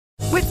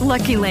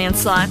Lucky Land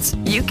Slots,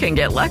 you can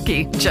get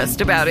lucky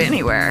just about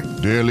anywhere.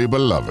 Dearly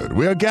beloved,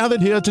 we are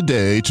gathered here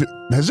today to...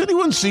 Has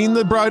anyone seen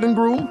the bride and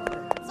groom?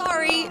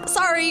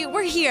 Sorry,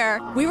 we're here.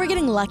 We were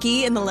getting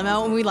lucky in the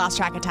limo and we lost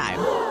track of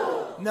time.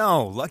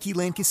 No, Lucky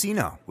Land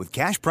Casino, with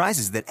cash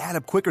prizes that add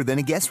up quicker than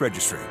a guest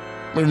registry.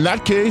 In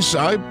that case,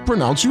 I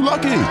pronounce you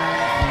lucky.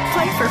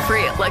 Play for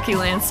free at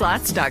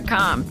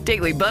LuckyLandSlots.com.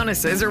 Daily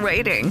bonuses are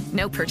waiting.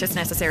 No purchase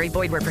necessary.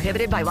 Void where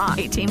prohibited by law.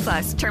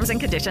 18+. Terms and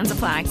conditions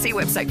apply. See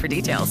website for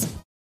details.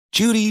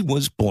 Judy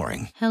was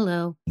boring.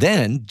 Hello.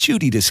 Then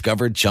Judy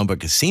discovered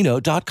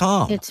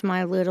ChumbaCasino.com. It's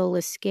my little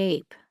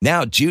escape.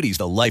 Now Judy's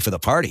the life of the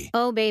party.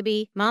 Oh,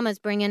 baby, mama's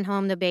bringing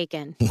home the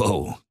bacon.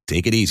 Whoa,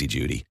 take it easy,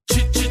 Judy.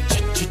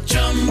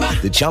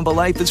 The Chumba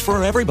life is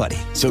for everybody.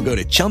 So go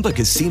to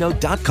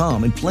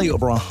ChumbaCasino.com and play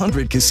over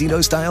 100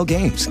 casino-style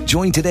games.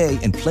 Join today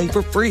and play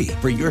for free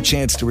for your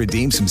chance to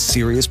redeem some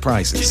serious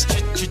prizes.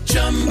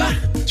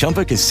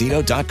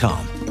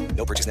 ChumbaCasino.com.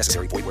 No purchase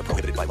necessary. Void where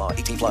prohibited by law.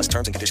 18+.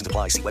 Terms and conditions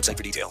apply. See website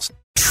for details.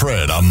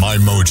 Tread on my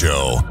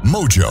mojo.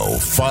 Mojo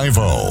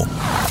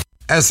 50.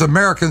 As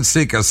Americans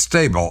seek a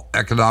stable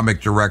economic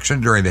direction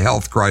during the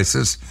health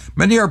crisis,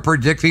 many are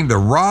predicting the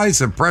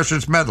rise of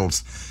precious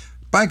metals.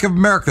 Bank of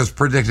America is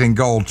predicting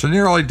gold to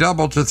nearly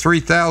double to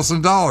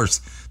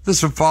 $3,000.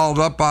 This was followed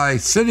up by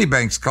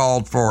Citibank's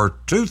call for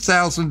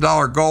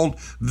 $2,000 gold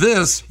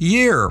this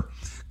year.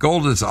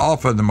 Gold is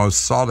often the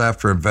most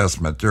sought-after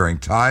investment during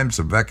times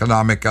of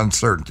economic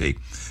uncertainty.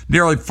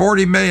 Nearly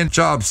 40 million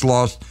jobs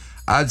lost.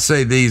 I'd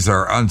say these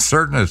are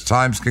uncertain as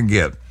times can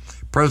get.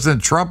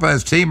 President Trump and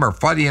his team are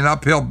fighting an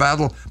uphill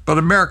battle, but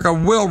America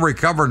will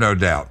recover, no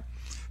doubt.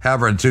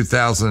 However, in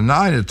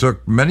 2009, it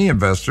took many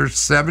investors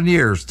 7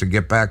 years to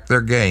get back their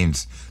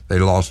gains they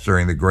lost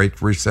during the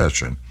Great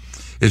Recession.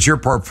 Is your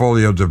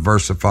portfolio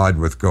diversified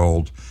with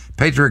gold?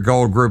 Patriot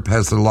Gold Group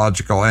has the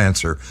logical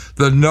answer.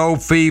 The No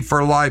Fee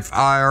for Life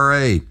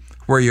IRA,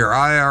 where your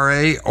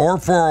IRA or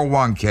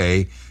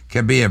 401k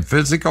can be in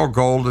physical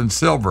gold and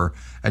silver,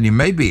 and you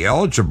may be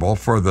eligible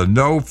for the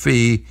No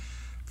Fee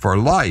for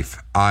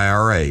Life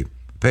IRA.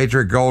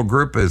 Patriot Gold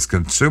Group is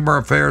Consumer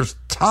Affairs'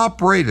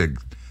 top-rated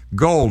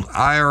gold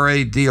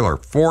IRA dealer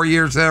 4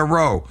 years in a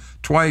row,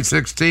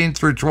 2016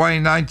 through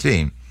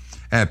 2019.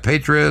 At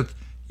Patriot,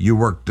 you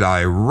work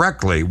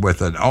directly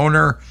with an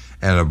owner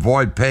and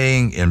avoid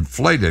paying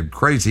inflated,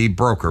 crazy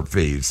broker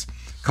fees.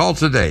 Call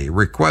today.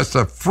 Request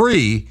a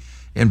free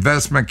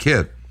investment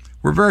kit.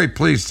 We're very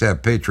pleased to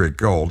have Patriot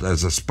Gold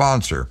as a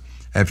sponsor.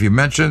 And if you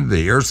mention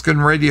the Erskine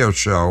Radio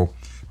Show,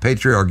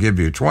 Patriot will give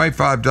you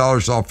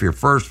 $25 off your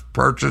first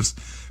purchase,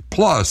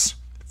 plus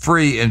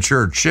free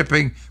insured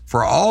shipping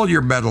for all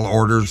your metal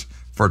orders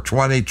for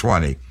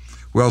 2020.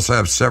 We also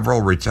have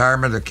several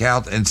retirement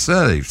account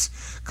incentives.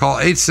 Call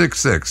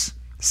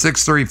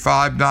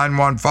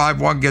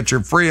 866-635-9151. Get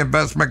your free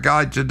investment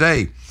guide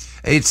today.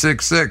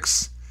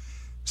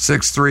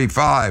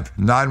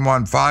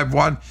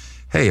 866-635-9151.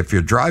 Hey, if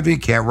you're driving,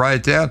 can't write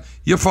it down,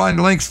 you'll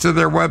find links to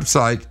their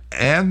website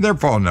and their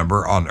phone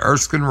number on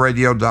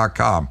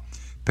ErskineRadio.com.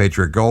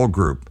 Patriot Gold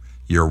Group,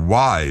 your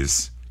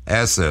wise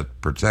asset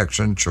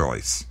protection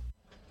choice.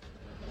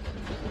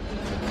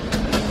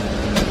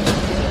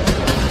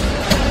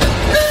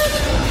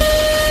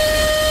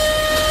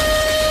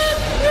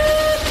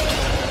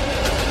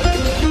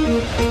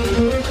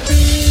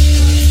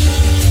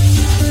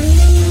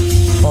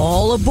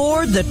 All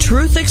aboard the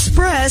Truth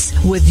Express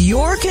with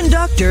your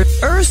conductor,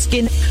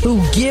 Erskine,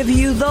 who give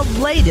you the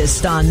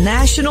latest on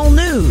national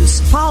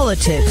news,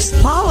 politics,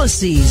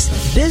 policies,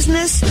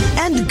 business,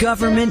 and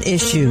government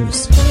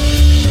issues.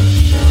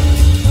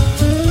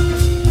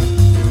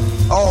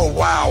 Oh,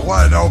 wow,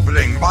 what an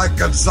opening. Mike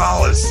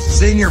Gonzalez,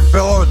 senior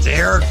fellow at the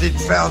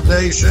Heritage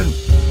Foundation,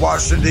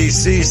 Washington,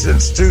 D.C.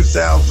 since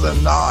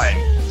 2009.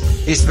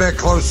 He spent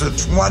close to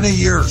 20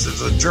 years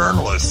as a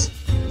journalist,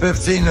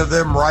 15 of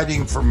them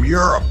writing from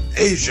Europe,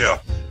 Asia,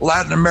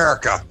 Latin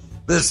America.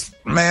 This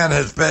man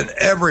has been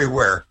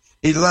everywhere.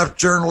 He left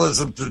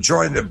journalism to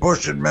join the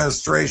Bush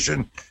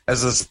administration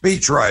as a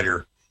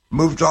speechwriter,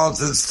 moved on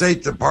to the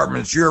State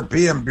Department's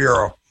European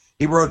Bureau.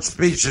 He wrote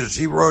speeches,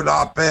 he wrote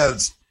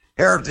op-eds.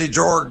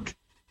 Heritage.org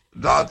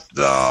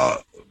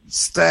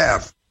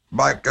staff,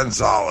 Mike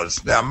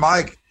Gonzalez. Now,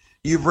 Mike,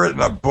 you've written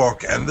a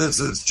book, and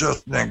this is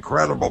just an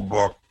incredible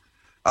book,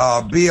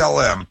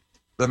 BLM,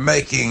 The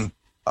Making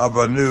of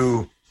a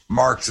New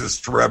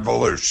Marxist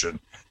Revolution.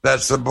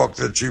 That's the book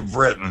that you've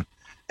written.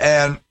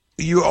 And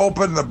you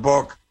open the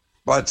book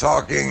by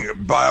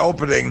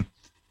opening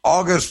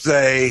August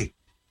Day,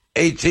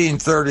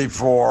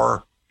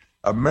 1834,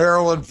 a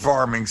Maryland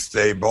farming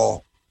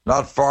stable,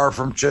 not far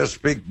from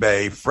Chesapeake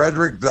Bay.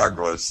 Frederick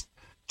Douglass,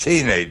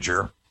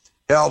 teenager,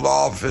 held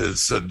off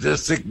his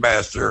sadistic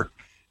master,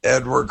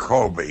 Edward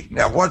Colby.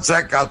 Now, what's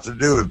that got to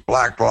do with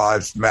Black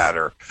Lives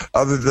Matter,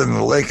 other than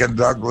the Lincoln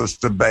Douglas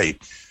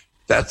debate?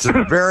 That's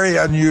a very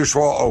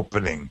unusual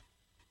opening.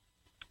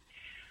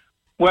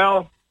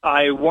 Well,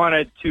 I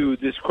wanted to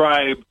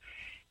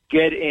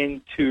get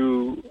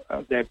into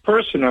that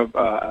person of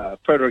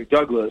Frederick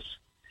Douglass.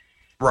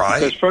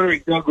 Right. Because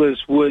Frederick Douglass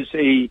was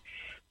a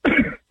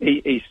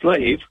a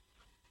slave.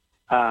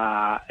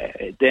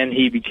 Then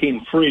he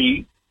became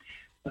free.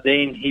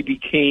 Then he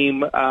became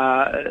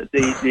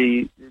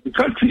the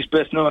country's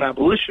best known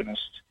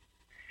abolitionist.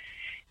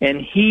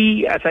 And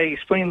he, as I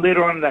explained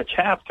later on in that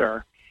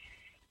chapter,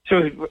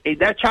 so in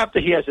that chapter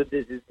he has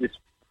this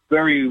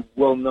very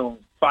well known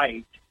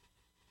fight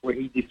where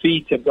he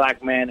defeats a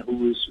black man who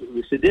was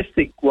a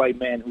sadistic white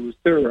man who was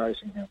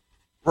terrorizing him.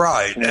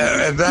 Right,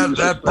 and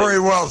that pretty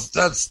well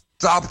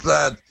stopped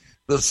that.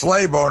 The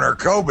slave owner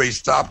Kobe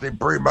stopped him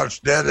pretty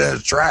much dead in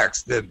his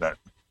tracks, didn't it?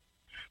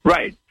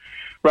 Right.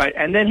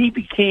 And then he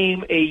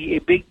became a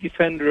big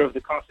defender of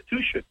the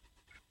Constitution.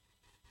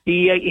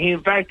 He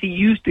in fact, he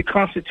used the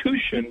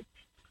Constitution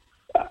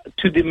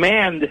to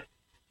demand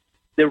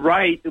the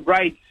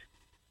rights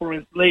for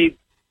enslaved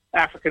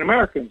African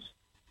Americans,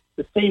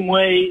 the same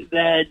way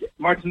that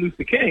Martin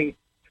Luther King,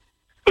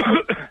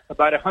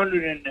 about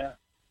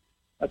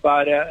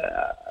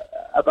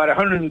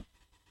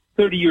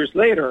 130 years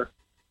later,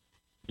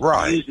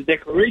 used the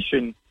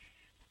Declaration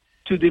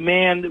to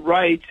demand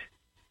rights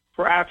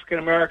for African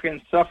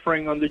Americans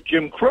suffering under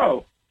Jim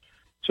Crow.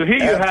 So here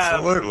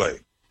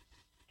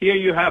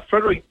you have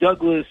Frederick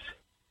Douglass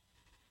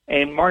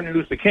and Martin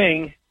Luther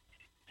King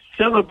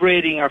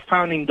celebrating our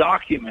founding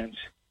documents,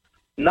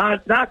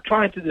 not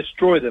trying to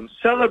destroy them,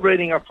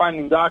 celebrating our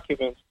founding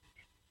documents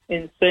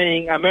and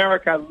saying,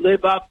 America,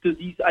 live up to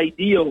these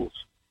ideals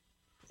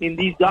in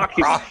these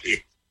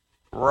documents.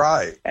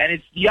 Right. And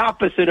it's the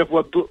opposite of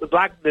what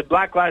the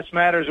Black Lives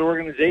Matter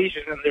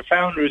organization and their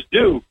founders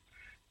do.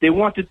 They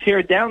want to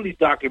tear down these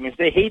documents.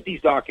 They hate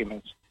these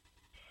documents.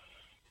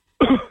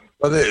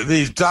 Well,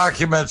 these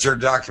documents are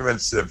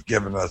documents that have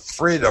given us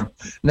freedom.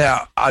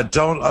 Now, I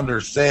don't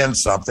understand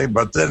something,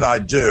 but then I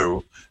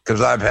do,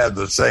 because I've had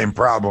the same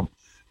problem.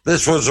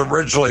 This was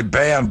originally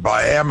banned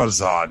by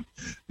Amazon.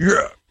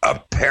 You're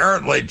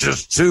apparently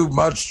just too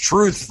much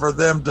truth for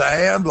them to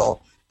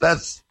handle.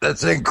 That's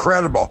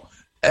incredible.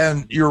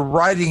 And you're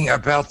writing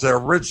about the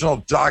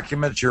original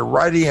documents. You're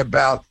writing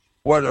about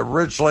what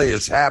originally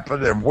has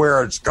happened and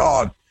where it's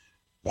gone.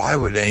 Why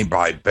would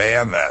anybody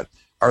ban that?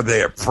 Are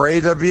they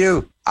afraid of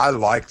you? I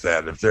like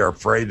that. If they're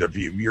afraid of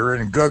you, you're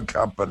in good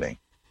company.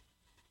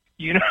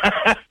 You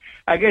know,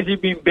 I guess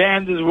you've been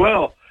banned as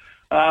well.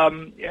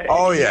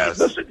 Oh, yes.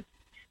 Listen,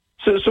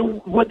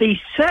 so what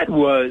they said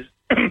was,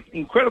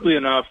 incredibly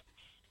enough,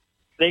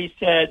 they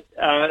said,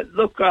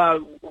 look,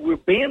 we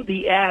banned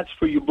the ads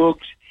for your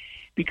books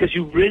because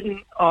you've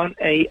written on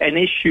an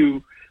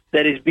issue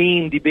that is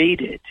being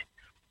debated.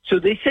 So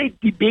they say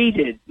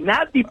debated,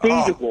 not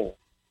debatable.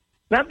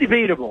 Not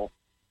debatable,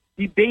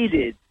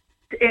 debated.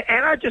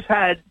 And I just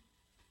had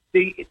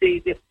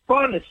the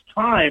funnest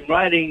time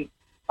writing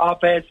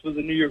op-eds for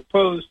the New York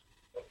Post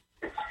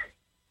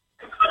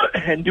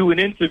and doing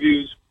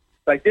interviews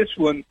like this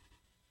one,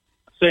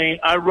 saying,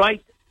 I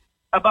write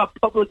about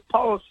public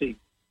policy.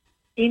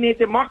 In a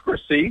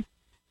democracy,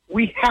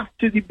 we have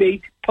to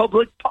debate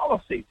public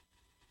policy.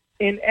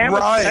 In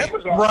Amazon,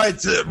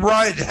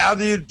 right. How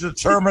do you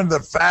determine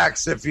the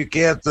facts if you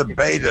can't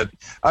debate it?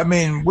 I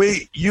mean,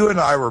 you and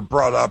I were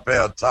brought up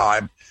at a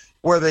time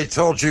where they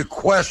told you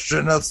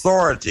question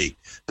authority.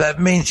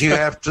 That means you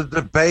have to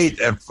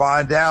debate and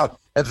find out.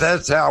 And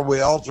that's how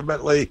we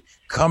ultimately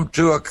come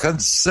to a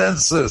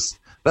consensus.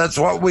 That's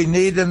what we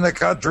need in the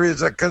country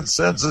is a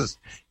consensus.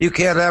 You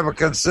can't have a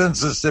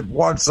consensus if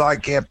one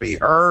side can't be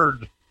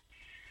heard.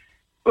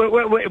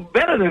 Wait,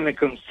 better than a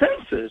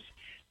consensus,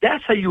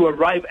 that's how you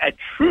arrive at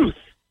truth.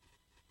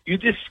 You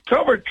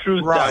discover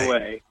truth that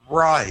way.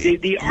 Right.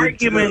 The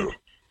argument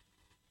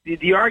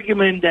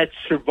that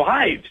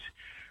survives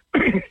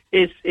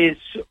is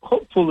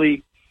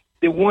hopefully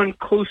the one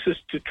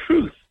closest to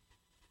truth.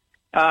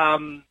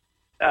 To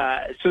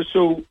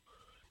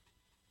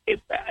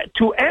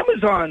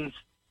Amazon's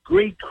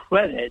great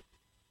credit,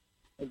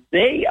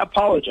 they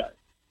apologized.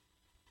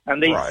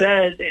 And they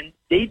said, and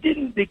they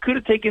could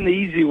have taken the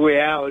easy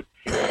way out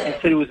and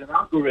said it was an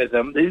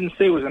algorithm. They didn't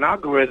say it was an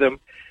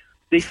algorithm.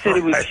 They said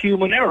it was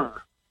human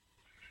error,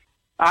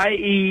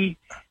 i.e.,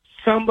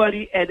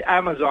 somebody at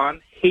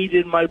Amazon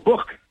hated my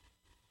book.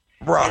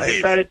 Right. And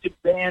decided to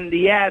ban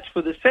the ads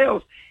for the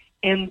sales.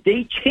 And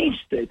they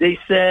changed it. They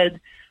said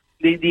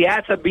the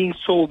ads are being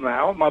sold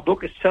now. My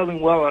book is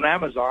selling well on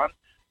Amazon,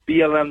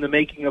 BLM, The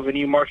Making of a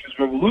New Marxist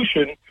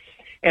Revolution.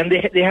 And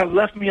they have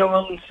left me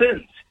alone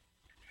since.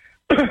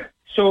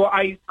 So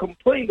I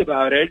complained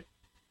about it.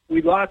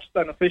 We lodged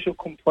an official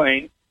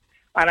complaint,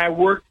 and I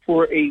worked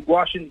for a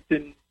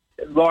Washington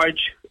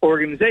large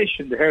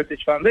organization, the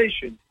Heritage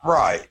Foundation.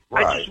 Right.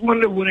 I just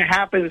wonder when it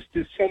happens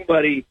to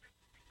somebody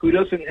who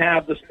doesn't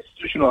have those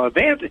institutional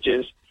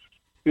advantages,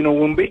 you know,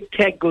 when big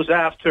tech goes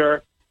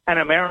after an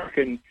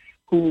American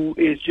who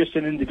is just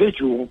an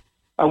individual,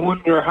 I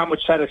wonder how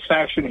much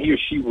satisfaction he or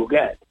she will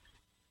get.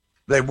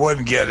 They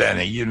wouldn't get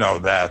any, you know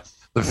that.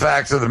 The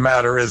fact of the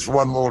matter is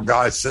one little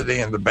guy sitting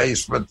in the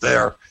basement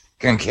there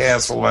can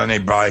cancel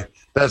anybody.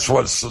 That's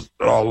what's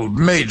a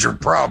major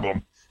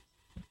problem.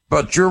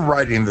 But you're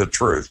writing the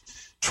truth.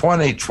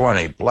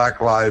 2020,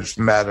 Black Lives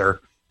Matter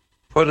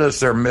put as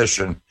their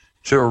mission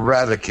to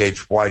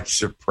eradicate white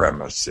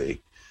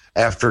supremacy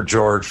after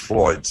George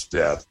Floyd's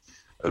death.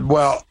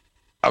 Well,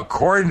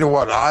 according to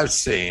what I've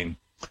seen,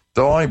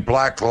 the only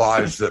black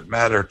lives that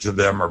matter to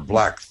them are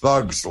black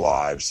thugs'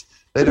 lives.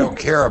 They don't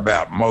care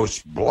about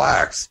most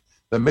blacks.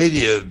 The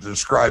media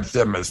describes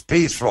them as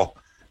peaceful.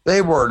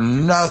 They were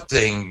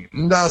nothing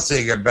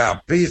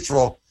about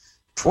peaceful.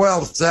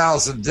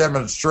 12,000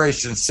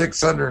 demonstrations,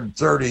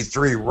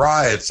 633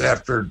 riots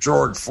after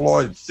George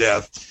Floyd's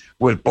death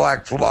with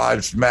Black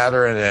Lives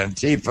Matter and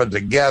Antifa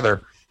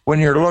together. When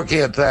you're looking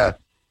at that,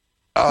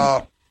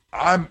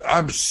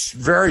 I'm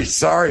very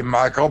sorry,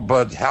 Michael,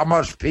 but how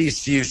much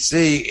peace do you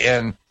see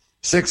in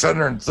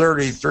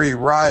 633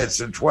 riots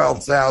and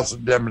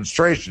 12,000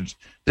 demonstrations?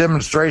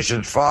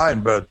 Demonstrations,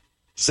 fine, but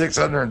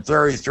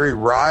 633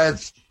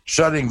 riots,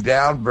 shutting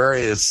down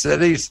various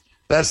cities,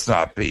 that's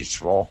not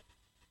peaceful.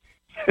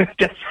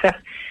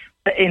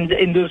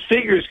 And those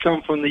figures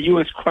come from the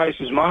U.S.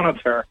 Crisis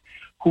Monitor,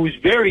 who's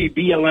very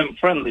BLM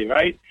friendly,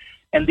 right?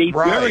 And they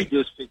buried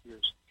those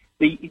figures.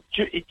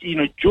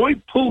 Joy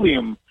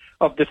Pulliam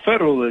of the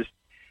Federalist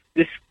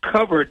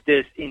discovered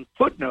this in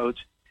footnotes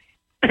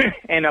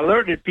and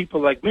alerted people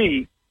like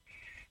me.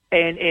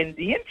 And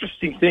the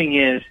interesting thing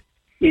is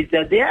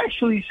that they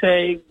actually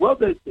say, well,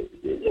 the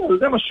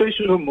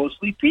demonstrations were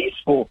mostly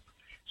peaceful.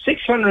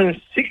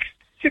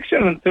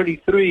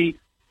 633,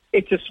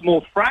 it's a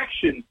small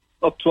fraction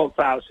of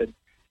 12,000.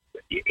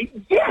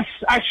 Yes,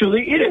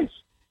 actually it is.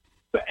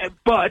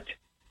 But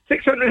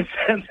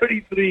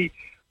 633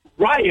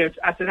 riots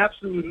as an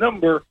absolute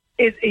number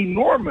is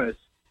enormous.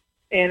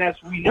 And as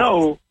we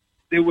know,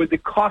 they were the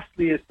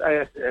costliest,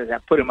 as I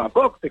put in my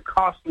book, the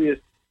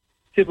costliest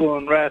civil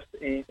unrest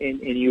in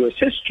U.S.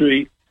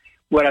 history.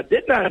 What I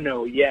did not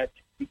know yet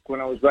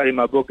when I was writing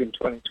my book in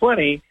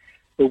 2020,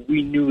 but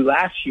we knew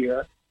last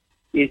year,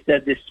 is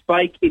that the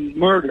spike in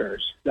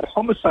murders, the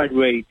homicide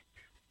rate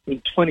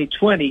in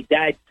 2020,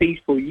 that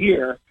fateful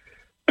year,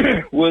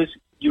 was,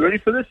 you ready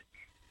for this?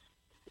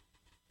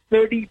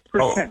 30%.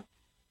 Oh.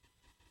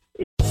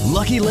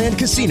 Lucky Land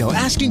Casino,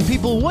 asking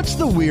people, what's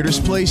the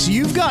weirdest place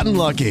you've gotten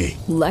lucky?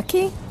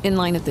 Lucky? In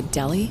line at the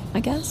deli, I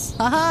guess?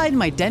 Aha, in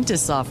my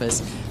dentist's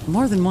office.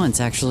 More than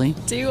once, actually.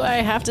 Do I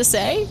have to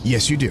say?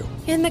 Yes, you do.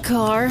 In the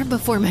car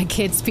before my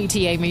kids'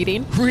 PTA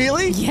meeting.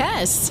 Really?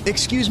 Yes.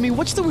 Excuse me,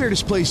 what's the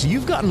weirdest place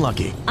you've gotten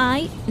lucky?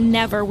 I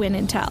never win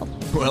and tell.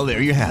 Well,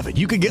 there you have it.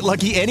 You can get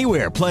lucky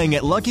anywhere, playing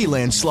at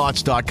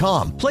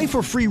LuckyLandSlots.com. Play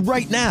for free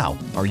right now.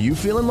 Are you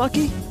feeling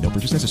lucky? No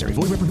purchase necessary.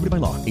 Void where prohibited by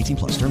law.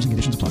 18+. Terms and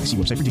conditions apply. See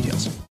website for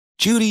details.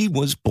 Judy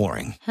was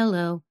boring.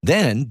 Hello.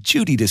 Then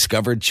Judy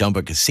discovered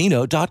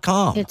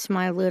ChumbaCasino.com. It's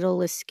my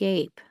little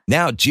escape.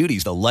 Now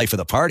Judy's the life of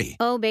the party.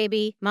 Oh,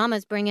 baby,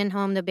 mama's bringing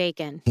home the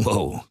bacon.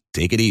 Whoa,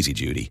 take it easy,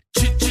 Judy.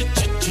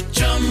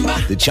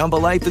 The Chumba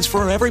life is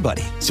for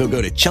everybody. So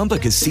go to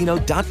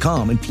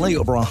ChumbaCasino.com and play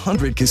over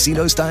 100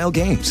 casino-style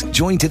games.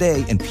 Join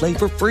today and play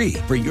for free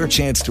for your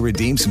chance to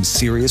redeem some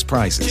serious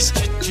prizes.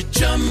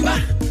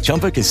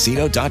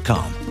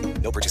 ChumbaCasino.com.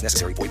 No purchase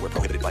necessary. Void where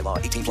prohibited by law.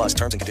 18+.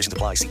 Terms and conditions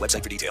apply. See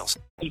website for details.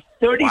 A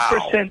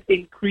 30%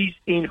 increase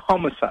in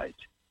homicides,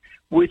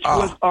 which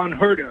was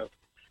unheard of.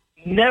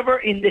 Never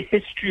in the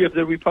history of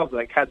the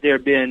Republic had there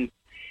been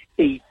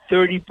a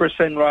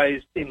 30%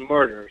 rise in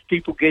murders,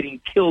 people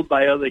getting killed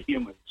by other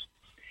humans.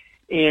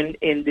 And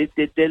the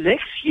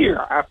next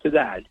year after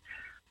that,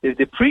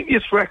 the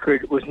previous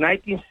record was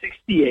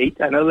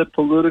 1968, another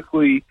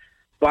politically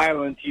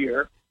violent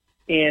year,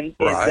 and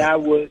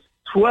that was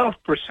 12%.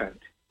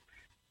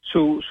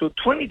 So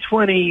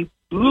 2020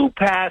 blew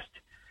past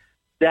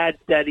that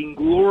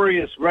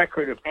inglorious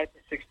record of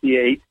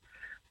 1968,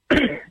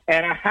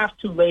 and I have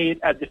to lay it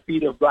at the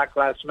feet of Black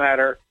Lives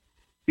Matter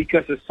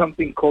because of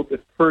something called the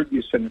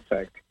Ferguson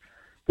effect.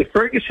 The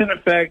Ferguson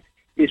effect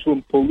is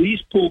when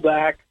police pull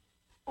back,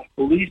 when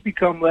police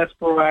become less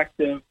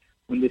proactive,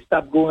 when they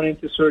stop going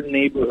into certain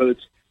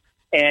neighborhoods.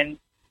 And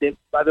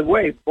by the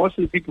way, most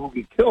of the people who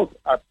get killed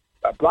are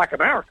Black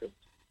Americans.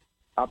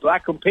 Our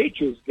Black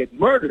compatriots get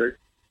murdered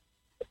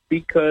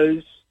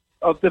because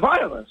of the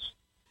violence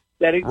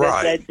that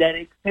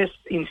exists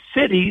in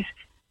cities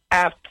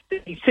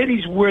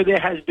where there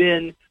has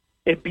been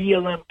a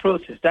BLM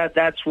protest.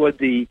 That's what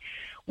the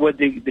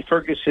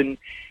Ferguson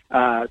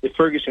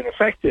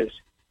effect is.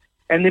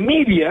 And the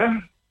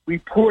media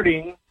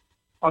reporting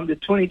on the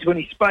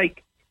 2020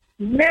 spike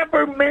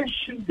never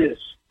mentioned this.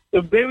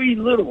 Very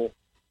little.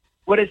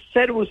 What it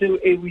said was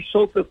a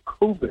result of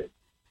COVID,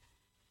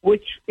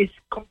 which is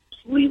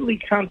completely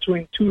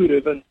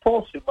counterintuitive and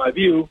false in my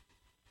view,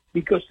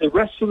 because the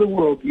rest of the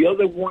world, the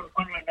other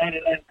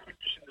 199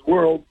 countries in the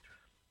world,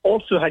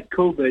 also had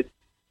COVID,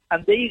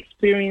 and they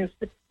experienced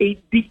a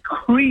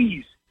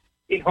decrease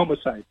in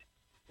homicides.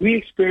 We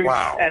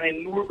experienced an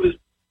enormous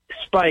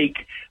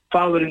spike,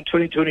 followed in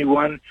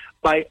 2021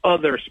 by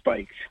other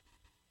spikes.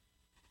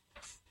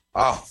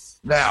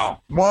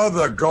 Now, one of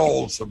the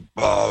goals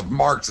of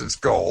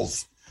Marxist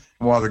goals,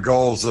 one of the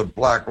goals of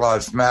Black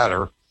Lives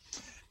Matter,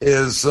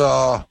 is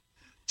to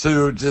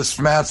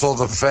dismantle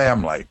the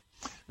family.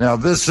 Now,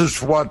 this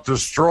is what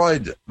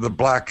destroyed the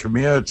black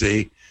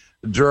community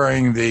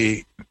during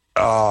the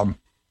Lyndon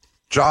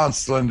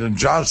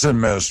Johnson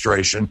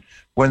administration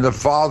when the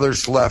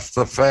fathers left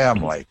the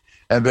family.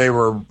 And they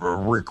were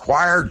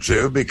required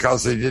to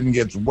because they didn't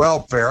get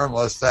welfare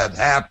unless that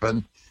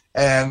happened.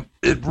 And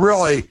it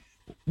really,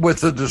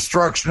 with the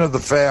destruction of the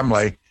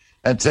family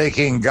and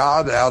taking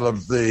God out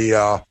of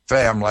the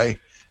family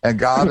and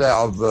God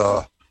out of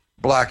the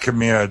black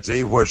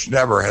community, which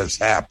never has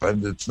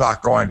happened, it's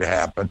not going to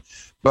happen,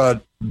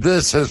 but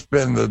this has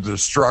been the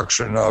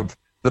destruction of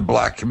the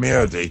black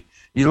community.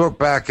 You look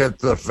back at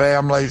the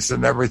families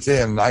and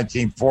everything in the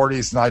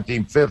 1940s,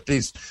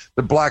 1950s,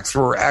 the blacks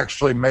were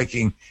actually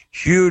making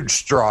huge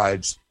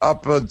strides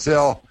up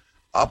until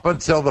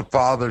the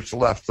fathers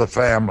left the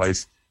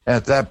families. And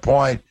at that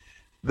point,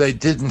 they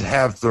didn't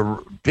have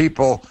the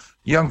people.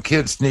 Young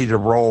kids need a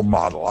role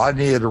model. I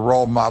needed a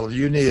role model.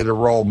 You needed a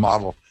role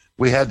model.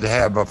 We had to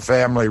have a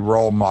family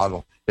role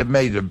model. It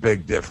made a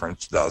big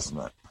difference, doesn't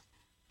it?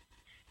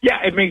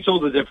 Yeah, it makes all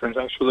the difference,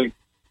 actually.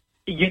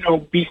 You know,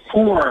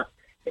 before,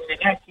 in the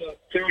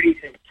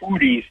 1930s and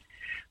 40s,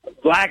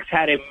 blacks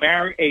had a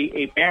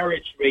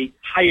marriage rate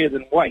higher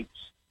than whites.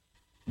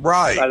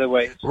 Right. By the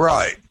way.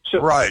 Right. So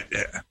right.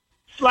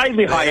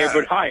 Slightly higher,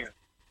 but higher.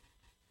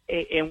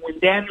 And when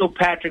Daniel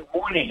Patrick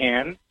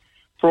Moynihan,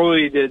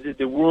 probably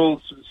the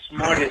world's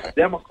smartest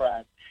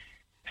Democrat,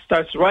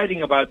 starts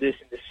writing about this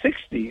in the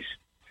 60s,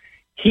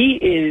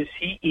 he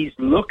is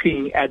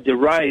looking at the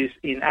rise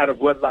in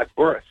out-of-wedlock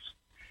births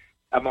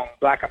among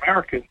black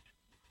Americans,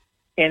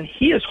 and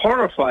he is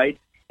horrified.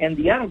 And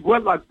the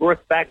out-of-wedlock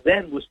birth back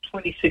then was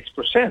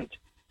 26%.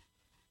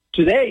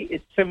 Today,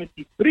 it's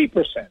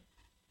 73%.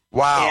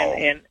 Wow.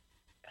 And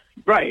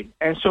right.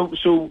 And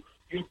so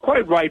you're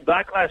quite right.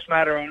 Black Lives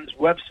Matter on his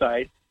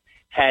website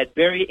had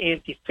very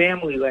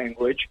anti-family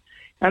language,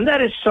 and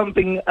that is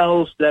something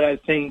else that I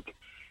think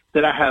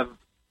that I have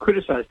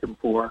criticized him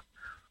for,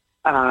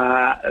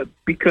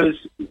 because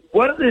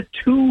what are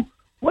two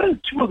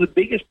of the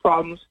biggest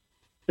problems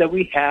that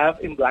we have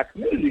in black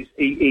communities?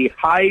 A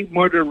high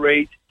murder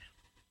rate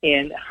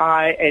and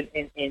high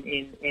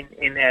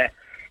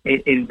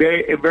in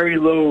very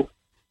low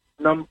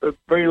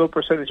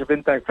percentage of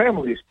intact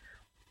families,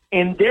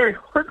 and they're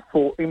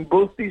hurtful in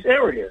both these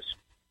areas.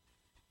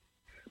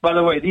 By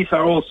the way, these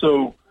are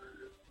also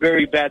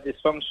very bad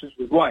dysfunctions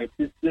with wives.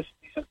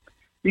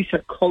 These are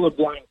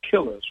colorblind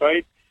killers,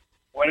 right?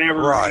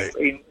 Whenever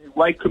in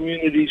white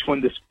communities,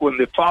 when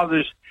the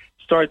fathers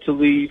start to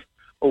leave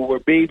or where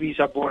babies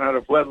are born out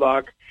of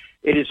wedlock,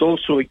 it is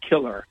also a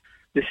killer.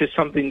 This is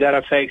something that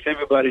affects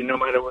everybody, no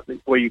matter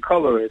what your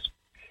color is.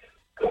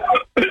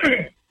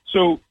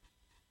 So,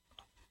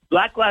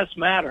 Black Lives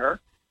Matter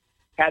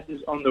had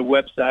this on their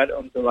website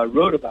until I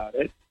wrote about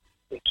it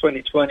in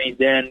 2020.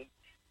 Then,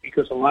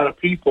 because a lot of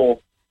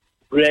people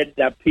read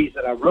that piece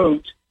that I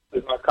wrote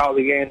with my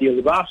colleague Andy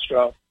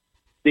Olivastro,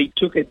 they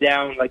took it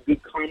down like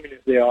good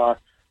communists they are.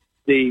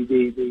 They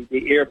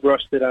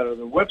airbrushed it out of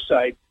the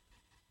website.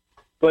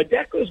 But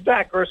that goes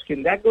back,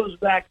 Erskine, that goes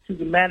back to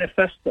the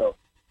manifesto,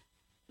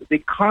 the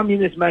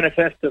Communist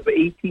Manifesto of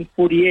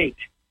 1848,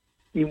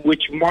 in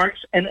which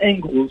Marx and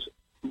Engels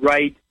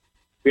write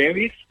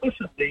very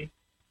explicitly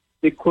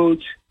the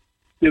quotes,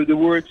 the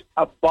words,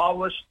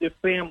 abolish the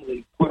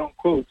family, quote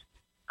unquote.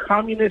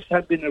 Communists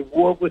have been at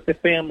war with the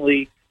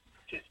family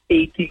since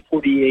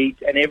 1848,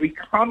 and every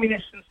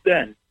communist since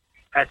then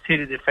has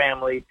hated the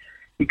family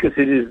because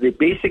it is the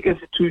basic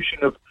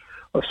institution of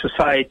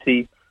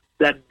society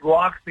that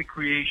blocks the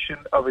creation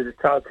of a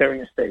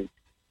totalitarian state.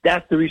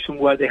 That's the reason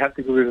why they have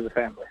to get rid of the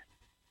family.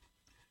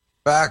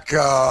 Back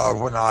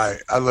when I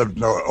lived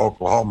in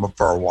Oklahoma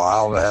for a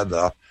while, I had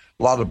a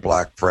lot of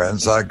black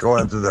friends. I'd go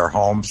into their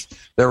homes.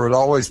 There would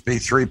always be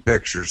three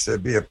pictures.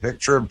 There'd be a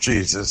picture of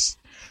Jesus,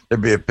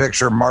 there'd be a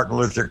picture of Martin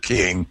Luther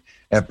King,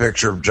 and a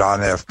picture of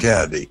John F.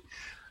 Kennedy.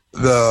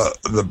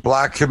 The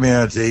black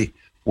community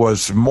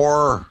was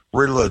more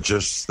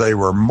religious. They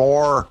were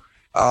more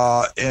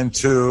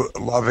into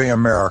loving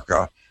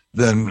America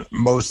than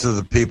most of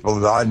the people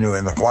that I knew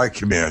in the white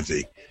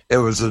community. It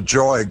was a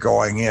joy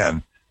going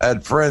in. I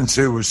had friends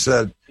who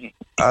said,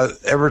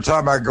 every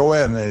time I go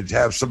in, they'd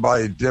have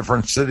somebody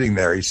different sitting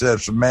there. He said,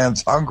 if a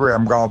man's hungry,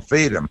 I'm going to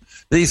feed him.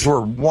 These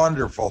were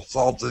wonderful,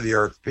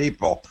 salt-of-the-earth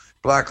people.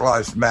 Black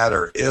Lives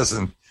Matter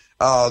isn't.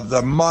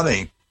 The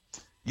money,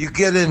 you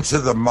get into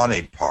the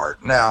money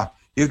part. Now,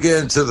 you get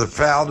into the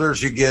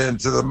founders, you get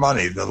into the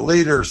money. The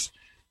leaders,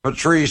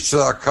 Patrice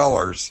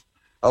Cullors,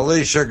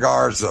 Alicia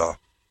Garza,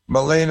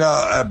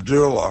 Melina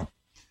Abdullah.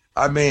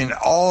 I mean,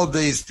 all of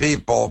these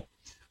people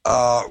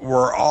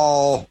were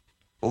all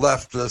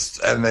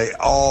leftists, and they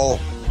all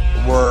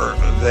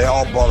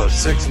bought a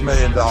 $6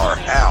 million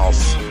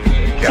house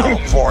in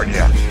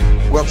California.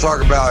 We'll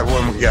talk about it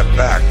when we get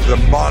back. The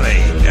money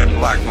and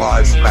Black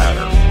Lives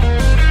Matter.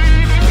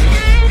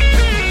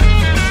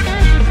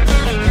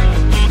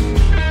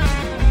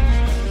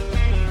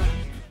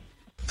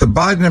 The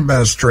Biden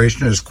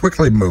administration is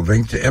quickly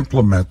moving to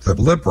implement the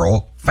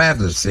liberal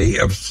fantasy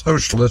of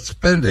socialist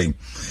spending.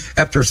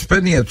 After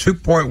spending a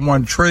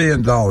 $2.1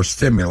 trillion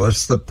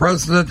stimulus, the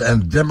president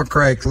and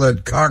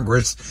Democratic-led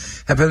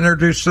Congress have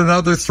introduced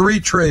another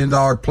 $3 trillion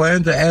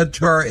plan to add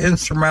to our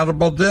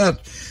insurmountable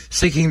debt,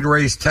 seeking to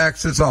raise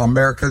taxes on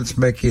Americans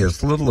making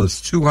as little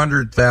as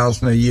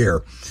 $200,000 a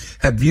year.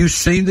 Have you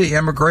seen the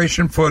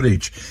immigration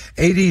footage?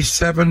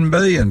 87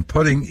 million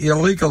putting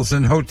illegals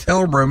in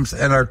hotel rooms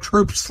and our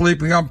troops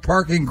sleeping on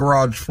parking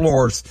garage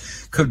floors.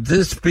 Could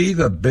this be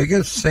the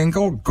biggest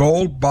single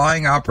gold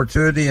buying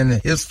opportunity in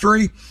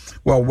history?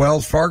 Well,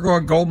 Wells Fargo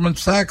and Goldman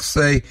Sachs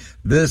say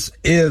this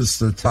is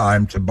the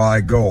time to buy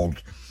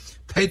gold.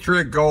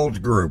 Patriot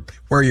Gold Group,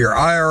 where your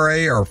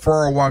IRA or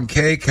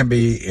 401k can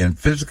be in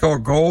physical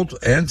gold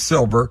and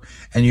silver,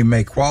 and you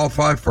may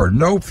qualify for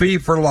no fee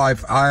for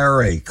life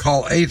IRA.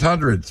 Call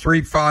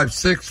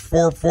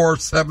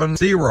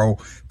 800-356-4470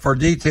 for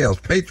details.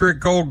 Patriot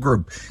Gold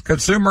Group,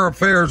 Consumer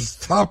Affairs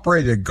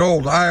top-rated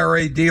gold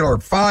IRA dealer,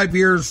 5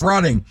 years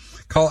running.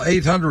 Call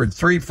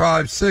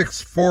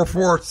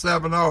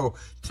 800-356-4470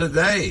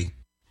 today.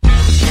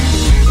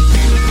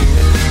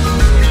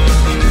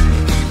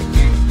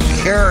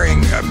 Caring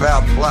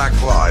about Black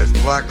Lives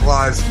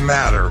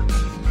Matter.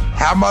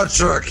 How much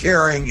of a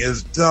caring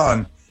is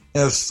done?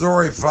 In a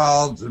story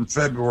filed in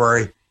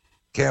February,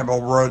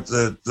 Campbell wrote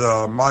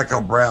that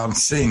Michael Brown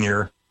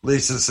Sr.,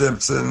 Lisa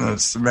Simpson, and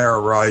Tamara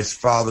Rice,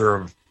 father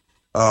of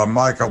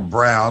Michael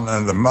Brown,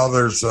 and the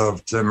mothers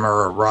of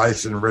Tamara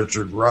Rice and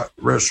Richard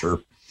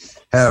Risher,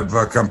 have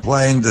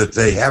complained that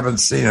they haven't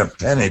seen a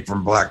penny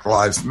from Black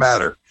Lives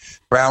Matter.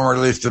 Brown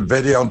released a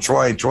video in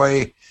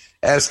 2020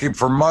 asking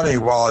for money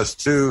while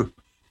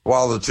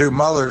the two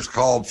mothers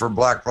called for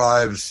Black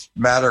Lives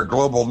Matter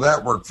Global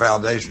Network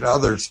Foundation and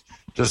others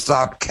to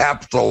stop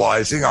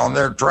capitalizing on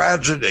their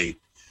tragedy.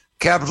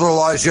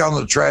 Capitalizing on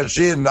the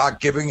tragedy and not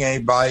giving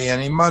anybody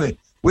any money.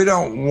 We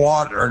don't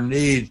want or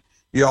need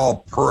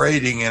y'all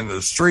parading in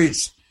the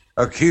streets,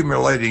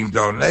 accumulating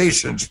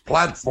donations,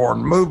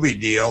 platform movie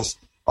deals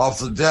off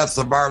the deaths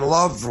of our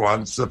loved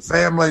ones. The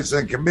families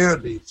and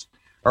communities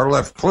are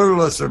left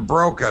clueless and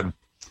broken.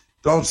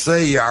 Don't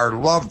say our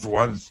loved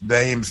ones'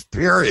 names,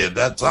 period.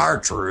 That's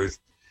our truth.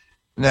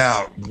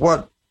 Now,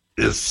 what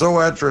is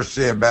so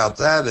interesting about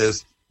that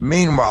is,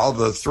 meanwhile,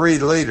 the three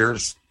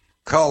leaders,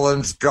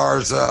 Collins,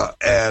 Garza,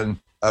 and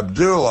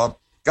Abdullah,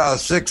 got a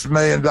 $6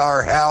 million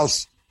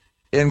house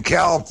in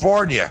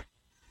California.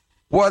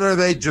 What are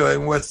they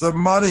doing with the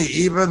money?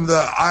 Even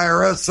the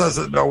IRS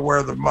doesn't know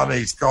where the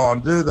money's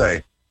gone, do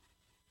they?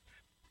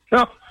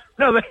 No,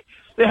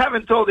 they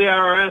haven't told the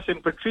IRS,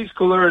 and Patrice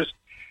Cullors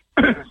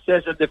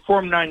says that the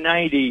Form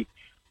 990,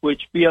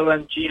 which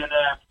BLM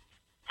GNF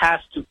has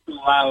to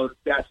fill out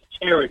as a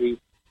charity,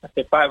 as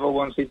a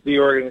 501c3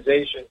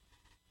 organization,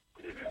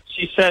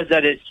 she says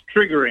that it's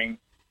triggering,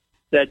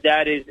 that's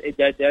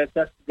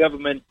the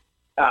government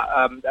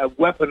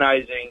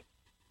weaponizing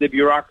the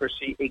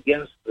bureaucracy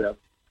against them.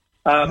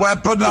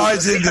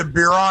 Weaponizing the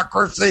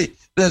bureaucracy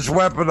that's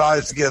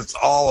weaponized against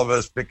all of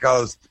us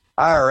because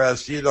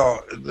IRS,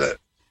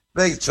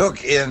 they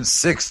took in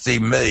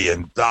 $60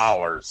 million,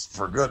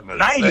 for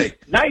goodness sake.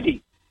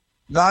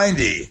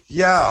 90,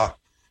 yeah.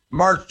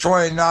 March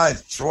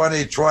 29th,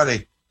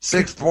 2020,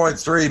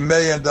 $6.3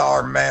 million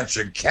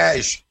mansion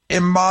cash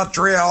in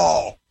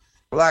Montreal.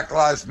 Black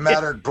Lives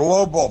Matter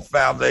Global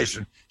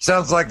Foundation.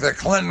 Sounds like the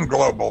Clinton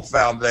Global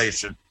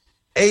Foundation.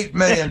 $8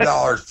 million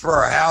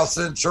for a house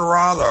in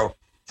Toronto,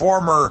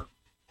 former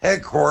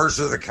headquarters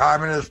of the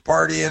Communist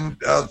Party in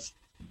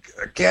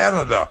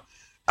Canada.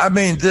 I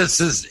mean,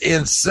 this is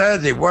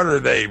insanity. What are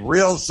they,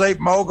 real estate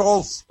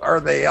moguls? Are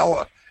they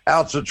out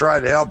to try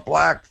to help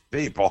black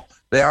people?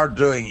 They aren't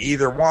doing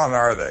either one,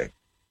 are they?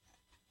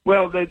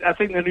 Well, I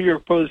think the New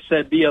York Post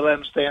said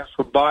BLM stands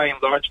for buying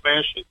large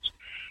mansions.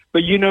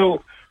 But,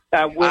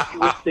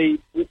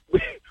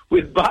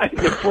 with buying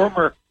the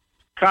former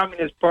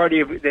Communist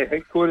Party, the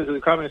headquarters of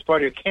the Communist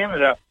Party of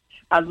Canada,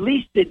 at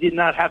least they did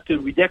not have to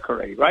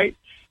redecorate, right?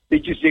 They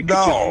could just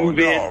move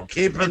in.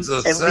 Keep it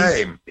the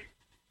same.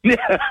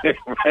 Yeah,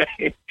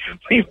 right.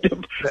 Leave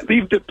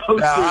the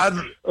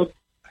poster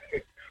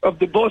of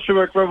the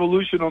Bolshevik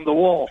Revolution on the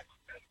wall.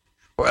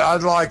 Well,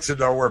 I'd like to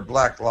know where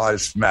Black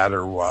Lives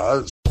Matter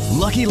was.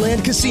 Lucky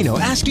Land Casino,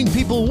 asking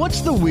people,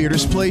 what's the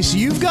weirdest place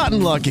you've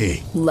gotten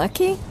lucky?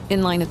 Lucky?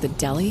 In line at the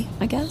deli,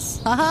 I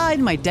guess? Aha,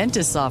 in my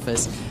dentist's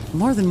office.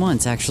 More than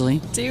once,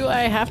 actually. Do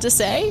I have to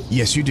say?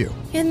 Yes, you do.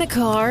 In the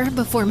car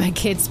before my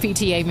kids'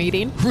 PTA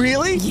meeting.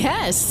 Really?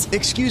 Yes.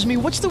 Excuse me,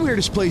 what's the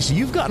weirdest place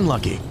you've gotten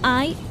lucky?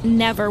 I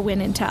never win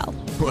and tell.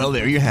 Well,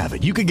 there you have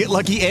it. You can get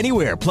lucky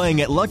anywhere,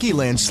 playing at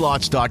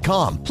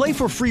LuckyLandSlots.com. Play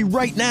for free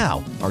right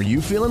now. Are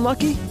you feeling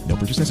lucky? No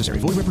purchase necessary.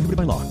 Void where prohibited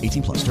by law.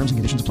 18+. Terms and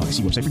conditions apply.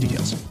 See website for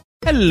details.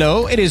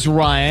 Hello, it is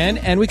Ryan,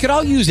 and we could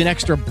all use an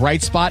extra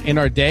bright spot in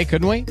our day,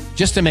 couldn't we?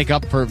 Just to make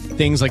up for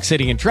things like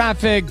sitting in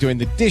traffic, doing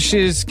the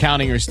dishes,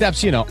 counting your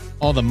steps,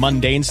 all the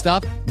mundane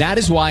stuff. That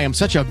is why I'm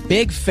such a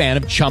big fan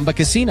of Chumba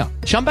Casino.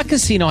 Chumba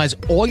Casino has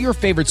all your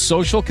favorite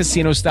social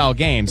casino-style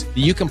games that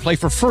you can play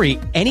for free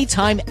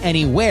anytime,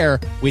 anywhere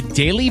with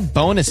daily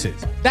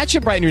bonuses. That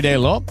should brighten your day a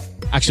little.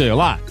 Actually, a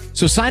lot.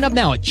 So sign up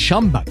now at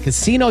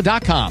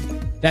ChumbaCasino.com.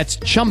 That's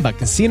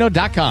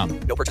ChumbaCasino.com.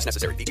 No purchase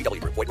necessary.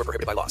 VGW Group. Void where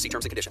prohibited by law. See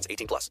terms and conditions.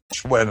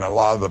 18+. When a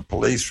lot of the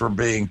police were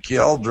being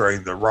killed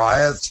during the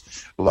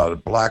riots, a lot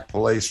of black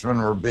policemen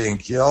were being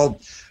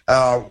killed.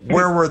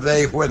 Where were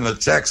they when the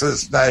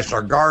Texas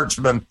National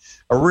Guardsman,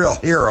 a real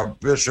hero,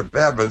 Bishop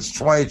Evans,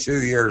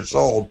 22 years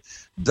old,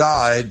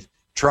 died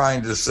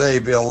trying to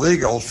save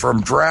illegals from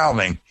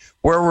drowning?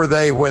 Where were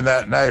they when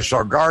that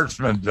National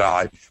Guardsman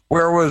died?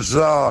 Where was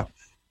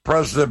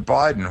President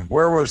Biden?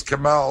 Where was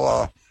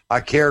Kamala? I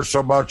care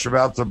so much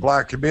about the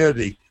black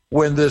community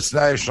when this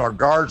National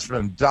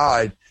Guardsman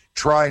died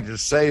trying to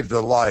save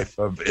the life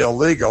of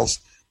illegals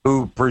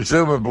who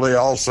presumably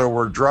also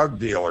were drug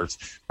dealers.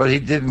 But he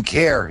didn't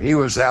care. He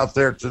was out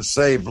there to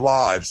save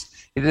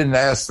lives. He didn't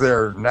ask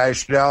their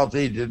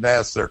nationality. He didn't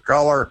ask their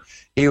color.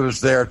 He was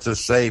there to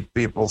save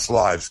people's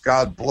lives.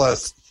 God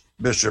bless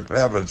Bishop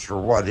Evans for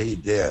what he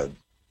did.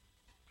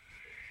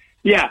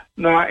 Yeah,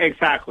 no,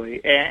 exactly.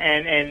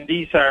 And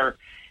these are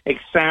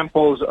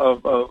examples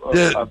of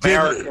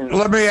Americans.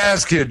 Let me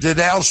ask you, did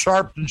Al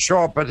Sharpton show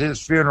up at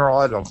his funeral?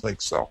 I don't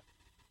think so.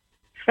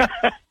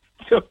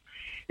 So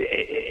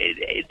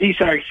these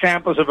are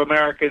examples of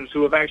Americans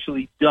who have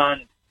actually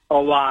done a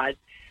lot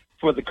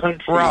for the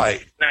country,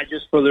 right, not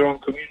just for their own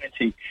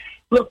community.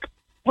 Look,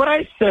 what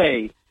I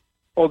say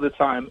all the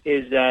time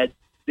is that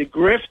the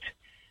grift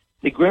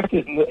is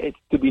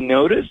to be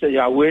noticed.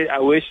 I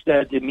wish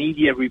that the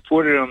media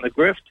reported on the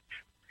grift.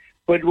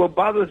 But what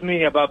bothers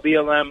me about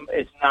BLM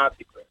is not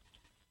the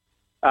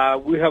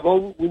grift. We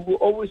will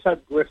always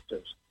have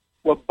grifters.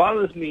 What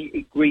bothers me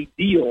a great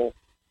deal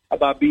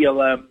about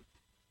BLM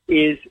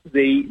is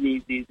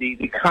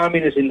the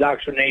communist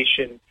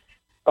indoctrination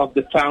of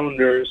the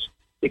founders,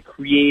 the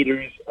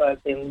creators,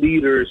 and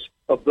leaders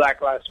of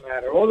Black Lives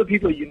Matter. All the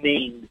people you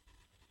named,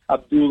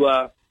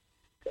 Abdullah,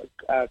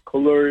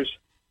 Colors,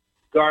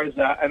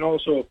 Garza, and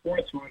also a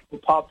fourth one,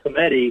 Paul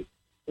Tometi,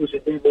 who's a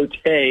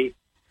devotee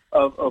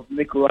of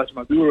Nicolas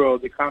Maduro,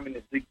 the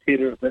communist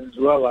dictator of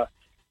Venezuela.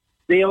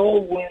 They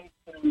all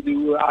they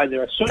were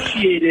either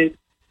associated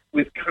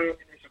with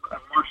communist or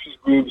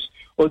Marxist groups,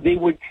 or they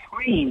were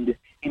trained,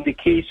 in the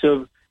case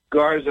of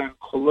Garza and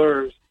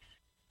Colors,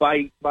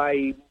 by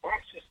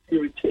Marxist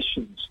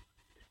theoreticians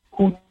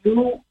who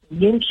knew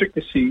the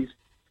intricacies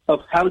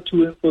of how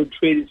to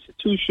infiltrate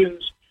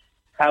institutions,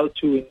 how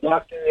to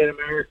indoctrinate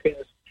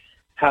Americans,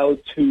 how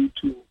to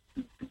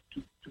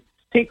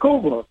take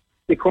over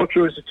the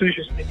cultural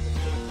institutions in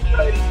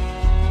society.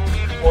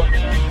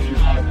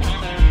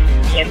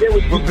 And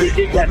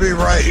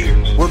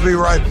we'll be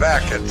right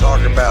back and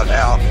talk about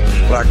how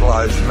Black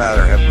Lives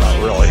Matter have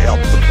not really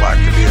helped the black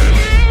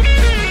community.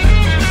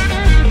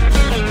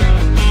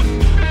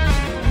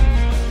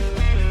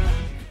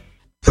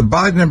 The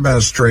Biden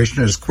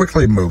administration is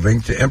quickly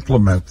moving to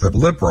implement the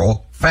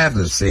liberal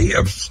fantasy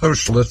of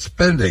socialist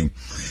spending.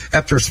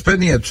 After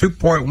spending a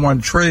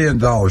 $2.1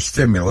 trillion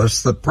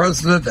stimulus, the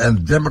president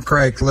and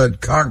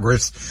Democratic-led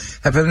Congress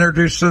have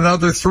introduced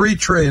another $3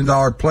 trillion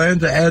plan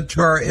to add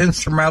to our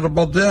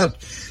insurmountable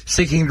debt,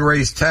 seeking to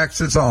raise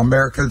taxes on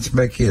Americans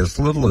making as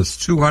little as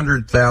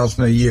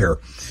 $200,000 a year.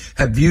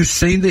 Have you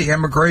seen the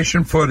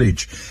immigration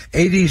footage?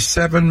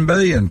 87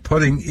 million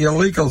putting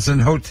illegals in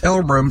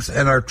hotel rooms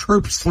and our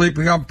troops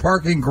sleeping on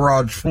parking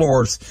garage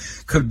floors.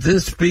 Could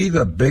this be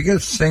the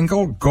biggest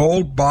single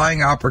gold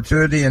buying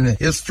opportunity in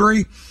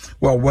history?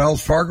 Well,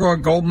 Wells Fargo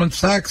and Goldman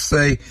Sachs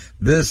say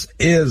this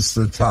is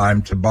the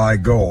time to buy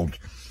gold.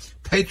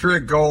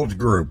 Patriot Gold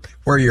Group,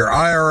 where your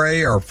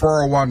IRA or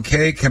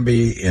 401k can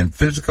be in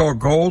physical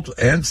gold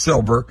and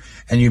silver,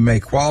 and you may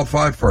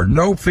qualify for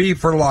no fee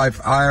for life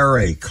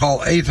IRA. Call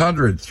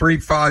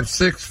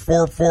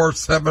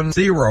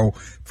 800-356-4470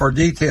 for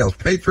details.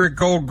 Patriot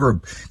Gold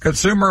Group,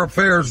 Consumer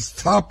Affairs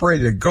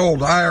top-rated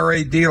gold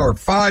IRA dealer,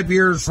 5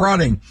 years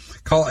running.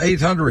 Call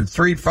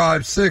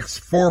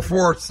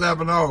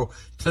 800-356-4470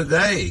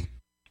 today.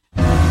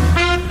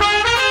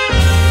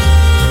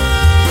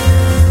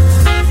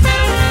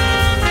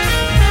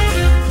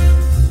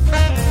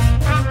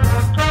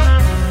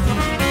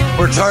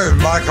 We're talking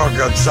with Michael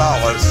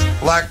Gonzalez,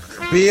 Black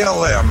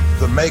BLM,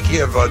 the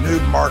making of a new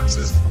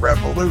Marxist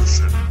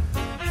revolution.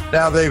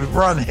 Now, they've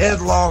run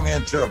headlong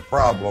into a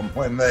problem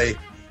when they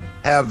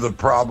have the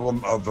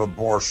problem of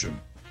abortion.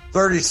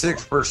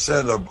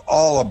 36% of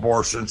all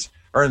abortions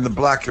are in the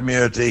black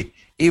community,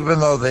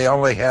 even though they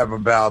only have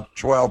about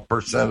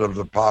 12% of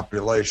the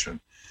population.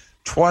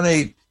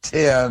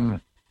 2010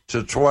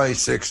 to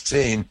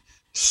 2016,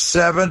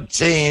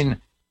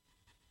 17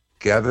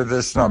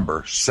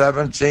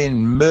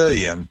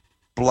 million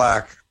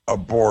black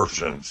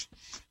abortions.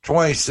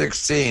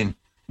 2016,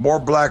 more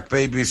black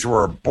babies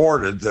were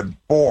aborted than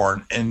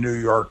born in New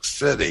York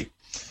City.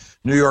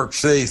 New York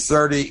City,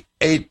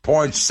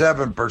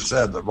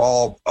 38.7% of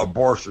all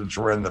abortions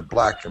were in the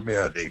black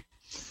community.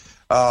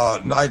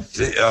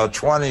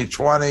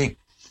 2020,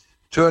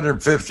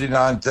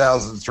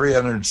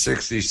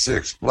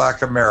 259,366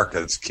 black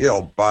Americans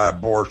killed by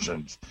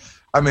abortions.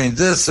 I mean,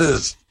 this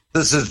is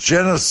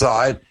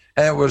genocide,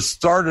 and it was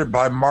started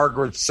by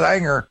Margaret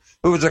Sanger,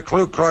 who was a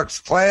Ku Klux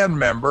Klan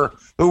member,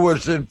 who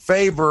was in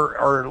favor,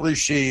 or at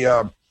least she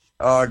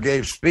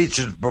gave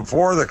speeches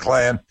before the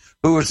Klan,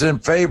 who was in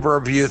favor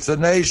of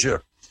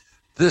euthanasia.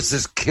 This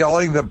is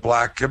killing the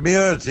black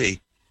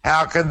community.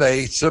 How can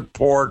they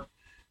support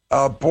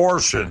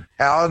abortion?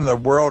 How in the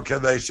world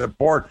can they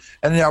support?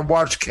 And I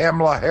watched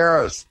Kamala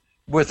Harris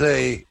with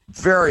a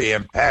very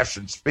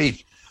impassioned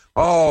speech.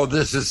 Oh,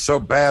 this is so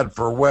bad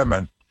for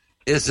women.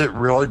 Is it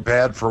really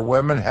bad for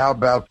women? How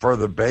about for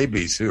the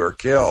babies who are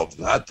killed?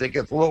 I think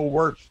it's a little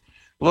worse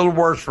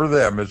for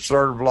them. It's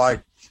sort of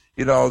like,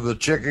 the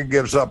chicken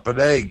gives up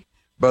an egg,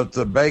 but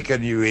the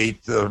bacon you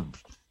eat, the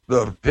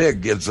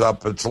pig gives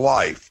up its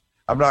life.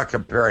 I'm not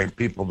comparing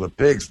people to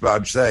pigs, but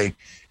I'm saying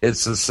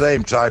it's the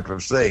same type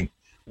of thing.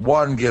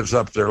 One gives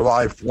up their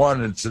life,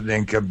 one it's an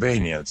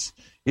inconvenience.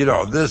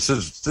 This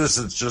is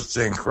just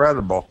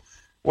incredible.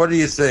 What do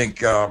you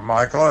think,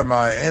 Michael? Am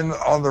I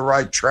on the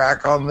right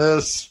track on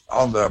this,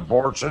 on the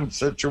abortion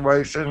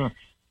situation?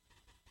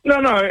 No,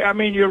 I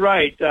mean, you're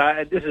right.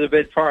 This is a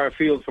bit far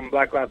afield from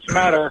Black Lives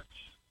Matter,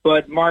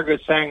 but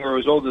Margaret Sanger,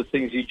 was all the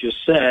things you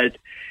just said.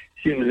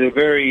 She was a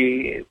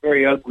very,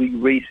 very ugly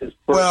racist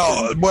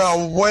person.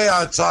 Well, way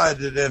outside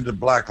it into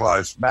Black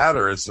Lives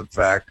Matter is the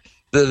fact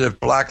that if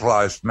Black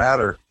Lives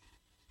Matter,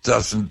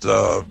 doesn't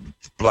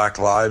black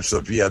lives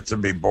of yet to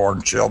be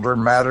born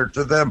children matter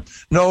to them?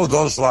 No,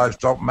 those lives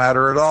don't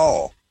matter at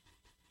all.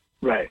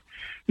 Right.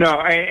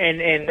 No,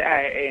 and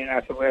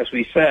as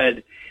we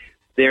said,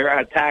 their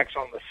attacks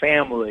on the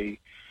family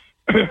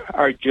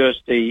are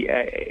just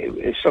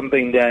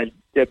something that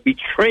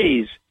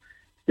betrays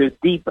the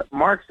deep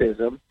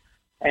Marxism,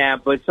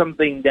 but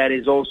something that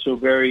is also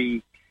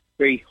very,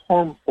 very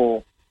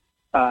harmful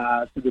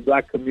to the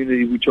black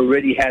community, which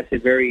already has a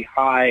very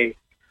high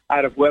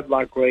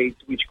out-of-wedlock rate,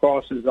 which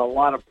causes a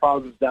lot of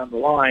problems down the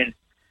line.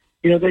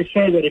 They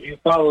say that if you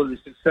follow the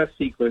success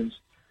sequence,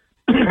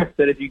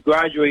 that if you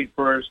graduate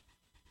first,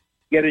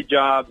 get a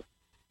job,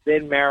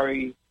 then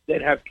marry, then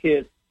have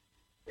kids,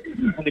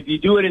 and if you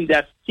do it in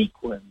that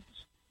sequence,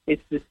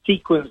 it's the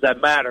sequence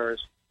that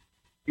matters,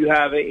 you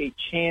have a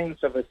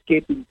chance of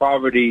escaping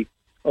poverty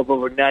of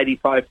over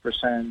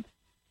 95%,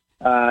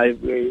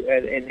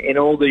 and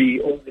all the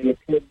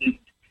attendant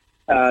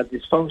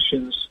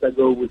dysfunctions that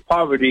go with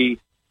poverty,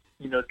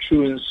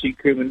 truancy,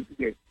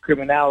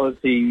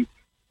 criminality,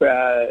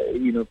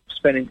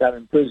 spending time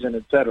in prison,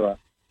 etc.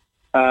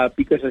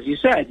 Because, as you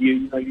said,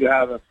 you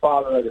have a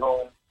father at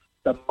home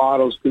that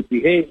models good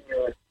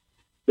behavior,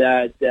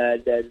 that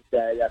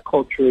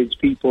acculturates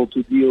people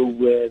to deal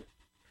with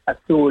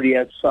authority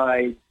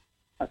outside,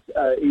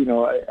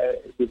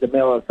 with the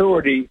male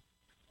authority.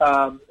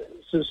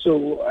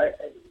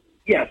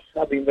 Yes,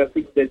 I mean, I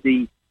think that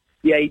the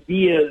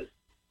ideas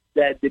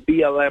that the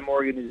BLM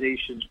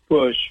organizations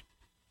push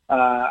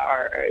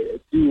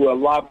do a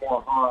lot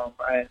more harm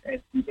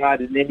and do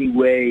not in any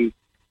way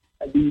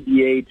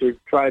alleviate or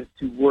try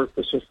to work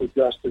for social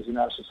justice in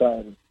our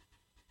society.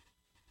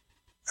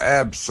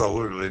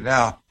 Absolutely.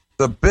 Now,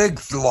 the big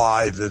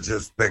lie that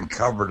has been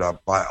covered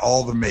up by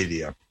all the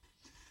media,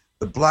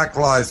 the Black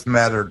Lives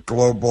Matter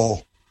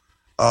Global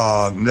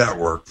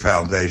Network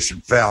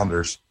Foundation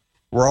founders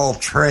were all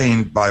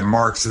trained by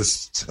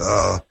Marxist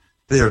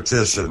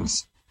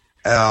theoreticians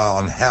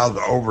on how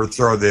to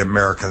overthrow the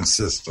American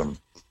system.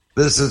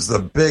 This is the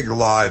big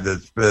lie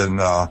that's been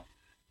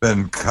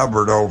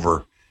covered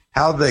over.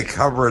 How they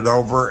cover it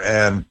over,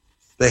 and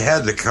they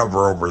had to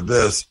cover over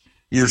this.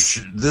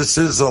 This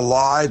is a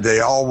lie. They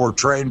all were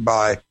trained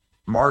by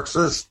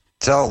Marxists.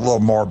 Tell a little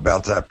more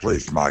about that,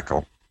 please,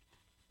 Michael.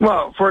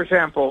 Well, for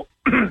example,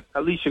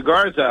 Alicia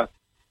Garza,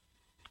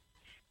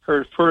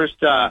 her first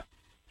job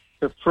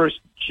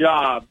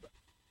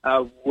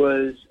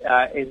was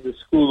in the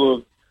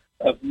School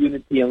of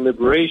Unity and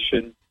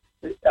Liberation,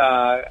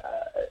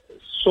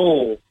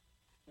 Soul,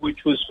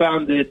 which was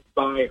founded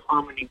by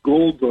Harmony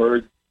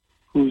Goldberg,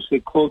 who's a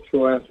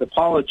cultural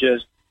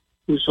anthropologist,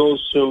 who's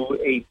also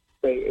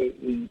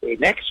an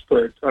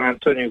expert on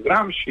Antonio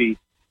Gramsci.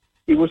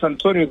 It was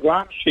Antonio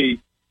Gramsci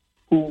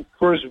who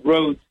first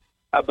really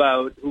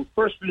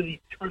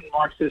turned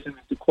Marxism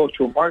into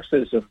cultural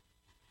Marxism,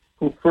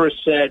 who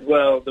first said,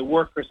 well, the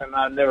workers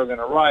are never going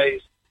to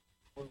rise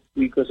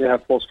because they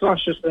have false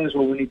consciousness.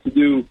 What we need to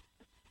do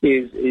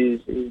is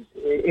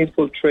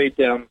infiltrate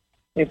them,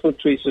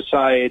 infiltrate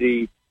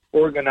society,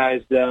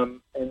 organize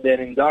them, and then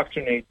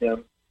indoctrinate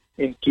them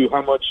into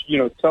how much,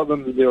 tell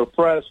them that they're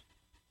oppressed,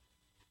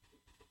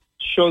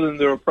 show them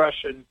their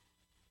oppression,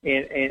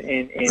 and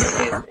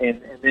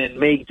then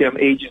make them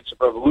agents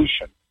of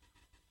revolution.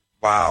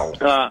 Wow.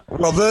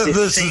 Well,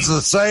 this is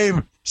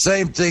the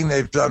same thing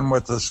they've done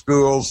with the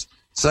schools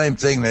Same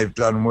thing they've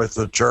done with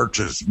the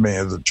churches, in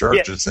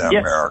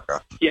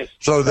America. Yes.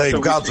 So they've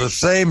got the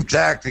same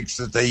tactics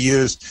that they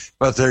used,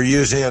 but they're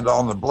using it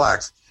on the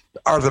blacks.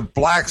 Are the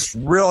blacks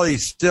really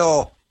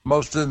still,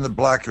 most in the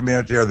black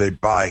community, are they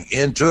buying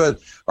into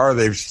it? Or are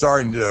they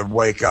starting to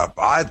wake up?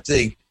 I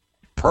think,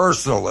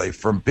 personally,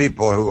 from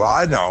people who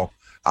I know,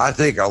 I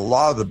think a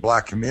lot of the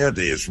black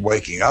community is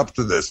waking up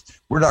to this.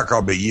 We're not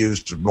going to be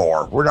used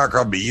more. We're not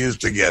going to be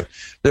used again.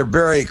 They're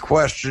very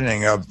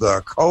questioning of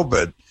the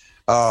COVID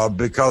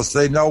because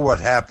they know what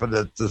happened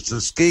at the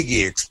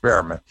Tuskegee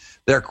experiment.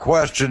 They're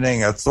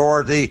questioning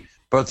authority,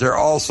 but they're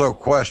also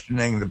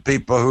questioning the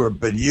people who have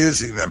been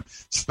using them,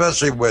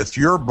 especially with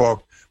your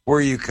book,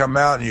 where you come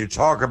out and you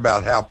talk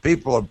about how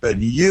people have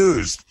been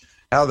used,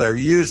 how they're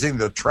using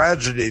the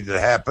tragedy that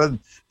happened.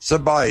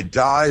 Somebody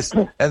dies,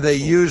 and they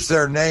use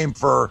their name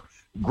for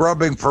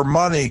grubbing for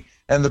money,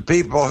 and the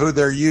people who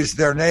they're using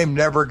their name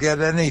never get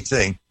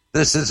anything.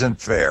 This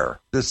isn't fair.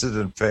 This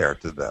isn't fair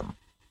to them.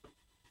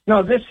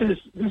 No, this is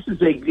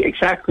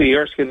exactly,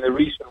 Erskine, the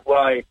reason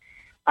why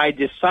I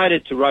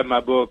decided to write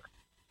my book,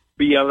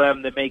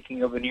 BLM, The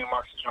Making of a New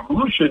Marxist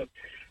Revolution,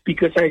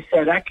 because I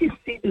said I can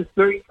see this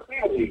very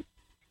clearly.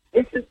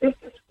 This is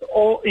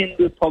all in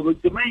the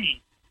public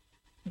domain.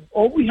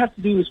 All we have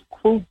to do is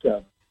quote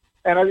them.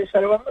 And I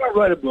decided, well, I'm going to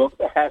write a book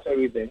that has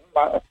everything.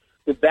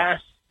 The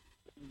vast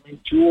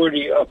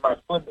majority of my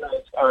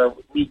footnotes are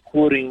me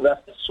quoting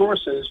leftist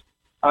sources.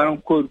 I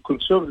don't quote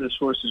conservative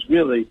sources,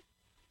 really.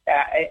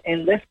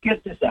 And let's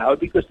get this out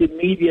because the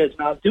media is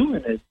not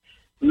doing it.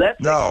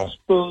 Let's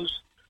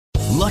expose.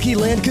 Lucky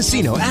Land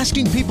Casino,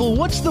 asking people,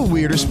 what's the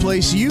weirdest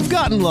place you've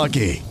gotten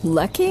lucky?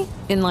 Lucky?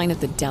 In line at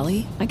the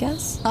deli, I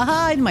guess?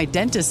 Aha, in my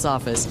dentist's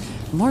office.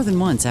 More than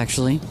once,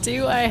 actually.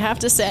 Do I have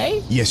to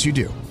say? Yes, you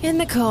do. In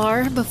the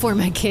car before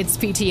my kids'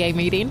 PTA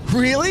meeting.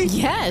 Really?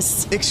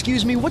 Yes.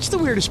 Excuse me, what's the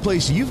weirdest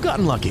place you've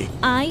gotten lucky?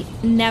 I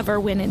never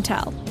win and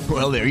tell.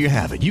 Well, there you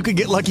have it. You can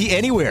get lucky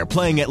anywhere,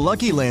 playing at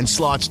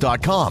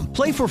LuckyLandSlots.com.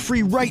 Play for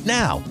free right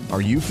now.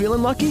 Are you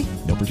feeling lucky?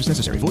 No purchase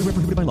necessary. Void where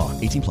prohibited by law.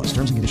 18 plus.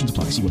 Terms and conditions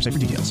apply. See website for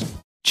details.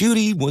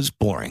 Judy was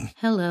boring.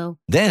 Hello.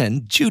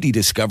 Then Judy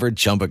discovered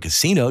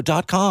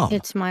ChumbaCasino.com.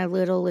 It's my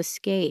little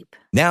escape.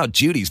 Now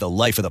Judy's the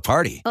life of the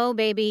party. Oh,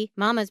 baby,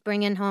 mama's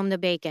bringing home the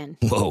bacon.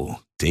 Whoa,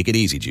 take it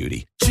easy,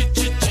 Judy.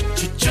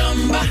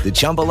 The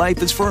Chumba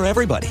life is for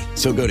everybody.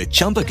 So go to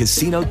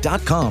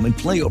ChumbaCasino.com and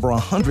play over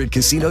 100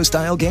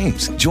 casino-style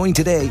games. Join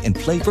today and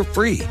play for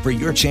free for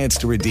your chance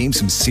to redeem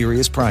some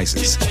serious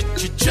prizes.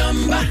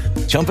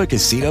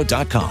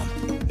 ChumbaCasino.com.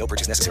 No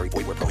purchase necessary.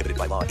 Void where prohibited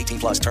by law. 18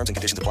 plus terms and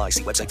conditions apply.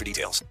 See website for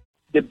details.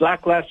 The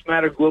Black Lives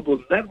Matter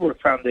Global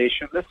Network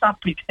Foundation, let's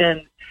not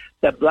pretend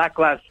that Black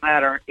Lives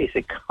Matter is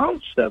a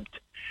concept.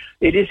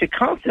 It is a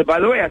concept. By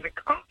the way, as a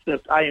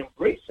concept, I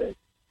embrace it.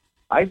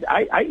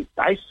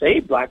 I say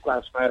Black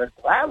Lives Matter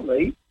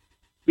gladly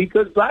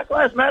because Black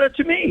Lives Matter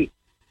to me.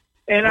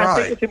 And I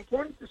think it's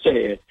important to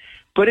say it.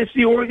 But it's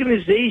the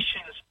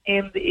organizations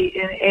and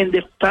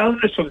the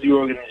founders of the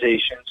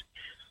organizations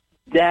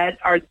that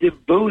are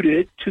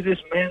devoted to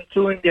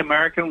dismantling the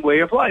American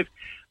way of life.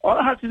 All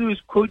I have to do is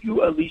quote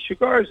you Alicia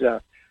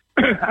Garza.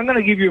 I'm going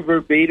to give you a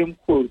verbatim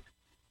quote.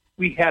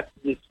 We have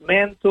to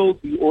dismantle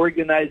the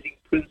organizing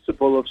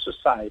principle of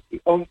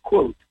society,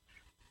 unquote.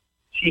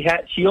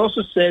 She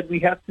also said we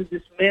have to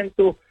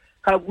dismantle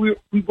how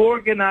we've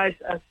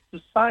organized as a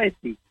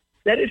society.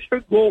 That is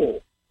her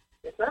goal.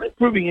 It's not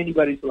improving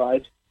anybody's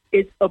lives.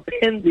 It's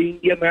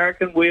upending the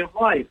American way of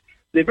life.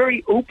 They're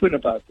very open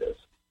about this.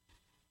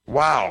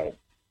 Wow.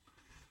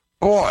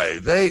 Boy,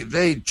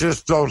 they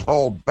just don't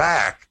hold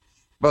back.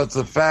 But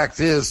the fact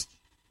is,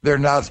 they're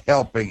not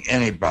helping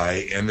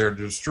anybody, and they're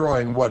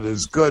destroying what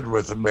is good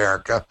with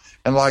America.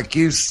 And like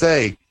you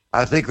say,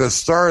 I think the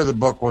start of the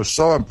book was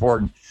so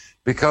important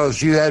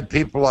because you had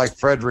people like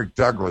Frederick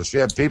Douglass, you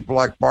had people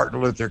like Martin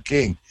Luther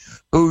King,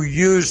 who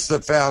used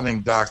the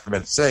founding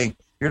documents, saying,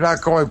 you're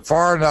not going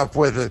far enough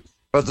with it,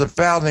 but the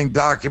founding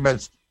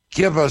documents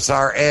give us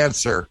our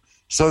answer.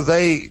 So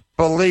they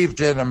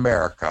believed in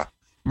America.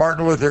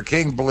 Martin Luther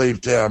King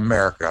believed in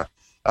America.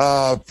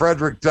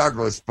 Frederick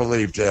Douglass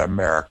believed in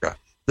America.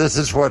 This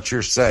is what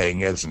you're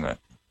saying, isn't it?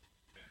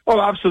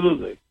 Oh,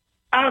 absolutely.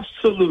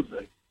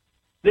 Absolutely.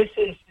 This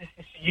is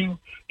you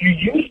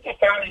use the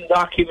founding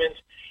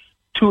documents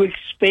to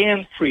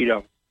expand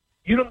freedom.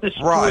 You don't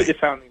destroy the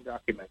founding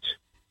documents.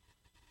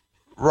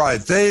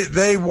 Right.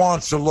 They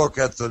want to look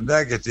at the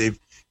negative.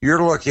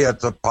 You're looking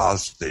at the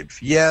positive.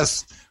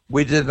 Yes,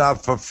 we did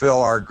not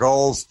fulfill our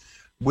goals.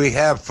 We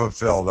have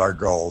fulfilled our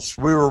goals.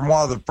 We were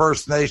one of the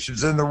first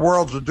nations in the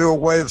world to do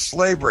away with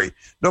slavery.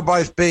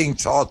 Nobody's being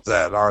taught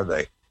that, are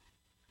they?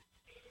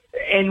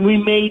 And we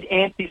made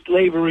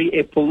anti-slavery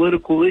a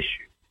political issue.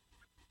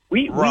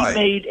 We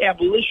made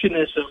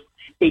abolitionism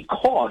a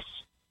cause,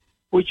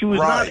 which was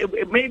not.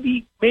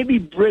 Maybe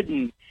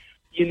Britain,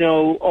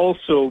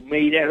 also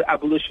made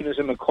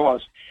abolitionism a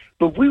cause,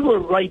 but we were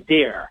right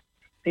there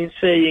in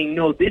saying,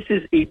 no, this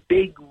is a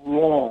big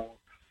wrong.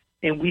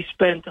 And we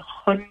spent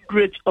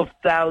hundreds of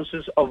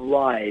thousands of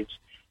lives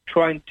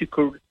trying to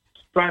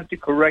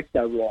correct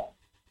that wrong.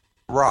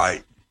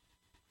 Right.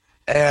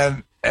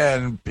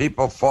 And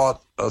people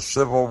fought a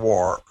civil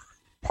war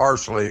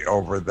partially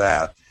over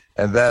that.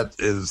 And that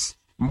is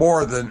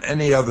more than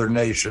any other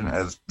nation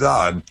has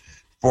done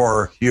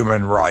for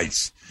human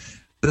rights.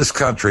 This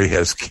country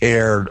has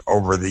cared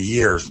over the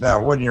years.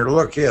 Now, when you're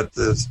looking at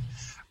this,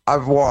 I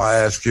want to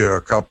ask you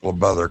a couple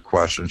of other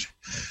questions.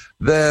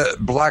 The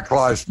Black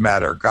Lives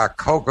Matter got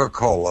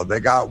Coca-Cola, they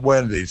got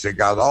Wendy's, they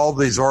got all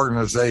these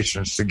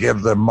organizations to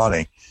give them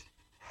money.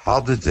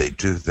 How did they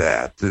do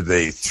that? Did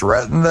they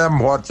threaten them?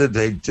 What did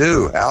they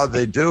do? How did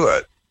they do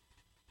it?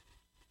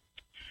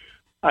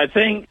 I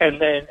think,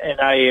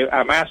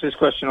 I'm asked this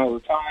question all the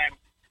time.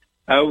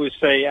 I always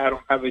say I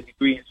don't have a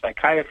degree in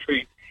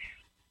psychiatry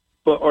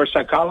or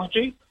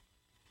psychology,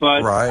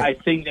 but right. I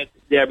think that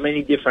there are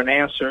many different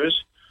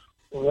answers.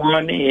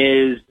 One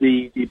is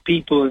the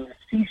people in the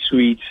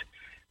C-suites,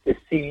 the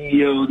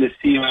CEO, the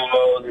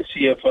COO, the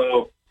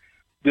CFO.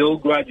 They all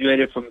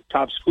graduated from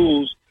top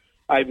schools,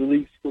 I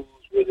believe schools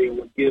where they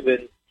were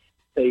given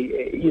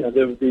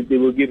they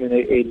were given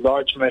a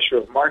large measure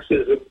of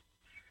Marxism.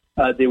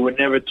 They were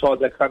never taught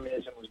that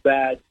communism was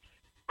bad.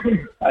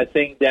 I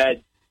think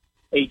that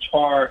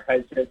HR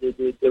has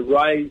the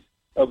rise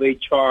of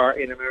HR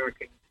in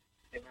American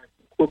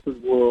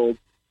corporate world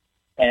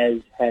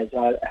has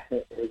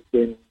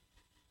been.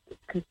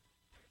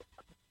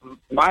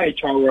 My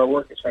HR where I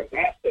work is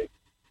fantastic,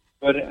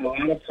 but a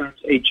lot of times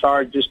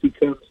HR just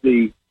becomes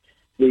the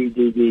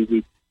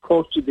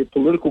culture, the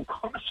political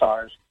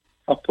commissars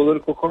of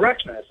political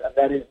correctness,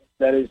 and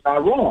that is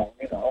not wrong.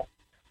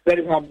 That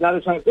is not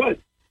good.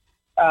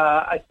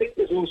 I think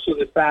there's also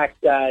the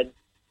fact that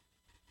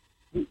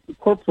the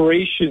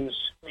corporations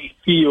may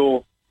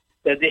feel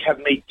that they have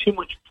made too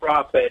much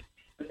profit,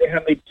 and they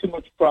have made too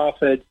much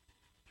profit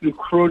through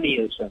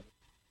cronyism,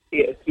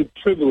 through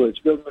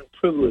privilege, government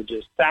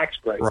privileges, tax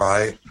breaks.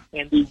 Right.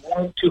 And they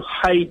want to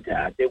hide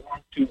that. They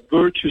want to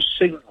virtue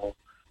signal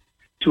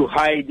to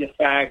hide the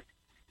fact,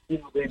 we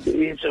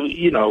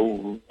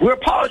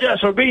apologize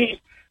for being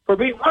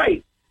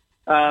white.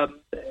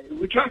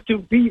 We try to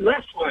be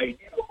less white.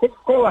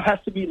 Coca-Cola has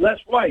to be less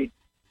white,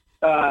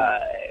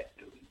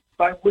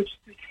 by which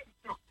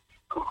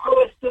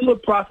Coca-Cola is still a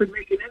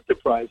profit-making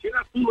enterprise. You're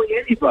not fooling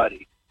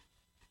anybody.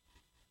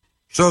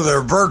 So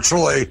they're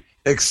virtually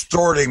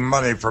extorting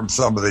money from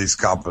some of these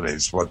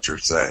companies, what you're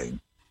saying.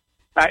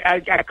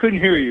 I couldn't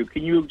hear you.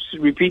 Can you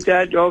repeat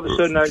that? All of a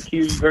sudden I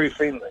hear you very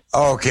faintly.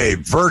 Okay,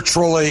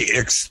 virtually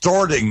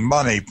extorting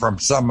money from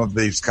some of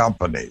these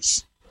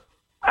companies.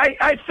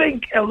 I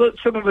think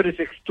some of it is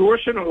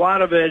extortion. A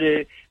lot of it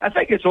is, I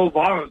think it's all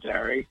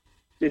voluntary.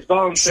 It's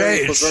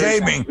voluntary for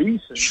very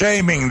reasons.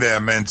 Shaming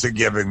them into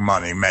giving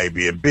money,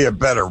 maybe. It'd be a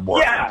better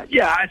word.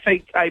 Yeah, I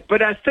think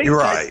you're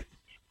right.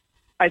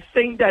 I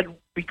think that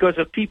because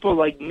of people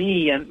like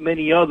me and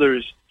many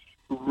others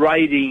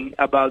writing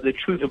about the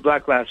truth of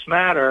Black Lives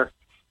Matter,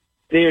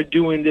 they're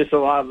doing this a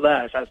lot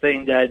less. I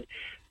think that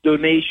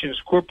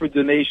donations, corporate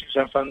donations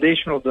and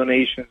foundational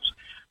donations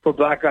for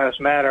Black Lives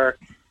Matter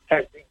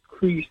has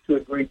increased to a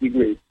great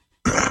degree.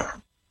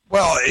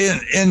 Well,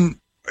 in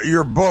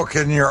your book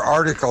and your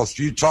articles,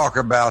 you talk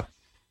about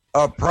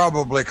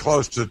probably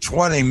close to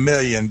 $20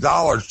 million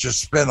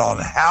just spent on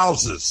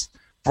houses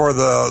for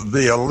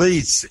the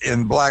elites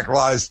in Black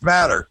Lives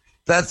Matter.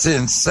 That's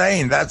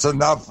insane. That's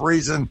enough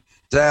reason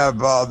to have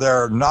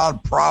their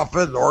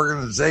nonprofit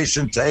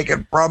organization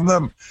taken from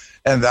them,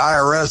 and the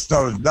IRS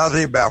knows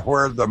nothing about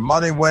where the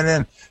money went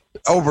in.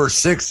 Over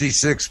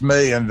 $66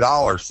 million.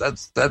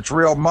 That's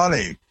real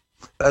money.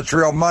 That's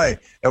real money.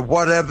 And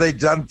what have they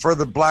done for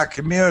the black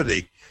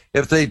community?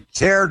 If they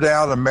tear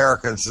down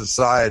American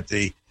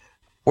society,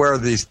 where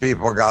these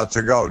people got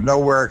to go?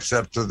 Nowhere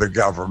except to the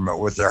government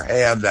with their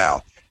hand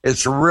out.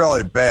 It's a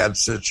really bad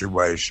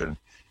situation.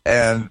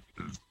 And,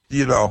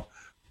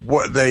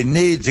 what they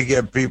need to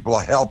give people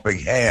a helping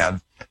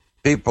hand.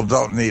 People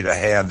don't need a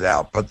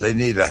handout, but they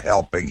need a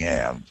helping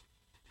hand.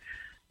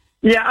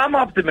 Yeah, I'm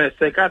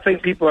optimistic. I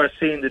think people are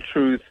seeing the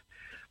truth.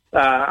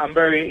 I'm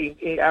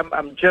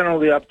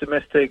generally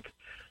optimistic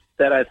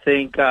that I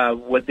think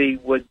what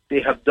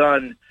they have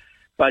done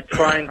by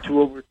trying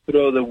to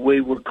overthrow the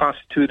way we're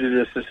constituted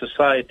as a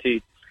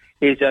society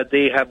is that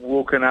they have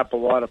woken up a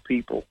lot of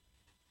people.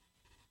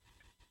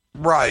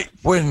 Right.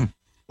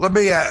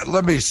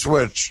 Let me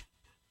switch,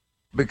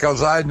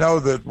 because I know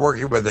that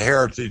working with the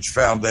Heritage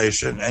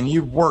Foundation, and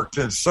you've worked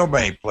in so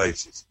many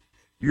places,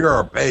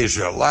 Europe,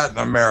 Asia, Latin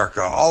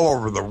America, all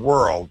over the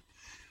world.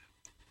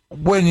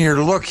 When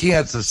you're looking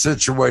at the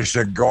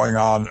situation going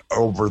on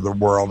over the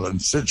world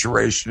and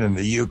situation in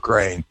the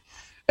Ukraine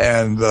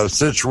and the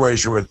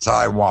situation with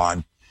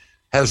Taiwan,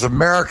 has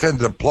American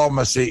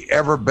diplomacy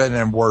ever been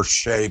in worse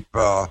shape,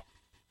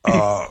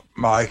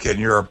 Mike, in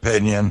your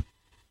opinion?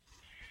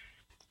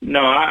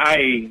 No,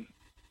 I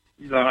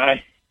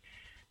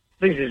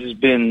think this has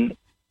been.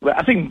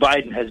 I think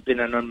Biden has been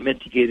an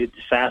unmitigated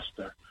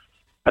disaster.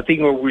 I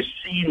think what we're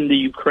seeing in the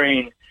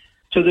Ukraine.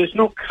 So there's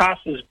no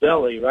casus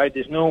belli, right?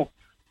 There's no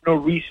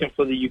reason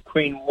for the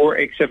Ukraine war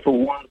except for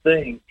one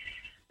thing.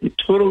 the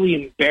totally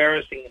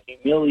embarrassing,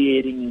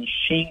 humiliating, and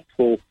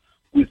shameful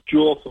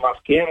withdrawal from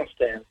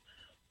Afghanistan.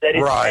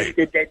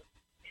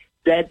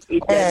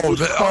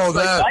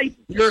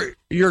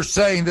 You're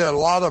saying that a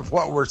lot of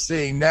what we're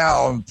seeing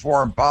now in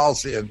foreign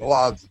policy and a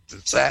lot of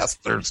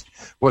disasters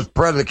was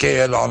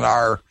predicated on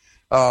our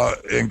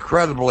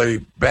incredibly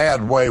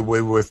bad way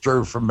we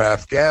withdrew from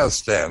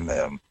Afghanistan.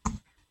 Then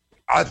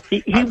I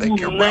think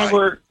you're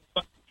right.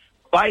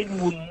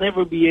 Biden will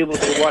never be able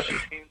to wash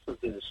his hands of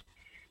this.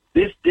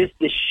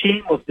 The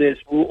shame of this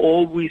will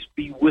always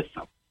be with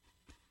them.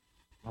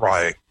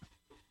 Right.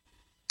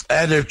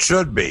 And it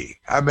should be.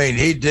 I mean,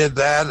 he did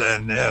that,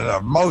 and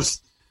that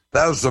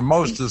was the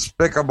most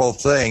despicable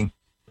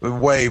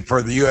way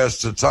for the U.S.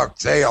 to tuck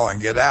tail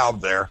and get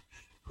out there.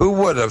 Who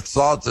would have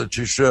thought that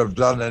you should have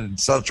done it in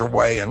such a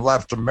way and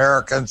left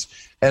Americans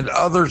and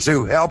others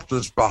who helped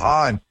us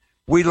behind?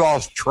 We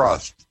lost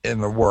trust in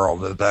the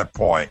world at that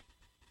point.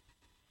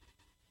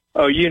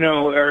 Oh,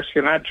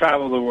 Erskine, I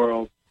travel the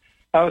world.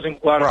 I was in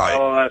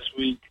Guatemala last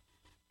week.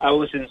 I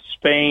was in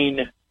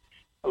Spain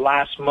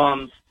last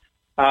month.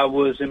 I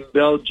was in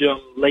Belgium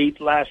late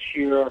last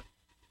year.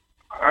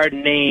 Our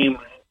name,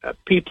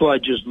 people are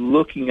just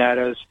looking at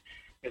us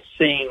and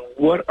saying,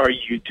 what are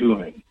you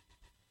doing?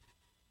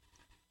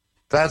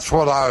 That's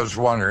what I was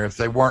wondering, if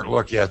they weren't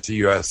looking at the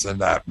U.S. in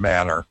that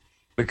manner,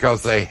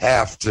 because they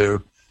have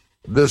to.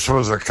 This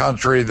was a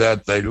country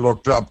that they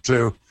looked up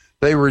to.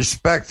 They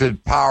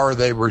respected power.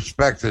 They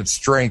respected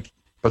strength,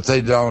 but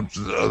they don't.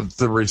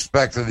 The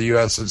respect of the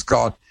U.S. is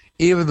gone.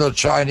 Even the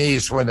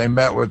Chinese, when they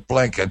met with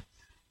Blinken,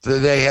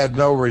 they had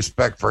no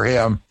respect for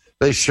him.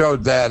 They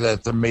showed that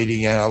at the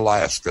meeting in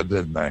Alaska,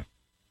 didn't they?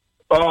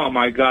 Oh,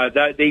 my God.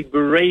 They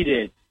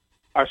berated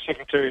our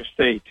Secretary of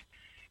State.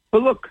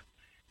 But look,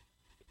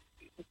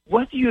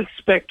 what do you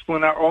expect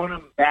when our own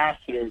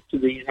ambassador to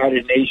the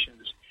United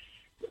Nations,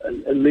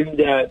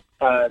 Linda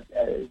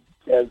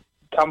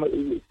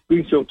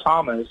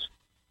Greenfield-Thomas,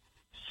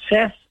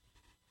 says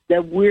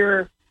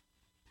that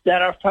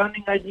our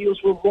founding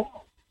ideals were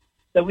wrong,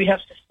 that we have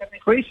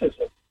systemic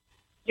racism?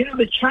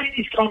 The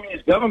Chinese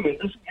Communist government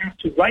doesn't have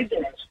to write their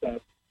own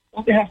stuff.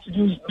 All they have to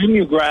do is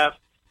mimeograph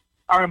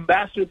our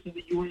ambassador to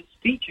the UN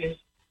speeches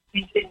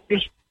and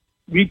just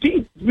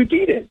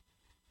repeat it.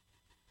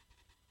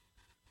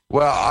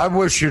 Well, I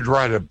wish you'd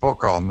write a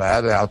book on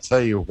that, and I'll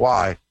tell you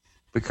why.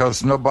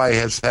 Because nobody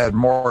has had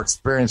more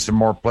experience in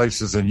more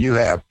places than you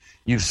have.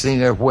 You've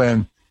seen it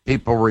when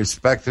people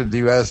respected the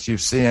U.S.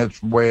 You've seen it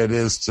the way it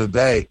is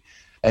today.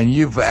 And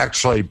you've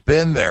actually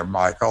been there,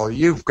 Michael.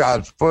 You've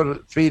got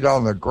feet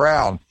on the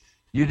ground.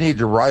 You need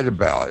to write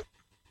about it.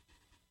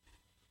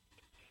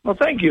 Well,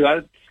 thank you.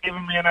 That's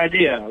given me an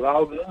idea.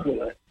 I'll go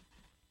with it.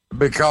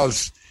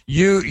 Because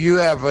you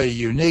have a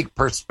unique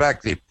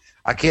perspective.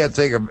 I can't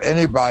think of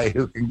anybody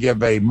who can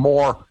give a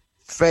more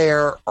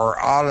fair or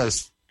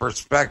honest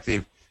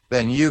perspective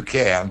than you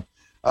can.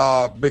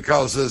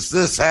 Because as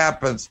this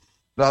happens,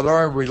 not only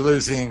are we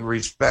losing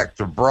respect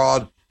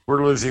abroad,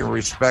 we're losing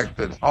respect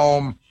at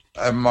home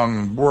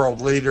among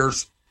world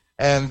leaders.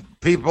 And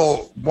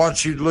people,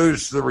 once you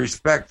lose the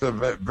respect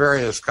of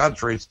various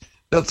countries,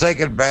 they'll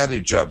take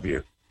advantage of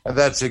you. And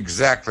that's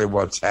exactly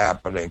what's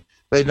happening.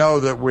 They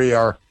know that we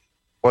are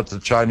what the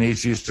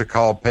Chinese used to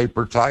call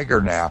paper tiger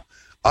now.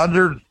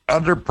 Under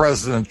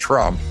President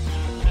Trump,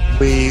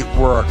 we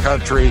were a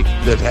country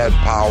that had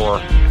power.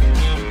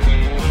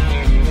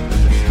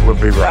 We'll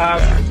be right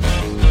back.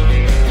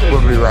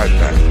 We'll be right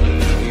back.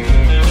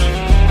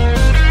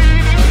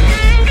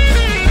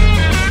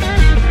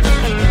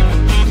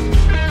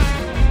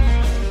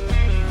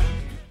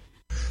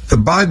 The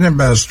Biden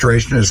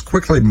administration is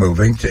quickly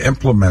moving to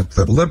implement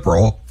the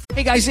liberal.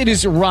 Hey guys, it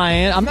is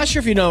Ryan. I'm not sure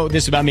if you know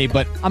this about me,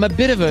 but I'm a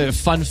bit of a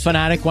fun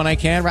fanatic when I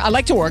can. I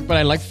like to work, but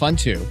I like fun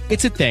too.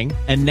 It's a thing.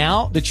 And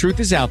now the truth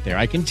is out there.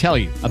 I can tell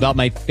you about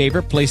my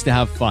favorite place to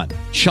have fun.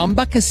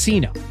 Chumba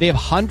Casino. They have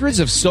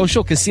hundreds of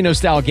social casino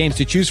style games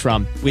to choose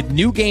from with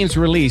new games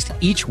released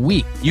each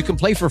week. You can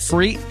play for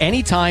free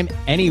anytime,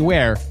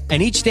 anywhere.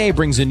 And each day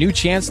brings a new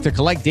chance to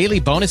collect daily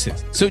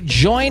bonuses. So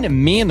join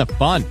me in the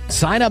fun.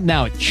 Sign up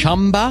now at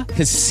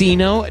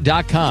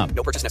ChumbaCasino.com.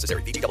 No purchase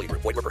necessary. VGW.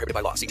 Void where prohibited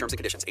by law. See terms and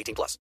conditions.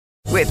 18+.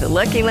 With the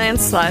Lucky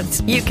Land Slots,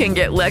 you can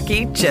get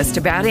lucky just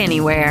about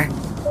anywhere.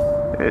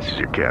 This is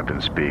your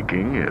captain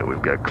speaking.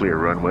 We've got clear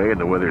runway and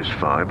the weather's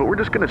fine, but we're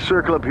just going to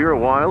circle up here a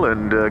while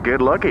and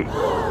get lucky.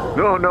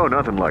 No,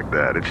 nothing like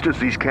that. It's just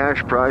these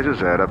cash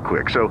prizes add up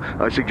quick. So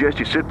I suggest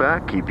you sit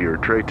back, keep your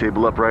tray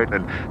table upright,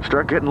 and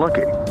start getting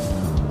lucky.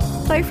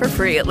 Play for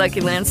free at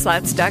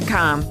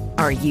LuckyLandSlots.com.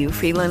 Are you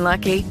feeling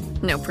lucky?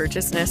 No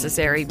purchase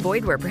necessary.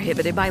 Void where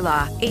prohibited by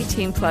law.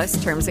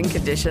 18+ terms and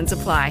conditions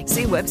apply.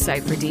 See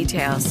website for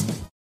details.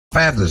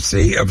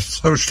 fantasy of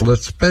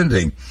socialist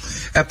spending.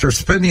 After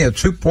spending a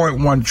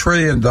 $2.1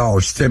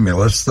 trillion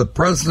stimulus, the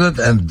president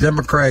and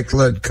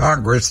Democratic-led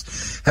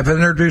Congress have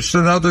introduced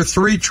another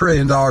 $3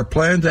 trillion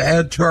plan to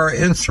add to our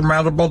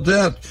insurmountable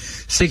debt,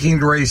 seeking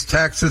to raise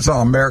taxes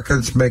on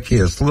Americans making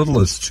as little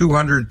as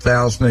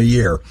 $200,000 a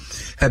year.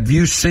 Have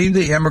you seen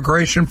the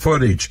immigration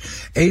footage?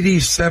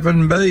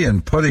 87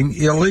 million putting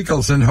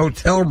illegals in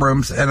hotel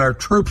rooms and our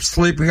troops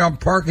sleeping on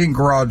parking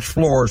garage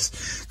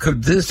floors.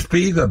 Could this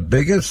be the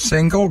biggest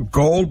single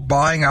gold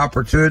buying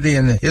opportunity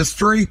in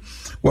history?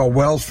 Well,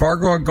 Wells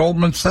Fargo and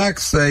Goldman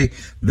Sachs say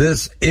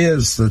this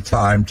is the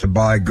time to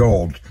buy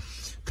gold.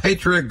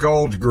 Patriot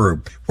Gold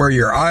Group, where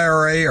your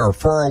IRA or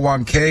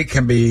 401k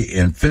can be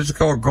in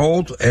physical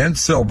gold and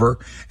silver,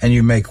 and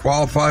you may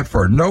qualify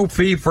for a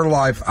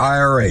no-fee-for-life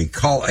IRA.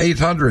 Call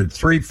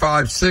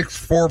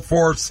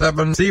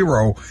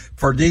 800-356-4470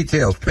 for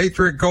details.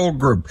 Patriot Gold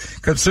Group,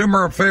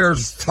 Consumer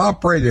Affairs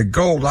top-rated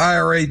gold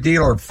IRA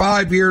dealer,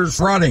 5 years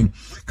running.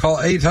 Call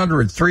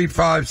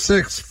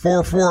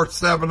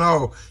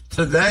 800-356-4470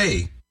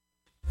 today.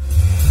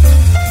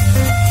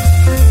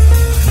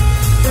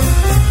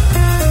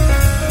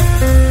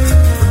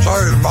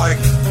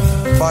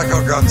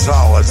 Michael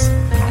Gonzalez.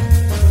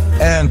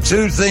 And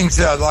two things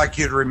that I'd like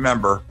you to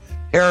remember.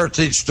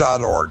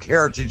 Heritage.org.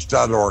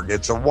 Heritage.org.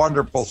 It's a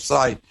wonderful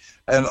site.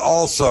 And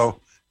also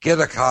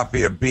get a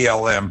copy of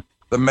BLM,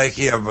 The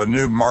Making of a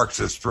New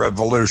Marxist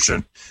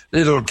Revolution.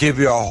 It'll give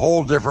you a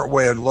whole different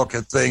way to look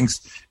at things.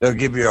 It'll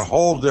give you a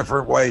whole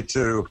different way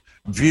to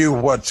view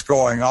what's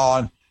going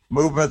on.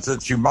 Movement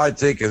that you might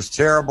think is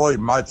terrible, you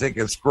might think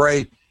it's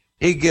great.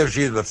 He gives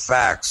you the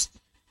facts.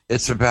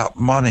 It's about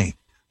money.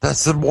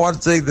 That's the one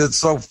thing that's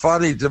so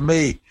funny to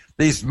me.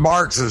 These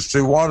Marxists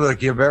who want to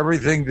give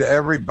everything to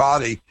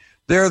everybody,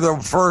 they're the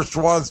first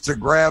ones to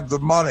grab the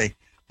money.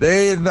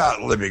 They're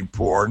not living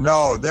poor.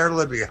 No, they're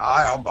living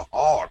high on the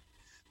hog.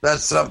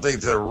 That's something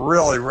to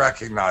really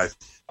recognize.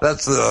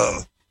 That's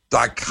the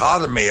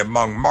dichotomy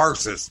among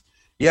Marxists.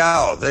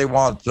 Yeah, they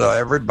want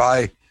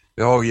everybody,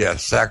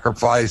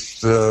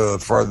 sacrifice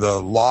for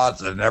the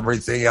lot and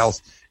everything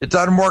else. It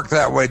doesn't work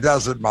that way,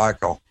 does it,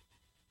 Michael?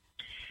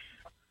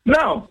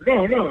 No.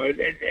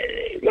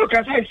 Look,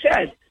 as I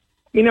said,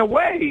 in a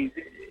way,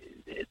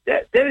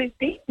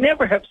 they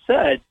never have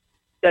said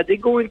that they're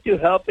going to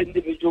help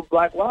individual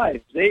black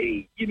lives.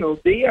 They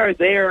are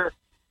there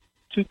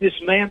to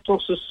dismantle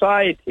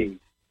society.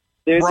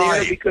 They're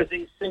there because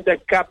they think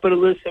that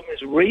capitalism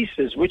is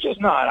racist, which is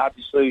not.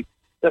 Obviously,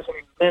 that's an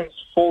immense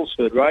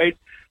falsehood, right?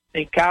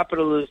 In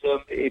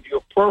capitalism, if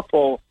you're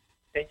purple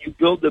and you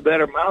build a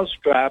better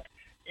mousetrap,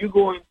 you're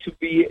going to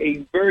be a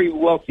very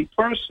wealthy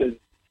person.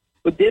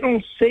 But they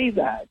don't say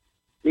that.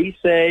 They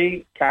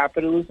say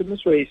capitalism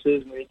is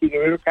racist. We need to get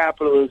rid of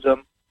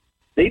capitalism.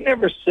 They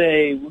never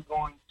say we're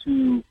going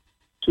to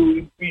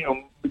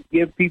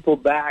give people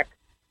back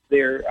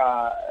their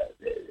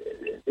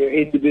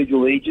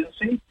individual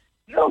agency.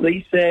 No,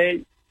 they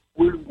say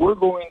we're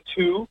going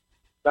to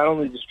not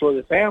only destroy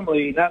the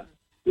family.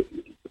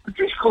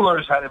 Patrice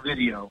Cullors had a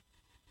video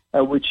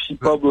which she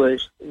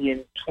published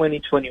in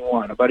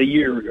 2021, about a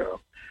year ago.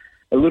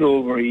 A little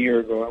over a year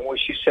ago, and where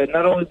she said,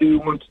 not only do we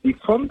want to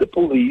defund the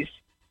police,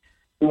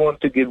 we want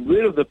to get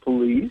rid of the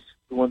police,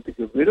 we want to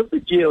get rid of the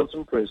jails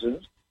and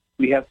prisons,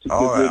 we have to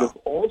get rid of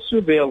all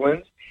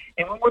surveillance,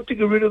 and we want to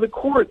get rid of the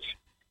courts.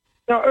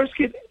 Now,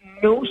 Erskine,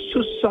 no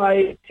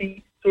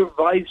society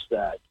survives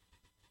that.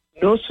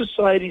 No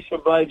society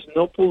survives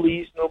no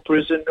police, no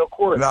prison, no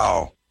court.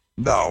 No.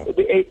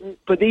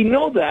 But they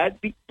know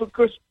that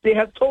because they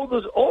have told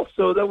us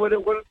also that what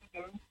it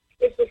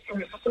is a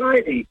free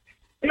society.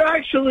 They're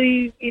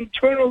actually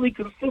internally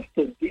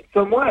consistent in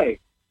some way.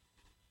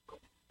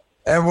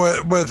 And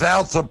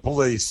without the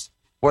police,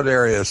 what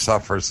area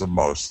suffers the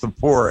most? The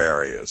poor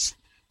areas.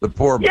 The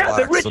poor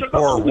blacks, the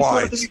poor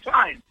whites.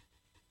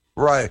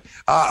 Right.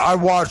 I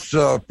watched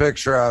a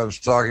picture I was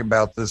talking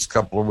about this a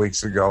couple of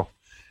weeks ago,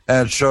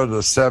 and it showed a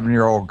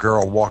 7-year-old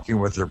girl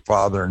walking with her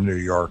father in New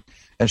York,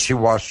 and she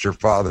watched her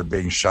father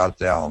being shot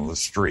down on the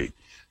street.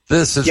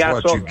 This is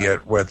what you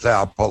get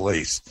without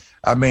police.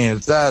 I mean,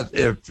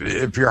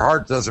 if your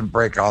heart doesn't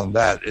break on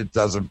that, it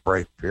doesn't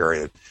break,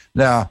 period.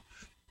 Now,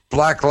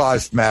 Black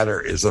Lives Matter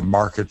is a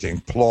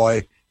marketing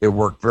ploy. It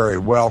worked very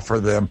well for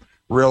them.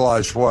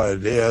 Realize what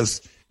it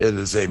is. It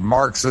is a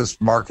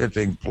Marxist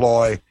marketing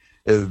ploy.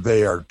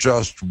 They are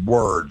just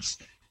words.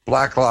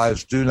 Black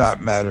lives do not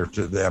matter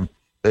to them.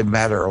 They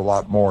matter a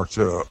lot more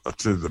to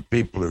the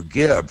people who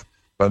give,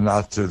 but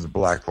not to the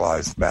Black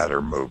Lives Matter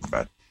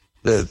movement.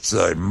 It's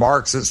a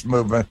Marxist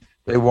movement.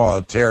 They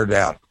want to tear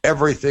down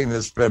everything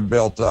that's been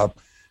built up.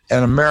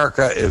 And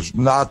America is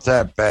not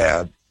that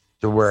bad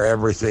to where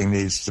everything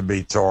needs to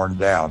be torn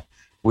down.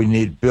 We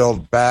need to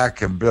build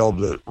back and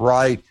build it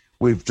right.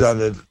 We've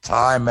done it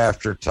time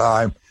after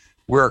time.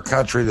 We're a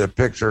country that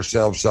picks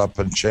ourselves up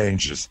and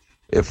changes.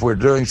 If we're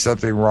doing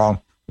something wrong,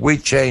 we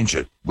change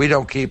it. We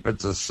don't keep it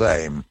the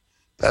same.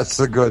 That's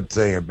the good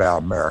thing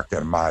about America,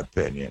 in my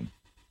opinion.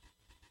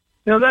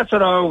 That's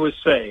what I always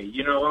say.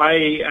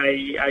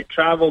 I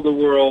travel the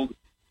world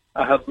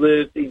I have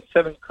lived in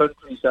 7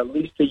 countries at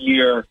least a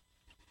year.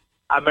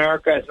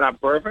 America is not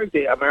perfect.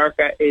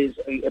 America is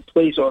a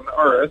place on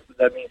earth.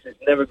 That means it's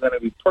never going to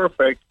be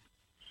perfect.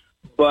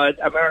 But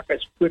America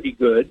is pretty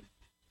good.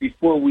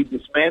 Before we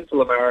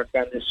dismantle America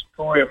and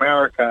destroy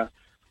America,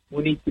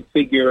 we need to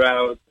figure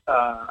out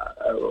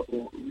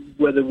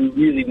whether we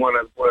really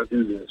want to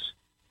do this.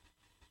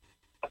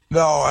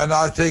 No, and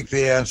I think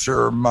the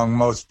answer among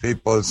most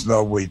people is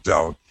no, we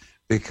don't,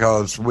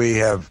 because we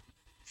have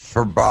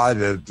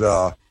provided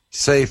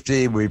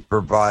safety, we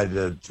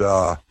provided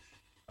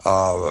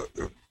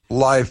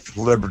life,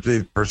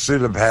 liberty,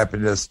 pursuit of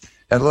happiness,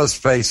 and let's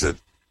face it,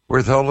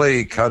 we're the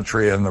only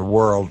country in the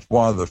world,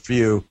 one of the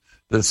few,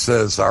 that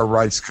says our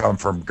rights come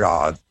from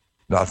God,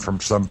 not from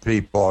some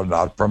people,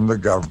 not from the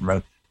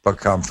government, but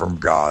come from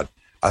God.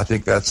 I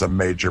think that's a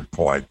major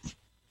point.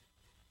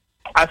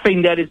 I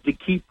think that is the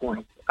key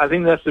point. I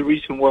think that's the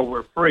reason why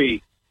we're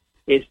free,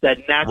 is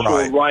that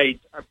natural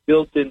rights are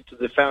built into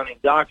the founding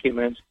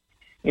documents,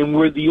 and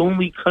we're the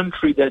only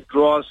country that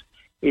draws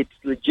its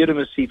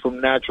legitimacy from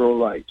natural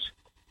rights.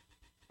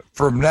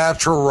 From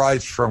natural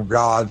rights from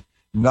God,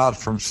 not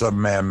from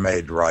some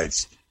man-made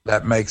rights.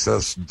 That makes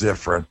us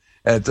different.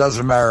 And it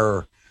doesn't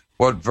matter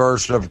what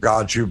version of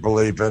God you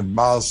believe in,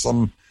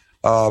 Muslim,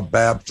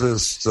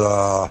 Baptist,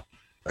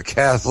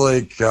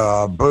 Catholic,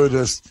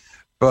 Buddhist,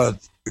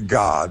 but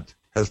God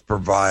has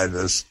provided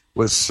us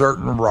with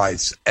certain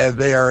rights, and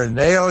they are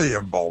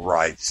inalienable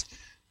rights.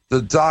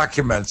 The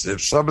documents,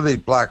 if some of the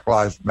Black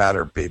Lives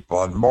Matter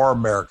people, and more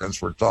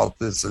Americans were taught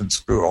this in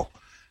school,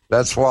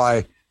 that's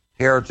why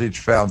Heritage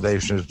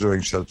Foundation is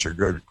doing such a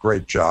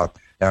great job.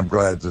 And I'm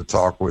glad to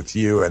talk with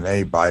you and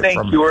anybody.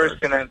 Thank you,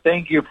 Erskine, and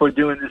thank you for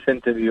doing this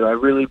interview. I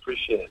really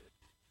appreciate it.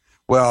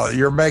 Well,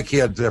 you're making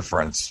a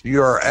difference.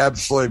 You are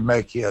absolutely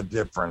making a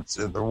difference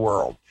in the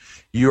world.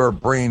 You are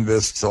bringing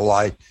this to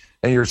light,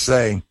 and you're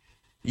saying,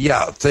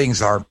 yeah,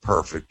 things aren't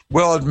perfect.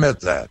 We'll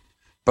admit that,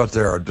 but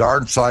they're a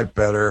darn sight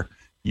better.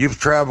 You've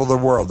traveled the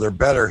world. They're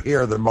better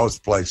here than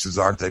most places,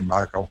 aren't they,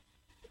 Michael?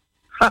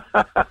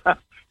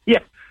 Yeah,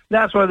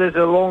 that's why there's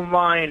a long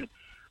line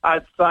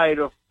outside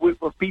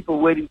for people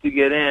waiting to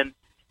get in.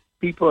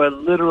 People are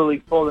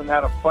literally falling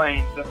out of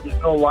planes, and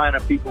there's no line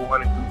of people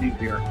wanting to leave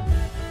here.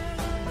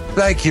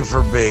 Thank you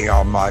for being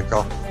on,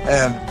 Michael.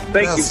 And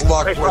best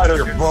luck with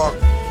your book.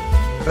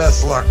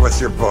 Best luck with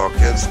your book.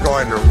 It's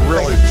going to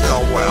really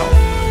sell well.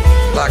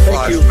 Black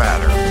Lives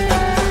Matter.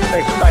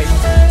 Thanks, bye.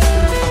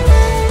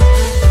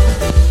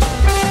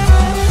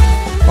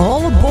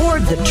 All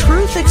aboard the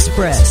Truth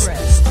Express.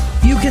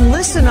 You can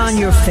listen on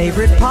your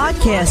favorite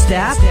podcast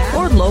app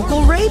or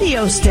local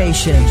radio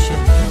station.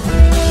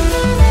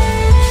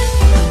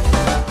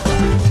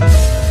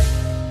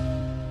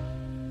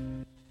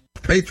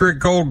 Patriot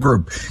Gold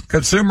Group,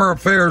 Consumer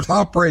Affairs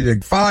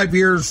operating 5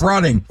 years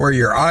running. For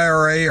your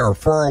IRA or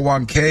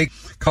 401k,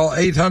 call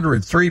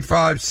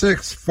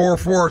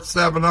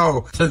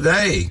 800-356-4470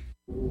 today.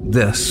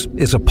 This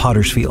is a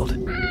potter's field.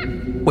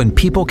 When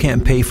people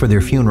can't pay for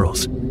their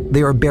funerals,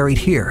 they are buried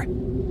here.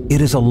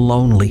 It is a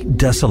lonely,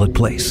 desolate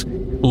place,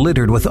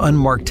 littered with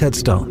unmarked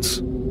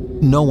headstones.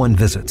 No one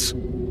visits.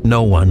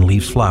 No one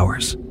leaves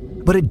flowers.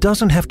 But it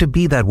doesn't have to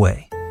be that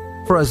way.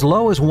 For as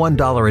low as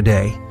 $1 a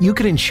day, you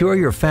can ensure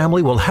your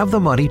family will have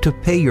the money to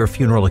pay your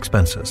funeral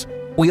expenses.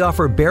 We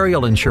offer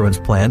burial insurance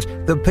plans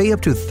that pay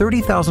up to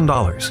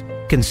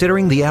 $30,000.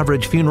 Considering the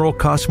average funeral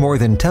costs more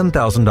than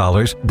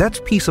 $10,000, that's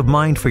peace of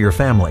mind for your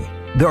family.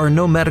 There are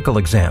no medical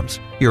exams,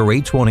 your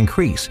rates won't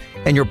increase,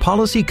 and your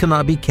policy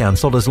cannot be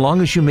canceled as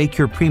long as you make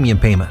your premium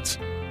payments.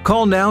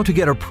 Call now to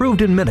get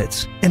approved in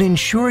minutes and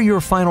ensure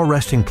your final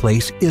resting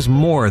place is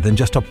more than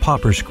just a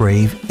pauper's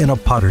grave in a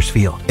potter's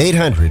field.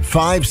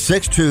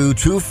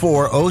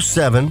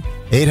 800-562-2407.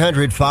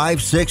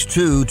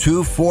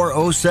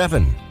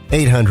 800-562-2407.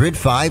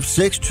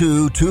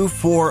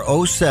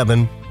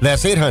 800-562-2407.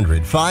 That's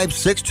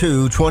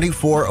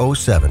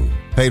 800-562-2407.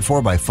 Paid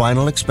for by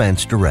Final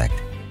Expense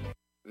Direct.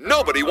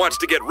 Nobody wants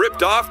to get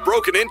ripped off,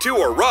 broken into,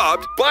 or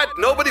robbed, but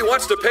nobody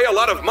wants to pay a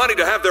lot of money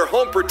to have their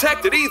home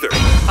protected either.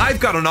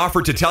 I've got an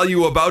offer to tell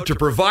you about to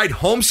provide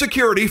home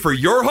security for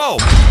your home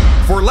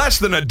for less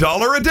than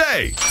 $1 a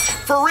day.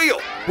 For real,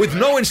 with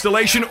no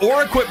installation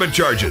or equipment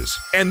charges.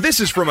 And this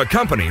is from a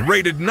company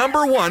rated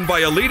 #1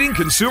 by a leading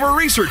consumer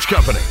research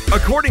company.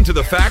 According to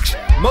the facts,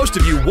 most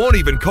of you won't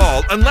even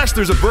call unless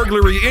there's a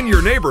burglary in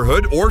your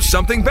neighborhood or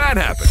something bad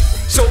happened.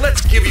 So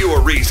let's give you a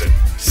reason.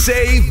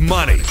 Save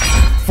money.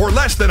 For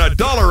less than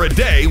 $1 a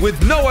day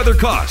with no other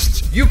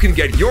costs, you can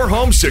get your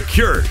home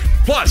secured.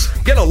 Plus,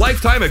 get a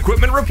lifetime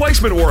equipment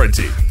replacement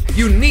warranty.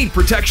 You need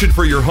protection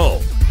for your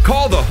home.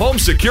 Call the Home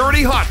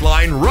Security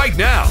Hotline right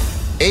now.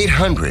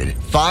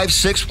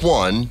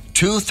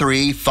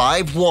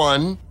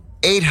 800-561-2351.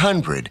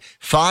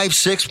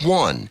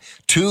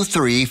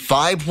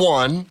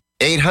 800-561-2351.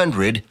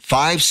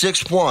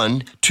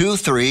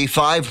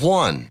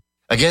 800-561-2351.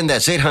 Again,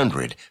 that's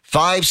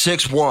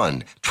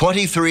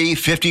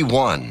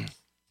 800-561-2351.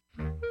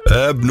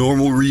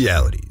 Abnormal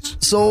realities.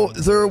 So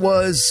there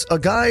was a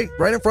guy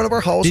right in front of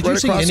our house. Did right you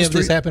see across any the of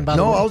this street. happen, by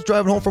the way? No, I was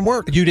driving home from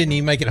work. You didn't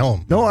even make it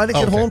home? No, I didn't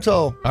get home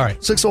till all right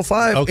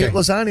 6:05. Okay. Ate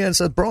lasagna and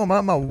said, bro, I'm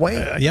on my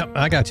way. Yep,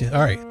 I got you.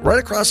 All right. Right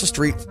across the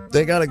street,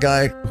 they got a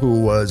guy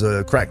who was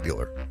a crack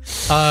dealer.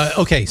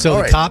 Okay,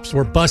 so the cops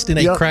were busting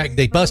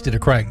they busted a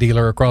crack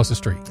dealer across the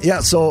street. Yeah,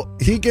 so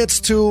he gets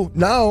to,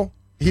 now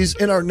he's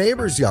in our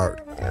neighbor's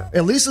yard.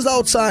 And Lisa's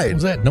outside. What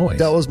was that noise?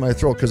 That was my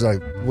throat because I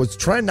was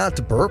trying not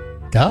to burp.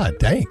 God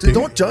dang. Dude,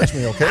 don't judge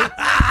me, okay?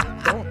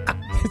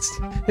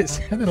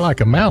 It's sounding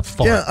like a mouth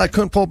fart. Yeah, I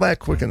couldn't pull back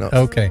quick enough.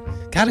 Okay.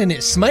 God, and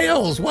it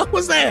smells. What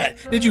was that?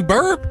 Did you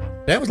burp?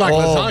 That was like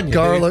lasagna.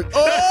 Garlic. Dude.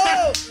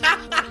 Oh!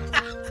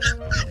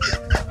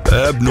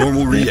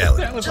 Abnormal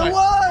reality. That was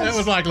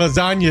like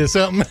lasagna or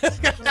something.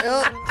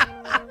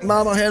 Yep.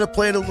 Mama had a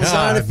plate of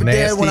lasagna for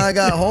Dad when I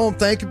got home.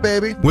 Thank you,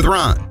 baby. With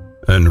Ron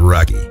and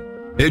Rocky.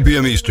 8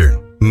 p.m. Eastern.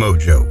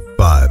 Mojo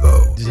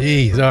 50.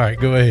 Jeez. All right,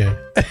 go ahead.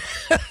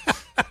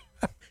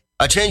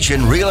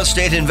 Attention real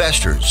estate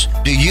investors.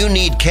 Do you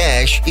need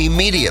cash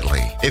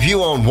immediately? If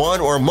you own one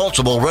or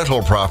multiple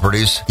rental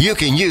properties, you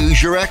can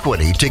use your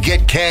equity to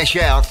get cash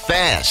out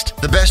fast.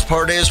 The best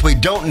part is we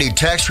don't need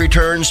tax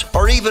returns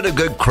or even a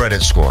good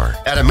credit score.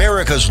 At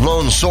America's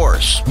Loan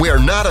Source, we are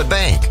not a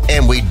bank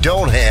and we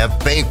don't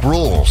have bank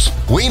rules.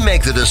 We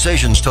make the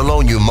decisions to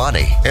loan you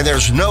money, and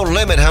there's no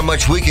limit how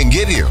much we can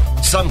give you.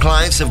 Some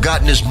clients have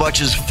gotten as much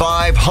as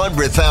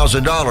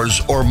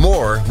 $500,000 or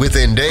more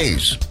within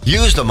days.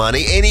 Use the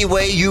money any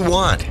way you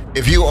want.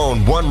 If you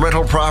own one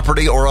rental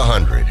property or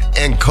 100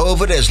 and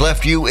COVID has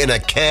left you in a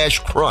cash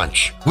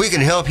crunch, we can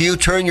help you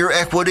turn your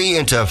equity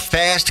into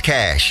fast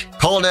cash.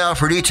 Call now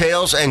for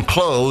details and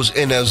close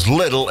in as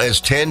little as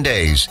 10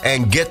 days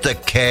and get the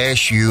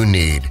cash you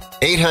need.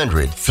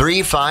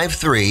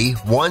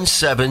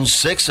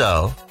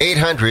 800-353-1760.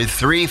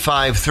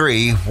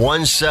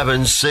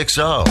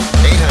 800-353-1760.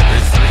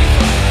 800-353.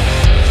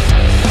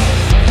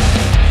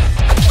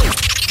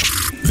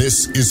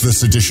 This is the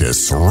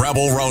seditious,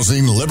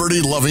 rabble-rousing,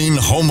 liberty-loving,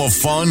 home of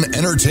fun,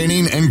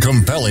 entertaining, and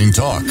compelling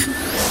talk.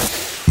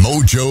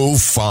 Mojo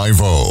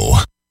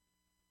 50.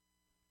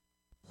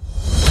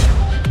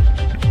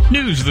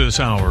 News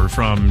this hour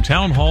from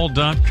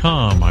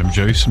townhall.com. I'm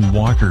Jason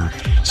Walker.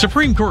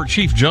 Supreme Court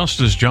Chief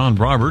Justice John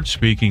Roberts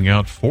speaking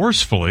out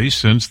forcefully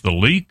since the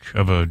leak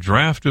of a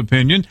draft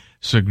opinion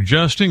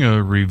suggesting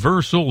a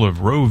reversal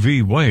of Roe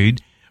v.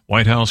 Wade.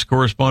 White House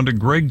correspondent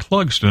Greg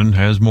Clugston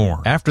has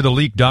more. After the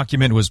leaked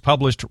document was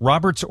published,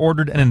 Roberts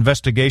ordered an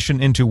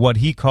investigation into what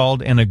he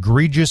called an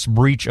egregious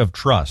breach of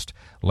trust.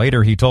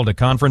 Later, he told a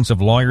conference of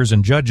lawyers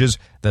and judges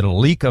that a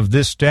leak of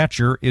this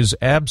stature is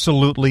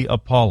absolutely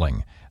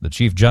appalling. The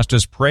Chief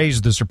Justice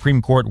praised the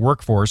Supreme Court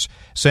workforce,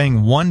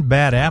 saying one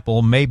bad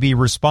apple may be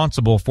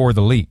responsible for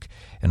the leak.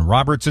 And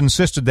Roberts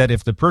insisted that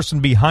if the person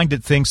behind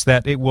it thinks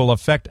that it will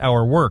affect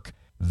our work,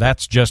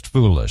 that's just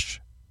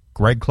foolish.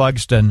 Greg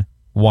Clugston,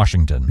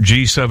 Washington.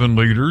 G7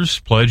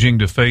 leaders pledging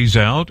to phase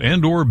out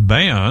and or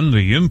ban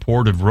the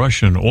import of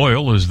Russian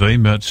oil as they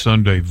met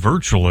Sunday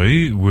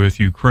virtually with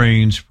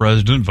Ukraine's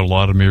President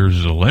Volodymyr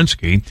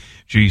Zelensky.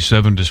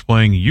 G7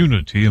 displaying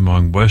unity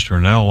among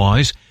Western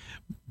allies.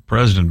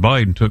 President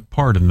Biden took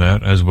part in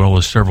that, as well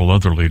as several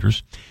other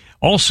leaders.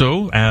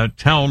 Also, at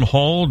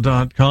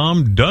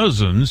townhall.com,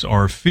 dozens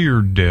are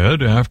feared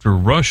dead after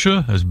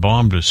Russia has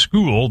bombed a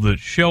school that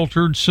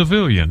sheltered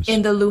civilians.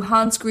 In the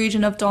Luhansk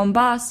region of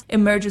Donbass,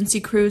 emergency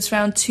crews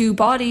found 2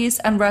 bodies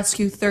and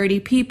rescued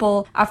 30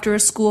 people after a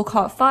school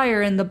caught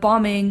fire in the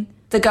bombing.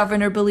 The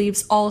governor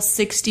believes all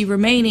 60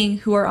 remaining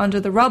who are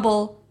under the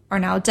rubble are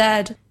now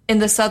dead. In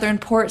the southern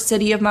port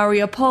city of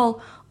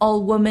Mariupol,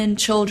 all women,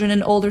 children,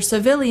 and older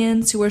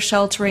civilians who were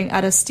sheltering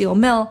at a steel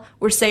mill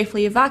were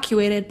safely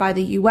evacuated by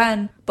the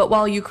UN. But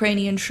while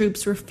Ukrainian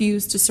troops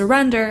refuse to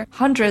surrender,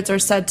 hundreds are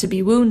said to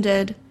be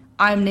wounded.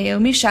 I'm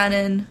Naomi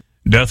Shannon.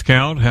 Death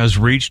count has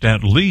reached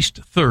at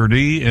least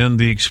 30 in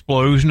the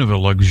explosion of a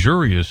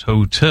luxurious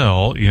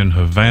hotel in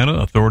Havana.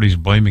 Authorities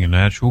blaming a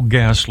natural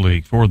gas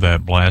leak for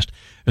that blast.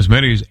 As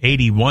many as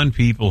 81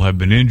 people have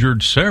been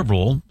injured,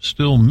 several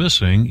still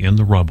missing in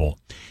the rubble.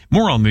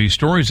 More on these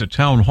stories at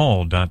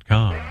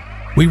townhall.com.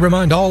 We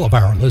remind all of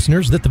our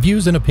listeners that the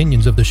views and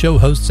opinions of the show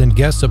hosts and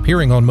guests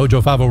appearing on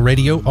Mojo 50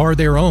 Radio are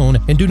their own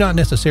and do not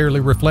necessarily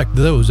reflect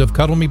those of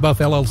Cuddle Me Buff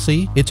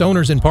LLC, its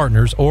owners and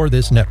partners, or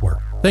this network.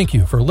 Thank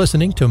you for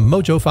listening to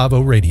Mojo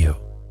 50 Radio.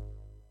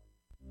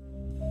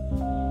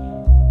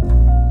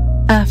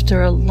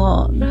 After a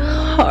long,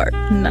 hard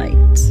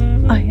night,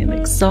 I am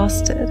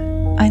exhausted.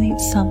 I need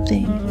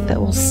something that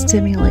will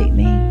stimulate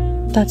me.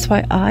 That's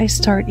why I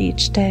start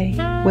each day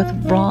with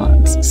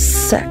Ron's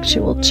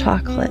sexual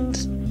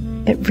chocolate.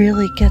 It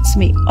really gets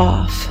me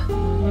off.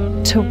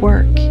 To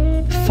work,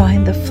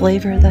 find the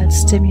flavor that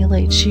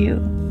stimulates you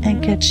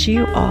and gets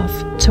you off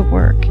to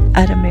work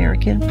at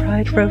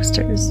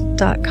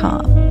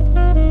AmericanPrideRoasters.com.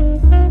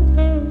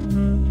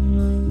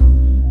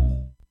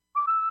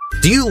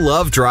 Do you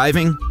love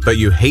driving, but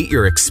you hate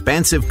your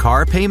expensive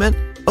car payment?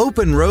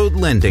 Open Road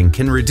Lending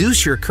can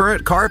reduce your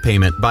current car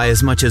payment by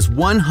as much as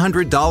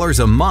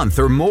 $100 a month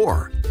or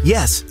more.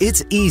 Yes,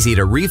 it's easy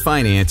to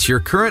refinance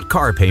your current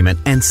car payment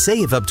and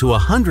save up to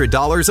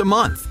 $100 a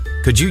month.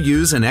 Could you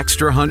use an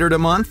extra $100 a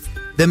month?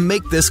 Then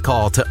make this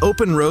call to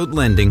Open Road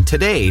Lending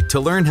today to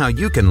learn how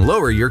you can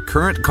lower your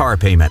current car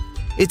payment.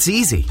 It's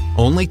easy,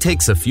 only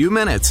takes a few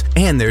minutes,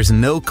 and there's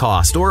no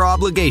cost or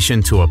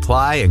obligation to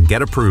apply and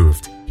get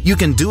approved. You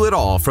can do it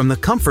all from the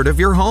comfort of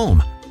your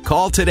home.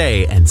 Call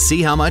today and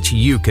see how much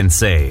you can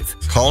save.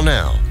 Call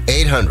now,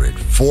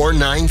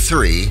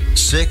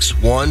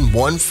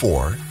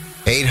 800-493-6114.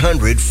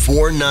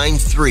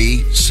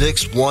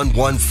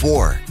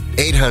 800-493-6114.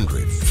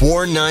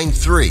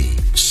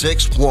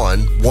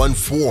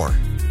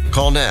 800-493-6114.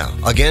 Call now.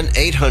 Again,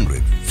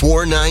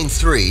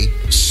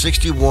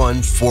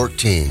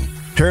 800-493-6114.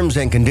 Terms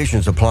and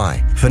conditions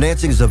apply.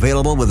 Financing is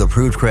available with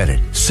approved credit.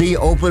 See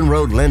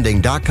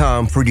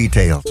openroadlending.com for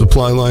details.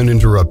 Supply line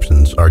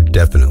interruptions are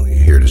definitely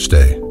here to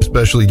stay,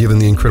 especially given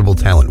the incredible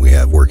talent we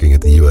have working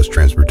at the U.S.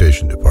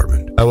 Transportation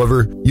Department.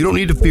 However, you don't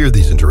need to fear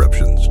these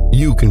interruptions.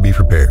 You can be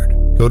prepared.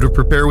 Go to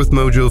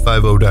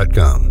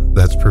preparewithmojo50.com.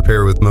 That's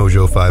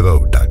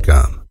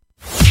preparewithmojo50.com.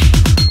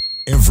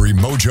 Every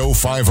Mojo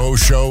 50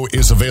 show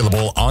is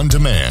available on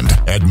demand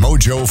at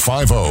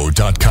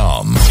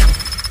mojo50.com.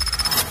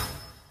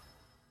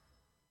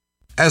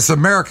 As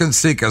Americans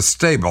seek a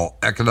stable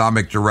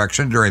economic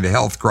direction during the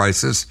health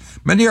crisis,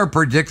 many are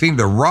predicting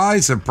the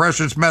rise of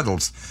precious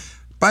metals.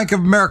 Bank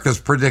of America is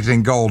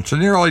predicting gold to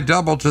nearly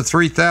double to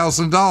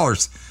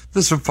 $3,000.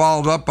 This was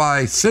followed up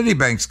by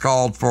Citibank's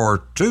call for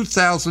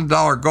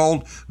 $2,000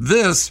 gold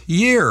this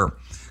year.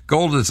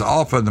 Gold is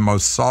often the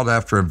most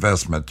sought-after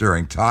investment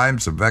during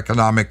times of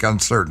economic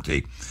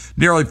uncertainty.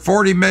 Nearly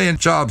 40 million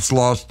jobs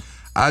lost.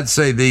 I'd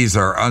say these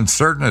are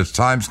uncertain as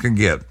times can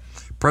get.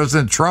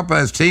 President Trump and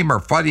his team are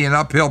fighting an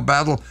uphill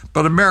battle,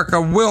 but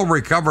America will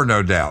recover,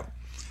 no doubt.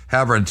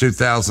 However, in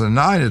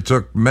 2009, it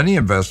took many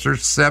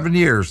investors 7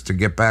 years to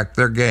get back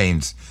their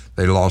gains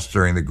they lost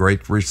during the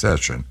Great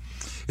Recession.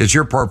 Is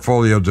your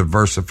portfolio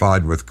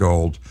diversified with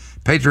gold?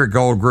 Patriot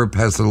Gold Group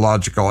has the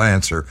logical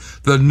answer.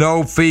 The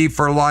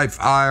no-fee-for-life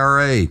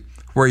IRA,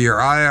 where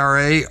your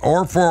IRA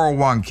or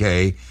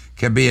 401k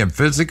can be in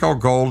physical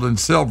gold and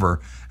silver,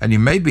 and you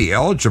may be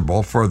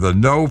eligible for the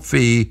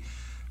no-fee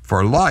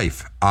for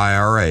life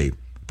IRA.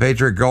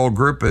 Patriot Gold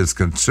Group is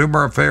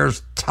Consumer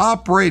Affairs'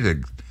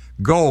 top-rated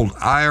gold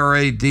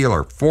IRA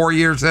dealer 4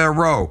 years in a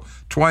row,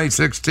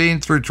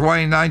 2016 through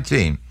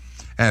 2019.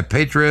 At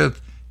Patriot,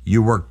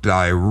 you work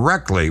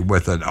directly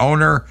with an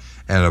owner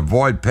and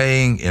avoid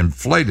paying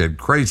inflated,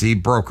 crazy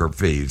broker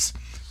fees.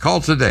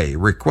 Call today.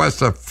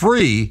 Request a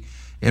free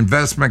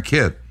investment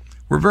kit.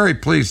 We're very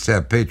pleased to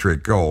have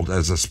Patriot Gold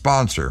as a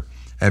sponsor.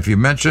 And if you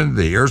mention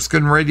the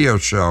Erskine Radio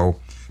Show,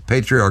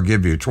 Patriot will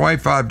give you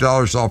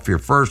 $25 off your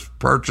first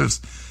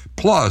purchase,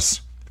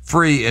 plus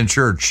free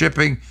insured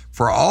shipping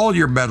for all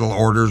your metal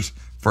orders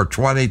for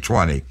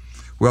 2020.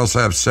 We also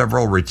have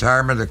several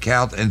retirement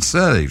account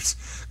incentives.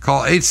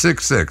 Call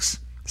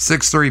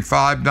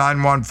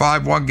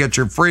 866-635-9151. Get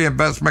your free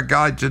investment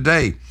guide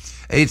today.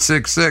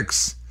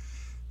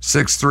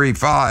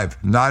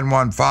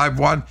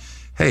 866-635-9151.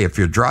 Hey, if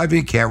you're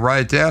driving, can't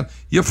write it down,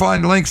 you'll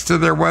find links to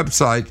their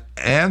website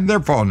and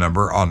their phone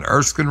number on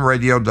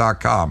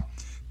ErskineRadio.com.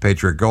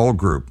 Patriot Gold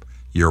Group,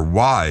 your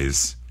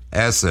wise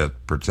asset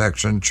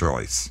protection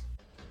choice.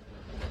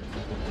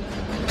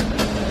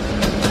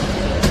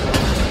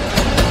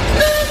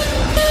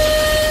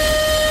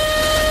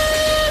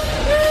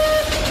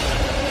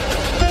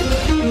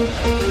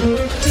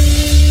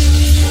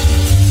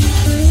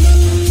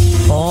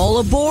 All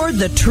aboard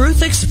the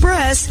Truth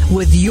Express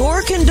with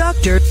your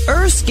conductor,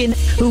 Erskine,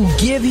 who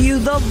give you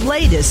the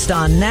latest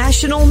on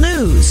national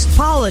news,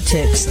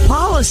 politics,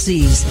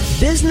 policies,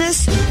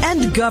 business,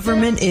 and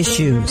government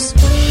issues.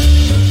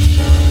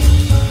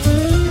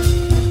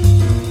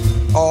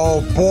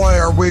 Oh boy,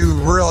 are we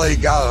really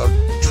got a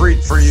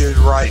treat for you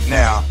right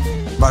now.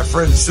 My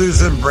friend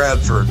Susan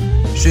Bradford,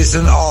 she's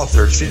an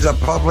author, she's a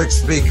public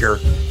speaker,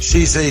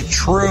 she's a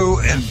true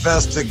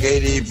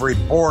investigative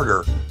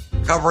reporter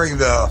covering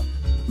the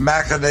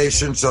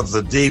machinations of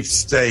the deep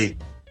state.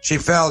 She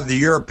founded the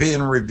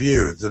European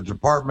Review, the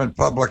department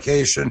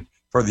publication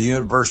for the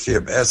University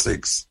of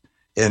Essex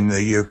in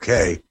the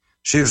UK.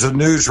 She was a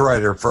news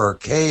writer for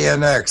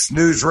KNX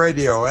News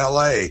Radio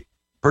LA,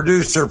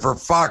 producer for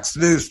Fox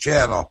News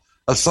Channel,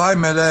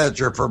 assignment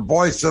editor for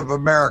Voice of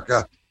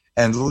America,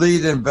 and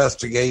lead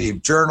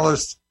investigative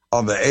journalist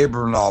on the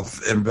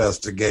Abramoff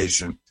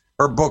investigation.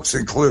 Her books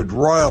include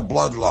Royal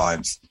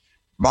Bloodlines,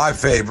 my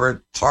favorite,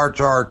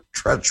 Tartar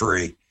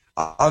Treachery,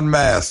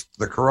 Unmasked,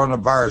 the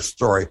coronavirus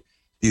story,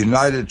 the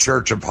United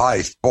Church of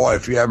Heist. Boy,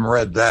 if you haven't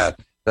read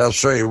that, that'll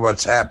show you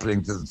what's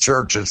happening to the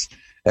churches,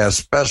 and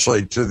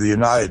especially to the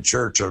United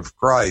Church of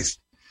Christ,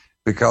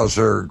 because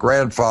her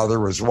grandfather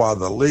was one of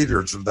the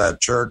leaders of that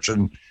church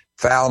and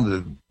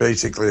founded,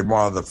 basically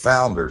one of the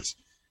founders.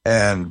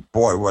 And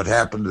boy, what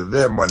happened to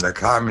them when the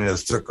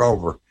communists took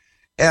over.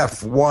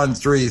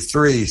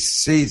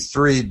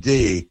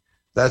 F133C3D,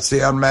 That's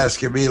the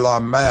unmask of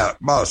Elon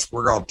Musk.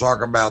 We're going to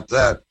talk about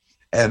that.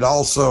 And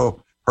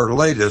also her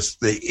latest,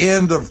 The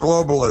End of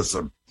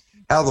Globalism,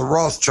 how the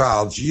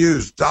Rothschilds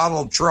used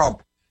Donald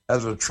Trump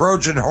as a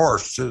Trojan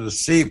horse to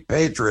deceive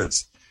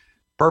patriots,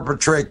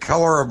 perpetrate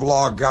color of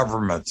law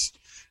governments.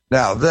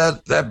 Now,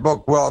 that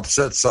book will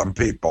upset some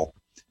people.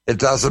 It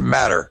doesn't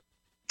matter.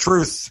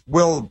 Truth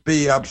will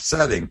be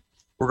upsetting.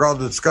 We're going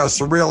to discuss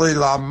the real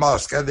Elon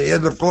Musk and the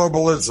end of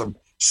globalism.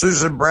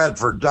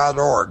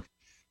 SusanBradford.org.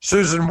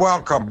 Susan,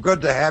 welcome.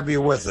 Good to have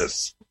you with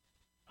us.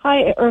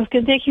 Hi,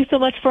 Erskine. Thank you so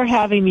much for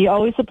having me.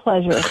 Always a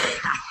pleasure.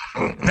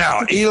 Now,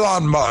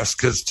 Elon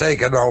Musk has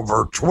taken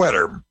over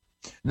Twitter.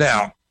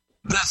 Now,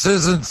 this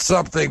isn't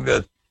something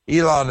that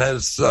Elon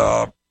has,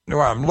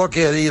 I'm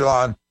looking at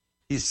Elon,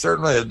 he's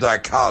certainly a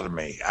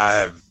dichotomy.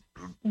 I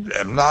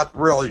am not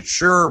really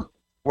sure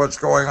what's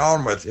going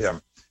on with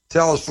him.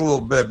 Tell us a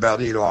little bit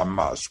about Elon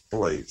Musk,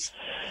 please.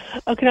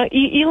 Okay, now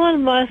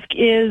Elon Musk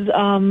is,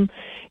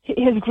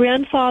 his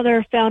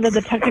grandfather founded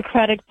the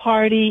Technocratic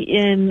Party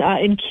in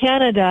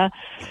Canada,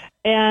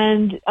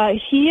 and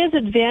he is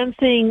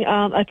advancing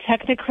a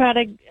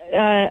technocratic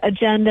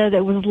agenda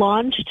that was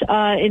launched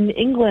in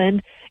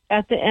England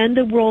at the end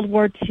of World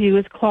War II.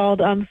 It's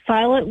called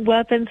Silent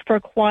Weapons for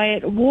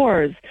Quiet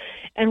Wars.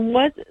 And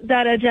what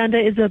that agenda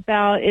is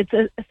about, it's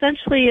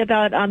essentially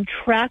about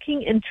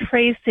tracking and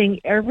tracing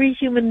every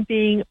human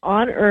being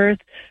on Earth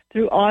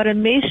through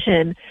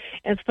automation.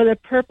 And it's for the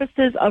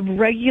purposes of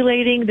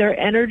regulating their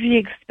energy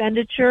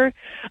expenditure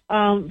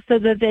so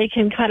that they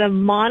can kind of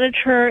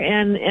monitor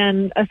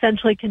and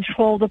essentially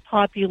control the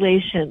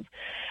populations.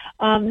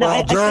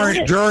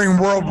 During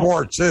World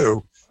War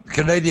II, the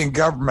Canadian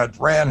government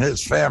ran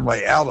his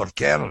family out of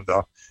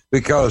Canada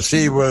because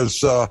he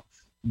was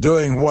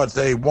doing what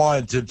they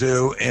wanted to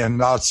do in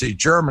Nazi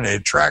Germany,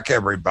 track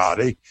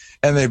everybody.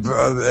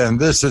 And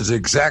this is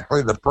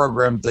exactly the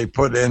program they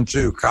put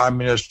into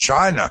communist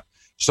China.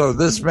 So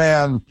this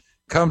man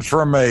comes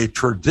from a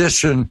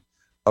tradition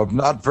of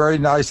not very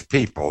nice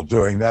people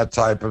doing that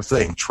type of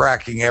thing,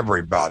 tracking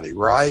everybody,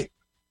 right?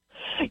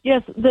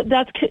 Yes,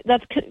 that's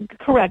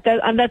correct.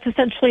 That's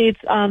essentially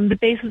it's the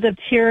basis of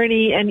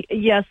tyranny. And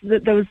yes,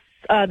 the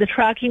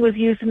tracking was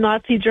used in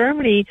Nazi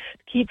Germany to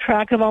keep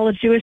track of all the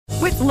Jewish.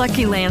 With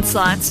Lucky Land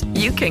Slots,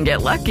 you can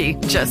get lucky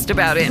just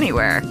about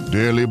anywhere.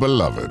 Dearly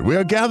beloved, we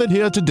are gathered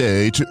here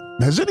today to...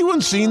 Has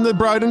anyone seen the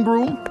bride and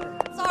groom?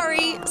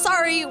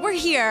 Sorry, we're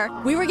here.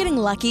 We were getting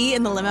lucky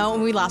in the limo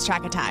and we lost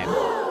track of time.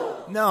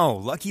 No,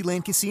 Lucky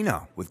Land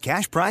Casino, with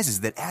cash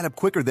prizes that add up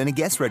quicker than a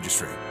guest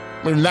registry.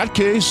 In that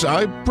case,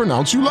 I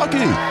pronounce you lucky.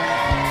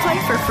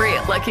 Play for free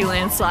at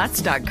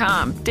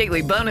LuckyLandSlots.com.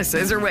 Daily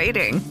bonuses are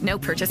waiting. No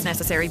purchase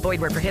necessary.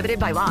 Void where prohibited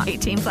by law.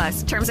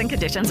 18+. Terms and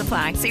conditions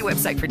apply. See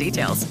website for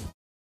details.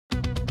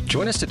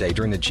 Join us today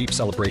during the Jeep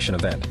Celebration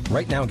event.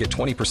 Right now, get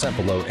 20%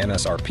 below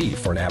MSRP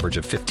for an average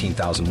of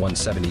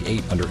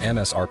 $15,178 under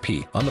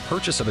MSRP on the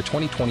purchase of a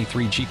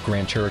 2023 Jeep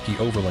Grand Cherokee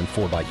Overland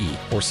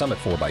 4xE or Summit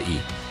 4xE.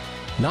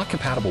 Not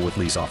compatible with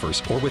lease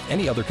offers or with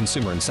any other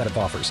consumer incentive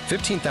offers.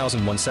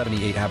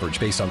 $15,178 average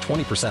based on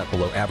 20%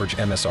 below average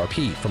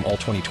MSRP from all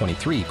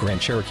 2023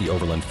 Grand Cherokee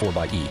Overland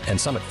 4xE and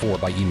Summit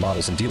 4xE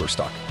models in dealer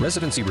stock.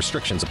 Residency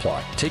restrictions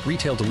apply. Take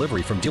retail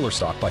delivery from dealer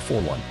stock by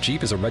 4/1.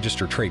 Jeep is a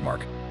registered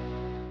trademark.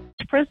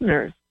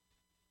 Prisoners,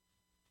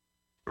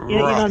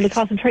 Right. in the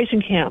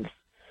concentration camps.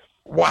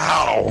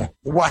 Wow.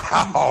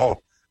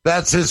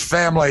 That's his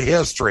family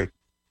history.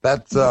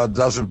 That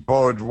doesn't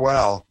bode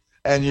well.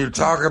 And you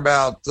talk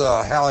about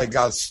how he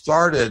got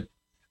started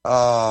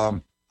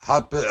with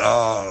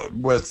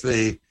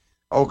the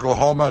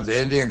Oklahoma,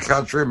 the Indian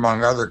country,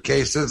 among other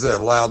cases that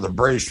allowed the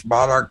British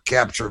monarch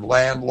captured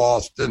land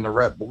lost in the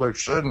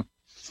Revolution.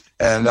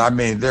 And, I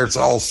mean, there's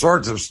all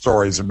sorts of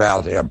stories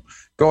about him.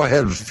 Go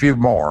ahead with a few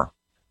more.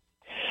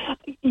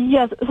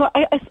 Yes, so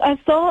I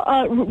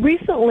saw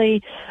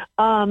recently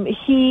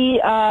he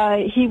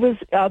was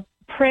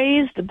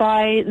praised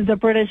by the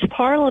British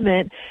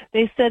Parliament.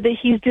 They said that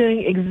he's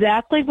doing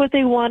exactly what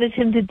they wanted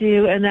him to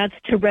do, and that's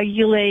to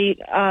regulate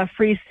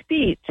free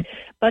speech.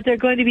 But they're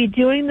going to be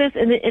doing this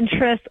in the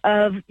interest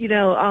of,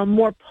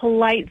 more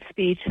polite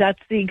speech.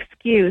 That's the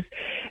excuse.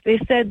 They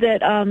said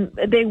that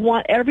they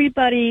want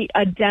everybody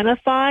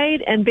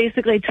identified and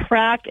basically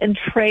tracked and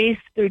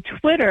traced through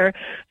Twitter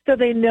so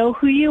they know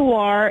who you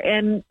are.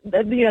 And,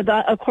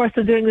 of course,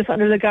 they're doing this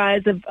under the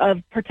guise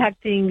of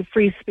protecting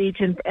free speech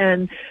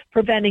and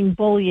preventing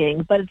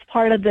bullying. But it's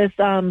part of this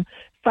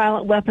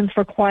Silent Weapons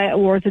for Quiet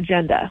Wars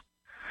agenda.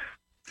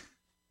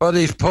 But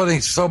he's putting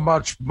so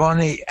much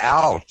money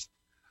out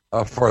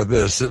for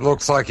this. It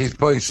looks like he's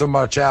putting so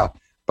much out.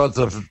 But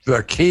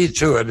the key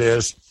to it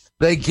is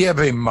they give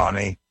him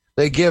money.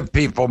 They give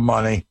people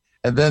money,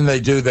 and then they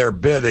do their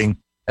bidding,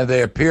 and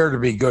they appear to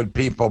be good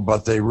people,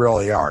 but they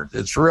really aren't.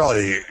 It's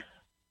really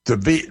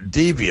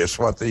devious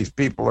what these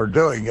people are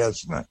doing,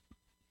 isn't it?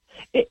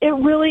 It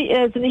really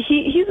is, and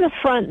he's a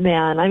front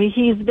man. I mean,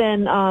 he's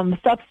been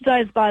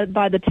subsidized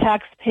by the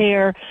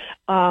taxpayer,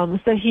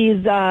 so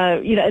he's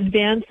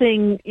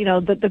advancing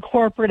the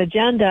corporate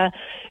agenda.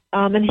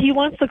 And he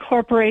wants the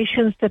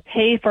corporations to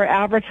pay for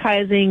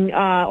advertising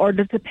or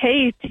to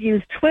pay to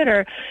use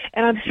Twitter.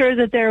 And I'm sure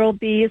that there will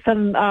be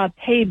some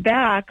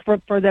payback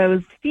for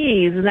those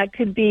fees. And that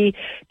could be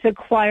to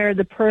acquire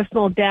the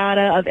personal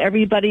data of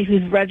everybody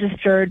who's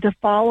registered, to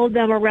follow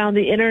them around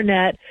the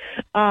Internet,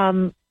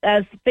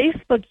 as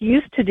Facebook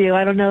used to do.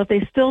 I don't know if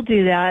they still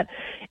do that.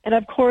 And,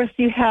 of course,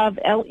 you have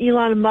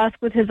Elon Musk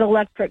with his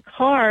electric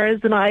cars,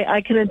 and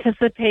I can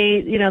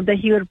anticipate,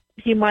 that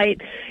he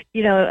might,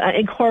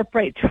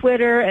 incorporate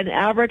Twitter and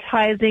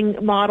advertising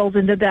models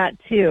into that,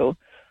 too,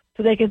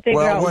 so they can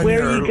figure out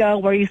where you go,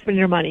 where you spend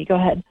your money. Go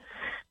ahead.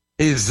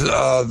 He's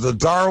the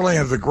darling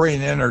of the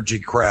green energy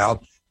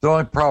crowd. The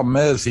only problem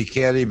is he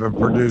can't even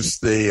produce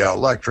the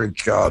electric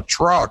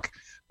truck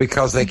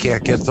because they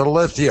can't get the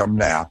lithium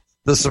now.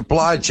 The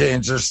supply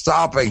chains are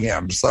stopping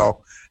him.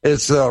 So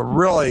it's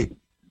really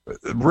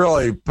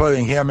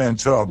putting him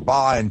into a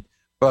bind.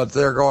 But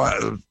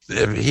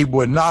if he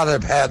would not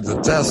have had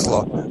the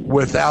Tesla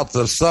without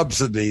the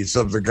subsidies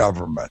of the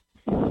government.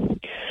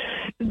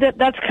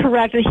 That's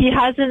correct. He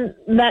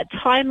hasn't met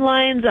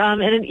timelines,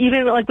 and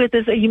even like with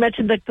this, you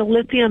mentioned the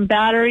lithium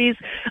batteries.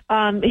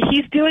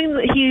 He's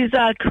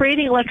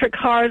creating electric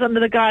cars under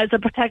the guise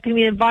of protecting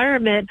the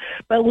environment,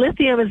 but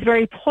lithium is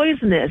very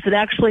poisonous. It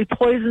actually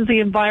poisons the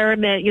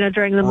environment,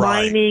 during the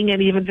mining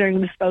and even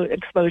during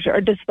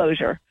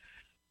disposure.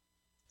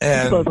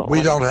 And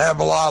we don't have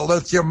a lot of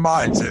lithium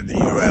mines in the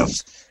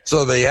U.S.,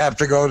 so they have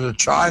to go to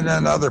China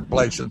and other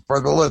places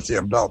for the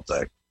lithium, don't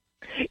they?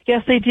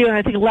 Yes, they do, and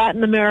I think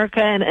Latin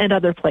America and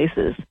other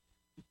places.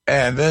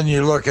 And then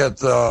you look at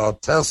the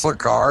Tesla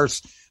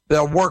cars.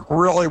 They'll work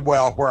really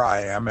well where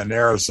I am in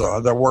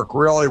Arizona. They'll work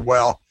really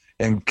well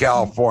in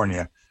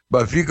California.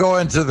 But if you go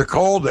into the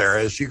cold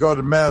areas, you go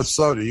to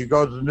Minnesota, you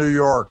go to New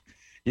York,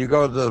 you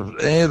go to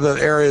any of the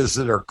areas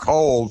that are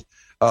cold,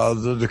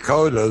 the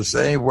Dakotas,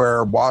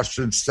 anywhere,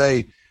 Washington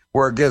State,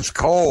 where it gets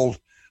cold,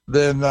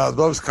 then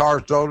those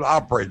cars don't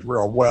operate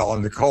real well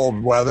in the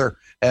cold weather,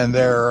 and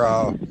their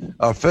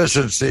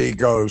efficiency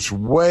goes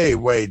way,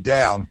 way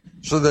down.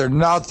 So they're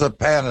not the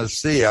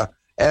panacea.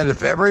 And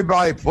if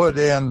everybody put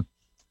in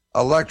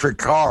electric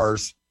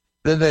cars,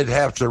 then they'd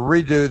have to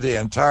redo the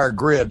entire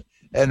grid.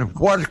 And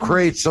what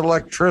creates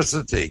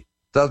electricity?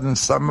 Doesn't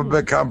some of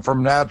it come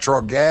from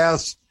natural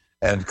gas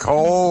and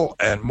coal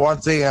and one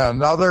thing and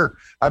another?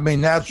 I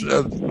mean,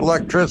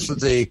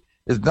 electricity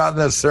is not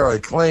necessarily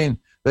clean.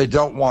 They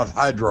don't want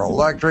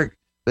hydroelectric.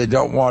 They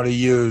don't want to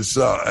use,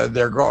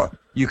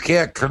 you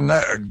can't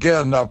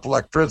get enough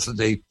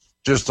electricity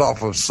just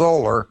off of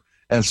solar.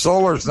 And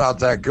solar's not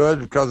that good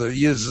because it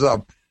uses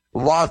up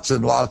lots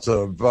and lots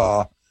of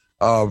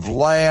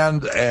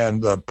land,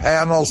 and the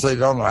panels, they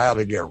don't know how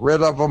to get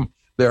rid of them.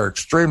 They're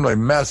extremely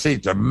messy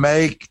to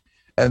make.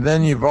 And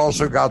then you've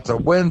also got the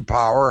wind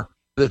power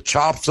that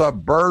chops up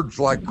birds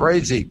like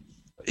crazy.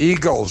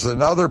 Eagles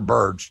and other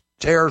birds,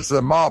 tears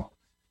them up,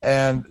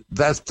 and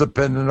that's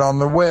dependent on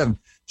the wind.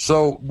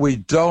 So we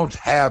don't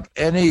have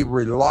any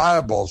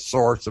reliable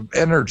source of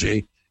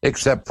energy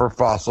except for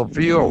fossil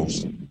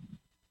fuels.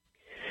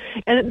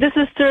 And this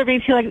is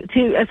serving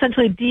to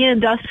essentially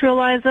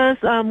deindustrialize us,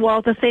 while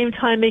at the same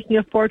time making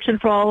a fortune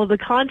for all of the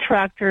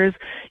contractors,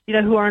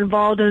 who are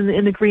involved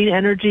in the green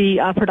energy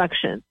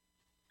production.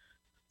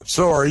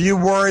 So are you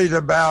worried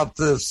about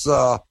this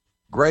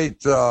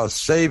great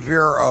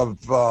savior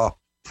of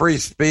free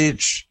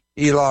speech,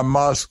 Elon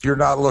Musk? You're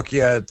not looking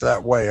at it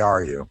that way,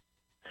 are you?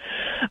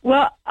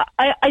 Well,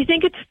 I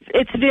think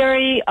it's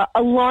very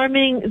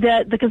alarming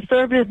that the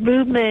conservative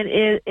movement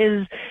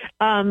is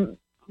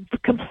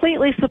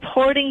completely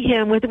supporting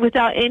him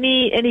without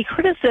any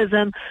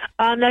criticism.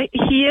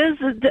 He is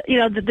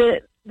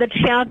the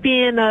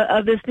champion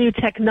of this new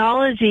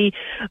technology,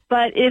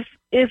 but if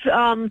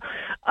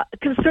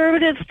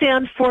conservatives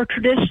stand for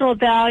traditional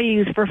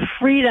values, for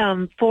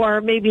freedom,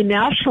 for maybe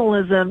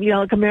nationalism,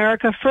 like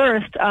America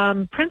First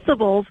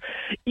principles,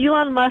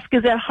 Elon Musk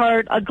is at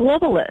heart a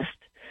globalist.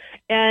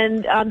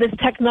 And this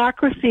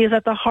technocracy is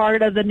at the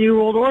heart of the New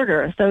World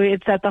Order, so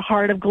it's at the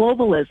heart of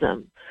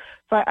globalism.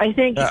 So I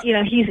think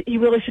he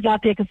really should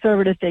not be a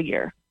conservative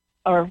figure.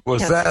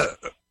 Was that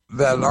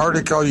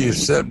article you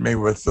sent me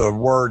with the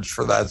words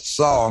for that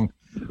song?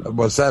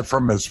 Was that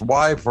from his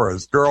wife or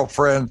his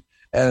girlfriend?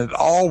 And it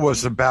all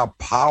was about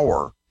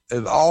power.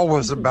 It all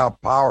was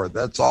about power.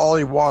 That's all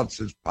he wants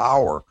is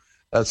power.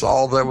 That's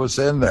all that was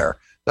in there.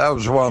 That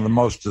was one of the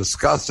most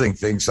disgusting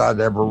things I'd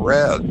ever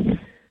read.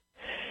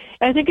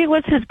 I think it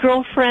was his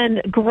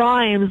girlfriend,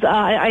 Grimes.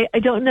 I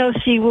don't know if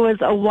she was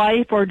a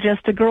wife or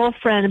just a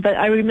girlfriend, but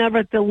I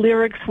remember the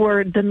lyrics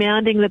were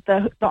demanding that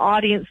the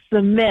audience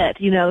submit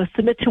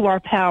to our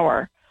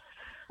power.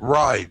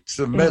 Right,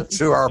 submit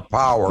to our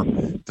power.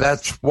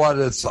 That's what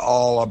it's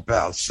all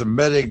about,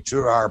 submitting to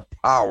our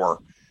power.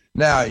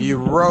 Now, you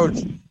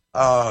wrote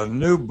a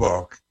new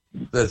book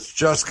that's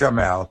just come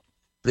out,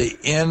 The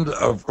End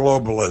of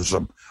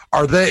Globalism.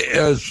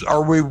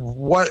 Are we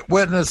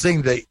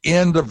witnessing the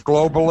end of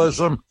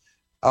globalism?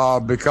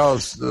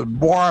 Because the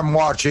more I'm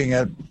watching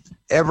it,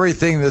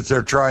 everything that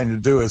they're trying to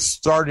do is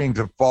starting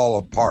to fall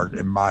apart,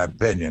 in my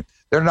opinion.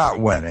 They're not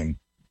winning.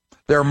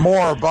 There are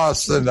more of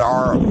us than there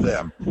are of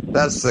them.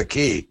 That's the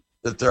key,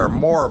 that there are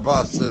more of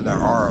us than there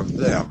are of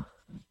them.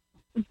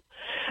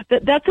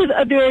 That's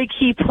a very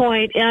key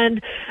point.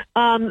 And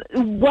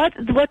what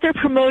they're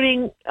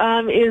promoting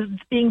is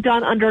being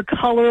done under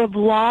color of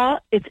law.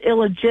 It's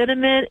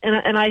illegitimate,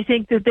 and I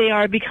think that they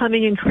are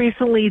becoming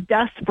increasingly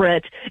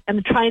desperate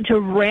and trying to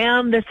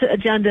ram this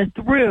agenda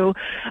through,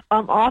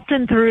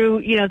 often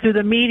through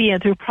the media,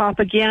 through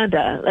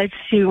propaganda,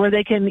 where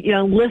they can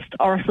list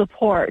our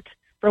support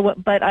for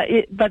what. But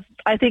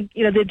I think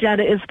the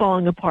agenda is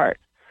falling apart.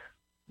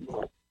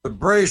 The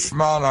British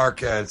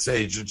monarch and its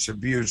agents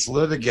have used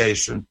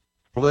litigation,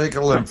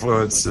 political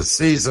influence to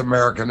seize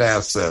American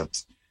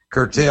assets,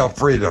 curtail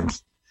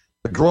freedoms.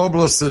 The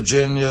globalist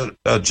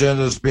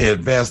agenda is being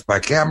advanced by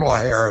Kamala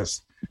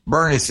Harris,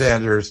 Bernie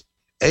Sanders,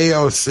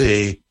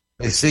 AOC.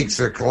 They seek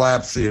to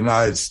collapse the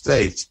United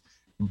States.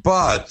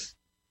 But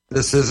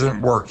this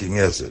isn't working,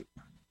 is it?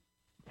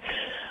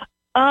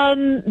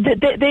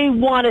 They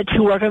want it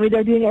to work. I mean,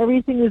 they're doing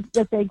everything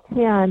that they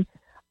can.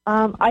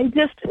 I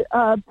just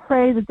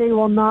pray that they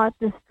will not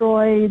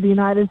destroy the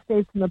United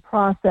States in the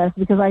process,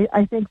 because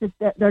I think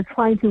that they're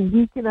trying to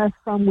weaken us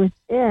from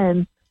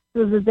within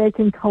so that they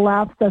can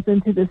collapse us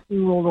into this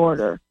new world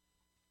order.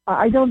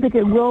 I don't think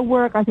it will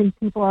work. I think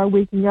people are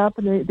waking up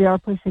and they are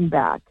pushing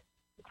back.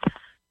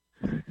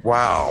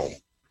 Wow.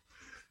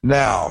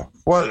 Now,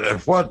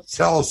 what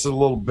tell us a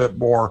little bit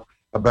more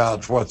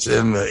about what's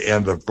in the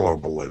end of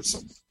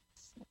globalism?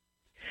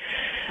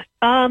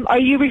 Are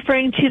you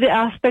referring to the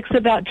aspects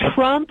about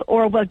Trump,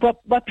 or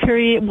what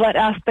period, what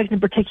aspect in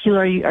particular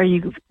are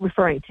you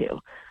referring to?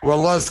 Well,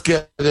 let's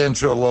get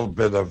into a little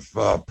bit of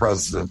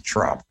President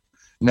Trump.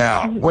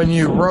 Now, when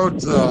you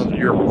wrote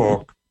your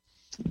book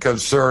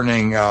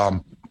concerning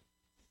Elon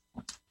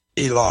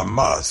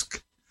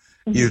Musk,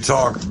 you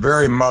talked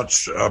very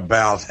much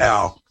about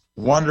how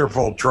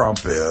wonderful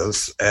Trump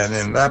is, and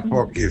in that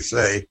book you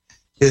say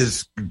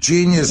his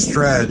genius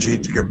strategy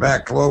to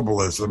combat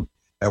globalism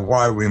and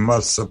why we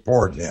must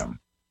support him.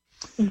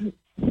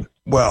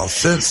 Well,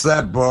 since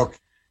that book,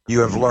 you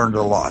have learned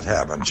a lot,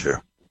 haven't you?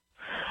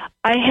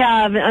 I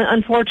have,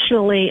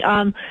 unfortunately.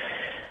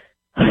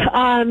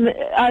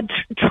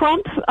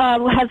 Trump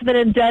has been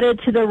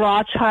indebted to the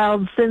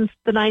Rothschilds since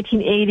the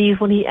 1980s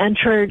when he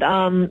entered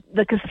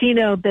the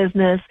casino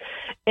business.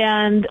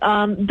 And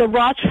the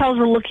Rothschilds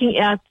were looking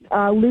at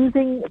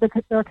losing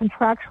their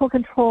contractual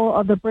control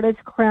of the British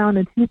Crown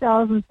in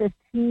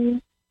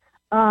 2015.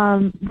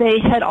 They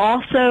had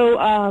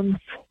also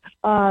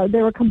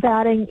they were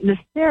combating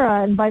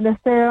NESARA, and by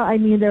NESARA I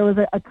mean there was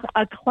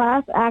a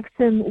class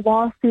action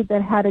lawsuit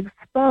that had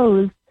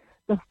exposed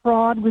the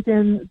fraud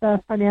within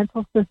the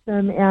financial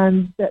system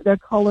and their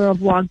color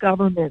of law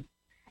government.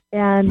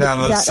 And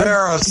now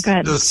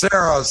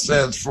NESARA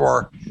stands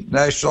for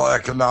National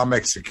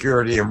Economic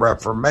Security and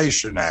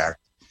Reformation Act,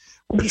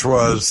 which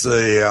was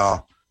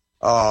the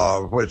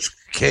which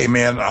came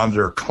in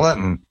under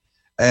Clinton.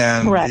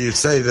 And correct. You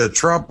say that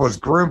Trump was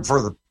groomed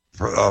for the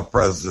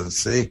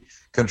presidency,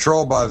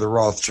 controlled by the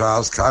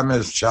Rothschilds,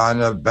 Communist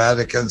China,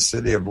 Vatican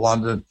City of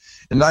London.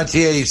 In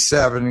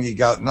 1987, he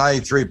got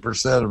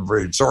 93% of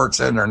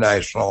Resorts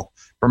International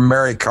from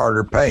Mary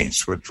Carter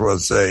Paints, which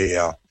was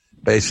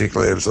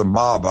basically it was a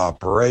mob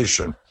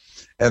operation.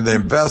 And the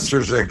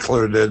investors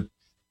included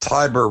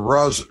Tiber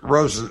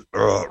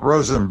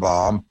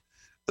Rosenbaum,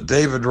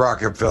 David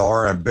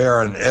Rockefeller, and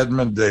Baron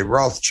Edmund de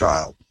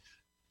Rothschild.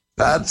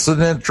 That's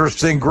an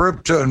interesting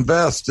group to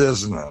invest,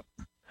 isn't it?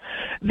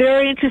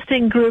 Very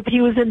interesting group.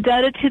 He was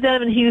indebted to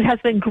them, and he has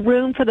been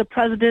groomed for the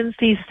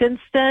presidency since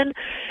then.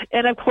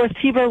 And, of course,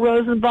 Tiber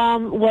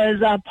Rosenbaum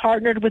was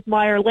partnered with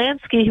Meyer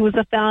Lansky, who was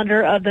the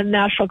founder of the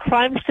National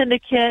Crime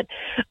Syndicate,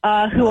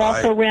 who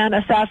also ran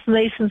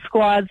assassination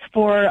squads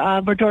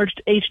for George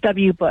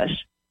H.W.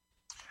 Bush.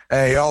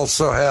 And he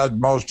also had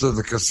most of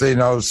the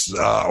casinos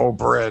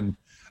over in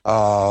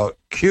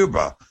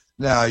Cuba.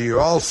 Now, you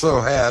also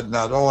had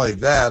not only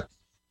that,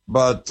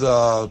 but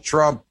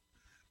Trump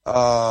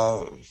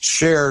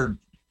shared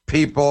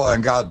people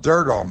and got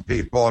dirt on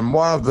people. And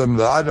one of them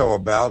that I know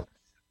about,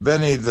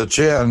 Vinny the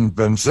Chin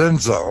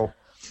Vincenzo,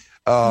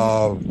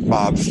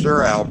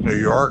 mobster out of New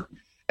York.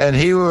 And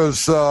he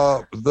was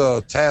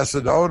the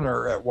tacit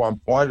owner at one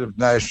point of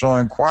National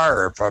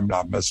Enquirer, if I'm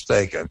not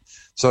mistaken.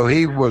 So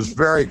he was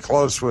very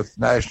close with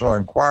National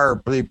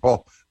Enquirer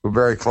people, who were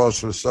very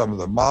close with some of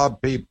the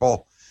mob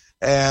people.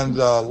 And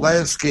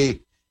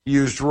Lansky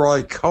used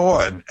Roy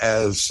Cohn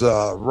as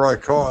Roy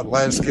Cohn.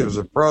 Lansky was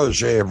a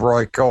protege of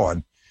Roy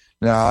Cohn.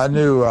 Now, I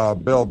knew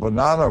Bill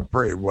Bonanno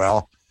pretty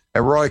well,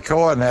 and Roy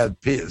Cohn had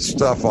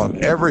stuff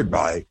on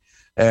everybody.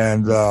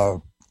 And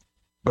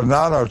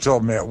Bonanno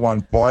told me at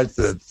one point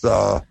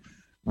that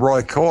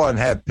Roy Cohn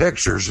had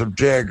pictures of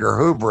J. Edgar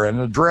Hoover in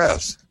a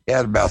dress. He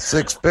had about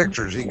 6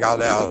 pictures. He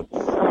got out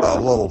a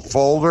little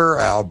folder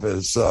out of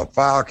his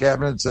file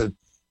cabinet and said,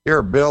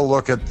 "Here, Bill,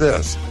 look at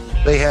this."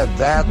 They had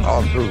that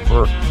on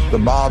Hoover, the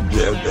mob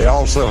did. They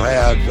also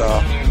had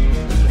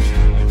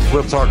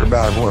We'll talk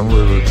about it when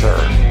we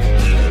return.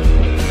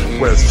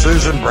 With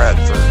Susan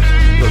Bradford,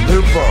 the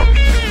new book,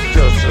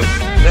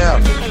 Joseph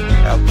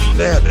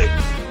Outstanding.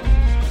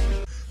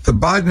 The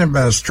Biden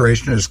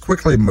administration is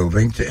quickly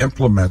moving to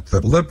implement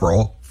the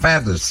liberal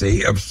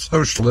fantasy of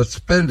socialist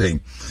spending.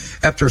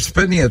 After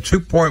spending a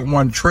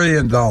 $2.1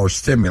 trillion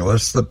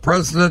stimulus, the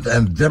president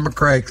and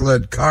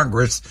Democratic-led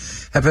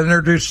Congress have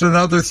introduced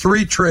another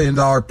 $3 trillion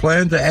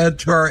plan to add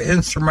to our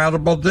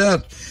insurmountable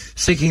debt,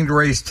 seeking to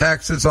raise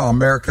taxes on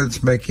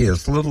Americans making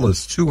as little as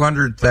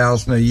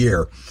 $200,000 a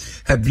year.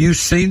 Have you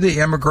seen the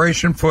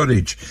immigration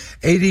footage?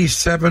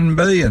 87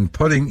 million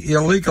putting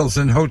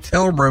illegals in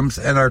hotel rooms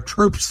and our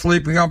troops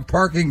sleeping on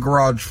parking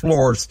garage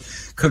floors.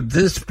 Could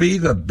this be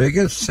the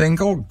biggest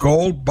single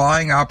gold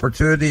buying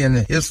opportunity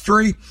in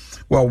history?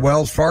 Well,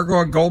 Wells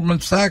Fargo and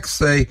Goldman Sachs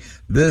say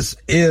this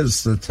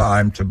is the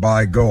time to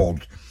buy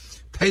gold.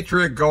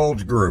 Patriot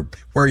Gold Group,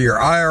 where your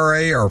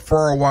IRA or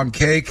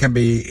 401k can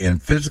be in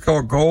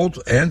physical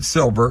gold and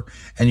silver,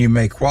 and you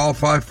may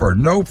qualify for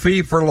no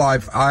fee for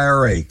life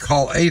IRA.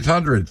 Call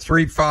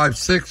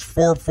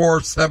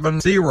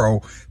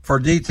 800-356-4470 for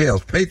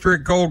details.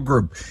 Patriot Gold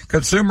Group,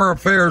 Consumer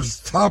Affairs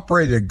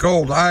top-rated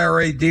gold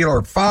IRA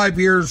dealer, 5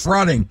 years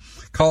running.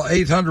 Call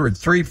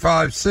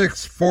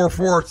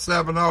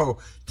 800-356-4470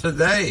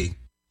 today.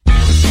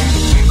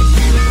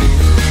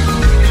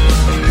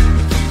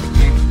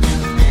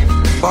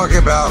 Talking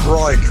about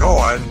Roy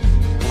Cohn,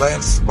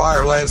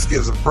 Meyer Lansky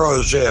is a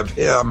protege of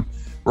him.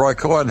 Roy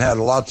Cohn had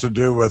a lot to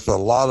do with a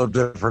lot of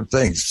different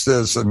things.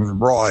 Citizen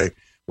Roy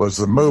was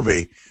the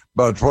movie,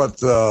 but what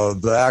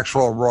the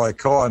actual Roy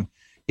Cohn,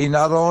 he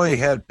not only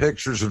had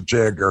pictures of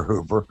J. Edgar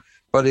Hoover,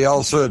 but he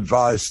also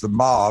advised the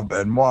mob.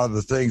 And one of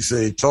the things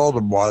that he told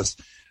them was,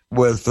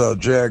 with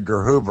J.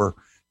 Edgar Hoover,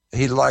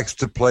 he likes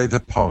to play the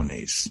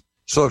ponies.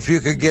 So if you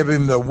could give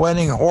him the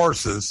winning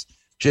horses,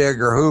 J.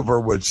 Edgar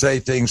Hoover would say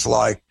things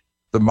like,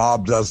 the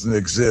mob doesn't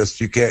exist.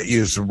 You can't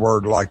use the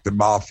word like the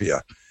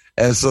mafia.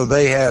 And so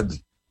they had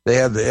the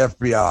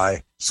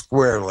FBI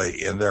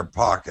squarely in their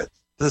pocket.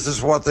 This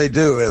is what they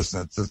do,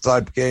 isn't it? The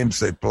type of games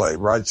they play.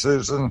 Right,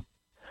 Susan?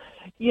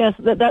 Yes,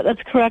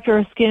 that's correct,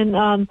 Erskine.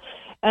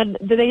 And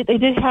they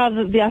did have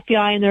the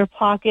FBI in their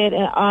pocket.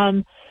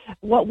 And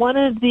one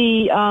of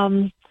the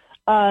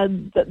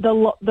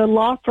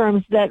law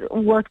firms that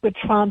worked with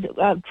Trump,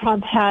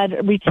 Trump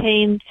had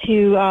retained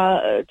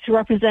to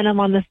represent him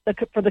on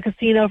for the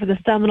casino for the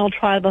Seminole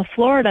Tribe of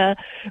Florida,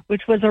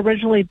 which was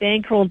originally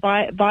bankrolled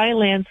by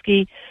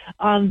Lansky.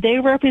 They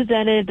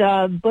represented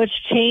Butch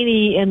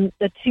Cheney in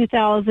the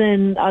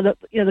 2000,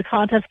 the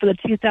contest for the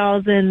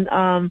 2000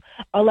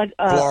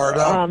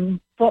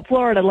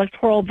 Florida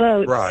electoral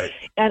vote. Right.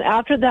 And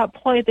after that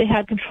point, they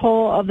had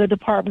control of the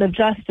Department of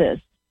Justice,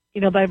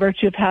 by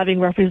virtue of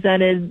having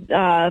represented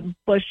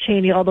Bush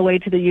Cheney all the way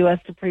to the U.S.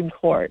 Supreme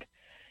Court.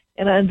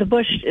 And the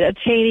Bush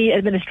Cheney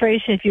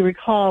administration, if you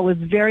recall, was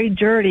very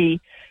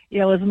dirty.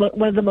 Was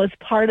one of the most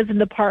partisan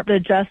Department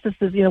of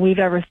Justices, we've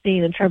ever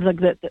seen in terms of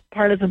the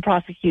partisan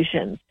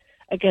prosecutions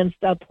against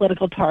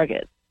political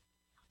targets.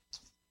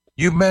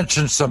 You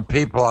mentioned some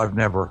people I've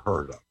never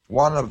heard of.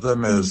 One of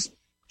them is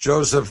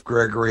Joseph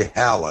Gregory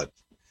Hallett.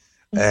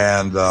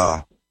 And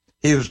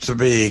he was to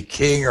be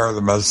king or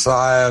the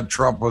Messiah.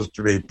 Trump was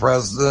to be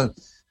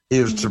president. He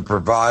was to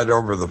provide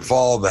over the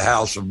fall of the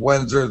House of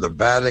Windsor, the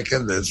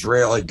Vatican, the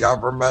Israeli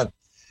government,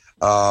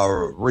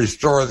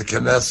 restore the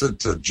Knesset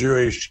to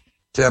Jewish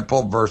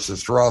temple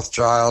versus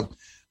Rothschild.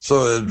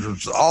 So it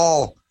was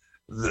all.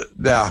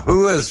 Now,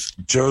 who is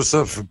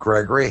Joseph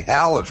Gregory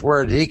Hallett?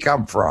 Where did he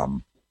come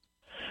from?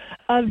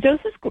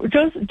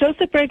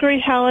 Joseph Gregory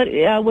Hallett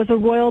was a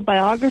royal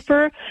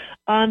biographer.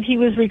 He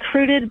was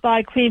recruited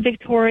by Queen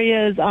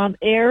Victoria's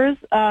heirs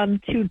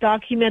to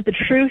document the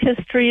true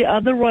history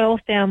of the royal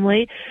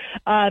family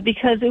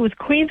because it was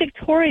Queen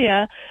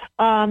Victoria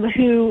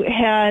who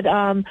had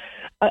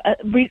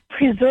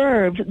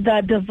preserved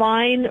the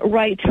divine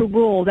right to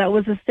rule. That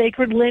was a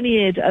sacred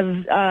lineage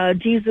of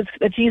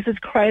that Jesus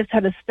Christ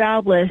had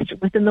established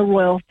within the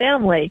royal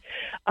family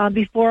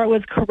before it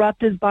was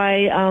corrupted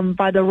by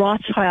the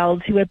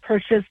Rothschilds, who had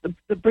purchased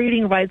the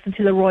breeding rights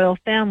into the royal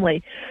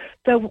family.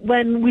 So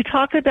when we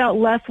talk about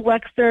Les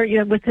Wexner,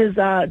 with his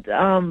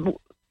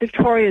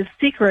Victoria's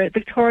Secret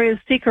is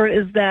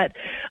that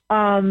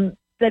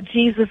that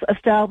Jesus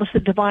established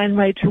a divine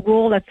right to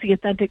rule. That's the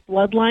authentic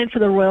bloodline for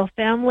the royal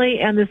family,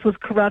 and this was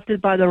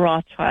corrupted by the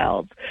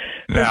Rothschilds.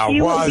 Now,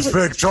 why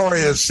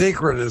Victoria's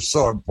Secret is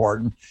so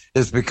important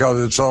is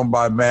because it's owned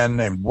by a man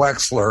named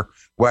Wexler.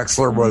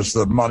 Wexler was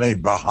the money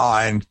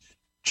behind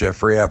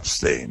Jeffrey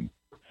Epstein.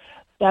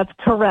 That's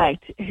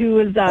correct. Who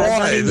is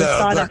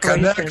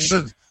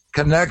the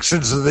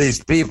connections of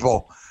these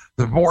people,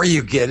 the more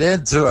you get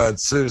into it,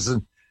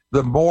 Susan,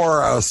 the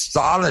more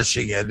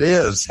astonishing it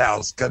is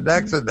how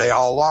connected they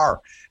all are.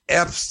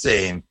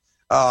 Epstein,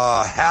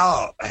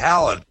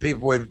 Hallett,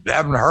 people we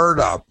haven't heard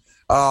of.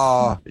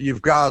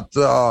 You've got,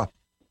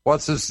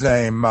 what's his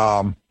name?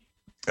 A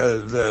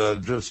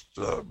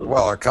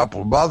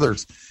couple of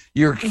others.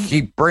 You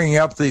keep bringing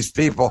up these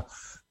people.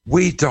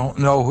 we don't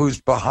know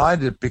who's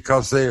behind it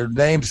because their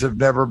names have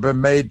never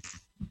been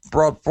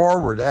brought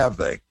forward, have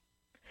they?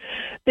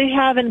 They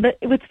haven't, but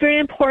what's very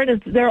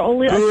important is there are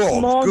only a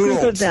small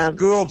group of them.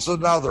 Gould's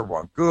another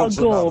one.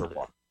 Another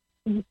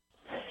one.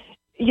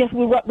 Yes,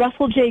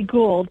 Russell J.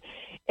 Gould.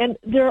 And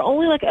there are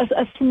only like a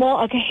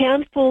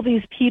handful of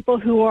these people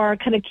who are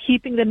kind of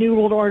keeping the New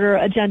World Order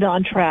agenda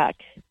on track.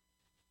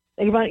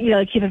 They want,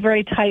 keep a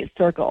very tight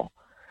circle.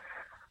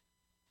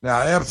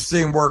 Now,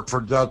 Epstein worked for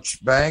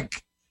Deutsche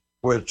Bank,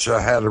 which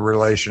had a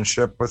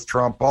relationship with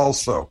Trump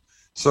also.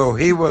 So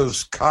he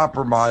was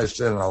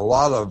compromised in a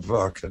lot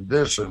of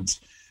conditions,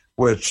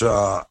 which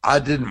I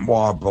didn't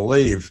want to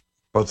believe.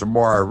 But the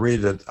more I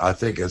read it, I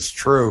think it's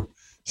true.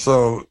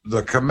 So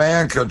the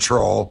command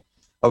control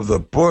of the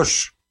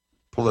Bush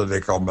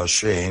political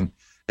machine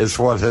is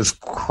what has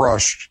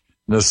crushed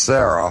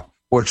NESARA,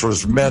 which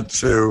was meant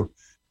to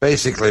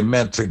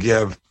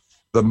give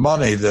the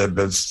money that had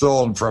been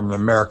stolen from the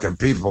American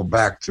people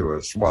back to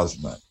us,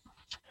 wasn't it?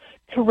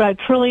 Correct.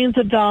 Trillions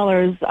of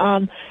dollars.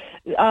 The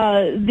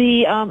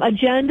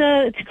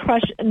agenda to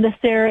crush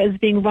NESARA is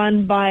being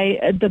run by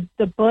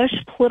the Bush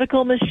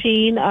political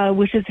machine,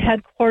 which is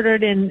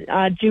headquartered in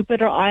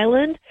Jupiter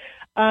Island,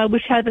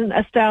 which had been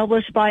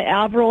established by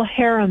Averell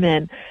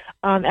Harriman.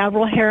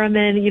 Averell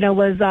Harriman,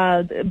 was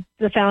the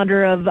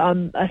founder of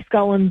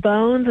Skull and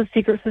Bones, a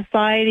secret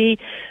society.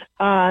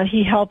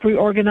 He helped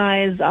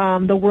reorganize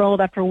the world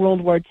after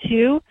World War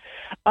II,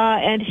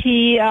 and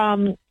he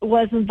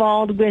was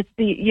involved with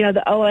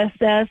the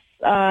OSS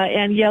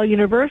and Yale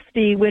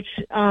University, which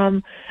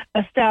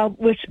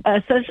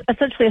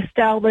essentially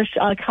established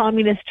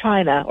communist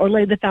China, or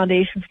laid the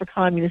foundations for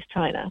communist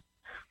China.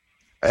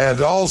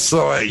 And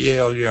also at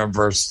Yale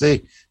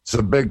University, it's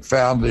a big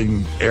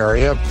founding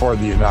area for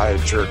the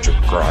United Church of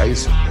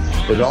Christ.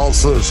 It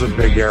also is a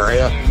big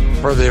area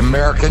for the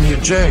American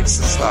Eugenics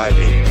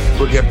Society.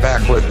 We'll get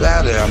back with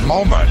that in a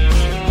moment.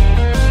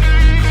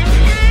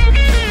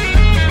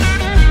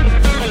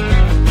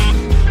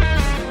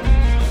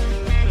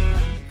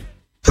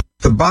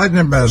 The Biden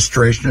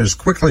administration is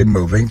quickly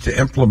moving to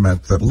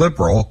implement the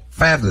liberal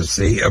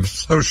fantasy of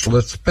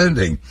socialist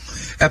spending.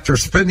 After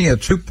spending a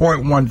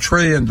 $2.1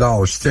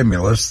 trillion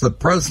stimulus, the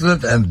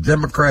president and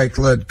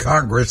Democratic-led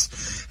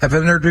Congress have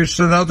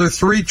introduced another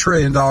 $3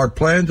 trillion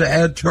plan to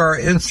add to our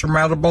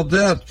insurmountable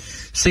debt,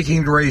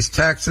 seeking to raise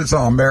taxes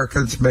on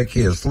Americans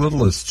making as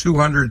little as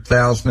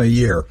 $200,000 a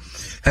year.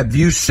 Have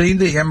you seen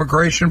the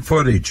immigration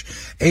footage?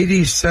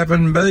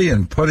 87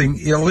 million putting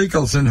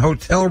illegals in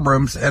hotel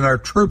rooms and our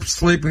troops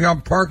sleeping on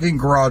parking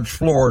garage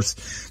floors.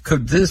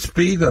 Could this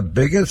be the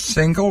biggest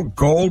single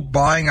gold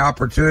buying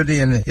opportunity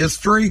in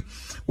history?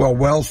 Well,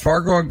 Wells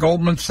Fargo and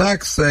Goldman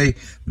Sachs say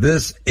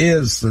this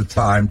is the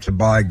time to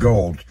buy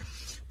gold.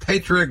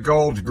 Patriot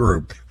Gold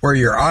Group, where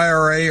your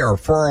IRA or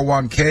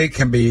 401k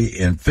can be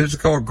in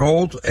physical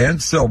gold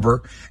and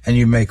silver, and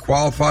you may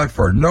qualify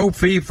for no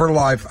fee for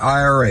life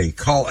IRA.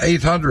 Call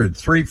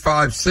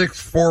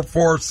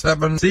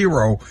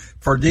 800-356-4470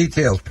 for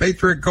details.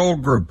 Patriot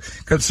Gold Group,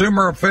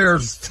 Consumer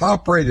Affairs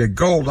top-rated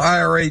gold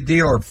IRA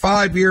dealer,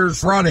 5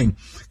 years running.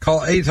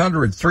 Call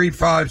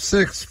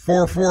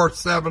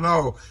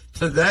 800-356-4470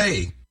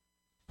 today.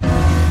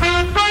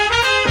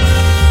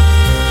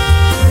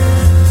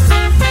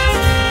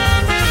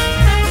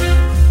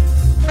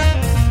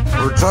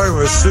 We're talking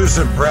with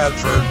Susan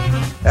Bradford,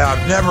 and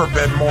I've never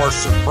been more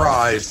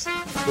surprised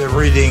than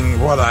reading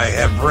what I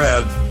have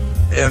read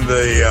in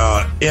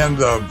the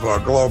end of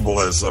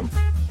globalism.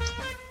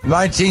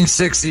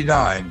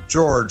 1969,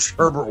 George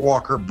Herbert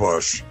Walker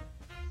Bush,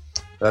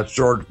 that's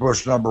George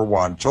Bush number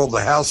one, told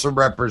the House of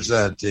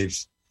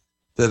Representatives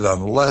that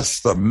unless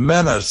the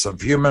menace of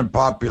human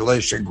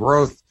population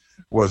growth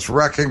was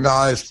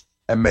recognized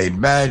and made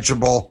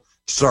manageable,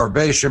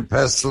 starvation,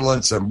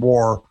 pestilence, and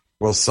war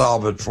will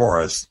solve it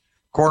for us.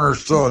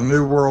 Cornerstone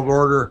New World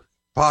Order,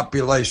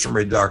 population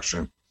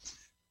reduction,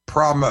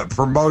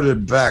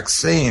 promoted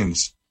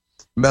vaccines,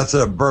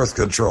 method of birth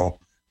control.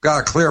 Got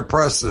a clear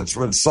precedence.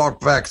 When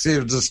Salk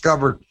vaccine was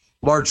discovered,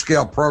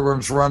 large-scale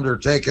programs were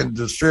undertaken and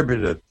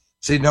distributed.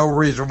 See no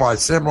reason why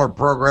similar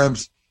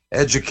programs,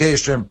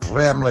 education and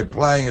family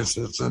planning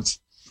assistance,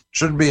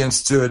 shouldn't be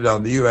instituted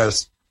on the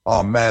U.S.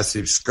 on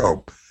massive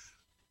scope.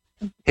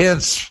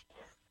 Hence,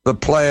 the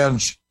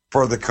plans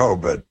for the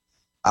COVID.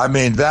 I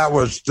mean, that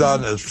was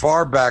done as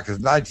far back as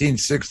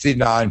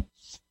 1969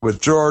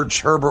 with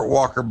George Herbert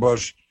Walker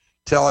Bush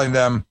telling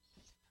them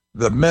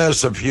the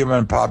menace of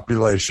human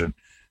population.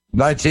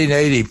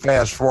 1980,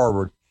 fast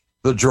forward,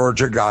 the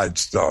Georgia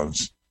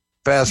Guidestones.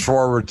 Fast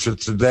forward to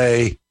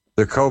today,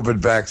 the COVID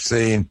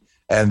vaccine,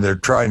 and they're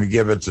trying to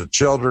give it to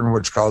children,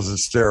 which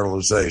causes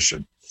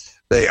sterilization.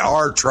 They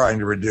are trying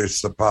to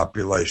reduce the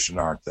population,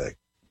 aren't they?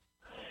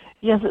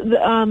 Yes,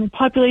 the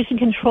population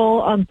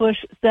control, Bush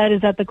said,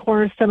 is at the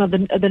cornerstone of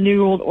the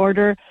New World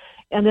Order,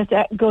 and this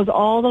goes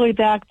all the way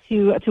back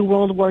to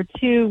World War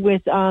II,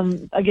 with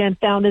again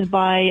founded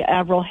by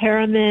Averell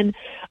Harriman.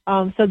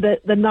 So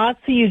the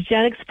Nazi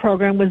eugenics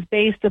program was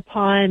based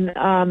upon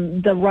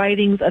the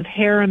writings of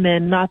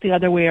Harriman, not the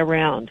other way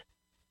around.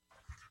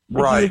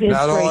 Right.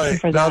 Not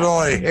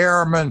only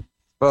Harriman,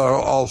 but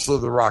also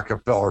the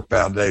Rockefeller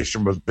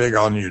Foundation was big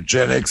on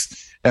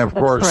eugenics. And, of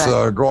course,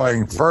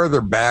 going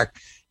further back,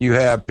 you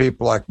have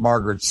people like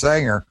Margaret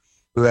Sanger,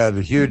 who had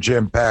a huge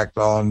impact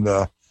on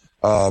the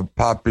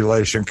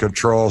population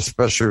control,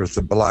 especially with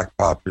the black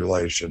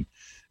population.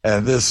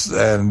 And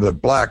the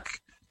black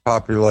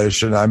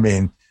population, I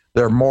mean,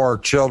 there are more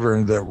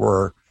children that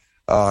were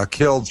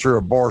killed through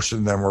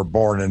abortion than were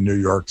born in New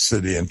York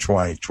City in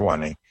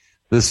 2020.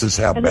 This is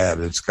how bad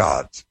it's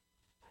got.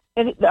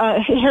 And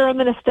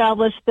Harriman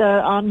established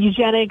the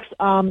eugenics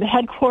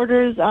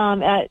headquarters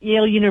at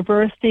Yale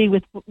University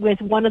with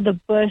one of the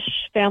Bush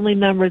family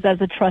members as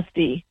a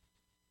trustee.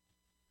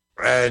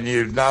 And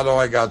you've not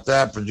only got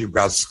that, but you've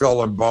got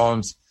Skull and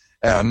Bones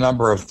and a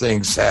number of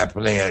things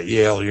happening at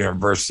Yale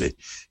University.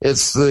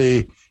 Is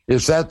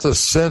that the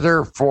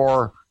Center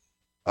for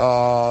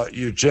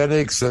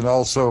Eugenics and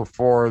also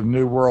for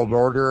New World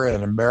Order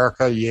in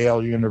America,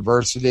 Yale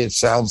University? It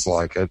sounds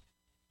like it.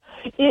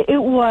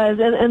 It was,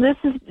 and this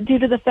is due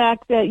to the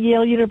fact that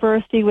Yale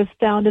University was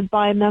founded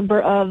by a member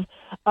of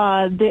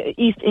the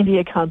East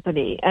India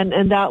Company,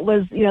 and that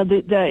was,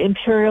 the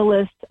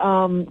imperialist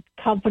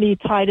company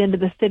tied into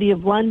the City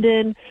of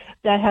London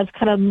that has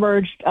kind of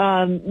merged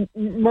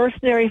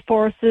mercenary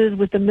forces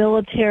with the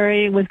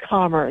military with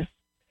commerce.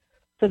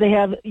 So they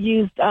have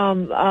used,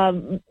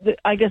 commerce,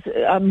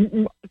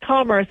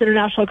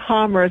 international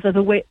commerce, as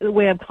a way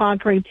of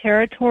conquering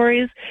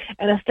territories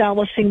and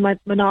establishing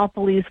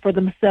monopolies for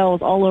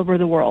themselves all over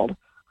the world.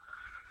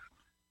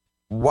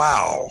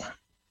 Wow.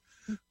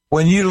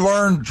 When you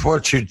learned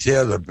what you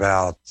did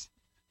about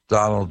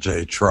Donald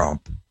J.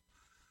 Trump,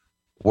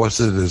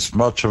 was it as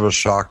much of a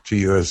shock to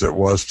you as it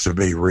was to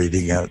me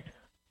reading it?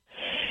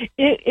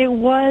 It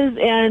was,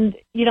 and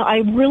I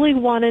really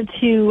wanted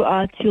to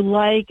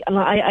like, and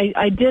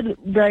I did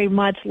very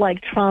much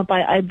like Trump.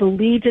 I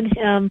believed in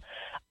him,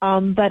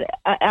 but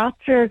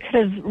after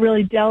kind of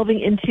really delving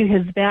into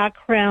his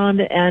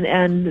background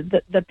and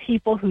the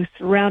people who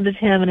surrounded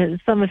him and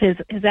some of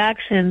his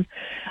actions,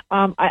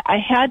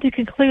 I had to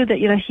conclude that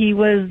he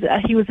was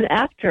an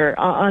actor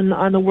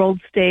on the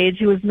world stage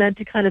who was meant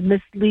to kind of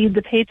mislead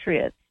the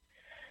patriots.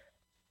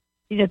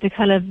 To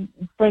kind of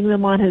bring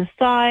them on his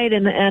side.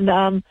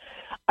 And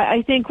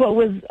I think what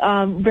was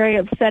very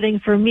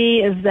upsetting for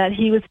me is that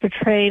he was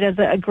portrayed as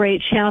a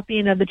great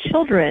champion of the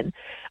children.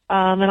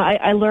 And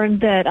I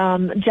learned that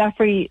Jeff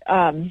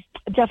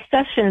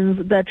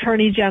Sessions, the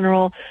Attorney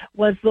General,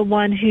 was the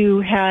one who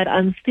had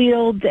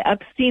unsealed the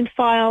Epstein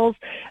files.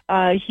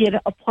 He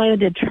had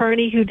appointed an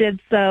attorney who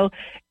did so.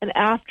 And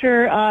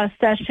after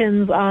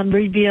Sessions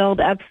revealed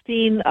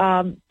Epstein,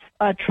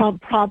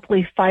 Trump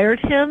promptly fired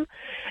him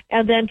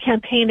and then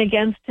campaigned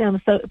against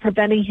him, so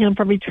preventing him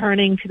from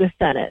returning to the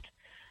Senate.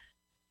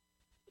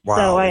 Wow.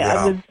 So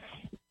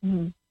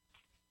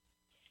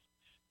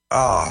I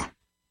was.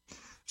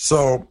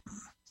 So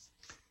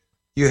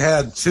you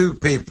had two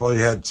people, you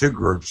had two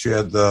groups. You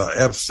had the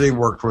Epstein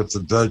worked with the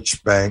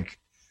Deutsche Bank,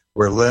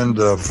 where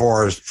Linda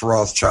Forrest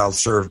Rothschild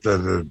served as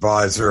an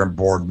advisor and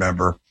board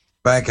member.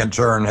 Bank in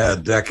turn had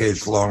a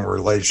decades-long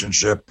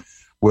relationship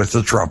with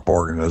the Trump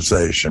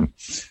organization.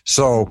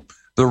 So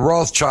the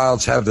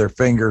Rothschilds have their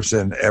fingers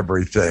in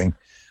everything.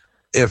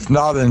 If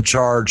not in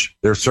charge,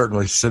 they're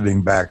certainly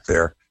sitting back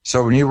there.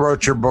 So when you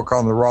wrote your book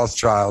on the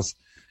Rothschilds,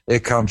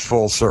 it comes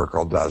full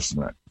circle,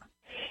 doesn't it?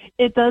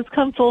 It does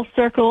come full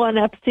circle, and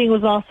Epstein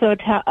was also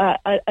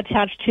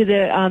attached to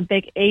the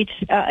big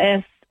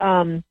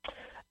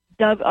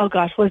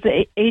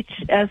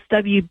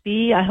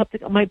HSWB. I hope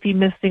I might be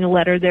missing a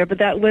letter there, but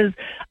that was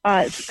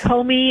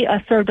Comey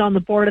served on the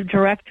board of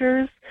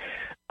directors,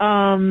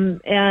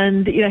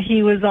 and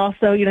he was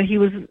also he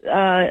was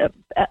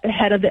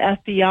head of the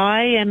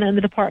FBI and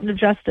the Department of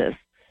Justice.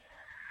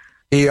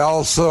 He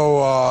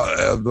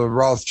also the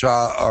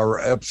Rothschild or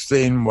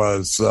Epstein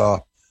was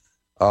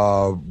one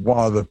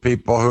of the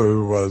people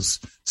who was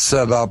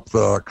set up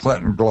the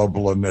Clinton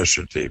Global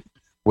Initiative,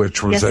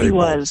 which was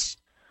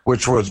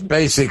which was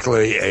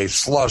basically a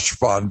slush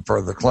fund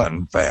for the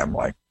Clinton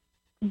family.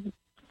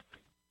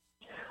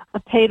 A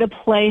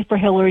pay-to-play for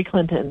Hillary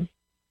Clinton.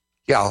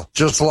 Yeah,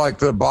 just like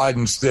the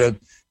Bidens did,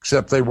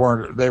 except they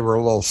were a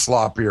little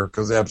sloppier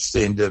because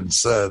Epstein didn't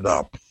set it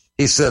up.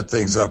 He set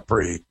things up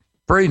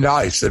pretty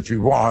nice, if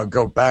you want to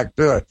go back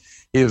to it.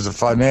 He was a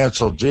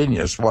financial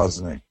genius,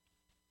 wasn't he?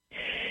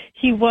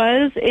 He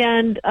was,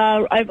 and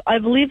I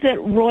believe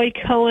that Roy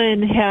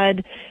Cohn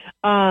had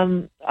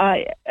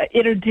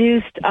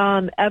introduced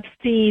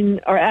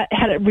Epstein, or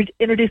had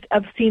introduced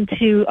Epstein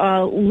to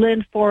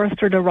Lynn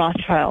Forrester de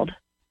Rothschild.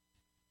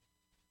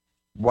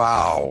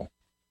 Wow.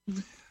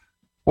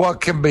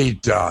 What can be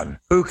done?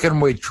 Who can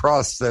we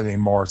trust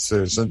anymore,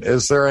 Susan?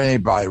 Is there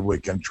anybody we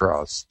can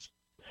trust?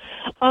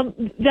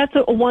 That's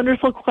a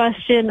wonderful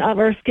question,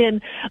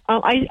 Erskine.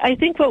 I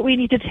think what we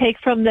need to take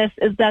from this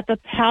is that the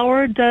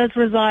power does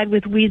reside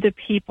with we the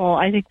people.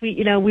 I think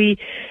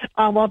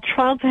while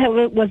Trump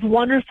was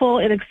wonderful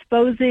in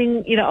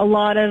exposing, a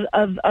lot of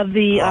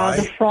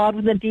the fraud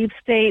with the deep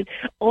state,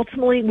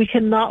 ultimately we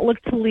cannot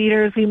look to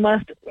leaders. We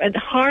must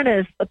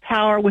harness the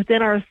power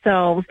within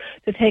ourselves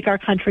to take our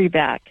country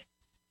back.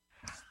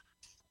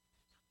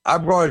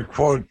 I'm going to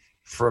quote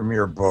from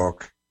your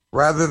book.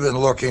 Rather than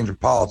looking to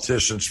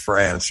politicians for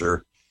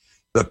answer,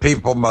 the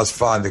people must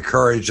find the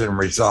courage and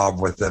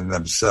resolve within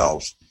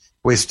themselves.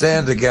 We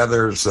stand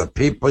together as a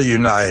people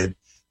united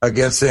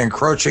against the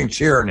encroaching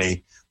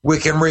tyranny. We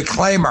can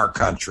reclaim our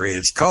country,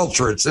 its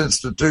culture, its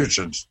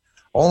institutions.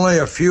 Only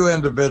a few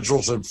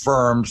individuals and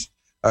firms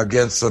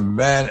against the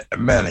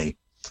many.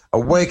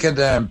 Awakened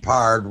and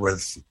empowered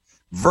with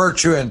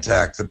virtue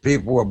intact, the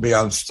people will be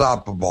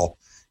unstoppable.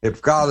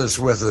 If God is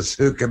with us,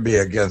 who can be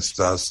against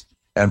us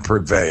and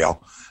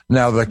prevail?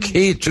 Now, the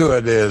key to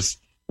it is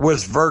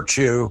with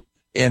virtue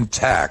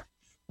intact.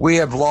 We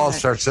have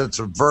lost our sense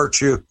of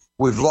virtue.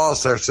 We've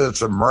lost our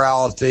sense of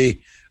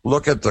morality.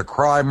 Look at the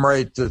crime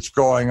rate that's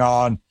going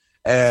on,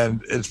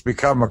 and it's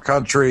become a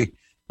country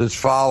that's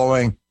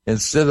following,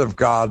 instead of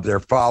God, they're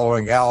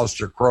following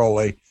Aleister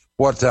Crowley.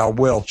 What thou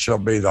wilt shall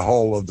be the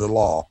whole of the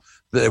law.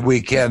 That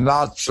we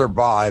cannot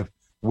survive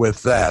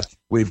with that.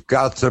 We've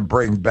got to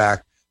bring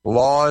back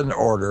law and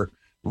order.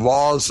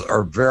 Laws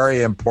are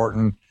very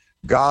important.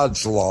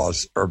 God's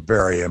laws are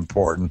very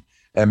important,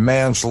 and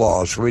man's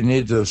laws. We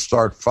need to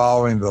start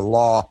following the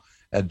law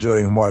and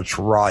doing what's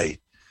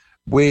right.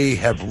 We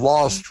have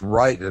lost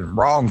right and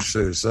wrong,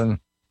 Susan.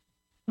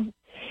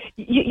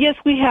 Yes,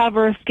 we have,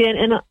 Erskine,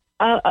 and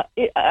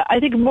I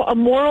think a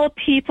moral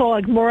people,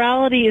 like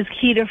morality, is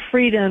key to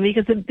freedom,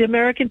 because the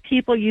American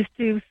people used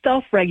to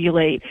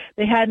self-regulate.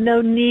 They had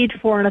no need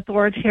for an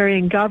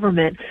authoritarian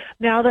government.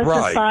 Now that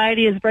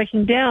society is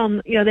breaking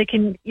down, they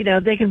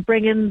can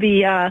bring in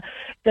the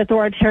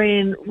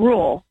authoritarian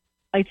rule,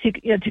 like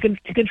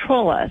to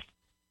control us.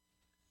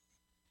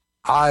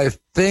 I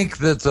think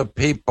that the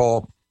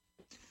people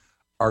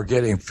are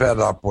getting fed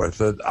up with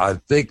it. I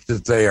think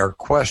that they are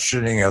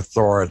questioning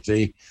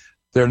authority.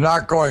 They're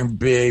not going to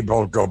be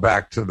able to go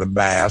back to the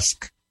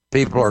mask.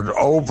 People are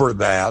over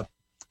that.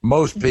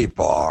 Most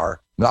people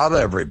are, not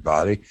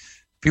everybody.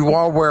 If you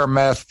want to wear a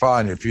mask,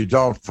 fine. If you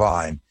don't,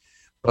 fine.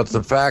 But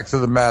the fact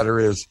of the matter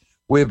is,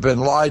 we've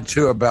been lied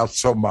to about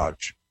so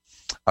much.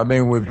 I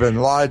mean, we've been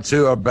lied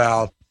to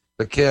about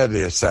the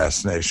Kennedy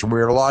assassination. We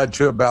were lied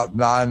to about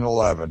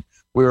 9/11.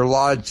 We were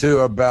lied to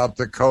about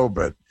the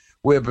COVID.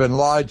 We've been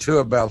lied to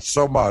about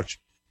so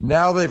much.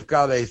 Now they've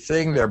got a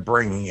thing they're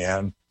bringing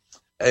in,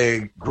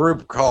 a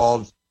group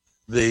called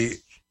the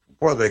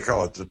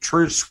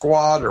Truth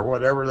Squad, or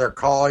whatever they're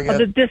calling it.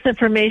 The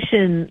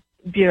Disinformation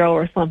Bureau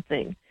or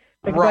something.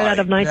 Right out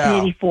of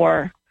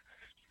 1984.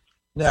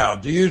 Now,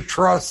 do you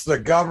trust the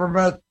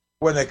government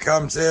when it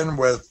comes in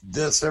with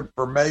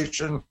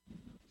disinformation?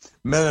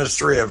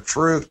 Ministry of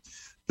Truth.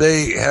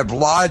 They have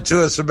lied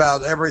to us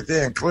about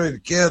everything, including the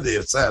Kennedy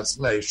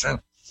assassination.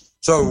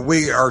 So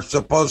we are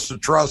supposed to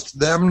trust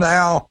them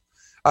now?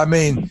 I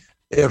mean,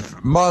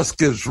 if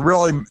Musk is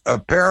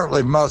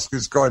apparently Musk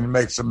is going to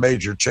make some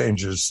major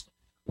changes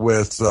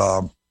with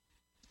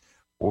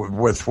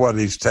what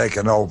he's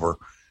taken over.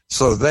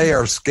 So they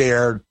are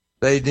scared.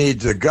 They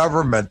need the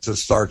government to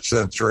start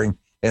censoring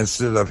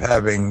instead of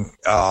having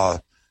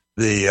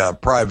the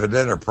private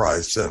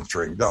enterprise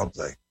censoring, don't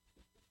they?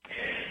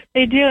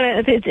 They do.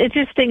 It's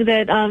interesting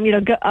that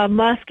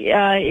Musk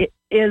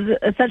is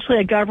essentially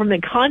a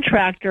government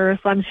contractor,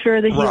 so I'm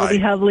sure that he will be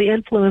heavily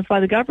influenced by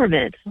the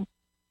government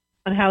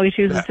on how he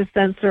chooses to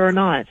censor or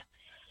not.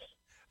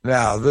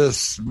 Now,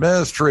 this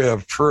Ministry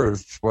of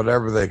Truth,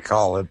 whatever they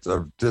call it,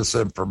 of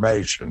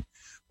disinformation,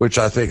 which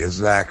I think is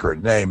an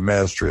accurate name,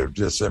 Ministry of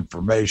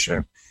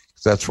Disinformation,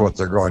 because that's what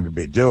they're going to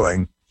be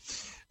doing,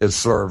 is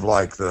sort of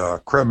like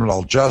the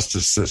criminal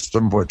justice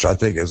system, which I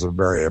think is a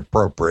very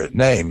appropriate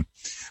name.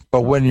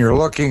 But when you're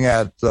looking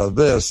at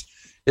this,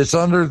 it's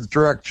under the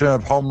direction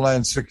of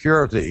Homeland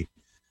Security.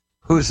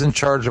 Who's in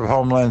charge of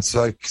Homeland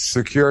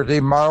Security?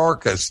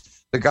 Mayorkas,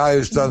 the guy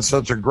who's done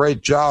such a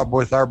great job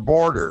with our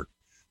border.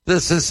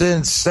 This is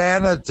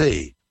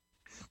insanity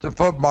to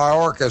put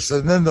Mayorkas,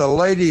 and then the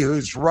lady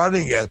who's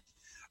running it,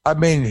 I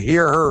mean,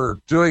 hear her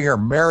doing her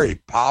Mary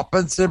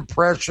Poppins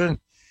impression.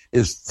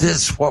 Is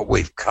this what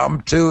we've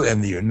come to in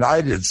the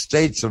United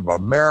States of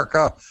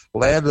America,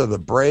 land of the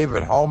brave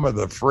and home of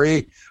the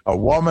free? A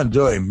woman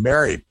doing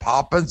Mary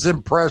Poppins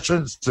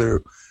impressions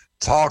to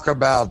talk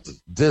about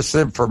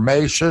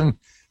disinformation?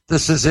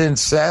 This is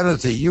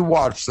insanity. You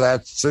watched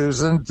that,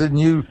 Susan. Didn't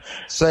you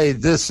say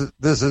this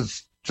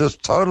is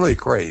just totally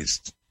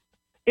crazed?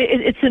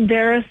 It's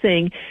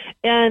embarrassing.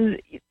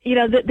 And,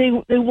 they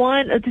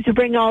want to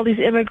bring all these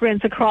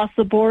immigrants across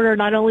the border,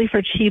 not only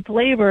for cheap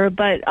labor,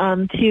 but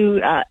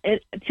to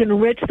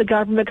enrich the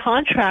government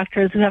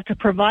contractors who have to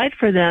provide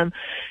for them.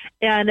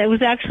 And it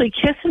was actually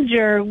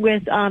Kissinger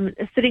with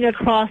sitting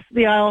across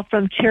the aisle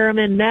from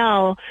Chairman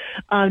Mao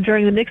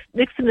during the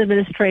Nixon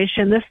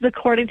administration. This is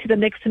according to the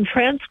Nixon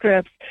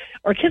transcripts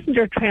or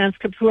Kissinger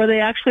transcripts, where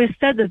they actually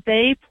said that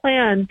they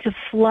planned to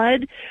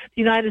flood the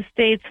United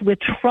States with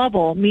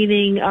trouble,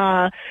 meaning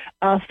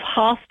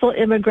hostile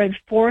immigrant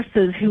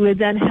forces who would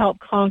then help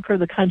conquer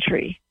the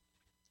country.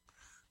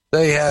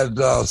 They had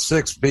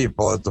 6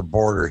 people at the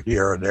border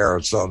here in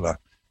Arizona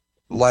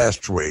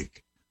last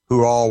week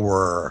who all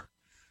were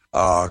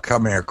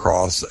coming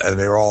across, and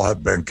they all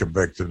have been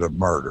convicted of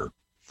murder.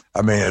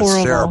 I mean, it's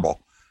horrible. Terrible.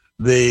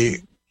 The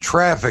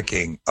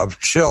trafficking of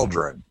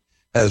children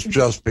has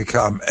just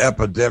become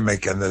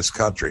epidemic in this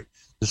country.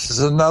 This is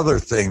another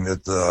thing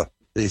that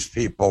these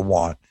people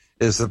want,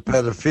 is the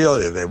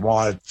pedophilia. They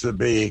want it to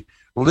be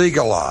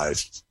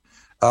legalized.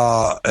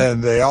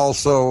 And they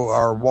also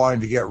are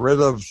wanting to get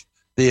rid of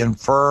the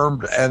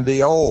infirmed and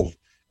the old,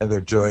 and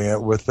they're doing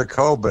it with the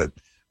COVID.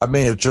 I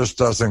mean, it just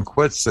doesn't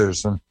quit,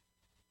 Susan.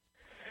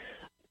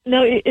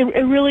 No,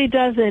 it really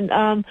doesn't.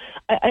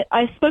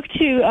 I spoke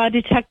to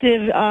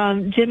Detective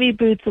Jimmy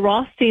Boots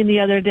Rothstein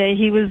the other day.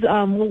 He was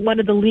one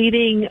of the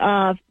leading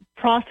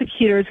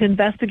prosecutors who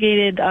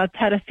investigated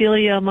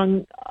pedophilia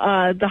among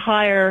the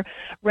higher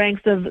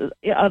ranks of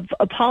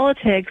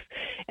politics,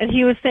 and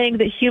he was saying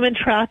that human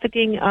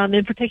trafficking,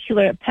 in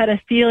particular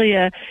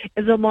pedophilia,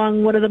 is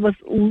among one of the most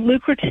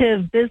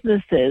lucrative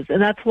businesses,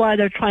 and that's why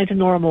they're trying to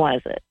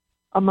normalize it,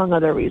 among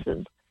other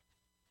reasons.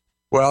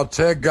 Well,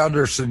 Ted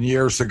Gunderson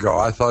years ago,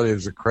 I thought he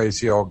was a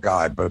crazy old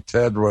guy, but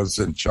Ted was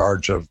in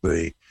charge of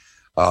the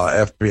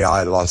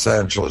FBI Los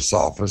Angeles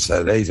office,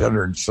 had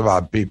 800 and some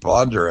odd people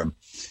under him.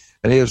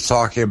 And he was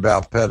talking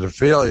about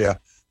pedophilia,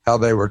 how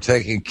they were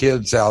taking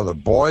kids out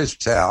of Boys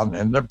Town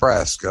in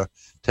Nebraska,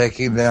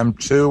 taking them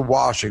to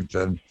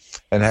Washington,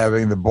 and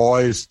having the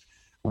boys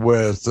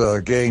with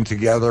getting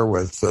together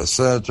with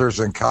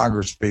senators and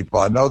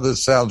congresspeople. I know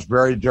this sounds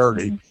very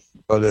dirty,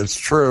 but it's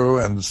true,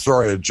 and the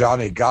story of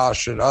Johnny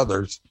Gosch and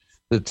others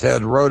that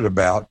Ted wrote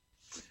about.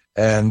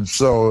 And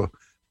so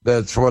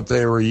that's what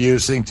they were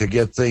using to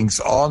get things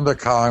on the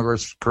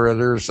Congress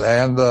critters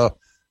and the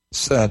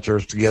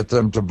senators to get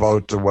them to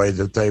vote the way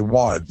that they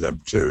wanted them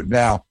to.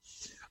 Now,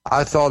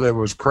 I thought it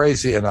was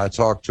crazy, and I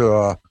talked to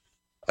a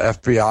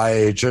FBI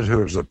agent who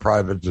was a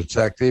private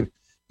detective.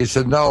 He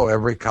said, no,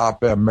 every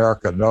cop in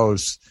America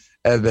knows,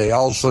 and they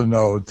also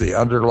know the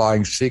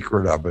underlying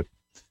secret of it.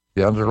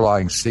 The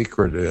underlying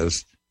secret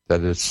is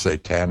that it's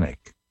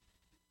satanic.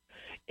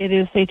 It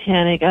is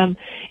satanic. And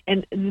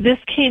this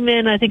came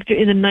in, I think,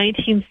 in the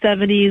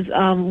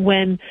 1970s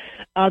when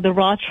the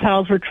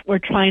Rothschilds were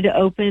trying to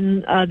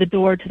open the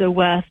door to the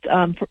West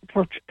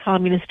for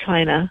communist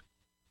China.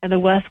 And the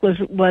West was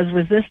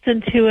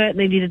resistant to it,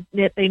 and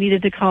they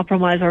needed to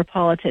compromise our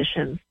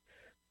politicians.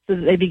 So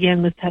they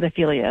began with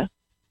pedophilia.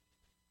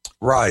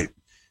 Right.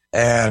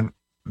 And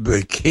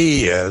the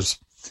key is,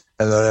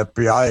 and the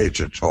FBI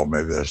agent told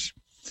me this,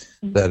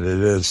 that it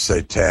is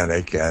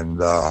satanic, and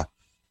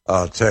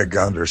Ted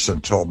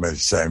Gunderson told me the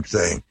same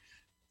thing.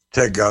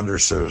 Ted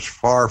Gunderson was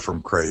far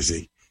from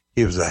crazy.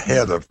 He was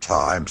ahead of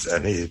times,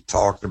 and he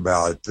talked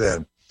about it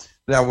then.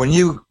 Now,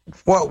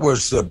 what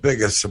was the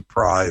biggest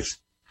surprise?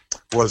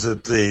 Was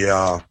it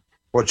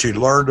what you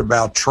learned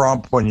about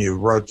Trump when you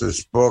wrote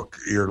this book,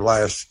 your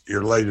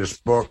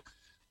latest book,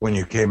 when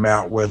you came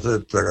out with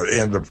it, The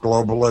End of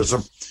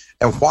Globalism?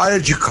 And why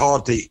did you call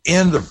it The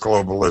End of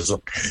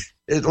Globalism?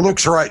 It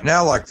looks right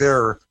now like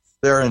they're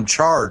in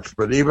charge,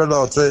 but even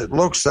though it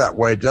looks that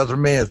way, it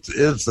doesn't mean it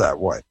is that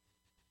way.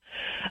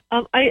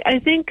 I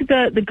think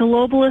the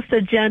globalist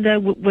agenda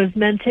was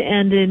meant to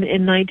end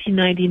in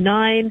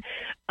 1999,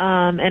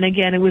 and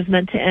again, it was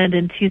meant to end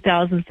in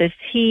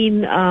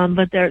 2015.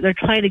 But they're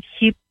trying to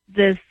keep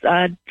this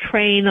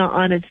train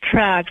on its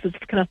tracks. It's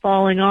kind of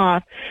falling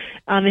off.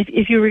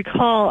 If you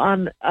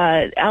recall,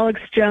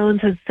 Alex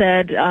Jones has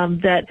said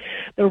that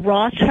the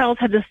Rothschilds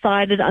had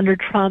decided under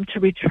Trump to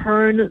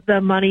return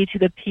the money to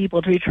the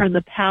people, to return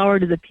the power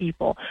to the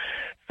people.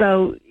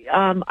 So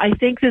I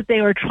think that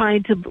they were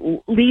trying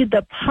to lead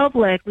the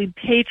public, lead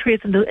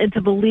patriots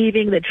into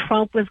believing that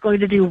Trump was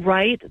going to do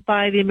right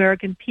by the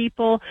American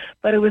people,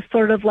 but it was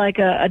sort of like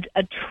a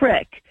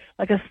trick,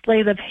 like a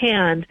sleight of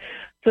hand,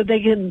 so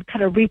they can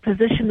kind of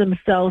reposition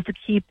themselves to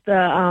keep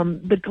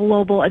the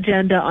global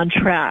agenda on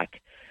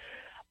track.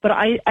 But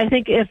I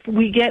think if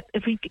we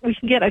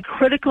can get a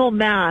critical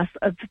mass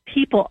of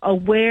people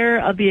aware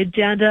of the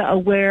agenda,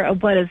 aware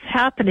of what is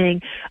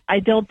happening, I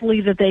don't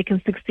believe that they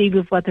can succeed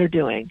with what they're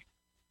doing.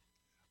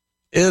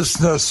 Is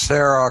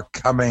NESARA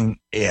coming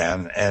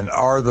in, and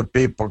are the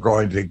people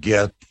going to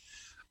get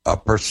a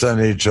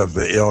percentage of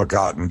the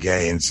ill-gotten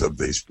gains of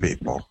these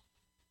people?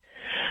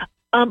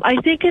 I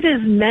think it is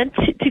meant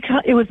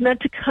it was meant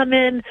to come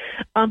in.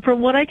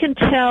 From what I can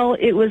tell,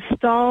 it was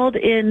stalled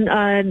in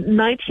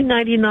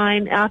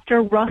 1999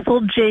 after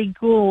Russell J.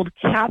 Gould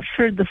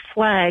captured the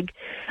flag.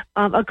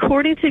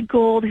 According to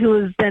Gould,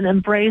 who has been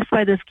embraced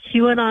by this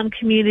QAnon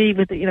community,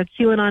 with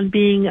QAnon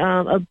being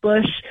a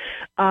Bush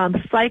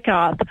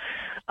psyop,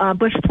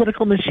 Bush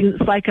political machine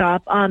spike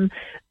up.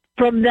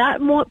 From that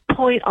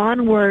point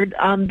onward,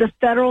 the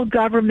federal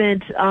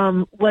government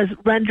was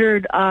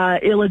rendered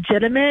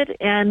illegitimate,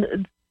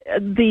 and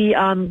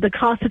the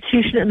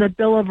Constitution and the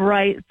Bill of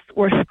Rights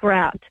were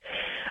scrapped.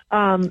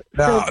 Wait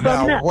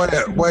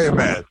a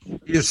minute.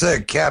 You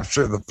said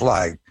capture the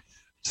flag.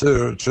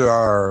 To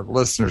our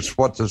listeners,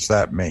 what does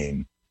that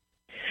mean?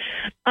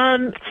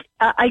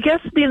 I guess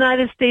the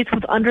United States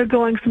was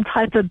undergoing some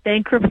type of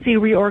bankruptcy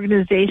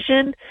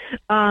reorganization.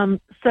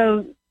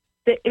 So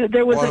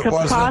there was a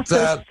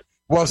process.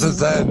 Wasn't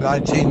that in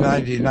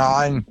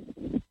 1999?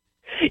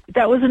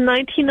 That was in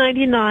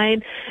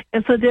 1999,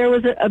 and so there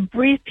was a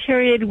brief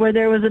period where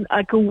there was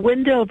a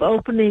window of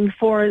opening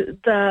for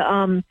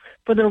the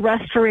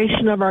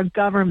restoration of our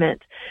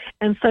government,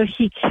 and so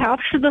he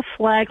captured the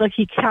flag, like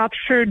he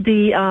captured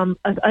the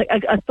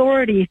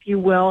authority, if you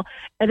will,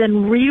 and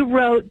then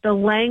rewrote the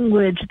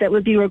language that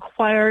would be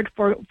required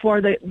for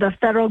the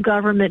federal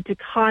government to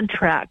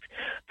contract.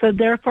 So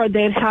therefore,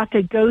 they'd have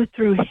to go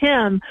through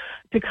him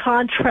to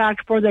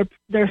contract for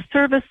their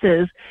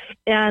services.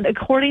 And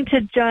according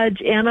to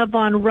Judge Anna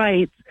von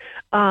Reitz,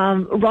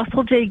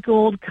 Russell J.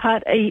 Gould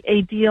cut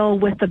a deal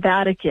with the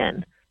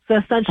Vatican, so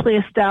essentially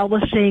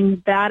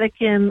establishing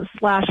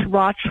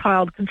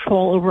Vatican/Rothschild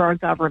control over our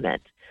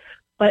government.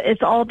 But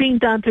it's all being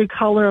done through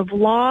color of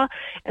law,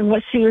 and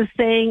what she was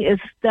saying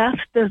is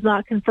theft does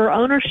not confer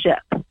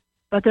ownership.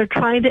 But they're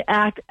trying to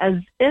act as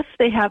if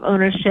they have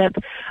ownership,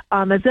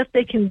 as if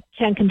they can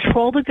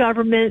control the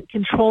government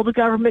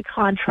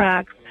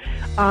contracts,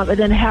 and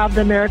then have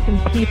the American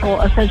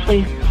people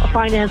essentially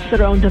finance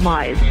their own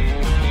demise.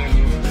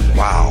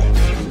 Wow.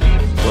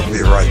 We'll be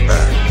right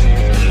back.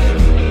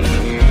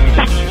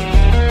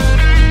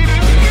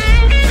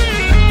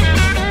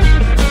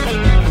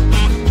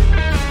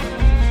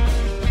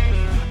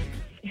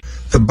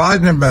 The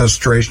Biden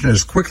administration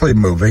is quickly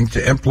moving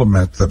to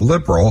implement the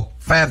liberal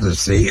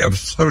fantasy of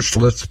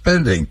socialist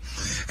spending.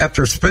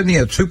 After spending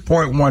a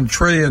 $2.1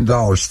 trillion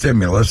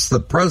stimulus, the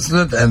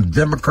president and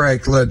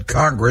Democratic-led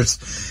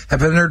Congress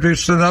have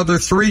introduced another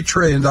 $3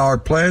 trillion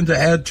plan to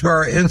add to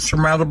our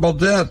insurmountable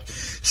debt,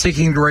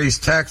 seeking to raise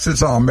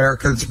taxes on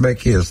Americans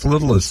making as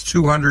little as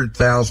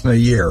 $200,000 a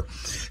year.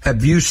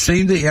 Have you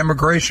seen the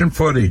immigration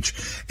footage?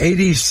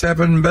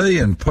 87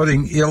 million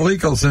putting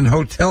illegals in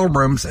hotel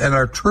rooms and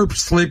our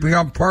troops sleeping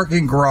on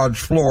parking garage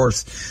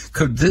floors.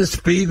 Could this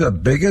be the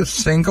biggest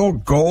single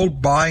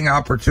gold buying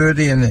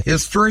opportunity in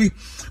history?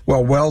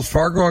 Well, Wells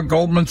Fargo and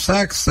Goldman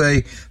Sachs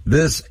say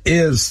this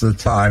is the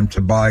time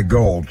to buy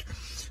gold.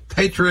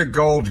 Patriot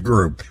Gold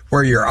Group,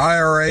 where your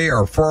IRA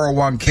or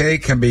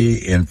 401k can be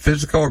in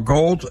physical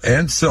gold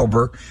and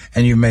silver,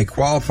 and you may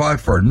qualify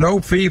for no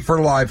fee for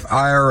life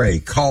IRA.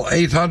 Call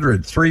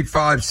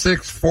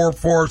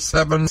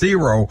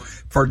 800-356-4470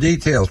 for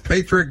details.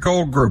 Patriot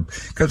Gold Group,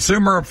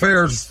 Consumer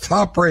Affairs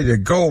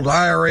top-rated gold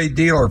IRA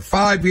dealer,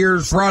 5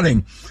 years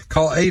running.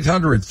 Call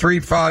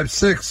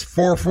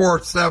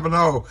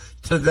 800-356-4470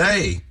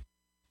 today.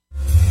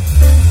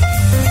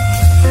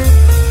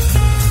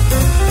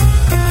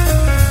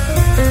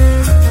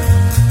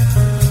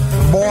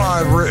 The more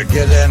I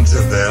get into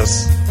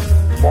this,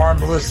 the more I'm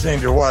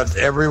listening to what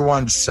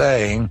everyone's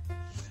saying,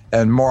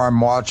 and more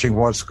I'm watching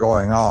what's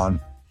going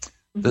on.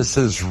 This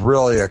is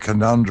really a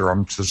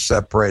conundrum to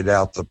separate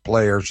out the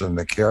players and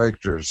the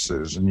characters,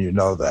 Susan. You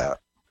know that.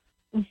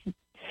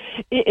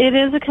 It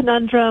is a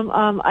conundrum.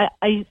 I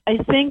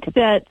think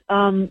that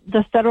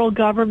the federal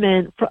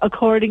government,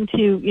 according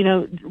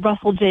to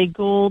Russell J.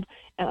 Gould,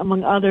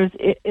 among others,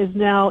 is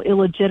now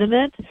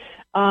illegitimate.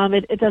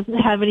 It doesn't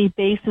have any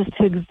basis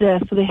to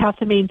exist, so they have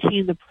to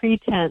maintain the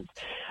pretense.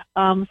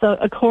 So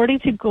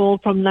according to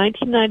Gould, from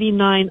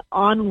 1999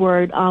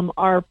 onward,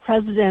 our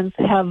presidents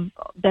have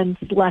been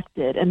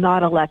selected and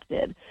not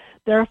elected.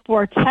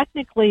 Therefore,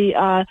 technically,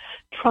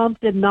 Trump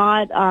did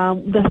not,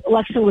 the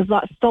election was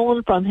not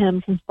stolen from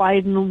him since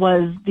Biden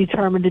was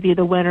determined to be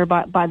the winner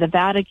by the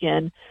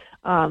Vatican.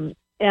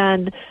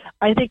 And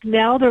I think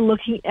now they're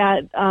looking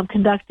at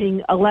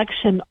conducting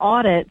election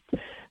audits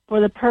for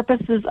the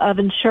purposes of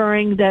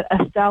ensuring that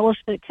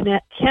establishment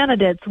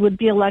candidates would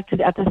be elected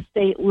at the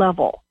state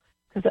level.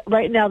 Because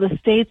right now the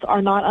states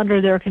are not under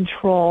their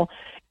control,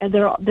 and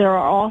there are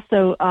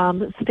also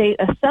state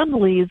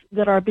assemblies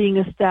that are being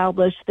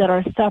established that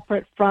are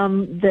separate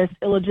from this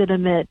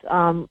illegitimate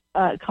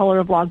color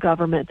of law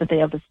government that they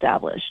have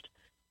established.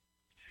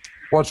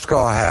 What's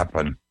going to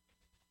happen?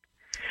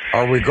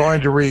 Are we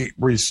going to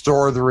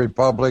restore the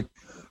republic,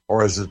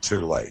 or is it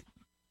too late?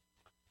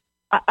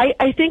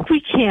 I think we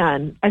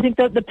can. I think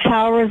that the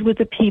power is with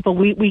the people.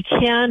 We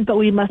can, but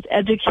we must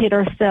educate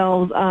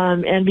ourselves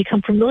and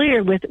become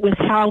familiar with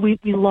how we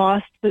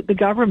lost the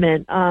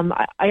government.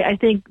 I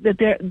think that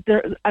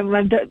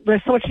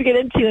there's so much to get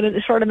into in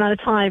a short amount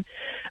of time,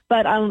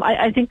 but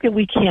I think that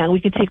we can. We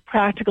can take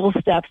practical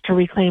steps to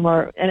reclaim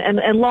our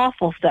and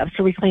lawful steps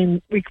to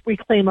reclaim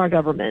our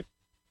government.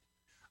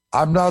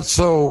 I'm not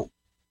so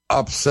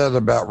upset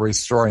about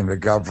restoring the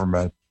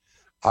government.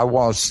 I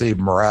want to see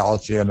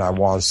morality and I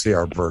want to see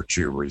our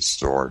virtue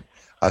restored.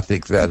 I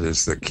think that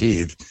is the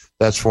key.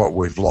 That's what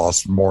we've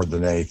lost more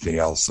than anything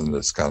else in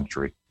this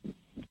country.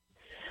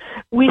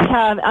 We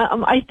have.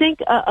 I think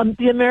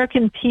the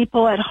American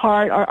people at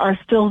heart are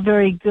still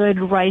very good,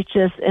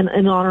 righteous, and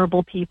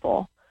honorable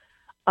people.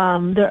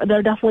 There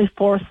are definitely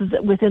forces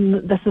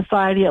within the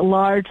society at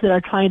large that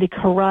are trying to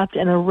corrupt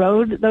and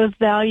erode those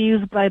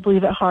values, but I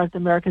believe at heart the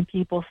American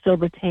people still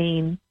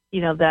retain,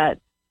 that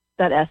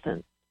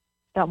essence,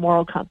 that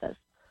moral compass.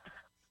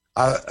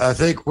 I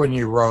think when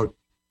you wrote,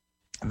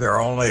 there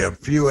are only a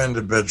few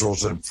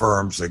individuals and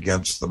firms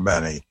against the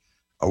many,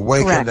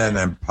 awakened and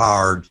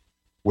empowered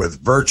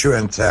with virtue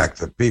intact,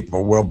 the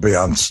people will be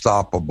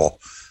unstoppable.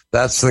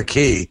 That's the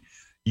key.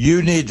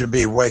 You need to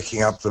be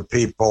waking up the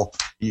people.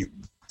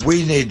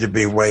 We need to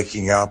be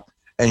waking up,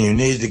 and you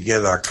need to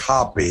get a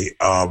copy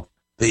of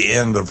The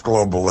End of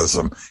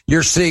Globalism.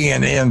 You're seeing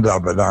an end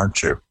of it,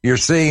 aren't you? You're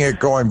seeing it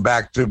going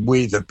back to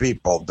we the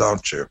people,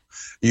 don't you?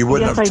 You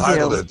wouldn't have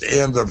titled it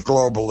The End of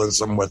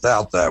Globalism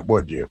without that,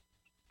 would you?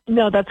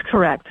 No, that's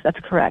correct. That's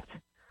correct.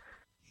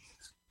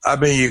 I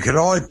mean, you can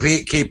only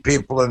keep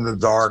people in the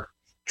dark,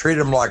 treat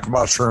them like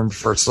mushrooms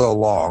for so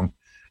long,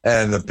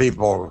 and the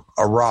people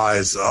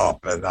arise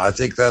up. And I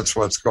think that's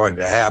what's going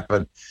to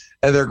happen.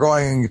 And they're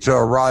going to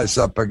rise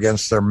up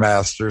against their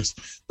masters,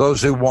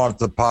 those who want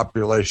the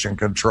population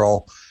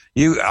control.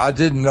 I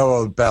didn't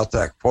know about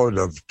that quote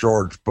of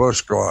George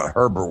Bush,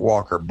 Herbert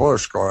Walker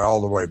Bush, going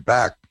all the way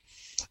back,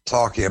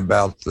 talking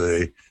about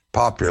the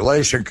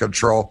population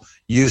control,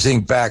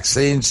 using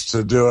vaccines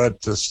to do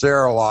it, to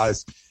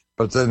sterilize,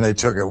 but then they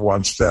took it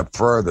one step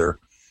further.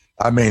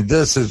 I mean,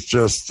 this is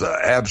just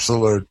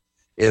absolute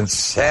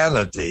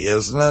insanity,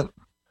 isn't it?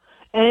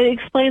 And it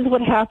explains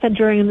what happened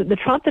during the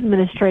Trump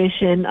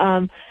administration.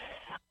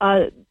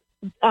 I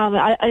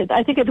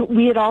think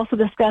we had also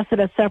discussed at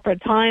a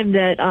separate time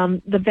that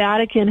the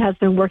Vatican has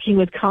been working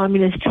with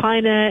Communist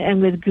China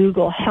and with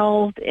Google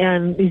Health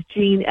and these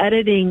gene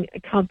editing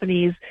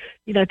companies,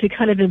 to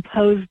kind of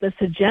impose this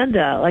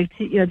agenda, like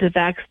to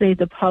vaccinate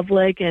the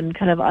public and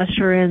kind of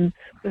usher in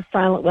the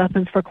silent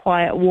weapons for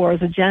quiet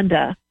wars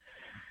agenda.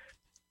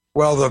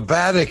 Well, the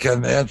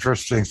Vatican, the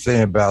interesting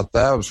thing about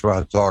that was when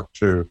I talked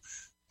to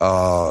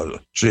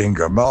Gene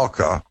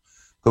Gamelka,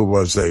 who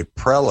was a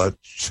prelate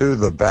to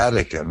the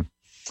Vatican,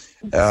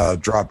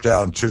 dropped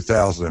out in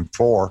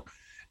 2004,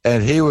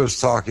 and he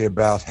was talking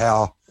about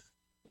how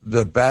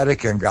the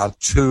Vatican got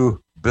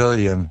 $2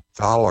 billion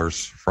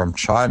from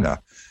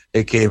China.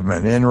 It gave them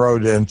an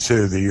inroad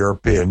into the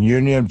European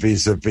Union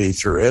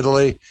vis-a-vis through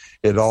Italy.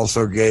 It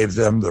also gave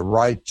them the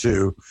right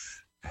to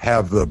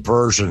have the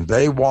version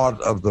they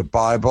want of the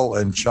Bible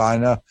in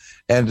China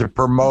and to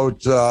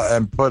promote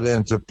and put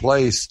into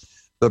place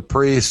the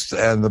priests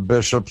and the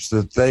bishops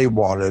that they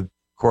wanted,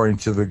 according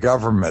to the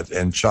government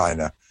in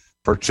China,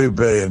 for $2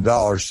 billion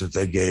that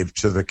they gave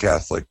to the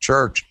Catholic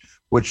Church,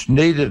 which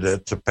needed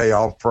it to pay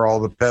off for all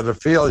the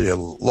pedophilia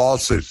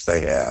lawsuits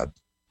they had.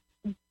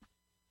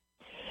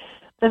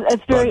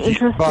 That's very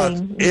interesting. But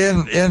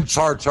in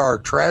Tartar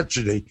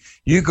tragedy,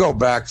 you go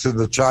back to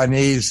the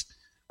Chinese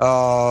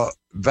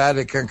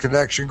Vatican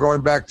connection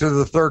going back to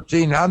the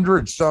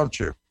 1300s, don't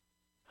you?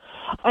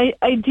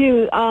 I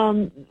do.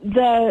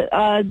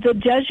 The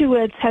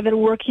Jesuits have been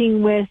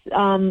working with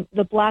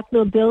the black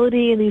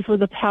nobility, and these were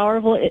the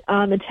powerful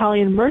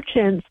Italian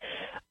merchants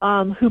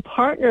who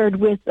partnered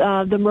with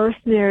the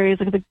mercenaries,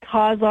 like the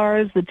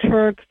Khazars, the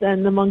Turks,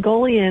 and the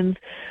Mongolians,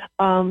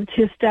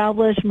 to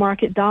establish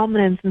market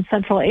dominance in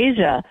Central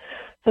Asia.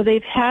 So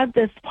they've had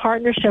this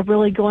partnership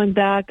really going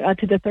back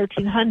to the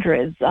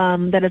 1300s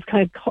that is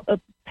kind of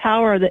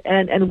power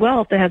and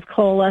wealth that has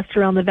coalesced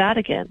around the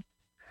Vatican.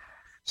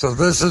 So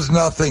this is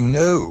nothing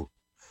new.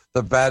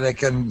 The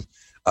Vatican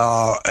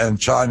and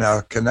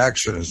China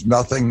connection is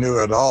nothing new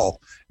at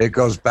all. It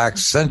goes back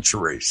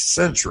centuries.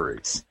 And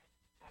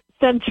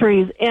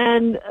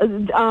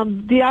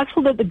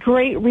the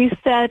Great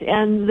Reset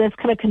and this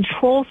kind of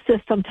control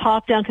system,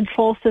 top-down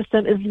control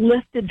system, is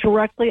lifted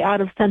directly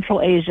out of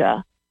Central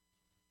Asia.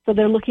 So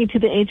they're looking to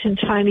the ancient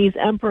Chinese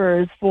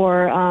emperors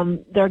for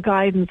their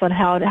guidance on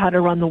how to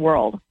run the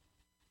world.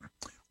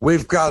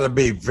 We've got to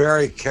be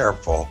very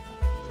careful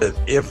that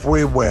if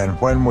we win,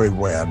 when we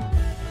win,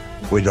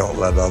 we don't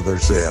let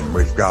others in.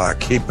 We've got to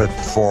keep it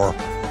for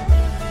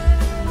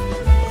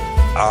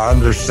our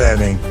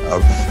understanding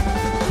of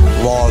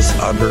laws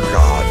under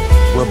God.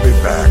 We'll be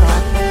back.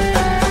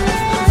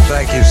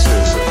 Thank you,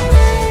 Susan.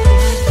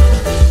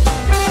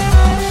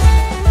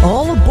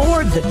 All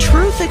aboard the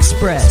Truth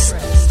Express.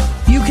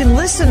 You can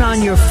listen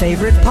on your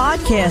favorite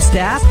podcast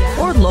app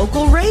or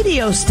local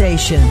radio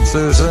station.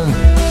 Susan?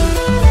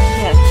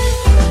 Yes.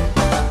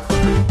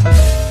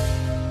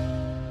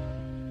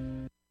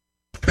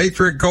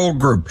 Patriot Gold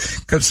Group,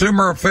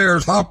 Consumer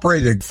Affairs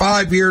operated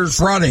 5 years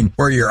running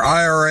for your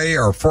IRA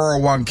or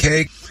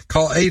 401k.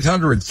 Call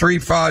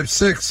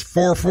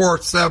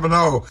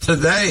 800-356-4470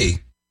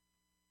 today.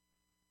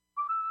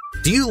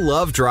 Do you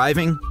love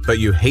driving, but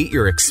you hate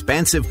your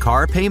expensive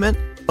car payment?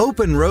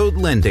 Open Road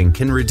Lending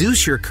can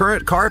reduce your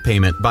current car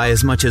payment by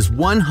as much as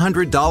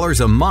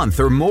 $100 a month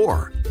or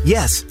more.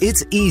 Yes,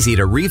 it's easy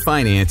to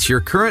refinance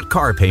your current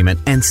car payment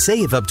and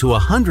save up to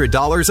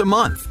 $100 a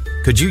month.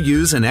 Could you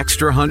use an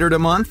extra $100 a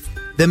month?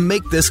 Then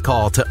make this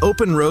call to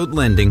Open Road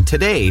Lending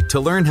today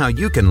to learn how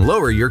you can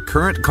lower your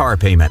current car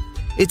payment.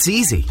 It's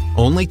easy,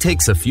 only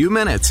takes a few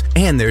minutes,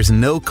 and there's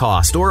no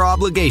cost or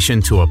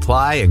obligation to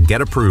apply and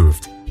get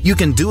approved. You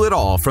can do it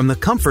all from the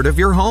comfort of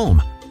your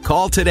home.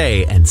 Call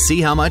today and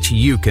see how much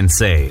you can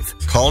save.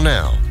 Call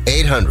now,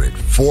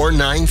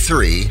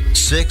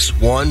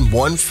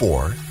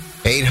 800-493-6114.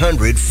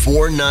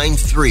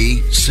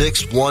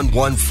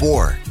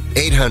 800-493-6114.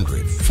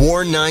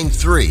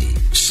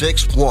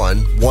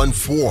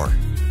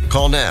 800-493-6114.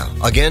 Call now.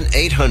 Again,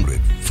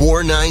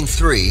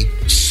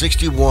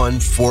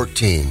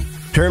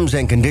 800-493-6114. Terms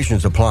and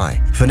conditions apply.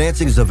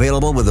 Financing is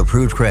available with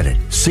approved credit.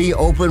 See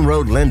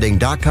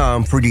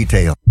openroadlending.com for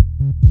details.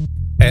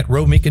 At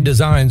Romika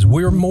Designs,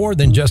 we're more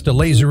than just a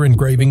laser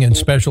engraving and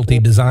specialty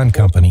design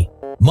company.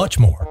 Much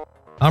more.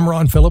 I'm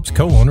Ron Phillips,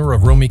 co-owner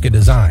of Romika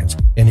Designs,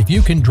 and if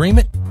you can dream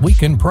it, we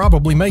can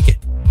probably make it.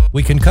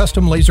 We can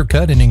custom laser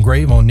cut and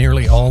engrave on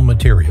nearly all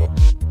material.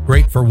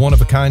 Great for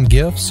one-of-a-kind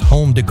gifts,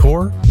 home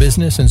decor,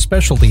 business and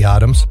specialty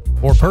items,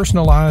 or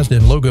personalized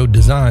and logo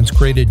designs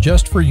created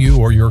just for you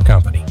or your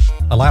company.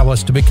 Allow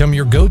us to become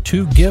your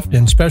go-to gift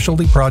and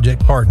specialty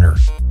project partner.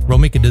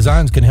 Romika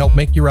Designs can help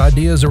make your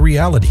ideas a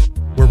reality.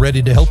 We're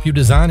ready to help you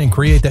design and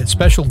create that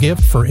special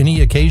gift for any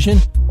occasion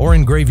or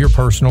engrave your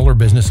personal or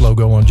business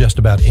logo on just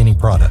about any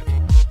product.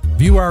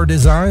 View our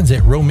designs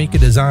at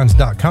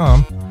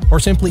romikadesigns.com or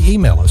simply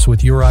email us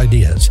with your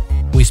ideas.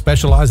 We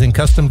specialize in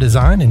custom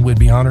design and we'd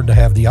be honored to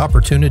have the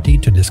opportunity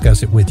to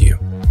discuss it with you.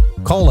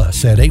 Call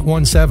us at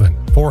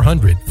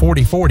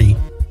 817-400-4040,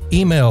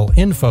 email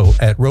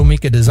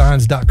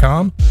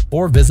info@romikadesigns.com,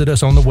 or visit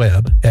us on the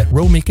web at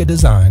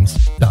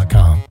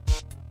romikadesigns.com.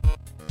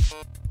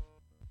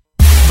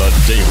 The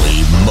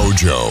Daily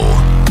Mojo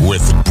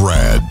with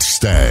Brad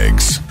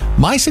Staggs.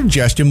 My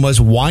suggestion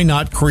was, why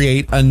not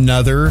create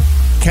another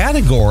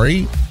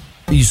category?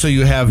 So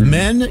you have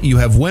men, you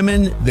have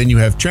women, then you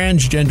have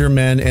transgender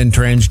men and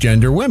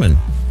transgender women.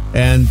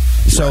 And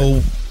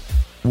so,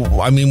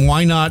 I mean,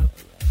 why not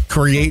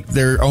create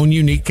their own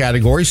unique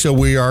category so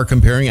we are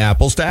comparing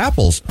apples to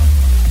apples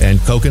and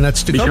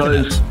coconuts to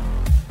coconuts?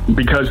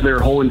 Because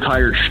their whole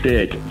entire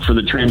shtick for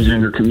the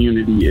transgender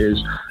community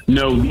is,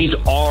 no, these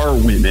are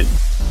women.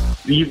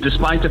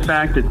 Despite the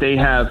fact that they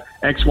have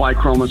XY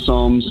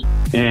chromosomes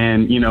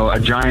and, you know, a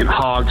giant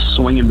hog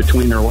swinging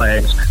between their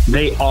legs,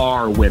 they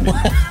are women.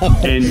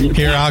 And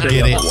here, I'll get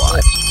it.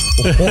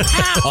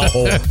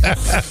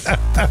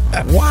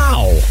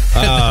 Wow.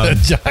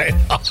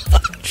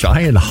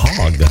 Giant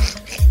hog.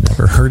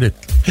 Never heard it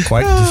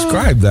quite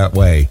described that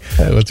way.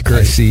 That's great.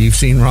 I see you've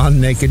seen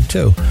Ron naked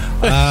too.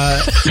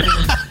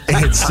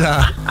 It's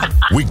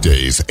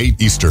weekdays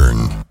 8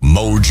 Eastern.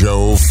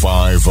 Mojo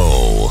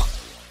 50.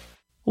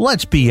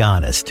 Let's be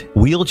honest.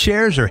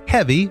 Wheelchairs are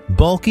heavy,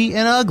 bulky,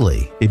 and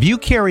ugly. If you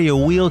carry a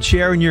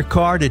wheelchair in your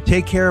car to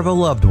take care of a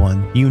loved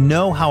one, you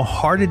know how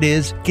hard it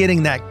is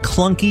getting that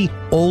clunky,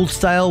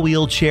 old-style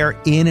wheelchair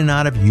in and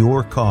out of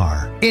your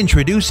car.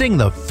 Introducing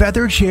the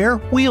Feather Chair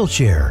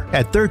Wheelchair.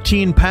 At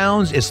 13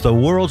 pounds, it's the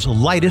world's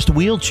lightest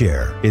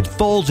wheelchair. It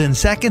folds in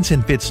seconds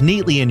and fits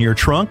neatly in your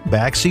trunk,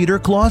 backseat, or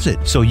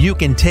closet, so you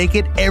can take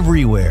it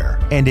everywhere.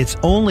 And it's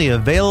only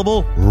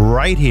available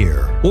right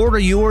here. Order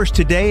yours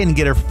today and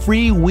get a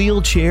free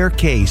wheelchair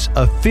case,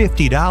 a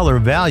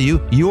 $50 value,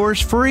 yours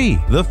free.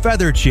 The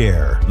Feather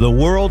Chair. The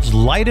world's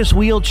lightest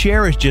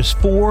wheelchair is just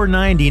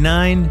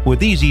 $4.99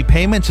 with easy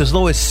payments as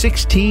low as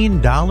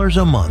 $16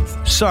 a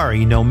month.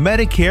 Sorry, no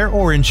Medicare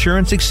or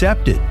insurance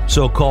accepted.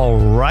 So call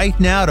right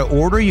now to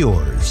order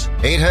yours.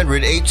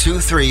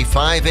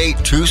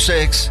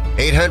 800-823-5826.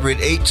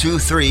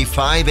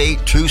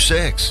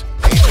 800-823-5826.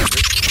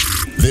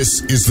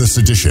 This is the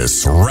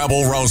seditious,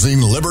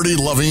 rabble-rousing,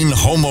 liberty-loving,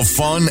 home of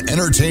fun,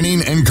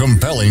 entertaining, and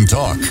compelling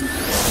talk.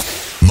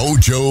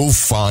 Mojo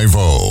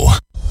 50.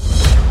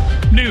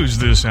 News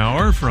this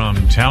hour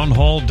from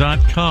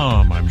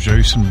townhall.com. I'm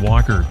Jason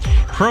Walker.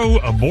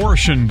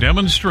 Pro-abortion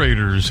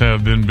demonstrators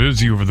have been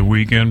busy over the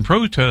weekend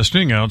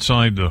protesting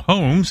outside the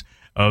homes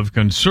of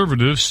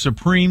conservative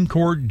Supreme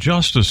Court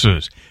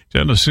justices.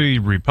 Tennessee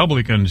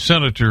Republican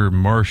Senator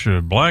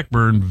Marsha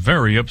Blackburn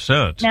very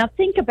upset. Now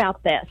think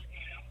about this.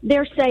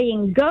 They're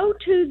saying go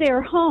to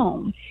their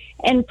home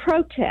and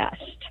protest.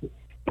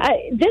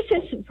 This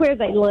is where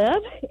they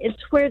live.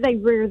 It's where they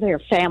rear their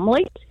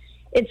families.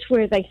 It's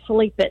where they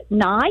sleep at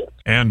night.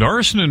 And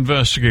arson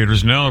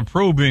investigators now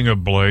probing a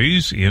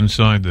blaze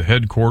inside the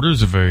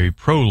headquarters of a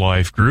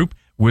pro-life group,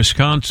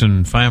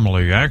 Wisconsin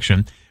Family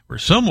Action, where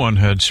someone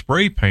had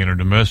spray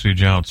painted a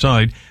message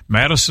outside.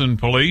 Madison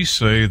police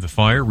say the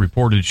fire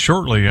reported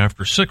shortly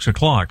after 6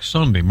 o'clock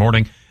Sunday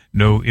morning.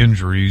 No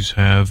injuries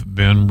have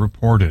been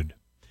reported.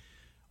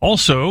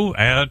 Also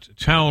at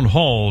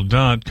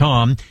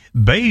townhall.com,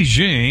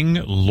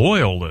 Beijing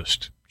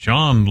loyalist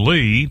John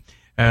Lee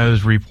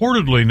has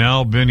reportedly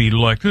now been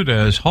elected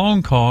as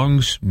Hong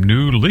Kong's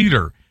new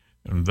leader.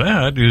 And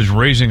that is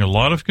raising a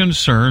lot of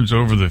concerns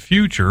over the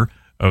future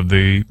of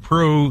the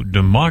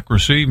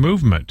pro-democracy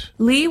movement.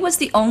 Li was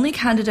the only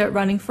candidate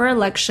running for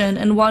election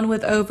and won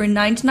with over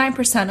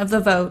 99% of the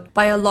vote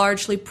by a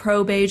largely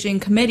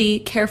pro-Beijing committee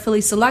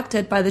carefully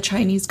selected by the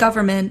Chinese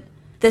government.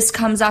 This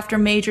comes after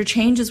major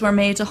changes were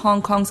made to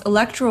Hong Kong's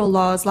electoral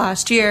laws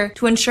last year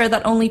to ensure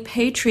that only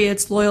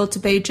patriots loyal to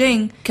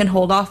Beijing can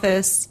hold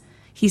office.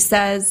 He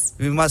says,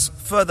 "We must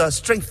further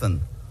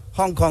strengthen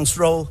Hong Kong's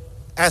role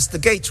as the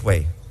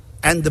gateway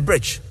and the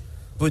bridge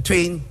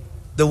between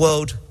the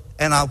world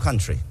and our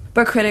country."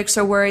 But critics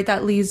are worried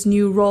that Li's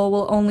new role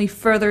will only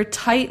further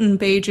tighten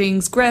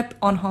Beijing's grip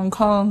on Hong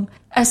Kong.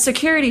 As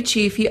security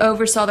chief, he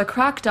oversaw the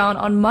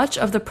crackdown on much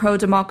of the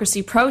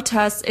pro-democracy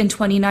protests in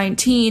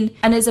 2019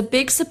 and is a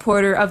big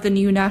supporter of the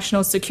new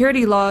national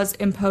security laws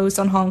imposed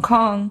on Hong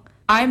Kong.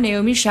 I'm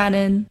Naomi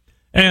Shannon.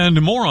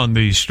 And more on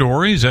these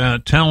stories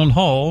at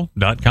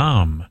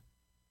townhall.com.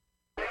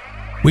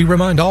 We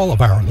remind all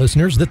of our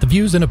listeners that the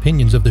views and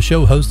opinions of the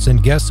show hosts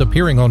and guests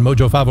appearing on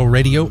Mojo 50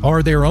 Radio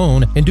are their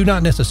own and do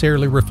not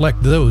necessarily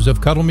reflect those of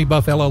Cuddle Me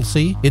Buff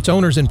LLC, its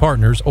owners and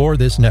partners, or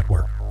this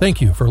network. Thank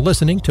you for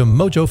listening to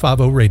Mojo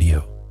 50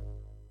 Radio.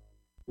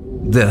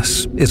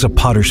 This is a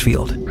potter's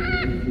field.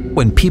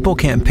 When people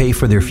can't pay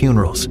for their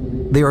funerals,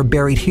 they are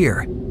buried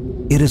here.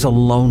 It is a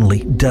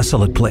lonely,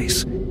 desolate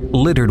place,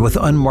 littered with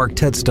unmarked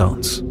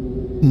headstones.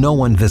 No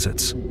one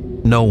visits.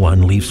 No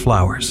one leaves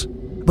flowers.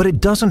 But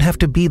it doesn't have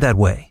to be that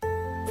way.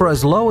 For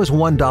as low as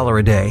 $1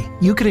 a day,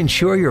 you can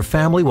ensure your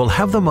family will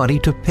have the money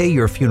to pay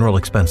your funeral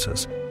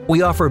expenses.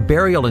 We offer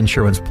burial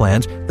insurance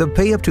plans that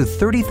pay up to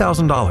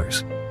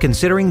 $30,000.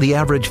 Considering the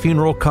average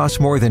funeral costs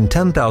more than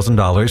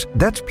 $10,000,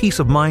 that's peace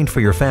of mind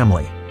for your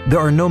family. There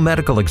are no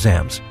medical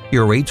exams,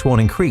 your rates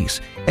won't increase,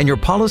 and your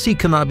policy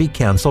cannot be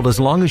canceled as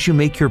long as you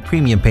make your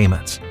premium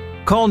payments.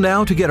 Call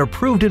now to get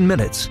approved in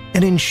minutes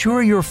and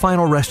ensure your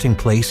final resting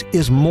place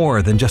is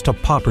more than just a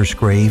pauper's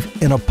grave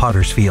in a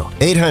potter's field.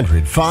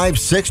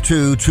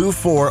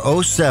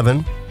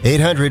 800-562-2407.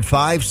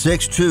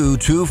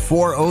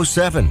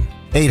 800-562-2407.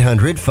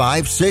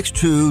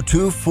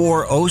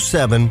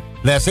 800-562-2407.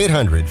 That's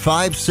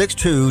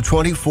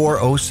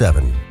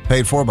 800-562-2407.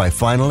 Paid for by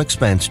Final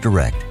Expense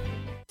Direct.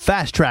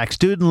 Fast Track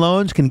Student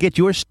Loans can get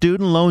your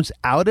student loans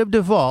out of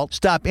default,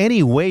 stop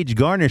any wage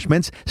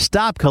garnishments,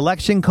 stop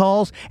collection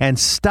calls, and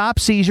stop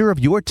seizure of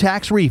your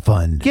tax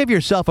refund. Give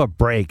yourself a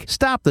break.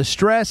 Stop the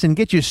stress and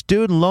get your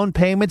student loan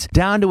payments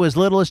down to as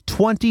little as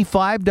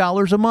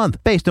 $25 a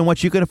month based on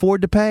what you can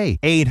afford to pay.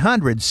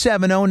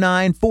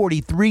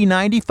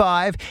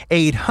 800-709-4395.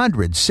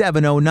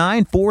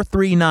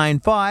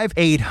 800-709-4395.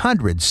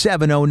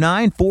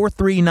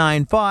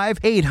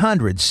 800-709-4395.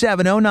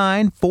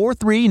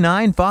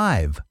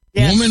 800-709-4395.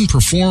 Yes. Woman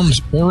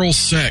performs oral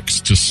sex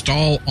to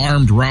stall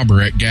armed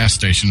robber at gas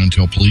station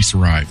until police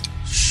arrived.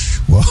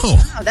 Whoa.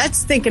 Oh,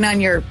 that's thinking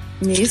on your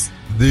knees.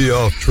 The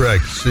Off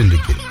Track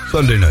Syndicate,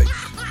 Sunday night,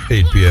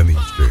 8 p.m.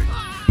 Eastern.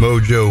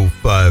 Mojo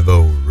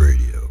 50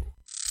 Radio.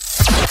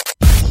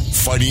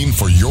 Fighting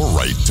for your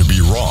right to be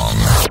wrong.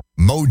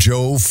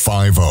 Mojo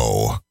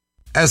 50.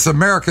 As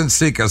Americans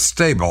seek a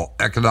stable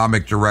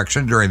economic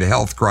direction during the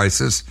health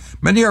crisis,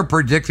 many are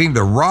predicting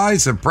the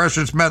rise of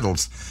precious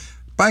metals.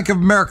 Bank of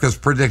America is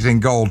predicting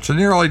gold to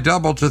nearly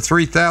double to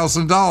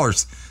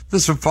 $3,000.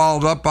 This was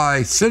followed up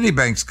by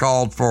Citibank's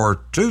call for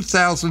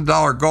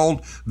 $2,000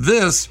 gold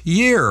this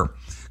year.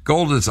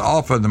 Gold is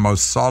often the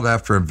most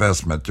sought-after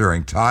investment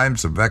during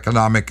times of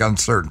economic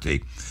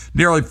uncertainty.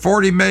 Nearly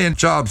 40 million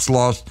jobs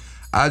lost.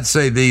 I'd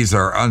say these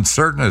are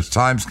uncertain as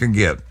times can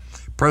get.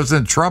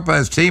 President Trump and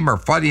his team are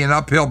fighting an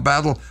uphill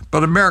battle,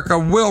 but America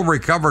will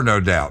recover, no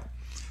doubt.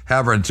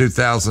 However, in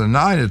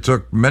 2009, it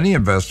took many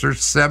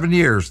investors 7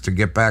 years to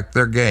get back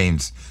their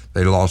gains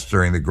they lost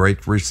during the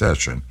Great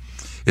Recession.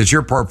 Is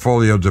your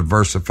portfolio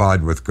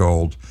diversified with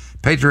gold?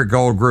 Patriot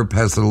Gold Group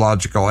has the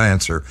logical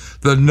answer.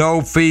 The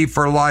No Fee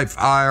for Life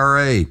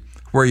IRA,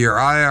 where your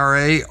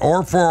IRA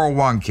or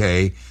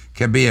 401k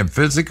can be in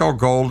physical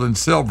gold and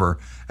silver,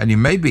 and you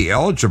may be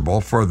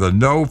eligible for the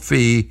No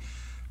Fee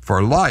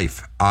for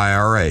Life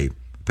IRA.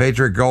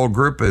 Patriot Gold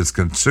Group is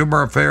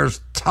Consumer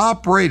Affairs'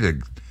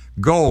 top-rated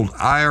gold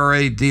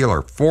IRA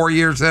dealer 4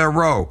 years in a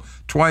row,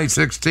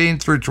 2016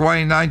 through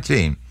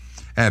 2019.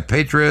 At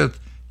Patriot,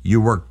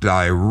 you work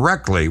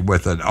directly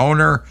with an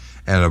owner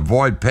and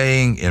avoid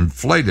paying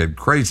inflated,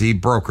 crazy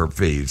broker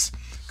fees.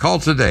 Call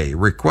today.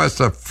 Request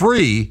a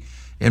free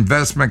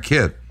investment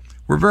kit.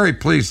 We're very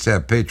pleased to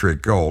have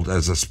Patriot Gold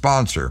as a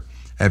sponsor.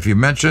 And if you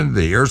mention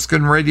the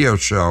Erskine Radio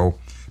Show,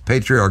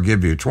 Patriot will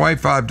give you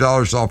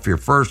 $25 off your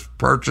first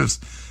purchase,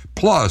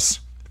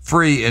 plus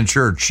free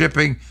insured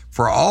shipping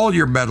for all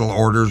your metal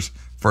orders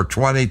for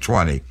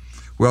 2020.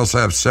 We also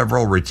have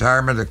several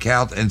retirement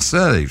account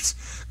incentives.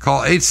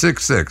 Call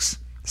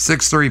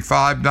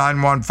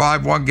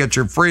 866-635-9151. Get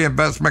your free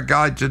investment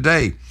guide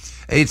today.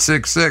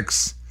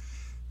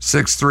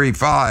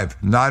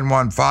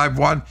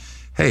 866-635-9151.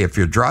 Hey, if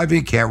you're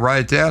driving, can't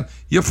write it down,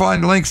 you'll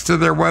find links to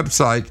their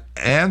website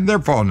and their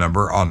phone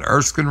number on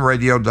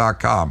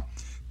ErskineRadio.com.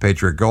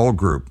 Patriot Gold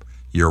Group,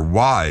 your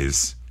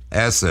wise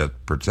asset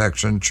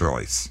protection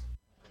choice.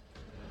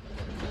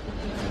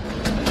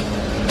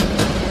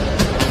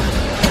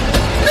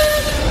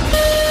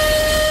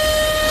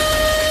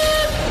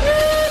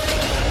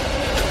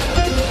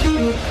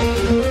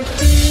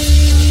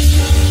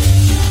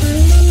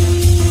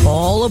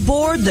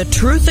 the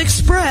Truth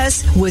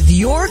Express with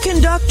your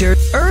conductor,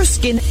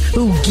 Erskine,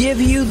 who give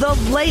you the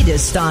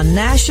latest on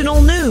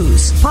national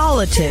news,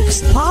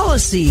 politics,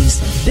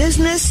 policies,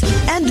 business,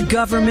 and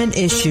government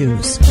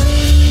issues.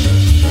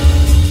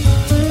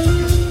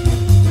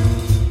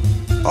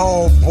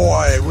 Oh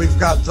boy, we've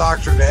got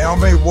Dr.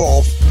 Naomi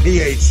Wolf,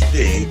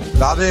 PhD,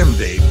 not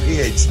MD,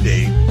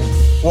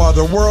 PhD, one of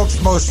the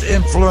world's most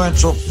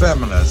influential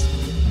feminists.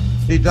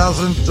 She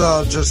doesn't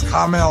just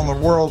comment on the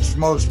world's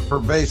most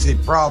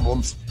pervasive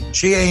problems.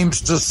 She aims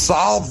to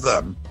solve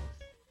them.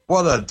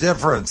 What a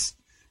difference.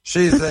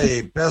 She's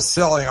a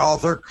best-selling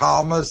author,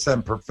 columnist,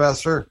 and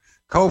professor,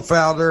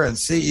 co-founder and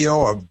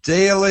CEO of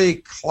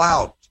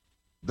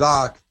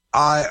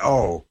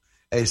DailyClout.io,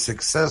 a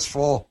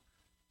successful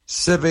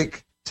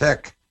civic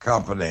tech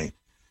company.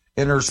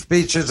 In her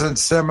speeches and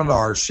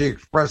seminars, she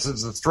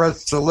expresses the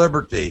threats to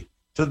liberty,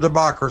 to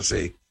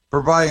democracy,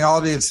 providing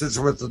audiences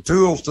with the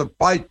tools to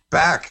fight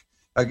back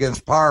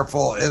against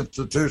powerful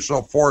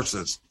institutional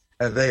forces,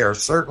 and they are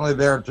certainly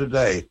there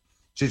today.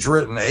 She's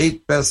written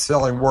 8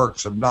 best-selling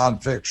works of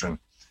nonfiction: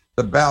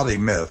 The Bounty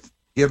Myth,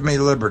 Give Me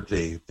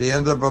Liberty, The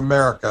End of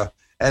America,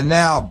 and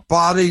now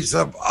Bodies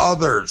of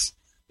Others,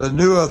 The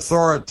New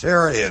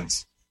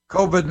Authoritarians,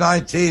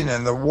 COVID-19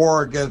 and the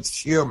War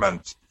Against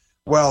Humans.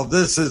 Well,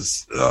 this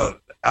is,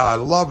 I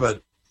love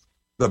it,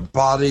 The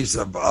Bodies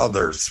of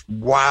Others.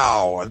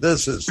 Wow,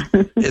 this is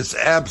it's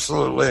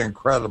absolutely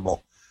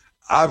incredible.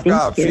 I've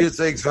got a few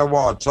things I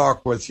want to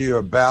talk with you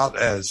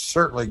about, and it's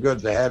certainly good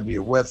to have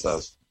you with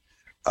us.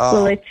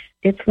 Well,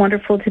 it's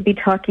wonderful to be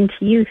talking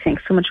to you.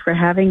 Thanks so much for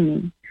having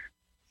me.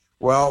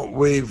 Well,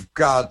 we've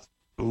got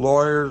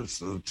lawyers,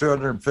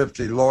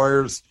 250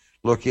 lawyers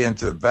looking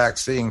into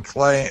vaccine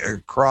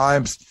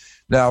crimes.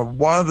 Now,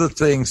 one of the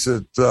things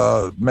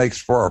that makes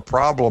for a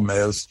problem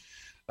is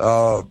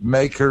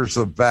makers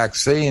of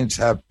vaccines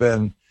have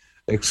been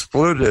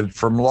excluded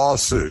from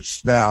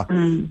lawsuits. Now,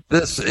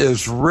 this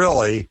is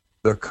really,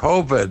 the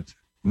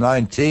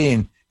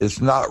COVID-19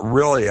 is not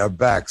really a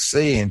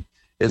vaccine.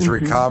 It's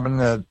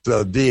recombinant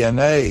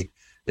DNA.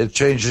 It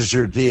changes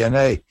your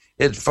DNA.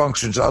 It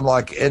functions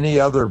unlike any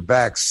other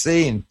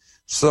vaccine.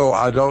 So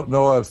I don't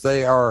know if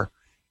they are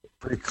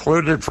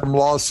precluded from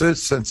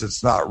lawsuits since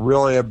it's not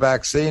really a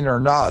vaccine or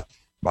not.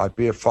 Might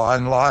be a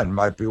fine line.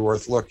 Might be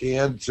worth looking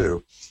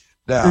into.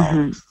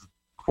 Now,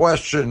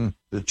 question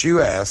that you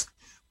asked,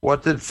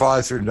 what did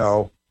Pfizer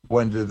know?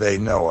 When did they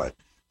know it?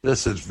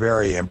 This is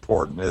very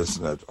important,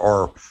 isn't it?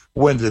 Or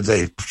when did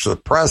they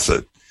suppress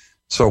it?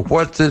 So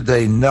what did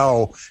they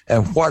know,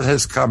 and what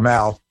has come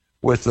out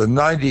with the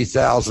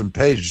 90,000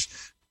 pages?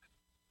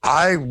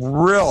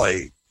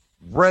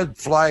 Red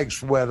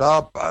flags went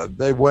up.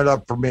 They went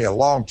up for me a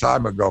long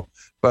time ago.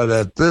 But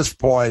at this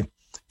point,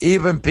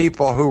 even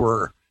people who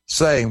were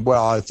saying,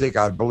 well, I think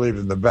I believe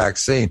in the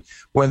vaccine,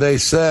 when they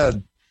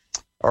said,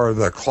 or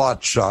the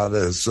clot shot,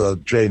 as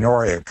Jay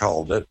Noria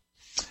called it,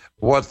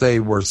 what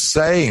they were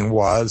saying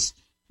was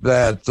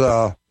that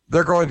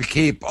they're going to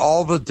keep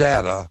all the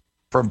data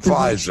from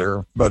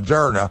Pfizer,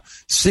 Moderna,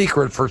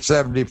 secret for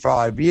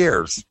 75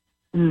 years.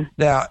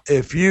 Now,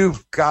 if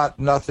you've got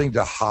nothing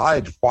to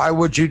hide, why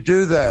would you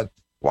do that?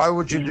 Why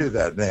would you do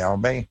that,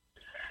 Naomi?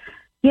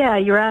 Yeah,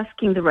 you're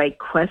asking the right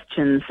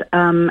questions.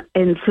 And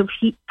so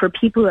for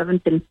people who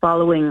haven't been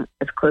following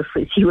as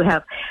closely as you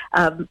have,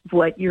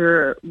 what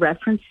you're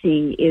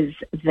referencing is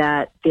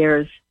that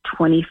there's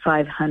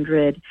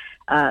 2,500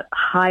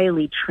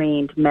 highly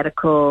trained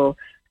medical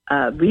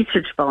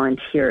research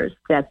volunteers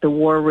that the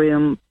War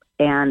Room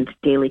and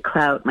Daily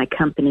Clout, my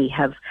company,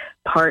 have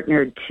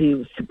partnered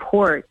to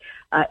support.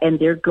 And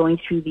they're going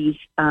through these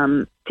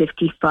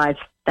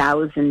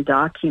 55,000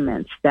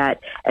 documents that,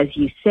 as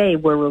you say,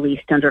 were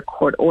released under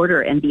court order.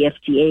 And the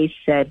FDA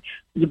said,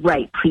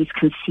 right, please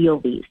conceal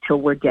these till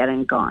we're dead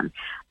and gone.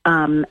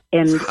 And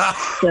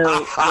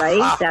so,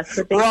 right, that's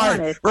what they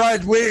wanted.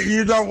 Right,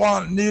 you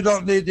don't need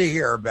to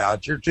hear about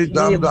it. You're too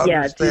dumb to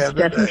understand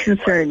it doesn't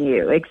concern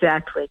you,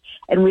 exactly.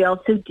 And we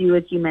also do,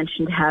 as you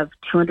mentioned, have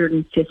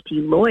 250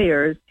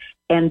 lawyers.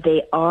 And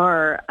they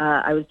are,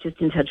 I was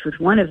just in touch with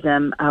one of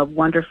them,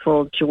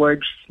 wonderful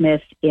George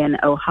Smith in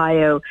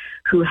Ohio,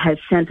 who has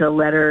sent a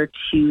letter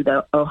to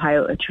the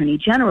Ohio Attorney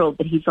General,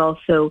 but he's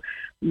also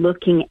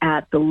looking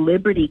at the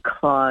Liberty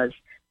Clause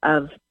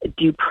of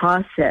due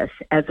process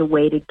as a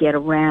way to get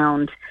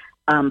around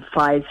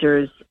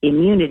Pfizer's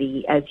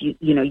immunity. As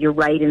you're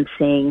right in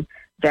saying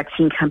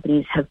vaccine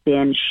companies have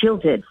been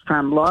shielded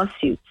from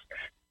lawsuits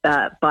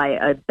by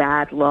a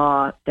bad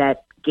law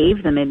that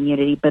gave them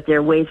immunity, but there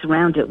are ways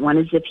around it. One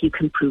is if you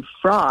can prove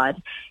fraud,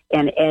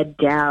 and Ed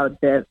Dowd,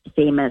 the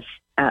famous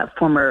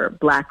former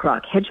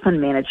BlackRock hedge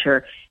fund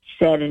manager,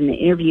 said in an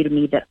interview to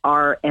me that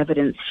our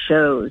evidence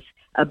shows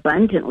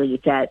abundantly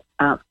that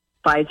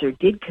Pfizer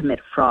did commit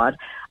fraud.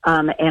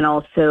 And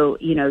also,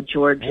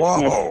 George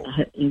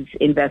Smith is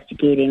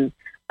investigating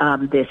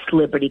this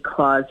Liberty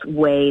Clause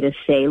way to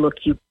say,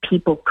 look, you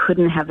people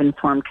couldn't have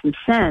informed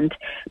consent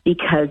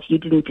because you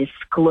didn't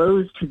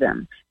disclose to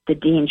them the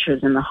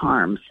dangers and the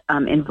harms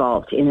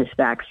involved in this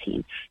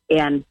vaccine.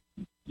 And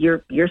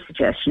your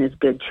suggestion is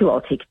good too.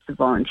 I'll take it to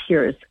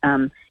volunteers.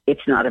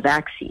 It's not a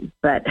vaccine,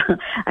 but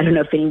I don't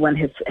know if anyone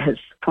has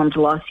formed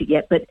a lawsuit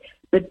yet.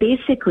 But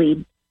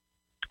basically,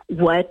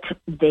 what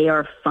they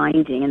are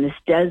finding, and this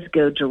does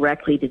go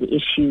directly to the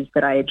issues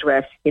that I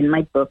address in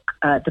my book,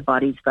 The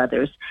Bodies of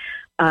Others.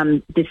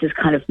 This is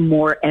kind of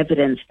more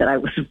evidence that I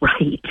was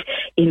right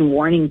in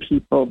warning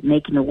people,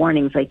 making the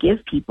warnings I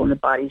give people in The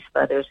Bodies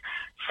of Others.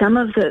 Some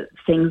of the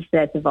things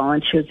that the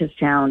volunteers have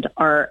found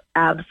are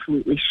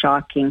absolutely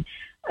shocking.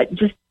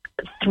 Just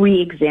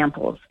 3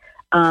 examples.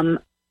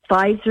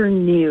 Pfizer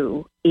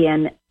knew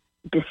in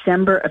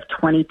December of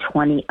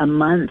 2020, a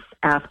month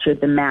after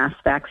the mass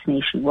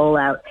vaccination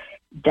rollout,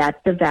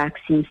 that the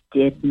vaccines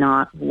did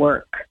not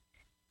work.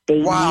 They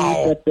knew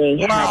that they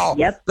had.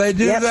 Yep. They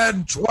knew that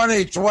in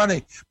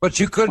 2020, but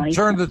you couldn't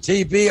turn the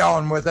TV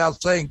on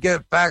without saying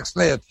get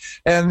vaccinated.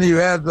 And you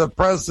had the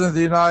President of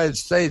the United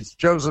States,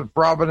 Joseph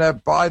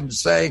Robinette Biden,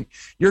 saying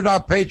you're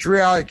not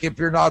patriotic if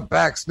you're not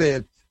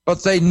vaccinated.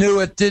 But they knew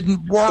it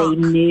didn't work. They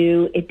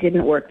knew it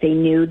didn't work. They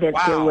knew that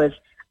there was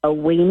a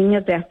waning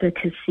of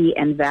efficacy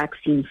and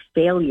vaccine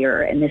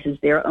failure, and this is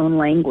their own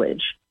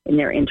language in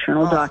their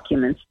internal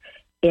documents.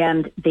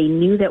 And they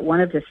knew that one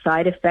of the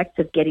side effects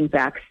of getting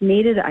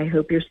vaccinated, I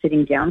hope you're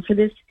sitting down for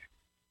this,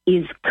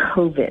 is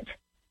COVID.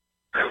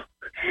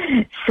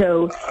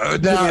 So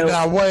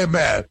now, wait a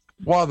minute.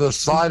 One of the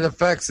side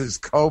effects is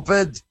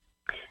COVID?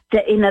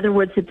 That, in other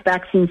words, that the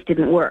vaccines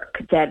didn't work,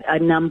 that a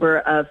number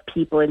of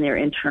people in their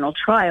internal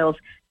trials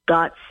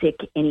got sick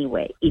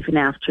anyway, even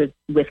after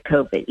with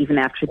COVID, even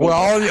after they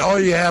all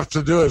you have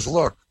to do is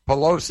look.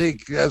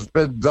 Pelosi has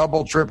been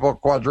double, triple,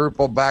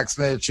 quadruple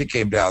vaccinated. She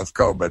came down with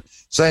COVID.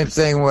 Same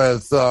thing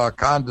with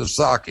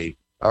Kandasaki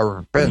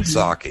or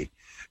Pensaki.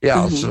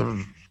 So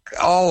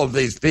all of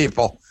these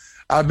people.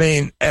 I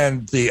mean,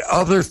 and the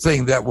other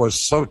thing that was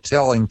so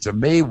telling to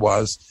me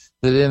was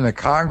that in the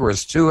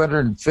Congress,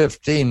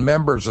 215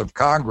 members of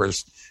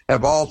Congress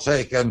have all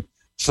taken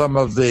some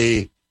of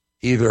the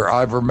either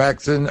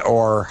ivermectin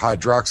or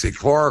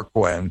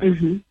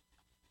hydroxychloroquine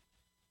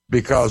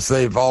because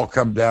they've all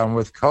come down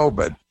with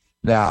COVID.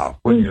 Now,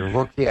 when you're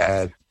looking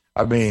at,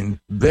 I mean,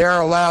 they're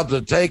allowed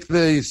to take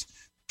these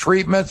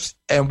treatments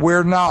and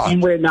we're not.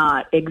 And we're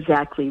not.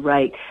 Exactly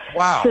right.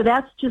 Wow. So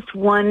that's just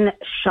one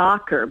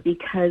shocker,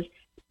 because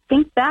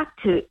think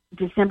back to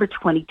December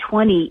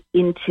 2020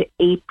 into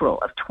April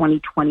of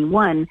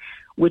 2021,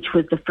 which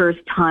was the first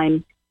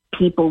time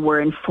people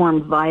were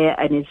informed via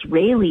an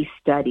Israeli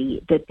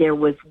study that there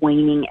was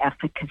waning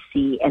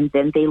efficacy, and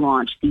then they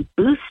launched the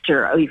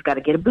booster. Oh, you've got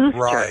to get a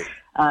booster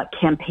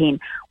campaign.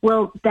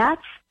 Well,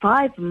 that's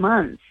 5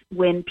 months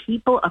when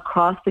people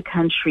across the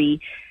country,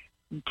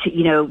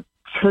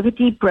 took a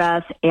deep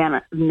breath,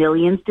 and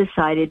millions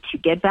decided to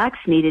get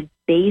vaccinated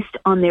based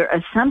on their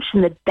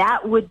assumption that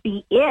that would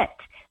be it.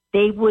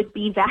 They would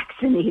be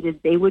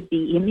vaccinated. They would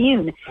be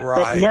immune.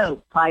 But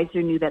no,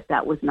 Pfizer knew that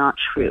that was not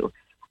true.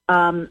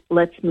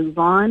 Let's move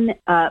on.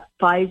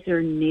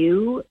 Pfizer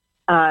knew,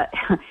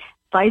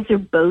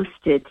 Pfizer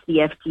boasted to the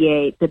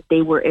FDA that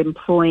they were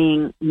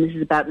employing, and this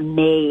is about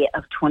May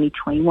of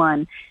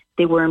 2021,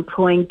 they were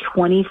employing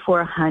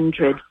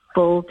 2,400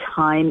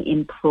 full-time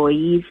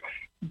employees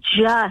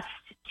just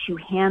to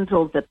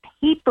handle the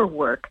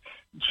paperwork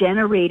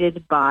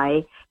generated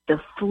by the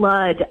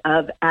flood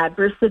of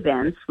adverse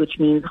events, which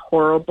means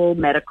horrible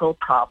medical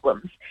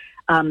problems,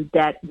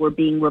 that were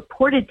being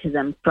reported to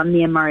them from the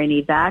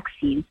mRNA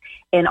vaccines,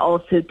 and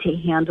also to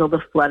handle the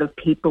flood of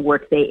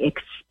paperwork they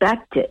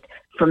expected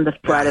from the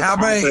flood of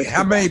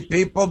how many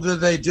people did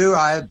they do?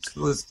 I had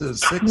listed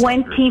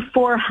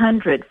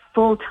 2,400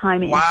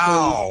 full-time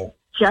employees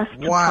just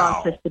to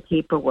process the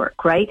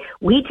paperwork, right?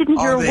 We didn't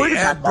hear a word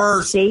about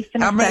that. Safe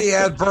and how many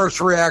effective. adverse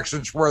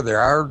reactions were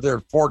there? I heard there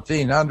were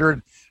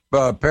 1,400.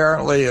 But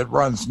apparently it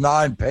runs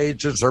 9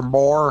 pages or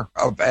more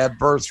of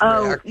adverse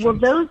reactions. Well,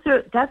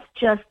 that's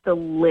just the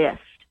list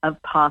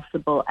of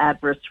possible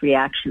adverse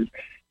reactions.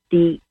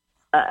 The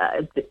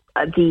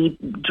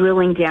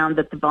drilling down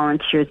that the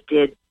volunteers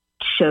did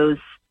shows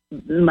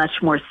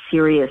much more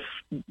serious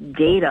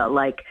data,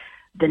 like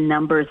the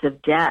numbers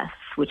of deaths,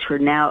 which are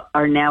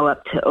now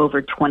up to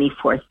over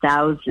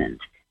 24,000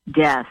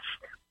 deaths.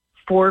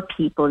 4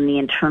 people in the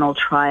internal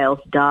trials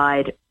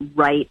died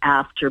right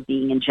after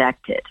being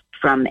injected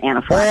from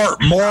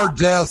anaphylaxis. More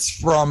deaths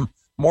from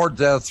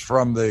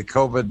the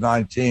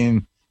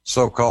COVID-19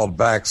 so-called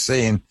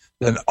vaccine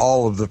than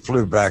all of the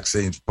flu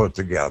vaccines put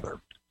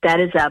together. That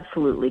is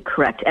absolutely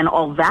correct, and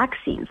all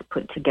vaccines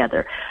put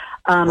together.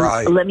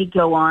 Let me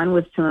go on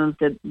with some of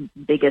the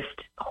biggest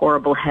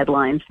horrible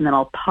headlines, and then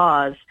I'll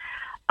pause.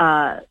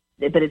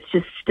 But it's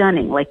just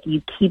stunning. Like,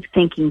 you keep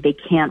thinking they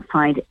can't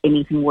find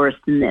anything worse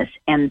than this,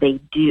 and they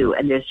do.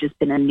 And there's just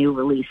been a new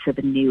release of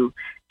a new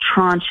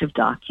tranche of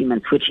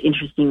documents, which,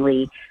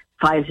 interestingly,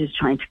 Pfizer's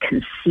trying to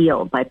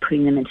conceal by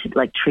putting them into,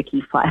 like,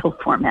 tricky file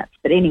formats.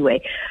 But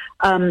anyway,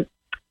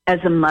 as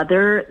a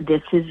mother,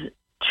 this is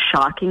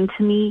shocking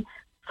to me.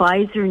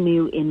 Pfizer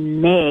knew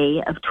in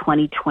May of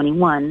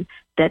 2021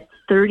 that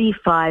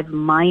 35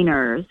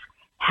 minors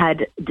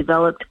had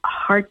developed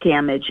heart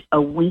damage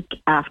a week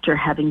after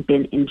having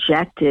been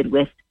injected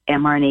with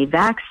mRNA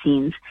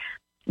vaccines.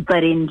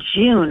 But in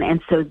June,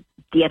 and so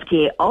the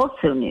FDA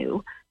also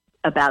knew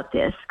about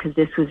this because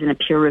this was in a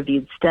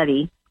peer-reviewed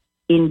study.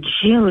 In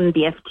June,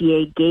 the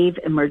FDA gave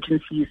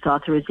emergency use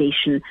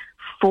authorization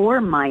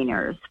for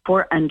minors,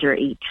 for under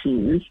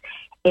 18s,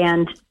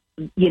 and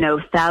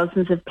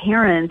thousands of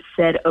parents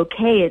said,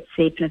 okay, it's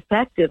safe and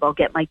effective. I'll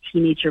get my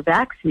teenager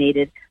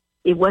vaccinated.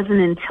 It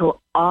wasn't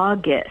until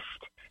August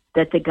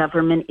that the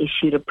government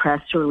issued a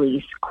press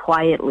release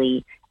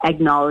quietly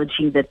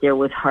acknowledging that there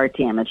was heart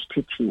damage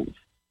to teens.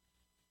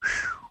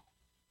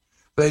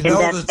 They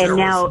know that there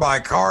was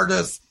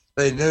myocarditis.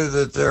 They knew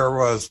that there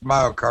was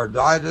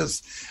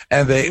myocarditis.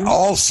 And they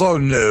also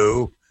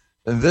knew,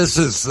 and this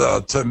is,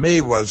 to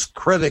me, was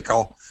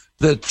critical,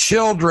 that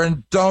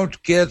children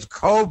don't get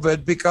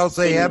COVID because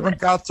they haven't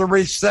got the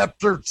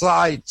receptor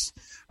sites.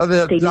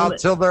 Not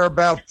till they're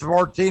about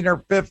 14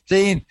 or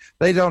 15,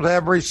 they don't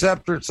have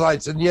receptor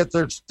sites, and yet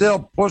they're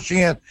still pushing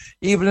it,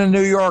 even in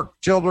New York,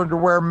 children to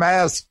wear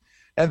masks,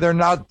 and they're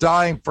not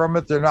dying from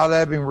it. They're not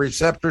having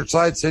receptor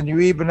sites, and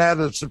you even had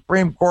a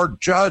Supreme Court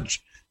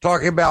judge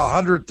talking about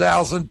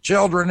 100,000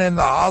 children in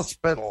the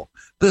hospital.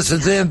 This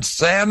is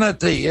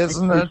insanity,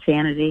 isn't it?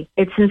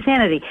 It's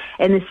insanity.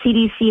 And the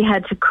CDC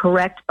had to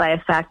correct by a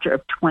factor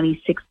of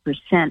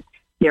 26%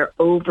 their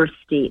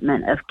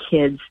overstatement of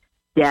kids'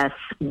 deaths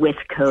with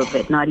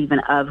COVID, not even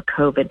of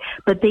COVID.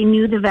 But they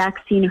knew the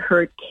vaccine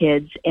hurt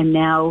kids, and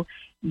now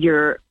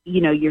you're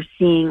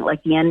seeing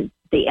like the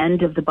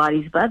end of the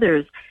Bodies of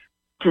Others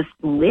just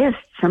list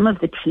some of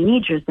the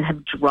teenagers that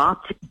have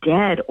dropped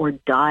dead or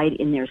died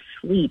in their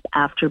sleep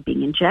after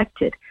being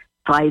injected.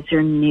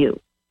 Pfizer knew.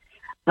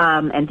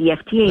 And the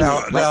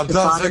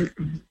FDA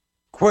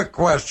quick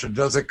question,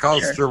 does it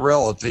cause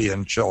sterility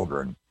in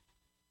children?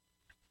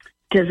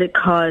 Does it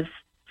cause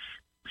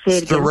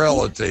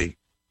sterility?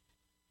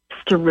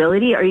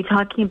 Sterility? Are you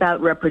talking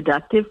about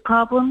reproductive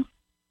problems?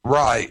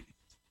 Right.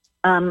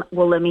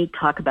 Well, let me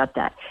talk about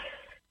that.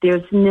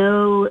 There's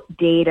no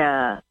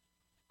data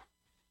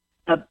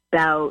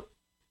about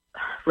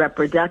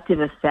reproductive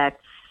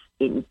effects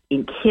in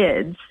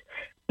kids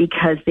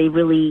because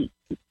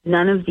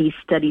none of these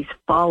studies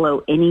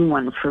follow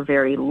anyone for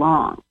very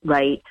long,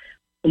 right?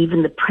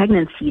 Even the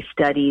pregnancy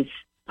studies,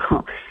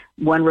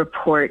 one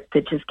report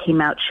that just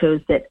came out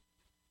shows that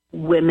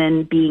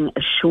women being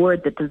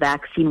assured that the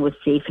vaccine was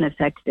safe and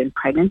effective in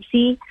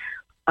pregnancy,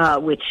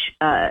 which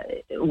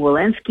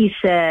Walensky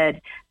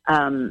said,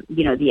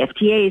 the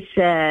FDA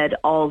said,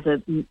 all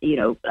the,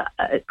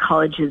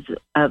 colleges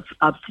of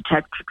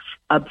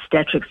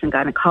obstetrics and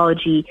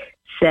gynecology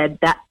said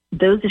that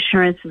those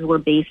assurances were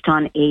based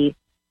on a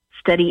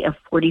study of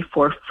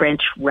 44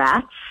 French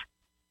rats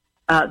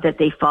that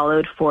they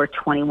followed for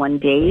 21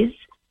 days.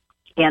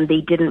 And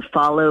they didn't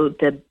follow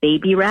the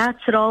baby rats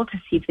at all to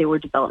see if they were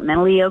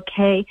developmentally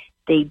okay.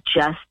 They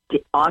just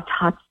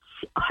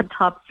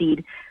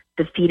autopsied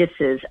the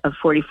fetuses of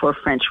 44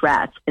 French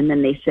rats, and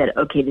then they said,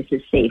 okay, this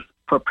is safe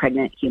for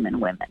pregnant human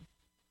women.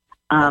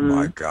 Oh,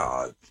 my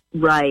God.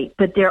 Right.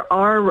 But there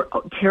are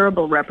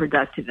terrible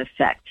reproductive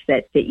effects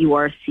that you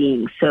are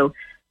seeing. So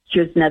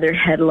here's another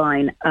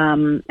headline,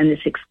 and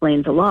this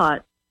explains a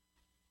lot.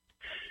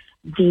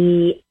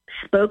 The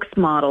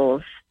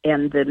spokesmodels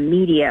and the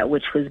media,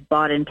 which was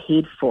bought and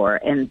paid for,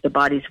 and the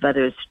Bodies of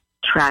Others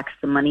tracks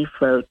the money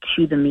flow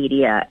to the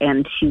media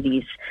and to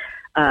these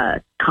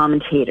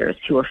commentators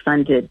who are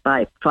funded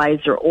by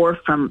Pfizer or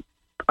from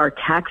our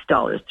tax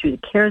dollars through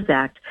the CARES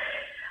Act.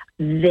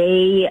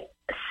 They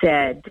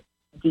said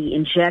the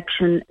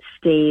injection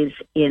stays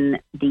in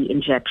the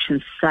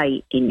injection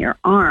site in your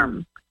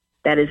arm.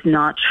 That is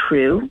not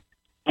true,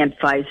 and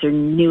Pfizer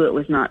knew it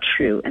was not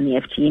true, and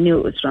the FDA knew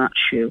it was not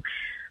true.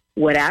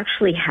 What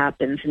actually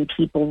happens, and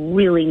people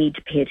really need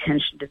to pay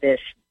attention to this,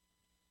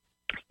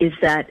 is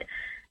that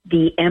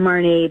the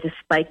mRNA, the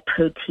spike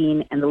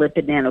protein, and the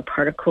lipid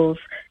nanoparticles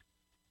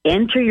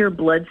enter your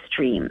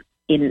bloodstream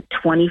in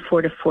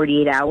 24 to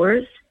 48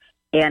 hours,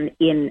 and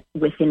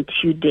within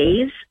 2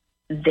 days,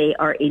 they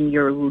are in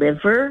your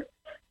liver,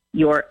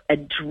 your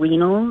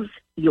adrenals,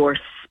 your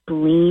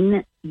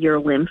spleen, your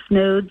lymph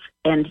nodes,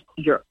 and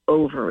your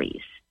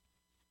ovaries.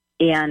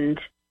 And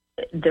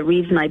the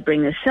reason I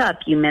bring this up,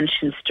 you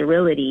mentioned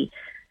sterility.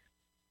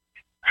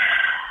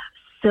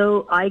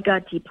 So I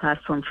got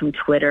deplatformed from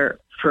Twitter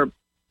for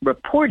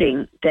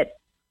reporting that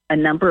a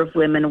number of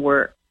women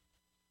were,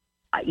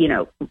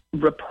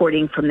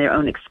 reporting from their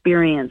own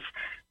experience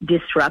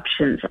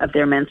disruptions of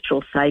their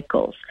menstrual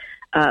cycles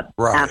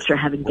after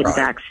having been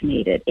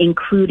vaccinated,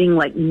 including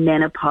like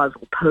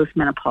menopausal,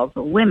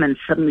 postmenopausal women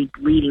suddenly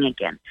bleeding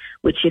again,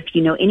 which if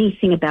you know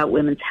anything about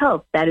women's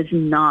health, that is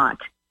not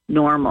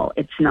normal.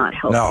 It's not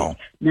healthy. No.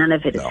 None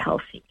of it is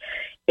healthy.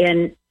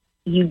 And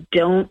you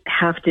don't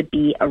have to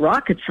be a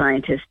rocket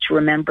scientist to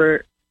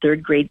remember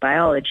third grade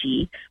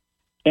biology,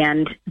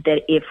 and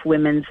that if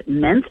women's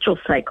menstrual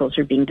cycles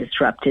are being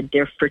disrupted,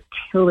 their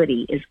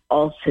fertility is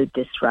also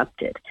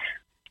disrupted.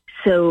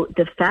 So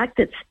the fact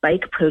that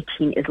spike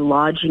protein is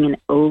lodging in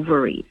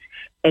ovaries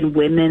and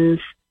women's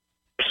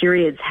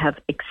periods have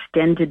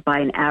extended by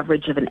an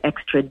average of an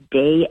extra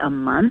day a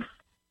month,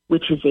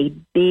 which is a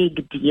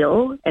big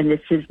deal. And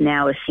this is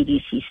now a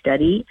CDC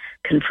study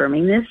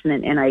confirming this and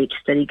an NIH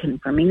study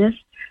confirming this.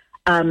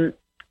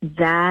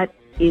 That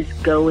is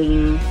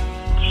going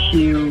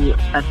to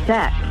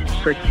affect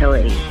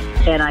fertility.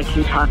 And I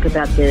can talk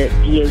about the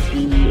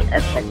DOD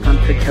effect on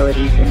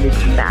fertility when we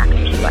come back,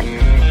 if you like.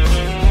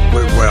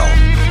 We will.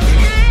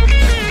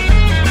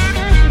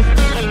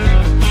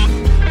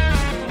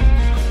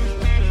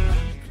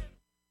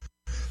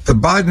 The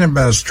Biden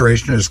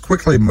administration is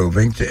quickly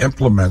moving to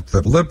implement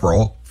the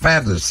liberal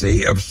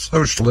fantasy of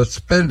socialist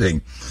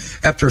spending.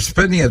 After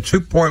spending a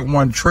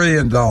 $2.1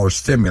 trillion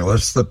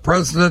stimulus, the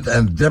president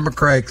and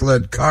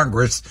Democratic-led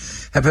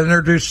Congress have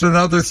introduced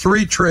another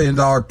 $3 trillion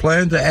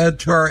plan to add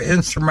to our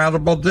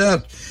insurmountable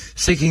debt,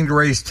 seeking to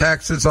raise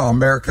taxes on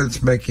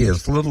Americans making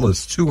as little as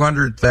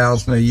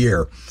 $200,000 a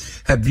year.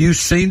 Have you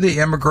seen the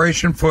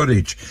immigration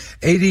footage?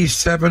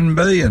 87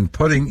 million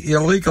putting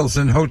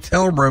illegals in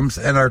hotel rooms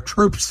and our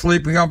troops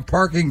sleeping on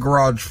parking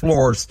garage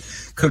floors.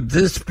 Could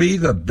this be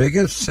the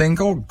biggest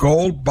single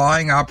gold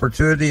buying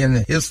opportunity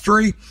in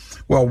history?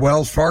 Well,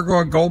 Wells Fargo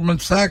and Goldman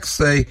Sachs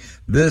say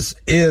this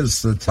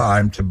is the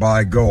time to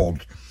buy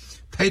gold.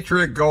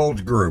 Patriot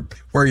Gold Group,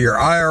 where your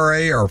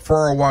IRA or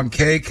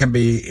 401k can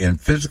be in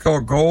physical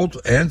gold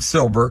and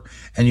silver,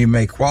 and you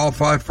may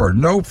qualify for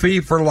no fee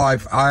for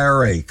life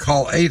IRA.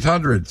 Call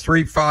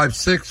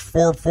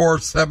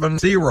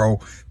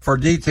 800-356-4470 for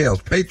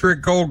details.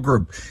 Patriot Gold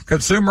Group,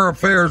 Consumer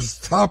Affairs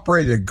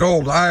top-rated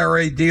gold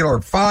IRA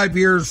dealer, 5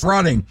 years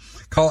running.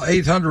 Call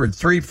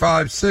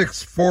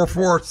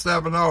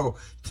 800-356-4470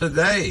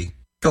 today.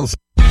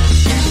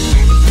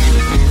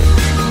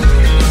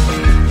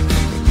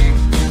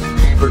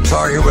 We're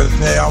talking with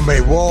Naomi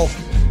Wolf,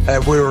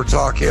 and we were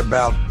talking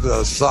about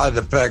the side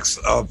effects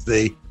of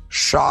the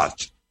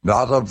shot,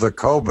 not of the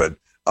COVID,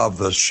 of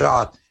the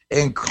shot,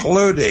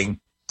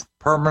 including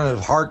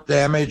permanent heart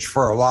damage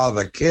for a lot of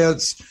the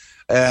kids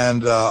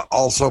and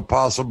also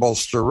possible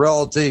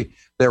sterility.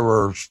 There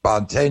were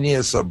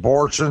spontaneous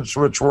abortions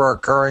which were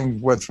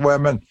occurring with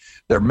women.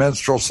 Their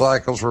menstrual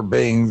cycles were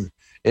being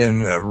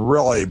in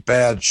really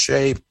bad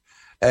shape.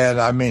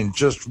 And I mean,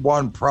 just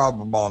one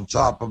problem on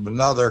top of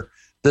another,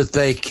 that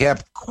they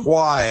kept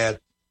quiet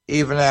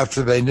even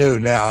after they knew.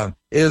 Now, in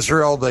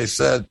Israel, they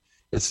said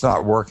it's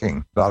not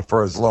working, not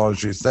for as long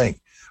as you think.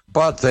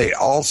 But they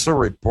also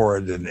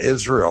reported in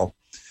Israel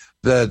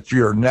that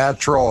your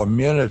natural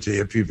immunity,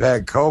 if you've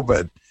had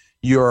COVID,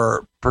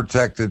 you're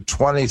protected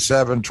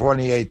 27,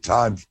 28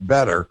 times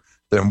better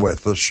than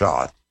with the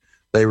shot.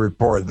 They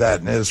reported that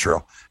in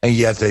Israel. And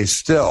yet they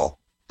still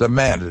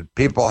demanded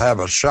people have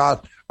a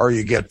shot or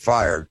you get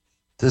fired.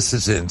 This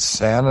is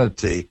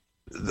insanity.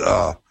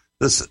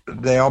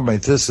 Naomi,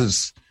 this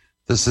is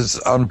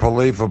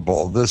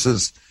unbelievable. This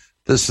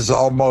is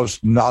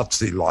almost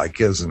Nazi-like,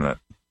 isn't it?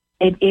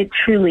 It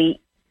truly,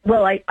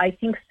 well, I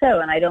think so,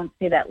 and I don't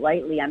say that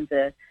lightly. I'm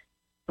the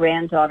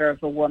granddaughter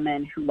of a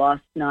woman who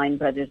lost 9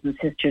 brothers and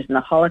sisters in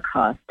the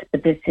Holocaust,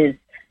 but this is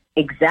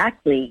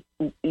exactly,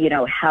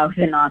 how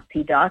the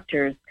Nazi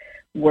doctors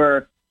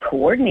were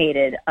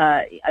coordinated.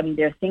 I mean,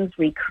 there are things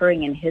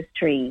recurring in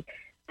history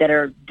that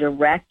are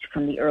direct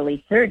from the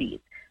early 30s.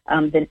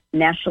 The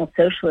National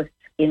Socialists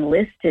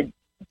enlisted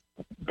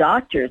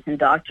doctors and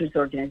doctors'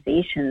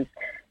 organizations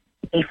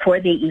before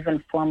they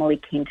even formally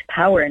came to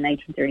power in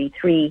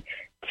 1933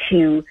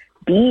 to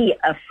be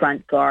a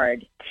front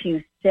guard,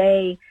 to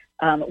say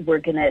we're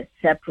going to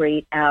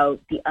separate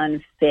out the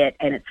unfit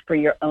and it's for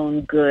your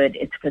own good,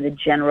 it's for the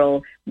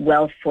general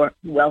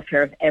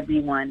welfare of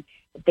everyone.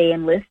 They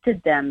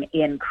enlisted them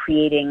in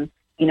creating,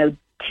 a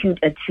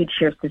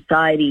two-tier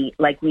society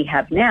like we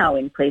have now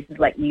in places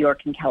like New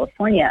York and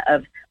California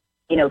of,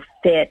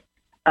 fit,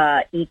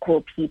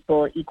 equal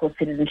people, equal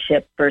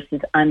citizenship versus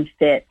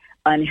unfit,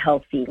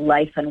 unhealthy,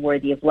 life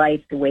unworthy of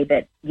life, the way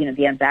that,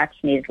 the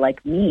unvaccinated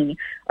like me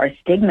are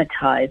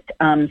stigmatized.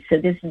 So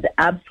this is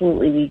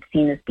absolutely, we've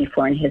seen this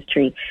before in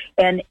history.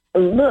 And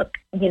look,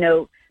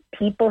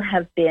 people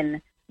have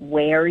been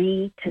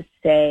wary to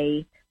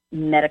say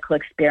medical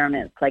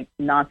experiments, like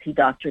Nazi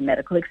doctor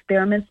medical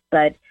experiments,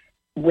 but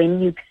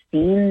when you've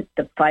seen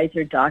the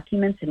Pfizer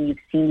documents and you've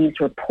seen these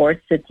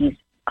reports that these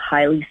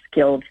highly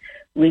skilled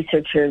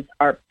researchers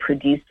are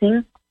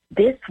producing,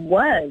 this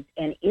was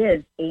and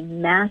is a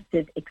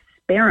massive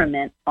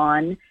experiment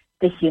on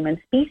the human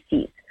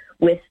species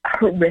with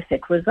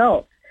horrific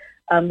results.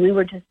 We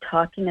were just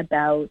talking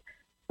about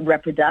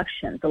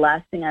reproduction. The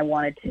last thing I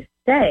wanted to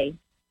say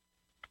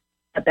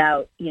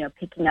about,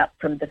 picking up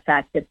from the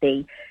fact that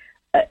they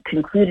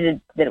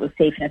concluded that it was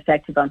safe and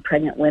effective on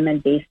pregnant women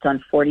based on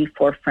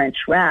 44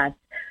 French rats,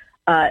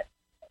 on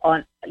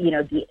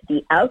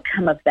the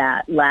outcome of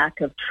that lack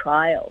of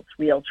trials,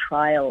 real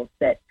trials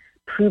that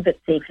prove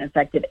it's safe and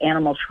effective,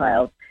 animal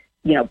trials,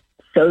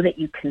 so that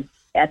you can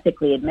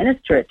ethically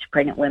administer it to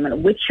pregnant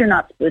women, which you're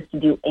not supposed to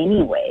do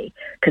anyway,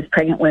 because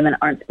pregnant women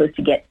aren't supposed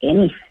to get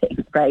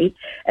anything, right?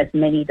 As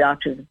many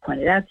doctors have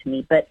pointed out to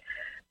me. But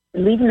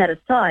leaving that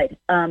aside,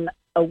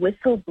 a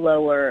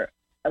whistleblower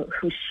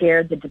who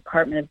shared the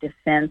Department of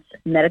Defense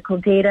medical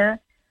data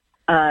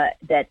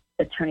that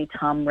attorney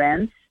Tom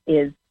Rentz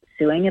is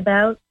suing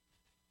about.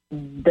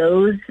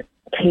 Those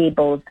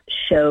cables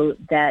show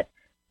that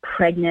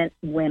pregnant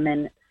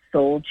women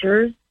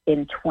soldiers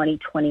in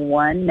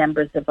 2021,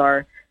 members of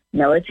our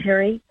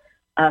military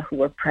who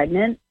were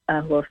pregnant,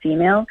 who are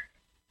female,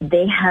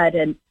 they had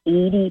an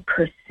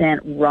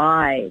 80%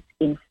 rise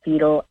in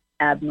fetal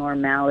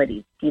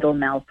abnormalities, fetal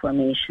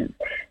malformations.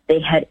 They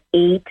had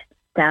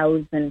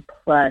 8,000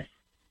 plus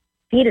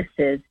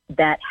fetuses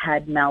that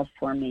had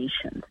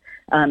malformations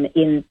after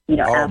having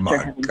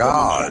been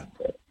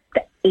injected.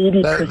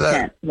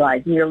 80%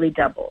 rise, nearly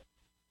double.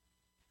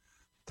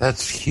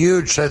 That's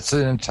huge. That's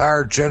an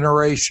entire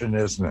generation,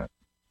 isn't it?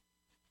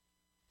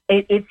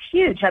 It's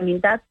huge. I mean,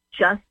 that's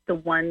just the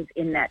ones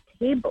in that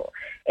table.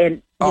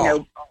 And,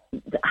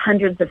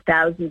 hundreds of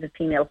thousands of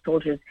female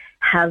soldiers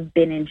have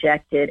been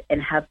injected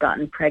and have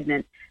gotten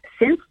pregnant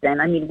since then.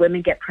 I mean,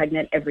 women get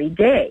pregnant every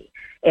day,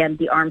 and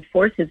the armed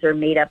forces are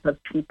made up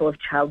of people of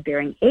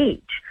childbearing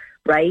age,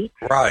 right?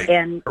 Right.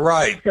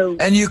 So,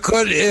 and you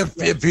could,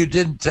 if you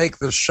didn't take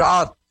the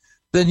shot,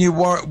 then you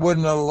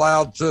wouldn't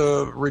allowed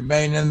to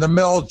remain in the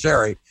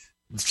military.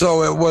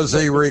 So it was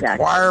a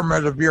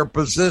requirement of your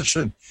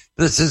position.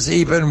 This is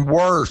even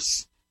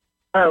worse.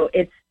 Oh,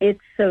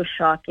 it's so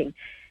shocking.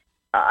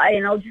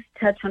 And I'll just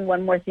touch on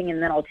one more thing,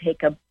 and then I'll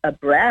take a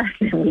breath,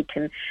 and we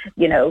can,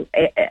 you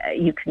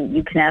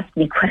can ask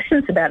me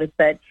questions about it.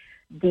 But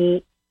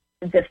the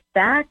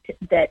fact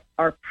that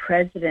our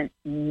president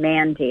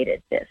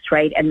mandated this,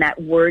 right, and that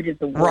word is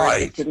a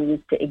word that didn't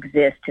used to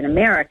exist in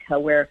America,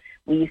 where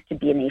we used to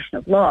be a nation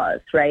of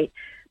laws, right?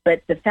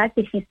 But the fact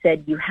that he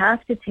said you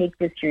have to take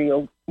this, or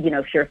you'll,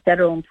 if you're a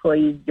federal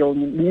employee, you'll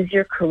lose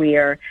your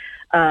career.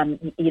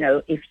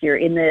 If you're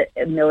in the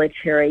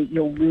military,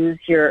 you'll lose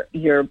your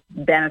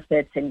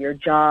benefits and your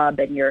job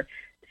and your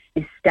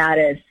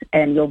status,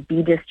 and you'll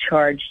be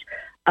discharged.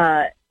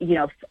 Our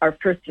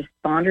first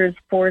responders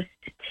forced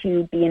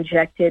to be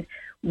injected.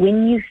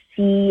 When you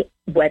see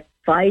what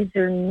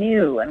Pfizer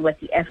knew and what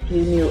the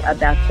FDA knew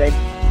about the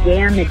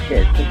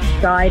damages, the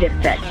side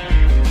effects,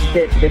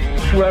 the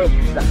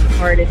strokes, the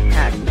heart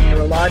attacks,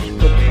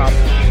 neurological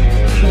problems,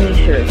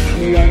 seizures,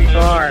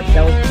 ENR,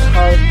 Bell's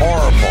palsy.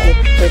 Horrible.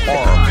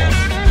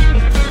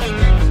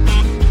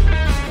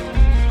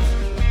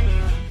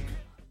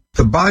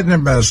 The Biden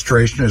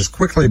administration is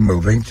quickly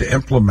moving to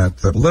implement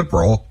the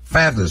liberal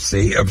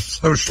fantasy of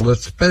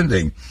socialist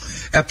spending.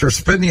 After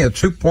spending a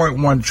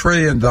 $2.1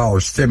 trillion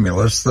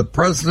stimulus, the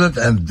president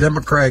and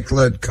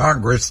Democratic-led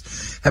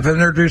Congress have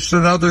introduced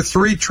another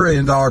 $3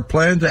 trillion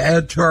plan to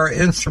add to our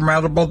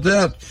insurmountable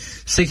debt,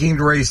 seeking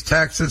to raise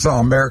taxes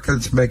on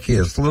Americans making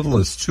as little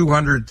as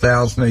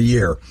 $200,000 a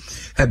year.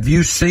 Have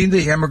you seen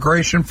the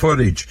immigration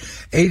footage?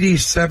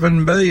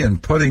 87 million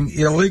putting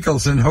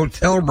illegals in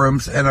hotel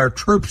rooms and our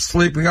troops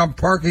sleeping on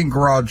parking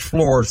garage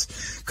floors.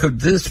 Could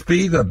this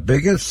be the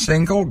biggest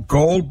single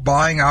gold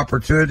buying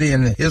opportunity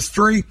in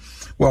history?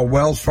 Well,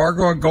 Wells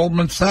Fargo and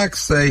Goldman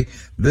Sachs say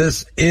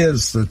this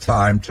is the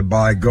time to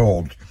buy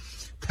gold.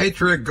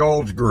 Patriot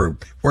Gold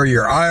Group, where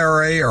your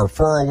IRA or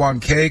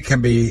 401k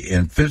can be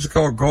in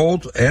physical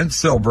gold and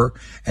silver,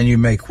 and you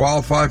may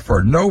qualify for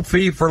a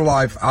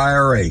no-fee-for-life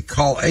IRA.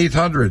 Call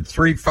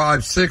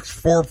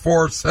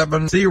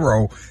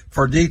 800-356-4470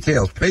 for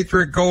details.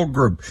 Patriot Gold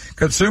Group,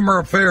 Consumer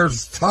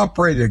Affairs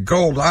top-rated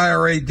gold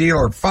IRA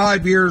dealer,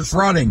 5 years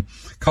running.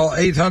 Call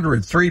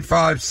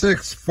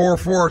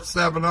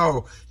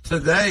 800-356-4470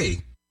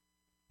 today.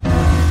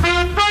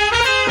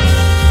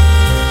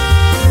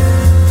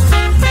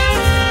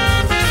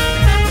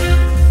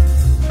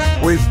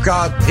 We've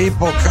got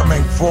people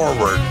coming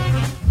forward,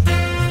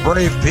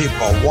 brave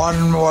people.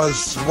 One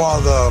was one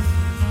of the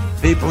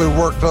people who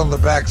worked on the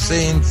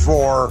vaccine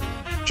for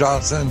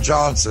Johnson &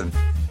 Johnson.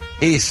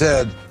 He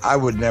said, I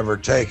would never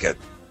take it.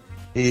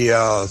 He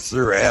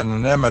through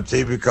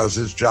anonymity because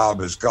his job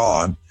is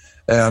gone.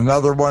 And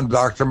another one,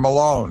 Dr.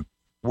 Malone,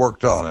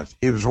 worked on it.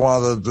 He was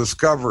one of the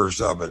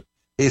discoverers of it.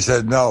 He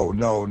said, no.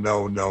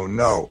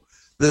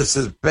 This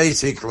is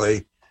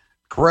basically,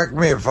 correct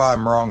me if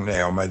I'm wrong,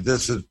 Naomi,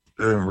 this is,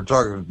 we're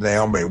talking with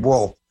Naomi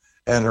Wolf,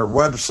 and her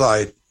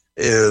website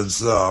is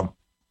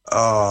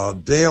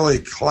Daily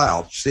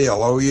Clout,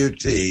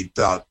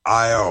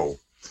 CLOUT.io.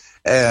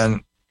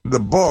 And the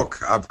book,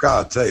 I've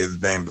got to tell you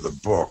the name of the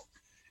book.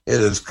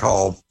 It is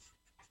called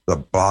The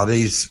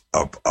Bodies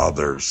of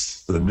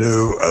Others, the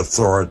New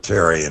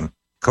Authoritarian,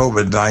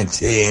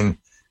 COVID-19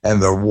 and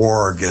the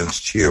War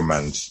Against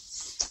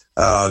Humans.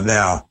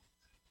 Now,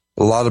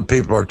 a lot of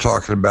people are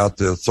talking about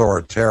the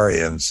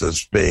authoritarians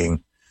as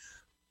being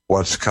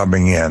what's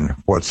coming in,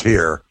 what's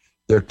here.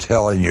 They're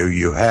telling you,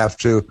 you have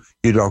to,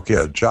 you don't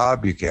get a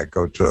job, you can't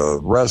go to a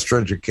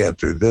restaurant, you can't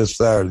do this,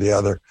 that, or the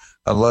other,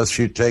 unless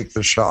you take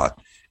the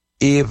shot.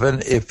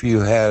 Even if you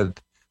had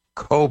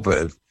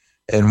COVID,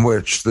 in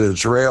which the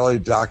Israeli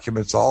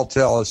documents all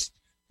tell us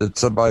that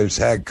somebody who's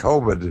had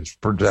COVID is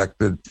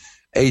protected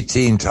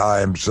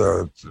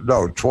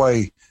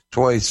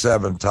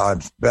 27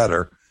 times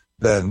better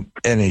than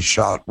any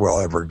shot will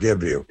ever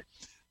give you.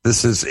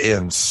 This is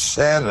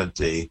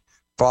insanity.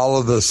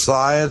 Follow the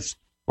science.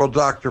 Well,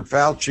 Dr.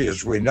 Fauci,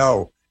 as we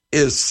know,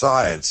 is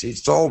science. He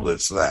told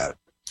us that.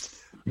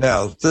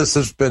 Now, this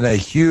has been a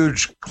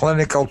huge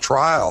clinical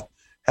trial,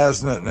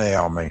 hasn't it,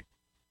 Naomi?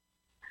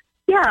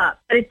 Yeah,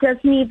 but it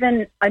doesn't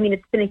even,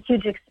 it's been a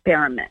huge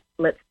experiment,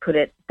 let's put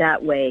it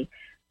that way.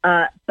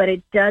 But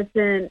it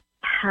doesn't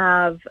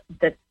have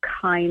the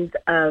kinds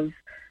of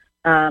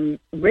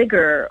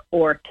rigor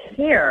or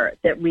care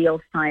that real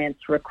science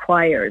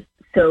requires.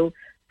 So,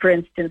 for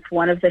instance,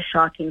 one of the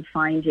shocking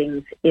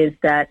findings is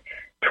that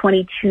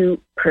 22%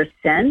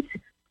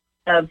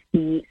 of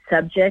the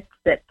subjects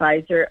that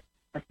Pfizer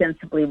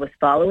ostensibly was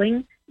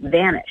following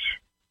vanish.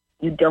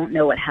 You don't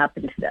know what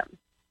happened to them.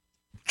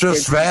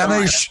 Just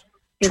vanish?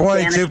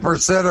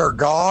 22% are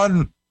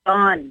gone?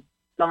 Gone.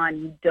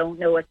 You don't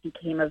know what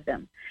became of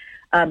them.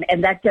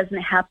 And that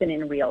doesn't happen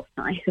in real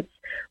science,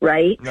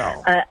 right?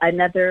 No.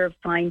 Another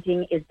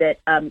finding is that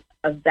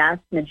a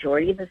vast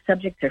majority of the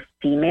subjects are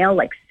female,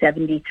 like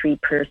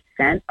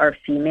 73% are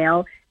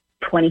female,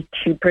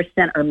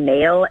 22% are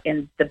male,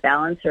 and the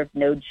balance are of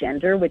no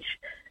gender, which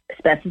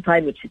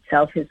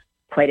itself is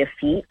quite a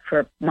feat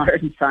for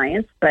modern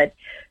science. But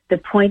the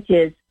point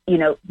is,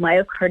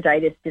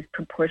 myocarditis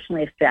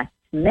disproportionately affects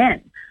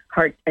men.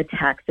 Heart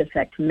attacks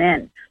affect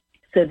men.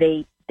 So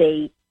they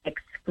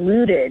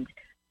excluded,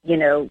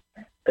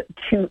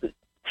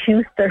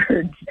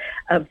 two-thirds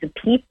of the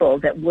people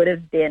that would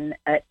have been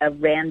a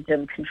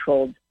random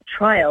controlled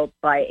trial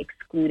by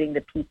excluding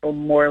the people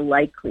more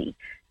likely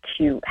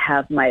to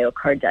have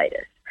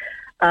myocarditis.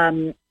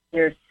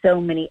 There's so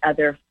many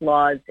other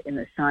flaws in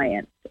the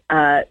science.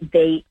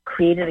 They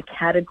created a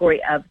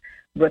category of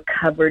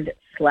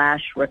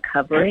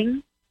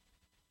recovered/recovering.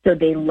 So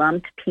they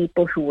lumped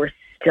people who were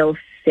still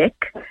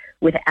sick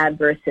with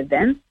adverse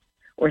events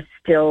or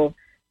still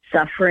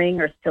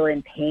suffering or still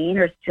in pain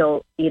or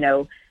still,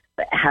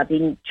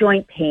 having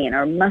joint pain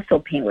or muscle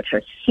pain, which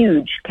are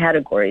huge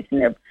categories in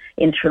their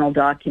internal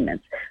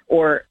documents,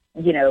 or,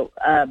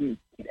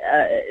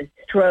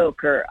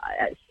 stroke or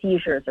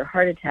seizures or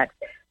heart attacks.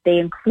 They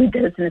include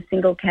those in a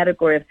single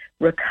category of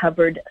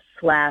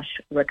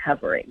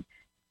recovered/recovering.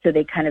 So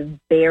they kind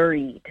of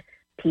buried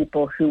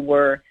people who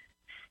were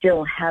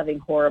still having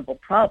horrible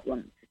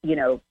problems,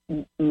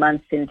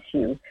 months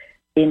into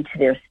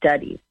their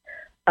studies.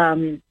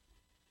 And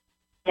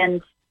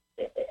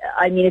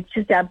it's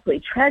just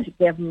absolutely tragic.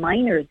 They have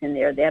minors in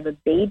there. They have a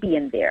baby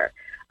in there.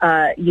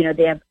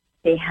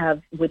 They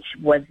have, which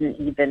wasn't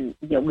even,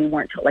 we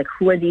weren't told, like,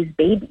 who are these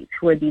babies?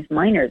 Who are these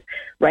minors?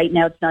 Right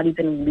now, it's not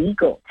even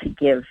legal to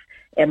give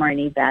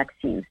mRNA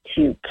vaccines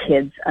to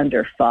kids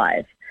under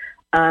 5.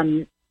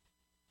 The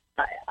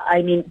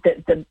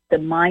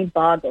mind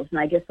boggles. And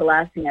I guess the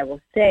last thing I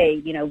will say,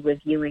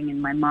 reviewing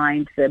in my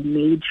mind the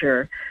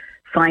major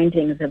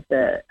findings of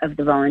the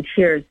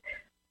volunteers,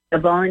 the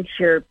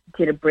volunteer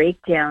did a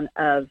breakdown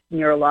of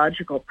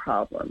neurological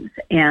problems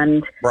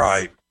and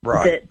right.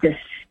 The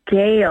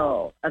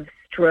scale of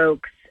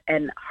strokes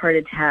and heart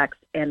attacks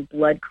and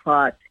blood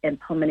clots and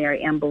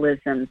pulmonary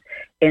embolisms,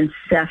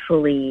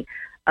 encephaly,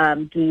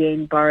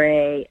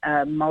 Guillain-Barré,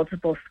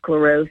 multiple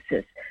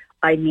sclerosis.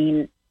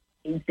 It's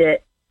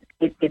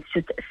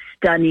just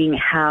stunning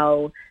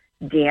how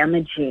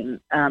damaging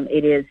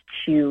it is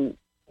to,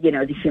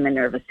 the human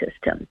nervous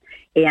system.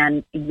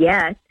 And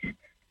yet,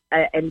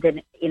 and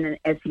then in an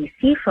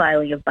SEC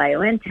filing of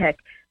BioNTech,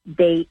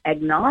 they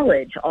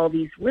acknowledge all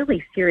these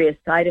really serious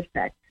side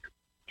effects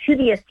to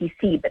the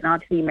SEC, but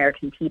not to the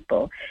American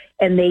people.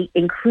 And they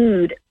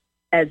include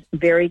as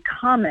very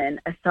common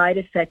a side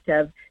effect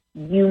of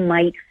you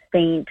might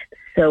faint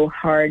so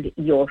hard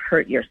you'll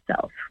hurt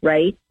yourself,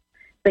 right?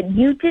 But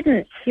you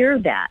didn't hear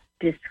that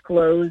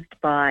disclosed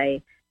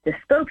by the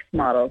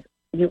spokesmodels.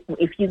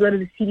 If you go to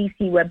the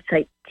CDC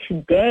website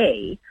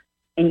today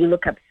and you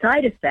look up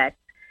side effects,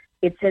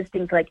 it says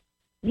things like,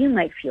 you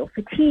might feel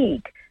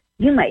fatigue,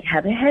 you might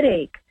have a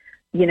headache,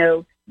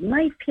 you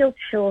might feel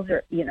chills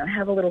or,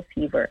 have a little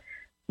fever.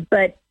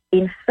 But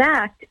in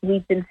fact,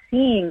 we've been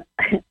seeing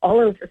all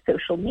over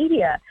social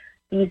media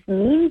these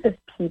memes of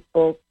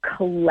people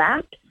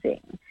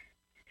collapsing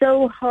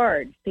so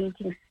hard,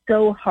 fainting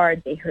so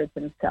hard they hurt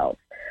themselves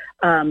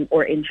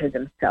or injure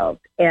themselves.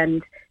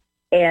 And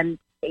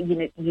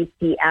you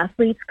see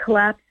athletes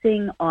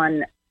collapsing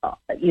on,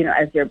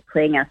 as they're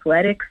playing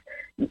athletics.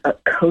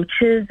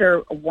 Coaches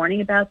are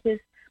warning about this.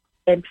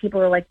 And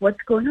people are like, what's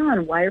going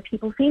on? Why are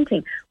people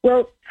fainting?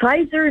 Well,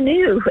 Pfizer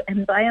knew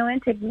and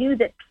BioNTech knew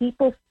that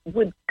people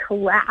would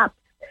collapse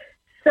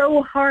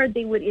so hard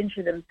they would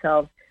injure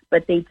themselves,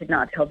 but they did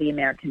not tell the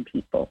American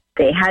people.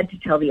 They had to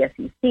tell the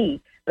SEC,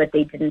 but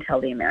they didn't tell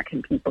the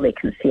American people. They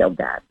concealed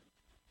that.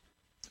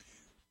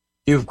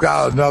 You've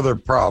got another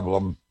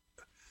problem.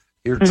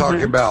 You're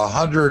talking about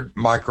 100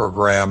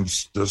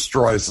 micrograms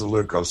destroys the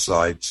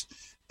leukocytes.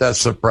 That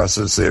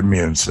suppresses the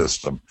immune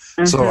system.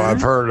 So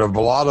I've heard of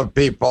a lot of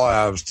people.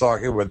 I was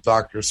talking with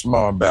Dr.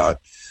 Simone about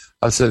it.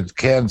 I said,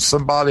 can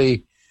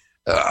somebody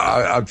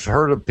I've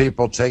heard of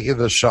people taking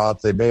the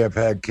shot. They may have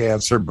had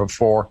cancer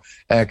before,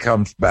 and it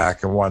comes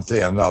back and one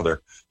thing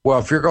another. Well,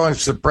 if you're going to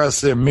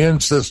suppress the immune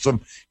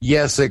system,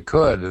 yes, it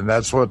could. And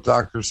that's what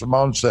Dr.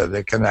 Simone said.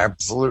 It can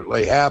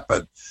absolutely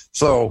happen.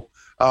 So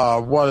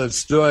what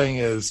it's doing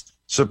is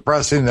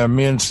suppressing the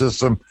immune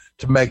system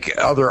to make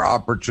other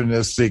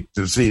opportunistic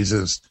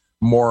diseases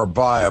more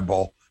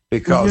viable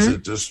because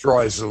it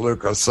destroys the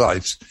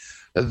leukocytes.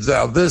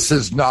 Now, this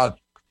is not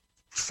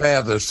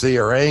fantasy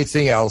or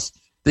anything else.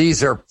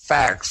 These are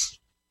facts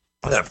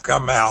that have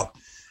come out.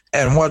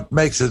 And what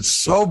makes it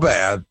so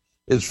bad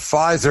is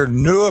Pfizer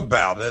knew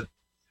about it,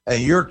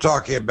 and you're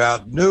talking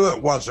about knew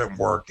it wasn't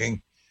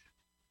working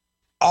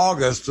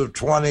August of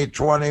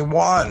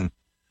 2021.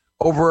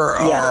 Over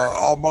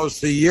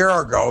almost a year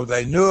ago,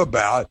 they knew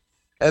about it,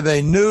 and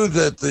they knew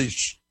that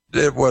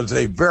it was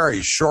a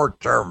very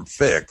short-term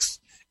fix,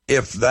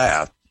 if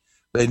that.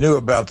 They knew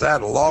about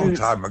that a long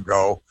time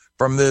ago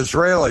from the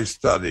Israeli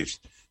studies.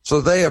 So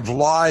they have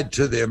lied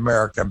to the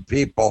American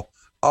people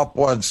up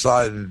one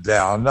side and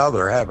down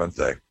another, haven't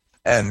they?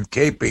 And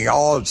keeping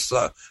all its...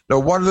 no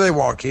wonder they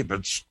won't keep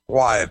it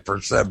quiet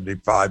for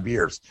 75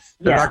 years.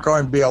 They're not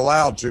going to be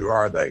allowed to,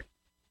 are they?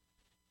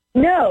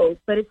 No,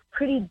 but it's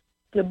pretty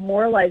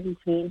demoralizing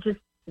to me. Just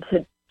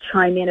to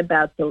chime in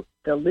about the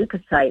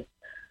leukocytes,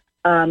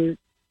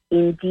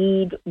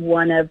 indeed,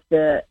 one of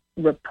the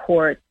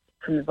reports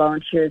from the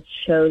volunteers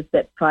shows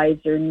that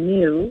Pfizer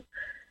knew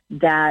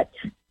that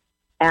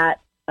at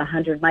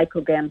 100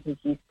 micrograms, as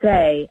you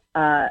say,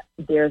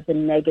 there's a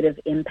negative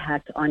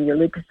impact on your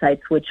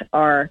leukocytes, which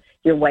are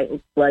your white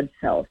blood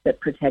cells that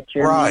protect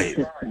your immune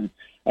system.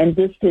 And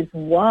this is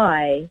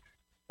why,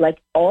 like,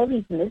 all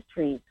these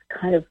mysteries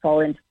kind of fall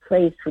into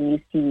place when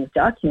you see these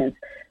documents.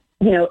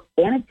 You know,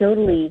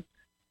 anecdotally,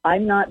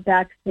 I'm not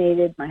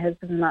vaccinated. My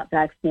husband's not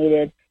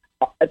vaccinated.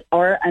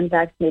 Our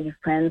unvaccinated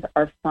friends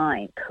are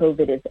fine.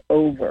 COVID is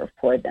over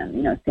for them,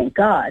 you know, thank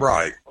God.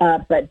 Right.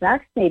 But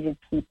vaccinated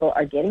people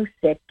are getting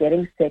sick.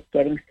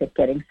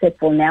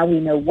 Well, now we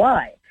know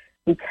why.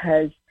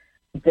 Because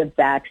the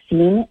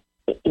vaccine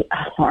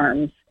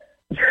harms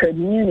your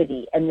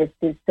immunity. And this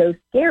is so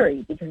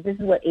scary because this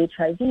is what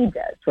HIV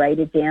does, right?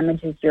 It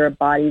damages your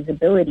body's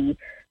ability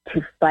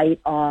to fight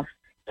off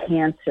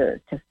cancer,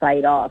 to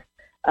fight off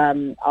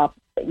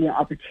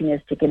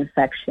opportunistic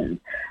infections.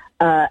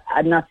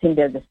 I'm not saying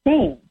they're the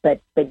same,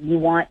 but you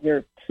want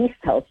your T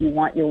cells, you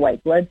want your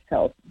white blood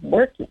cells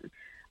working.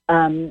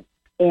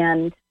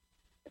 And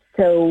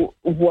so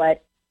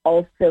what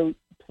also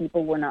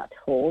people were not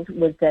told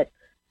was that,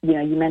 you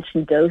know, you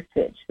mentioned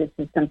dosage. This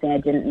is something I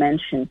didn't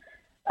mention.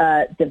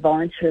 The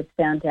volunteers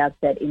found out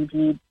that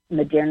indeed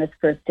Moderna's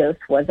first dose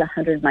was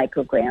 100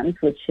 micrograms,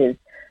 which is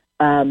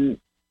a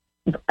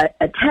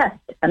test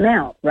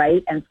amount,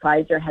 right? And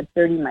Pfizer had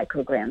 30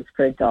 micrograms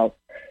for adults,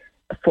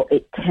 for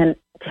 10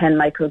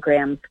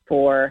 micrograms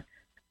for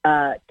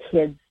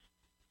kids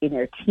in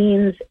their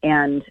teens,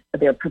 and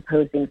they're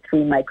proposing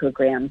 3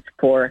 micrograms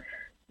for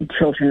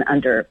children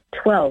under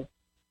 12.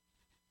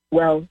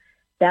 Well,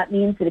 that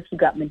means that if you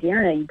got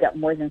Moderna, you got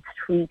more than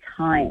 3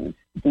 times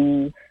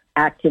the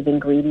active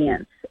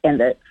ingredients and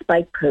the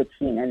spike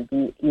protein and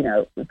the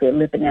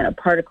lipid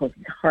nanoparticles,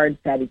 these hard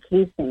fatty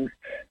casings,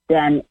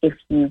 than if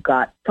you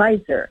got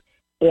Pfizer.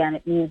 And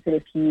it means that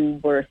if you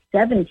were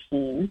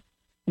 17,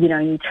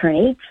 you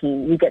turn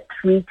 18, you get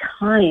 3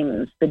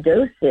 times the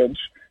dosage,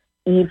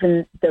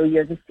 even though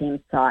you're the same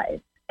size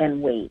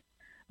and weight,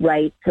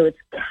 right? So it's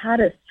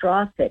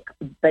catastrophic,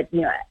 but,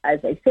 as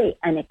I say,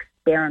 an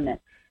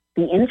experiment.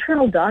 The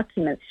internal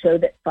documents show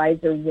that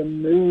Pfizer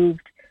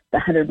removed the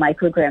 100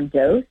 microgram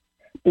dose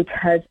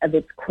because of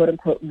its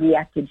quote-unquote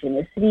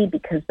reactogenicity,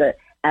 because the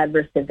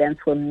adverse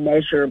events were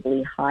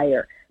measurably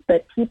higher.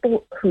 But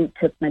people who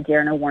took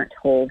Moderna weren't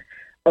told,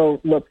 oh,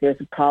 look, there's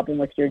a problem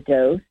with your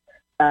dose.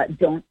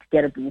 Don't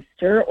get a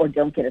booster or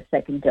don't get a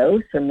second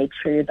dose, or make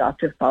sure your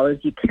doctor follows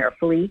you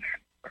carefully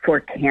for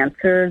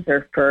cancers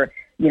or for,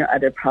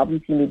 other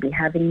problems you may be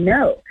having.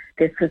 No,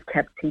 this was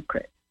kept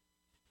secret.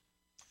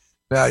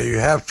 Now, you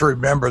have to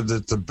remember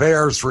that the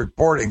VAERS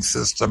reporting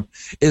system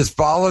is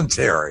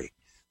voluntary.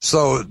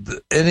 So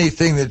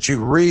anything that you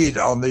read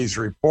on these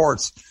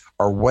reports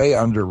are way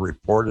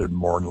underreported,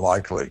 more than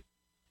likely.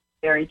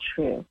 Very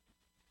true.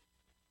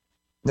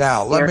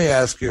 Now, let me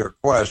ask you a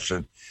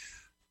question.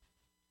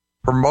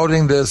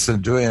 Promoting this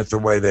and doing it the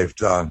way they've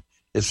done,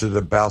 is it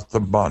about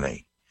the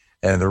money?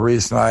 And the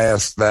reason I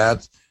ask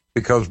that,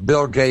 because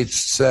Bill Gates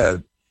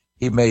said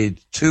he made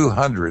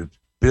 $200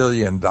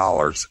 billion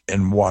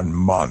in 1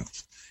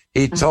 month.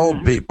 He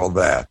told people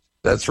that.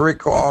 That's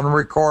on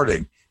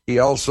recording. He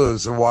also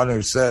is the one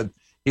who said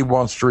he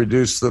wants to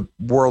reduce the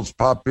world's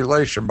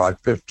population by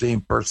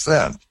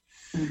 15%.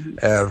 And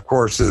of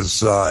course,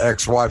 his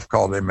ex-wife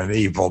called him an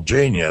evil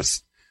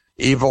genius.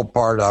 Evil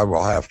part I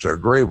will have to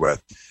agree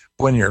with.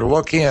 When you're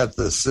looking at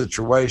this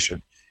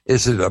situation,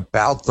 is it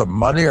about the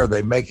money? Are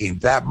they making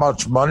that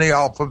much money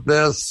off of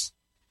this?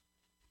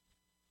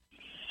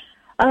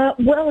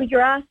 Well,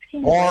 you're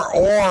asking.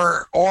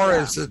 Or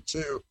is it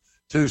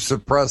to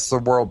suppress the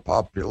world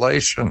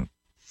population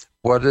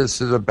What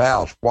is it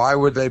about? Why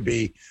would they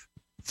be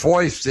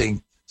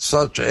foisting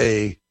such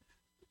a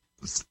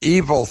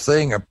evil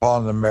thing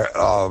upon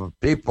the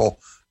people,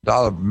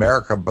 not of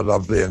America, but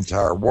of the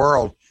entire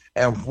world?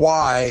 And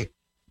why,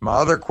 my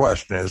other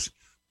question is,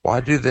 why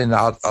do they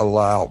not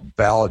allow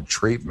valid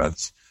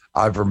treatments,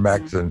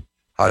 ivermectin,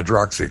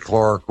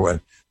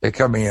 hydroxychloroquine? They're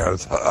coming in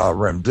with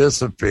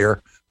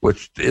remdesivir,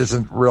 which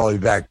isn't really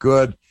that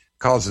good,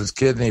 causes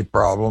kidney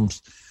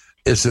problems.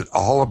 Is it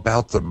all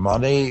about the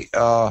money,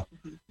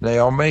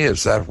 Naomi?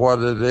 Is that what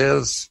it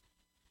is?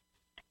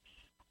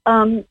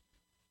 I'm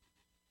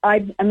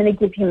going to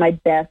give you my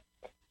best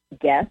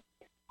guess,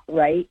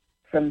 right,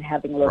 from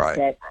having looked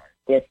at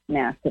this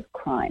massive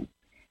crime.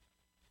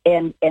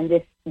 And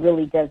this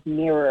really does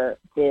mirror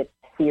the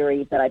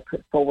theory that I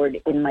put forward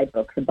in my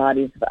book, The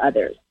Bodies of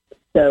Others.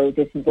 So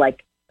this is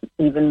like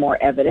even more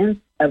evidence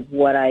of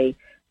what I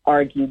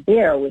argued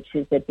there, which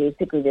is that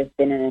basically there's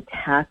been an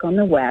attack on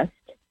the West,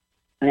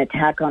 an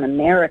attack on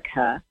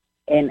America,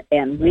 and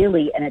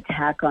really an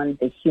attack on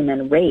the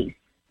human race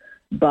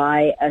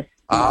by a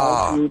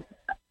small group.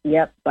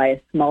 Yep, by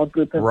a small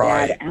group of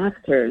bad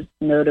actors,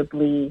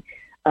 notably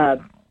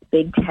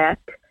big tech,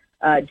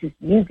 just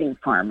using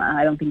pharma.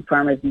 I don't think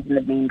pharma is even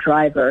the main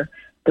driver.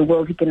 The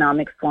World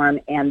Economic Forum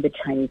and the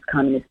Chinese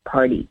Communist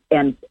Party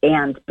and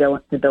the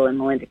Bill and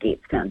Melinda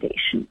Gates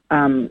Foundation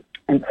and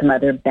some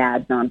other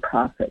bad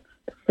nonprofits.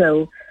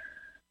 So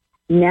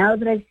now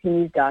that I've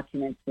seen these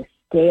documents, the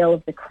scale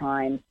of the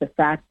crimes, the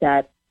fact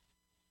that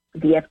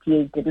the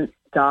FDA didn't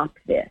stop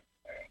this,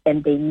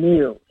 and they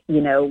knew,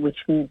 which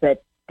means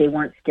that they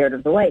weren't scared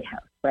of the White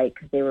House, right,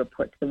 because they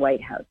report to the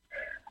White House.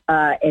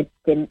 And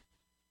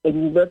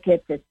you look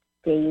at the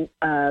state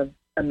of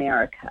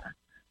America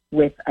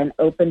with an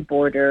open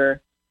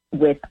border,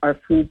 with our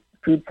food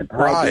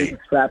supply being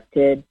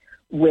disrupted,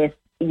 with,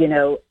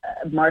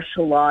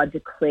 martial law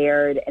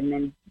declared and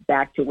then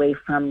backed away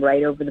from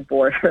right over the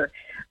border,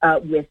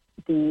 with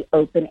the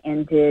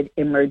open-ended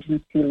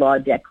emergency law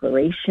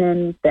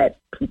declaration that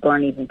people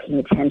aren't even paying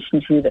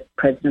attention to, that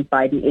President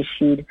Biden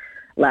issued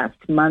last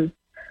month,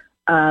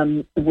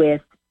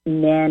 with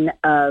men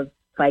of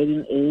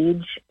fighting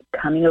age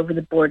coming over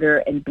the border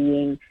and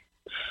being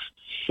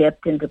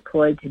shipped and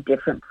deployed to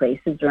different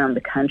places around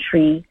the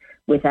country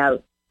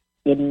without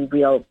any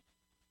real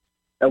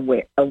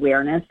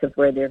awareness of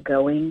where they're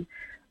going.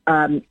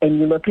 And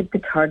you look at the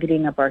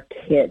targeting of our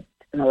kids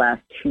in the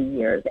last 2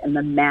 years and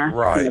the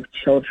masking of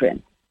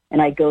children.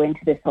 And I go into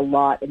this a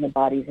lot in The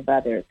Bodies of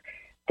Others.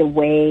 The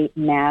way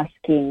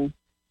masking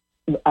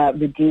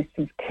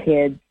reduces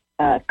kids'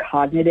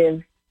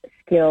 cognitive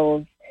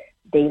skills.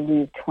 They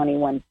lose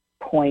 21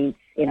 points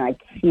in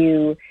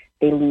IQ.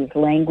 They lose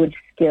language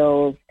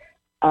skills.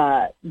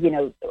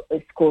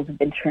 Schools have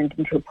been turned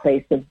into a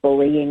place of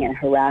bullying and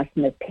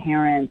harassment of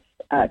parents.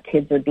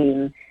 Kids are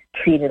being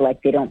treated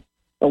like they don't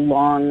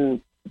belong.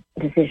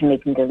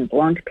 Decision-making doesn't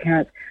belong to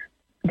parents.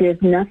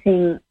 There's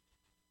nothing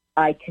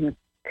I can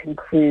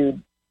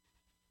conclude.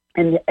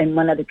 And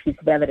one other piece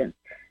of evidence,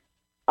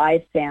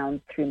 I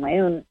found through my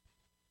own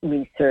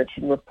research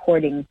and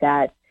reporting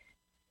that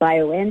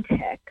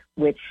BioNTech,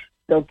 which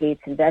Bill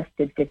Gates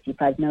invested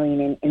 $55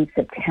 million in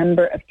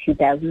September of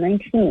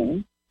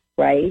 2019,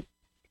 right?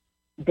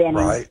 Then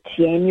in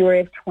January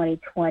of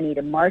 2020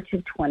 to March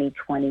of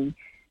 2020,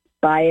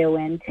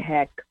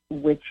 BioNTech,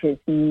 which is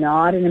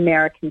not an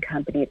American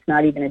company, it's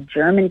not even a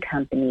German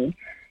company,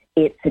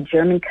 it's a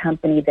German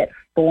company that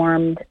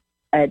formed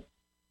an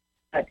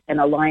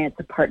alliance,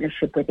 a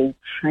partnership with a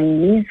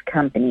Chinese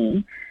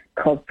company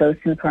called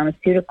Fosun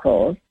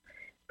Pharmaceuticals,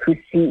 whose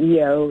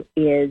CEO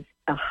is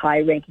a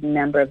high-ranking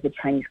member of the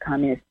Chinese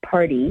Communist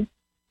Party.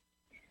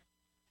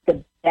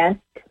 The best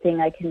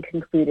thing I can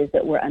conclude is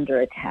that we're under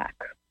attack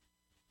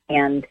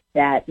and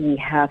that we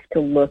have to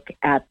look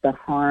at the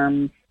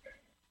harms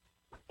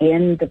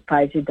in the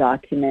Pfizer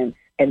documents,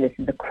 and this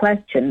is a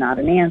question, not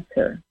an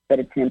answer, but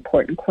it's an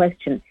important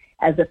question,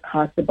 as a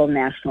possible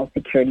national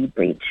security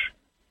breach.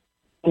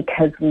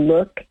 Because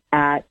look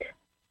at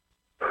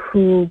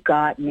who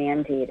got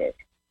mandated.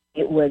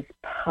 It was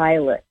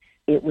pilots.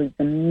 It was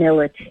the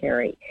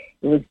military.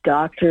 It was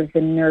doctors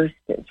and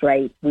nurses,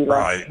 right? We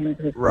lost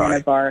 10%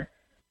 of our,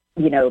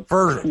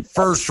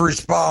 first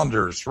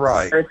responders,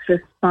 right? First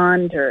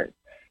responders.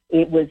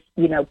 It was,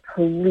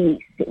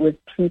 police. It was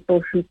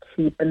people who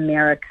keep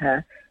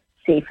America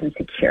safe and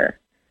secure.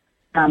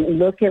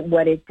 Look at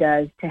what it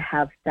does to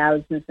have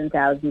thousands and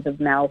thousands of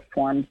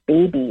malformed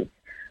babies.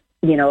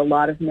 A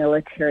lot of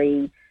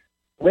military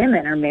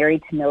women are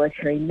married to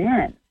military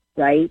men,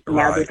 right?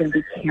 Now they're going to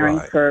be caring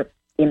for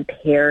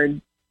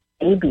impaired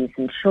babies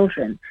and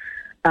children.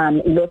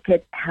 Look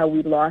at how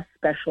we lost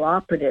special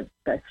operatives,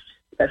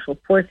 special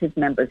forces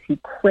members who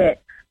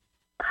quit,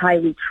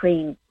 highly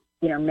trained,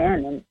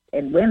 men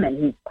and women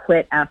who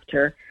quit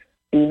after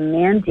being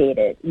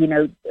mandated.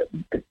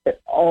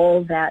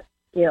 All that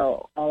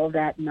skill, all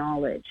that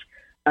knowledge,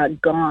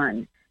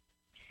 gone.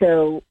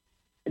 So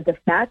the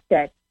fact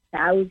that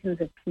thousands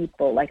of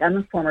people, like I'm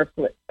a former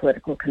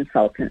political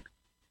consultant,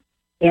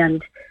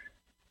 and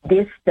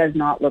this does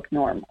not look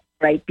normal.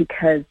 right?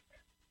 Because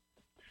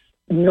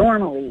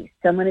normally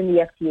someone in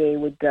the FDA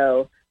would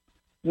go,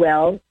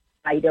 well,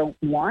 I don't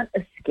want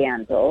a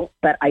scandal,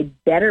 but I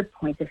better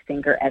point the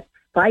finger at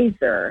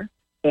Pfizer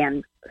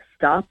and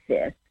stop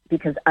this,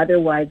 because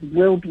otherwise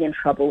we'll be in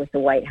trouble with the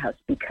White House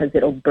because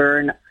it'll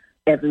burn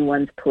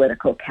everyone's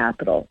political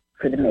capital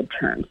for the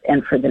midterms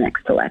and for the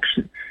next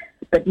election.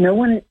 But no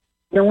one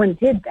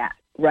did that,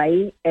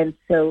 right? And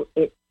so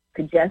it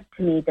suggests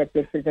to me that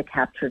this is a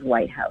captured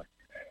White House,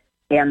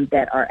 and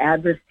that our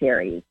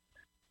adversaries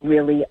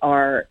really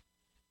are,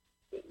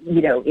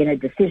 in a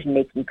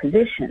decision-making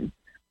position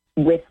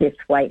with this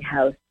White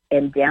House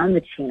and down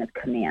the chain of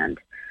command,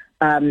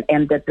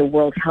 and that the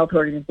World Health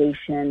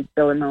Organization,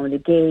 Bill and Melinda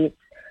Gates,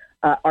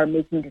 are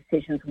making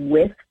decisions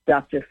with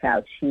Dr.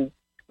 Fauci,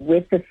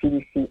 with the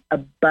CDC,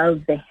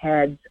 above the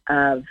heads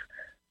of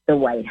the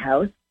White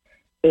House,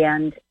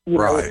 and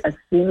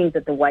assuming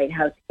that the White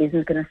House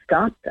isn't going to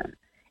stop them.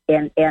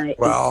 And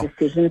it's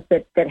decisions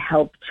that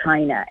help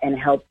China and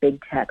help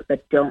big tech,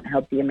 but don't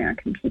help the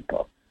American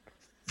people.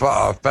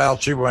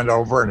 Fauci went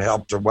over and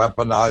helped to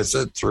weaponize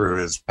it through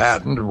his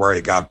patent, where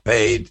he got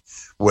paid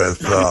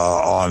with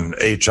on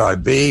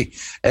HIV,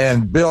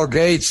 and Bill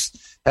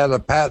Gates had a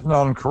patent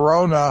on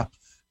corona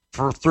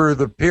through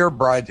the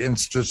Pirbright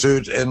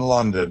Institute in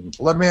London.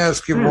 Let me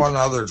ask you one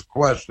other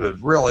question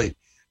that really,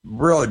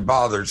 really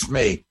bothers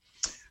me.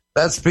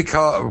 That's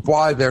because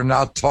why they're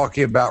not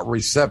talking about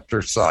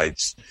receptor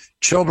sites.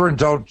 Children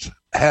don't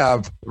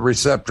have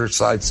receptor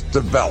sites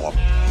developed.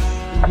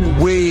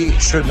 We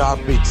should not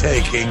be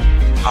taking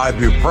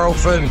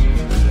ibuprofen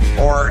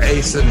or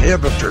ACE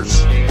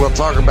inhibitors. We'll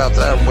talk about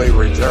that when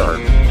we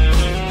return.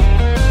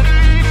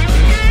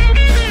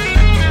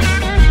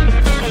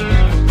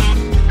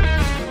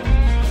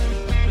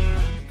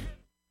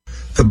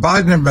 The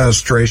Biden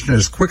administration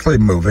is quickly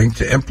moving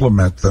to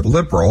implement the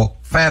liberal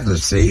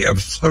fantasy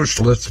of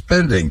socialist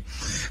spending.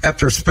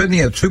 After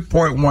spending a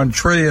 $2.1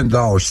 trillion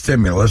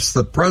stimulus,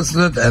 the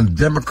president and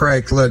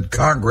Democratic-led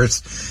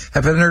Congress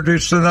have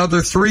introduced another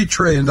 $3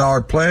 trillion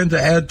plan to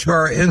add to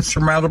our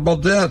insurmountable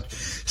debt,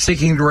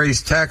 seeking to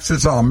raise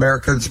taxes on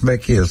Americans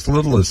making as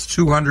little as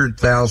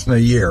 $200,000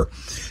 a year.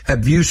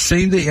 Have you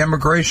seen the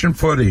immigration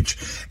footage?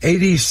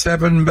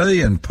 87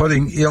 million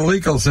putting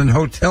illegals in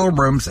hotel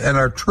rooms and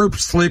our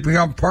troops sleeping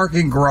on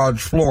parking garage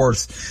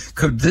floors.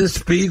 Could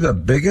this be the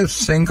biggest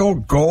single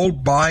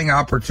gold buying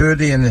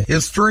opportunity in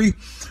history?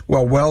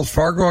 Well, Wells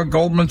Fargo and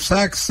Goldman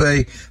Sachs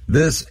say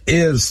this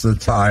is the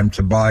time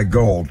to buy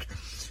gold.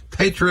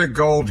 Patriot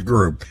Gold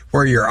Group,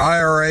 where your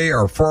IRA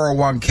or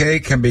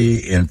 401k can be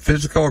in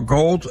physical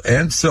gold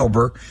and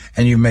silver,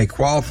 and you may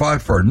qualify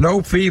for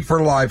no fee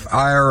for life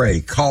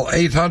IRA. Call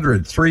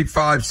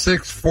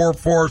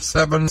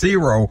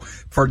 800-356-4470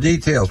 for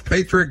details.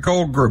 Patriot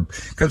Gold Group,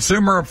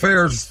 Consumer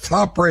Affairs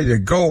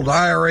top-rated gold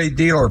IRA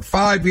dealer,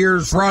 5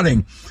 years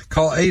running.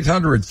 Call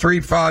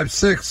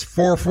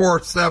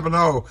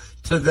 800-356-4470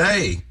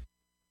 today.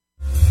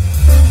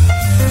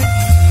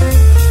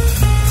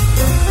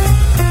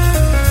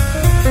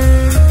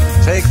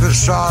 Take the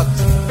shot,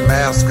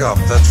 mask up.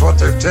 That's what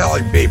they're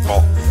telling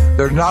people.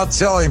 They're not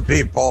telling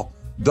people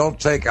don't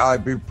take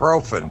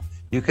ibuprofen.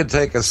 You can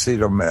take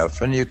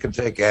acetaminophen, you can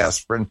take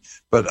aspirin,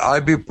 but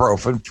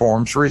ibuprofen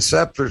forms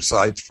receptor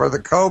sites for the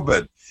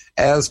COVID,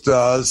 as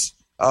does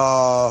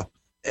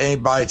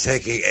anybody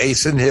taking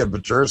ACE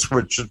inhibitors,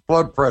 which is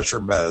blood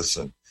pressure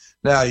medicine.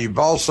 Now, you've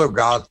also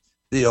got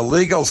the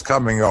illegals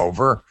coming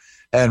over,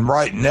 and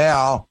right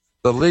now,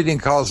 the leading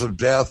cause of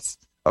death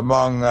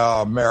among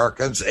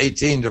Americans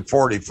 18 to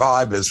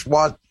 45 is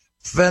what?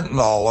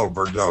 Fentanyl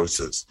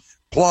overdoses.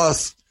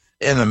 Plus,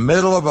 in the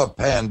middle of a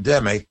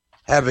pandemic,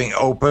 having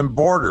open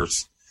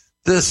borders.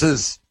 This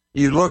is,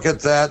 you look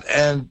at that,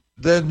 and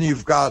then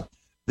you've got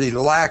the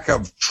lack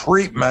of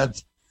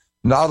treatment,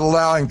 not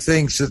allowing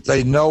things that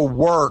they know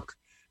work.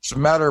 As a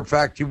matter of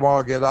fact, you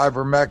want to get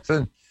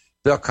ivermectin,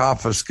 they'll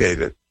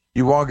confiscate it.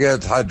 You want to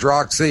get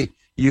hydroxy,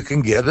 you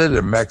can get it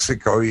in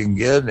Mexico, you can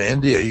get it in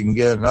India, you can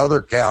get it in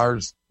other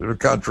countries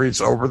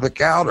over the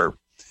counter,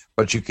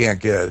 but you can't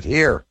get it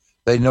here.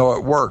 They know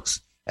it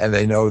works, and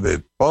they know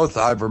that both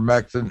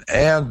ivermectin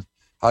and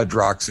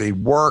hydroxy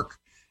work,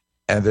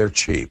 and they're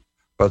cheap,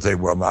 but they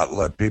will not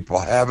let people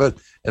have it,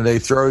 and they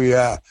throw you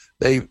out.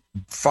 They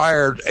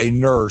fired a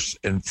nurse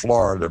in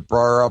Florida,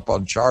 brought her up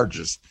on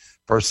charges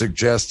for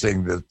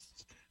suggesting that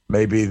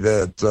maybe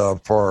that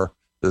for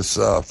this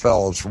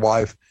fellow's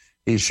wife,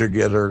 he should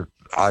get her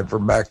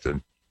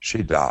ivermectin.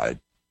 She died.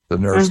 The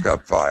nurse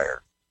got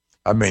fired.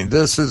 I mean,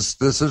 this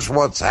is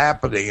what's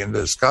happening in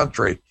this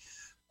country.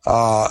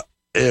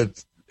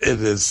 It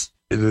is,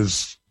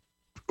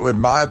 in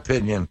my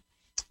opinion,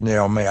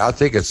 Naomi, I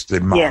think it's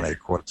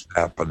demonic what's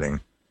happening.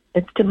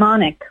 It's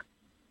demonic.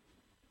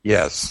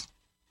 Yes.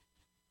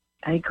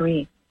 I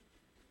agree.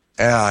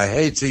 And I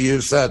hate to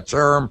use that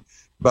term,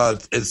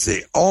 but it's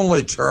the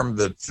only term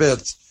that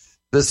fits.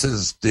 This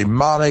is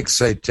demonic,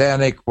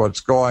 satanic, what's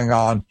going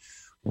on.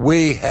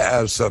 We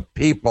as a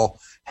people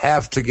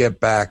have to get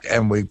back,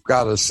 and we've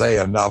got to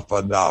say enough.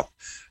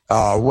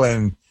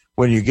 When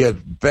you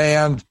get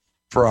banned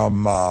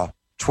from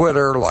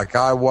Twitter like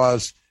I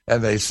was,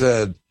 and they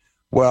said,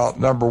 well,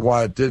 number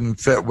one, it didn't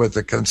fit with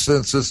the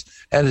consensus,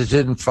 and it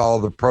didn't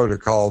follow the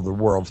protocol of the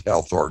World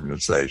Health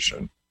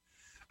Organization.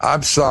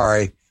 I'm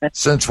sorry.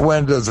 Since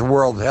when does the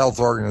World Health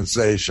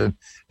Organization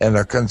and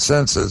a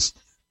consensus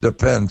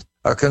depend?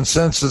 A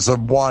consensus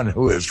of one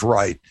who is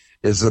right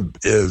is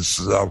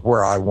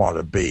where I want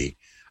to be.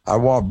 I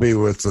want to be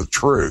with the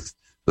truth.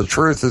 The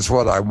truth is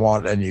what I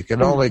want, and you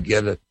can only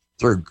get it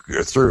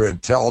through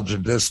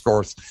intelligent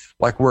discourse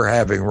like we're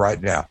having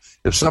right now.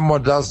 If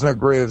someone doesn't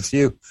agree with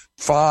you,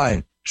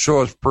 fine,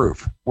 show us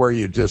proof where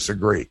you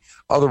disagree.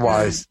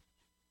 Otherwise,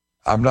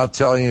 I'm not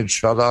telling you to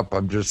shut up.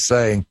 I'm just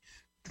saying,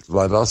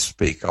 let us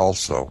speak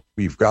also.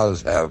 We've got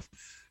to have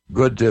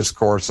good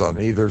discourse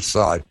on either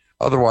side.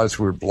 Otherwise,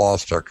 we've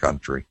lost our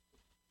country.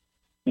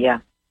 Yeah.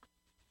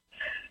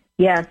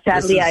 Yeah,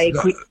 sadly, I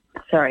agree.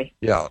 Sorry.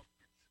 Yeah.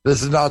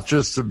 This is not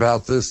just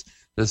about this.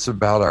 This is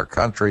about our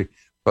country,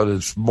 but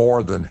it's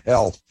more than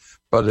health.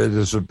 But it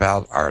is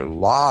about our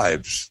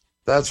lives.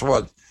 That's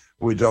what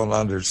we don't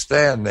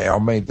understand now. I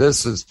mean,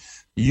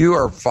 you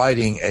are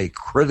fighting a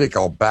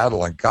critical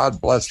battle, and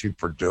God bless you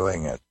for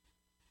doing it.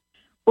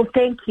 Well,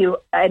 thank you.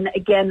 And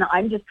again,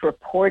 I'm just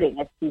reporting.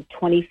 It's these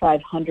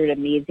 2,500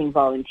 amazing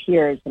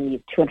volunteers and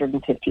these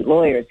 250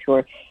 lawyers who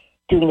are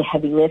doing the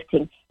heavy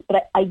lifting.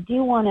 But I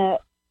do want to,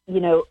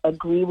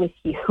 agree with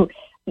you.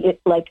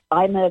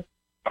 I'm a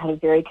kind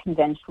of very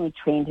conventionally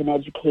trained and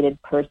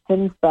educated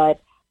person, but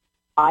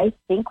I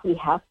think we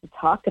have to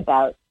talk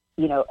about,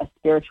 a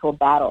spiritual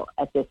battle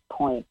at this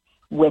point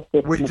with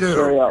this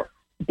material.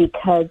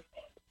 Because,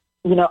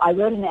 I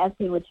wrote an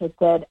essay which I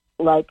said,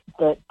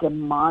 the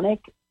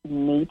demonic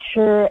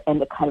nature and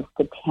the kind of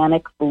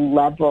satanic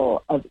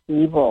level of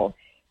evil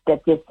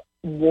that this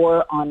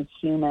war on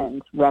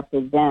humans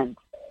represents,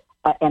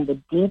 and the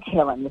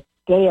detail and the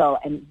scale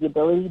and the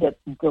ability to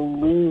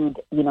delude,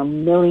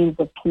 millions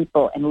of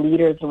people and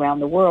leaders around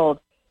the world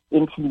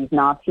into these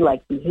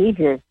Nazi-like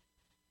behaviors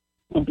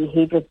and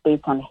behaviors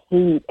based on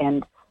hate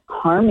and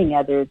harming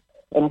others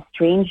and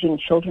estranging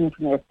children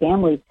from their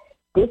families.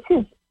 This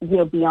is,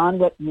 beyond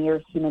what mere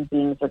human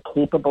beings are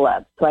capable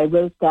of. So I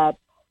wrote that,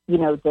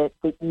 that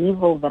the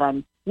evil that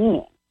I'm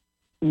seeing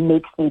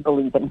makes me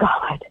believe in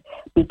God,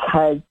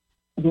 because,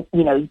 you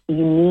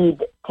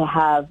need to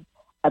have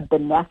a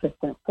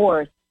beneficent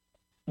force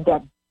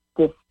that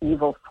this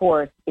evil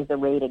force is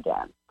arrayed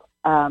against.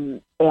 I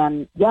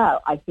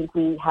think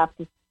we have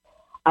to,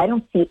 I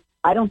don't see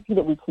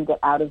that we can get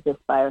out of this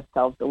by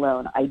ourselves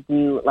alone. I'm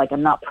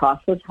not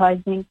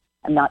proselytizing.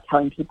 I'm not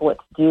telling people what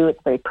to do. It's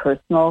very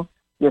personal,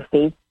 your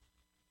faith,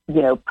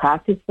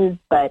 practices.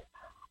 But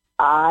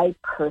I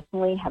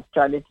personally have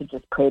started to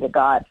just pray to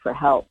God for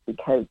help,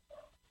 because,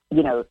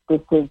 this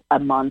is a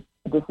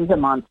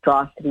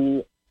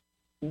monstrosity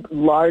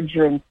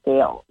larger in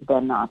scale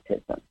than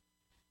Nazism.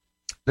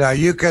 Now,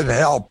 you can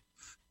help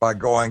by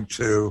going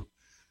to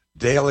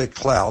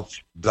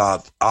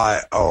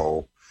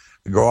dailyclout.io.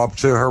 Go up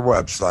to her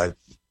website,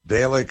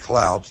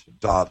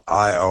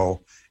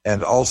 dailyclout.io,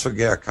 and also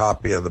get a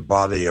copy of The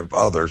Body of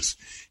Others.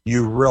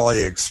 You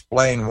really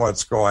explain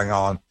what's going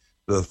on,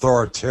 the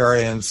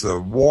authoritarians, the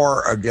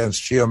war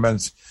against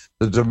humans,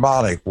 the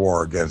demonic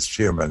war against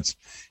humans.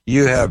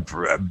 You have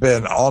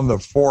been on the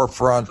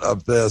forefront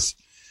of this.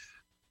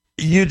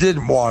 You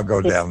didn't want to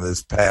go down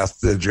this path,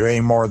 did you,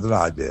 any more than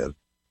I did?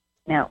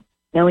 No,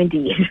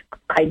 indeed.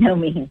 By no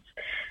means.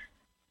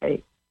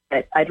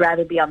 I'd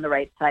rather be on the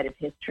right side of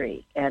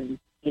history and,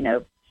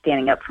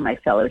 standing up for my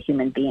fellow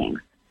human beings.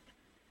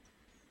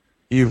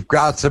 You've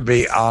got to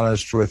be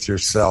honest with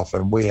yourself,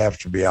 and we have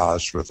to be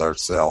honest with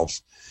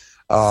ourselves.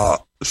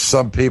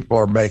 Some people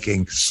are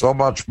making so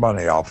much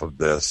money off of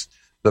this,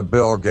 the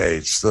Bill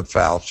Gates, the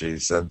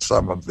Faucis, and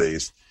some of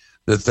these,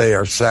 that they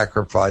are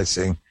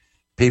sacrificing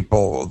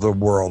people the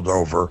world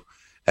over.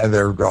 And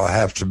there's going to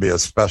have to be a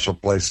special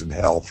place in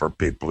hell for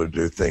people who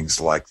do things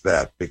like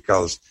that,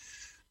 because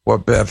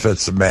what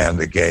benefits a man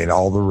to gain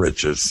all the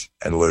riches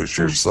and lose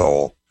your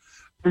soul?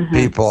 Mm-hmm.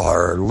 People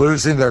are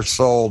losing their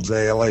soul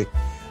daily.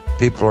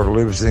 People are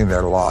losing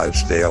their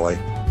lives daily.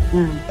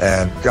 Mm-hmm.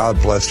 And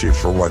God bless you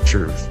for what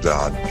you've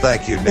done.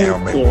 Thank you,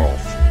 Naomi Wolf.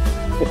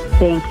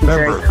 Thank you.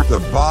 Remember, the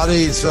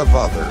bodies of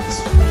others.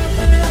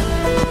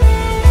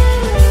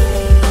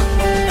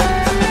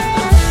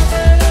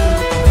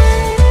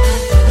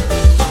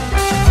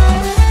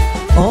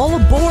 All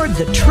aboard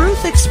the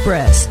Truth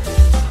Express.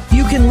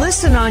 You can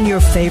listen on your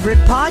favorite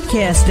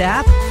podcast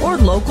app or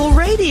local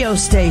radio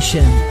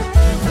station.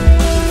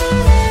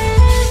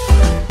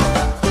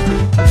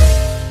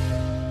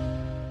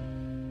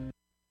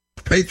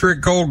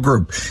 Patriot Gold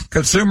Group,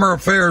 Consumer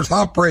Affairs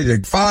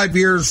operated 5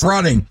 years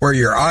running. Where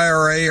your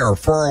IRA or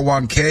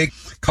 401k,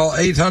 call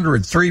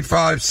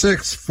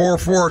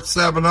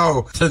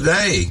 800-356-4470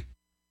 today.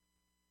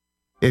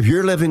 If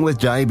you're living with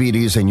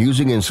diabetes and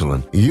using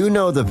insulin, you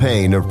know the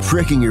pain of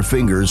pricking your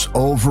fingers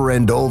over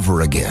and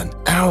over again.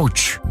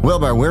 Ouch! Well,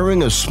 by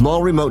wearing a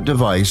small remote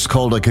device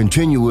called a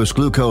continuous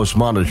glucose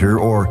monitor,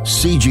 or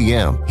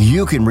CGM,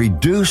 you can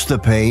reduce the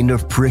pain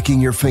of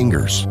pricking your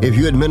fingers. If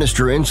you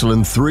administer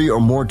insulin 3 or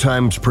more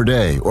times per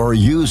day or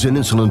use an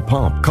insulin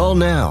pump, call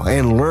now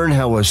and learn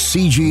how a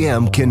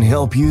CGM can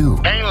help you.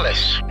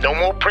 Painless. No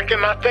more pricking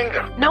my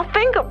finger. No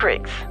finger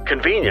pricks.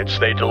 Convenience.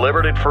 They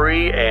delivered it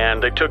free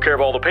and they took care of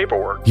all the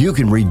paperwork. You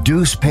can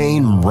reduce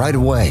pain right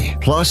away.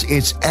 Plus,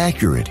 it's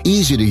accurate,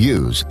 easy to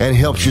use, and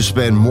helps you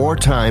spend more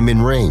time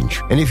in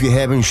range. And if you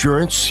have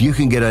insurance, you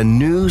can get a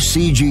new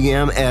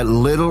CGM at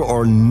little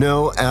or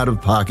no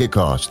out-of-pocket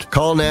cost.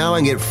 Call now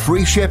and get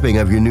free shipping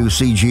of your new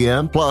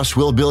CGM. Plus,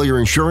 we'll bill your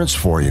insurance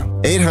for you.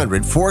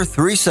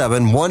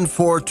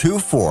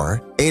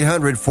 800-437-1424.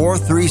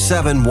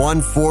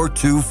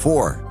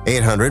 800-437-1424.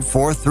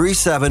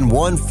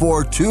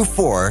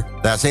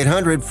 800-437-1424. That's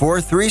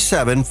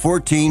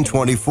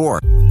 800-437-1424.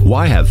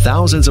 Why have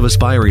thousands of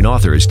aspiring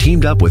authors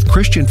teamed up with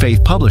Christian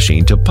Faith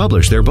Publishing to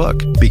publish their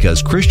book?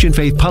 Because Christian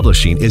Faith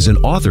Publishing is an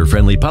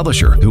author-friendly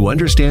publisher who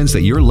understands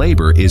that your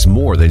labor is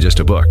more than just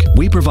a book.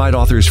 We provide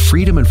authors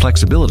freedom and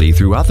flexibility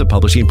throughout the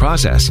publishing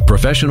process,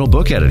 professional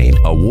book editing,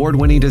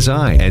 award-winning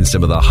design, and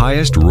some of the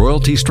highest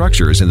royalty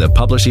structures in the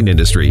publishing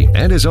industry.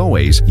 And as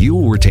always, you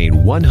will retain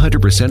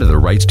 100% of the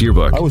rights to your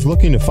book. I was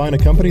looking to find a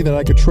company that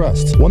I could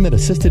trust, one that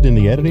assisted in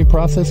the editing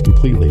process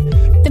completely.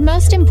 The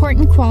most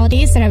important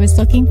qualities that I was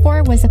looking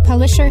for was a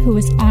publisher who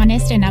was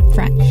honest and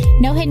upfront,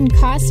 no hidden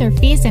costs or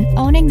fees, and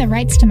owning the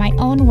rights to my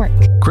own work.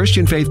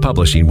 Christian Faith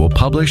Publishing will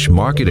publish,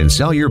 market, and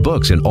sell your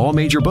books in all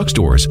major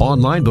bookstores,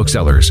 online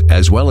booksellers,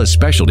 as well as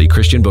specialty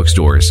Christian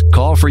bookstores.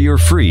 Call for your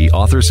free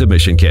author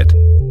submission kit.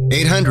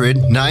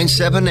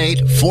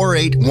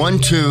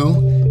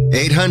 800-978-4812.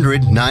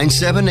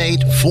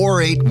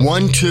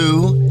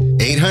 800-978-4812.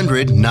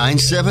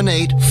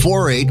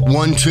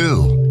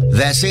 800-978-4812.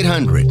 That's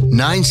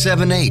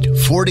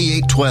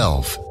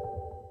 800-978-4812.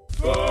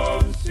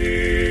 From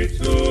sea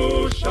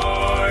to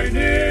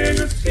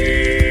shining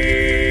sea.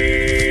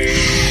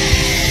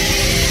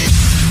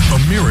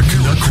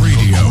 American Duck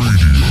Radio.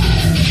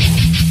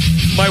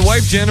 My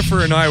wife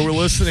Jennifer and I were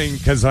listening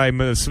because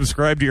I'm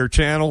subscribed to your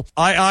channel.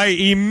 I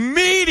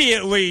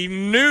immediately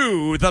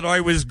knew that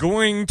I was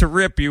going to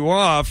rip you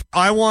off.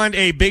 I want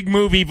a big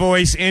movie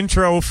voice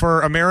intro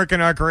for American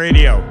Duck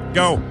Radio.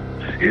 Go.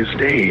 His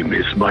name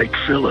is Mike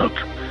Phillip.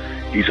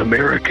 He's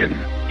American.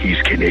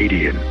 He's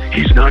Canadian.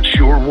 He's not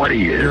sure what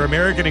he is. You're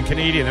American and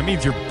Canadian. That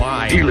means you're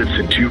bi. He lives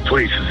in two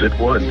places at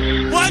once.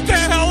 What the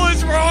hell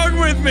is wrong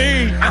with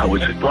me? How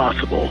is it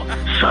possible?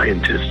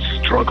 Scientists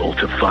struggle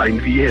to find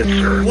the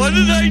answer. What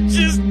did I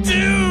just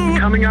do?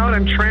 Coming out,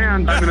 I'm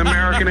trans. I'm an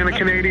American in a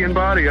Canadian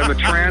body. I'm a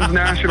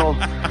transnational.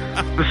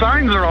 The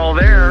signs are all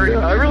there.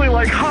 I really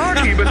like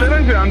hockey, but then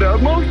I found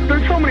out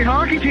there's so many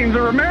hockey teams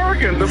that are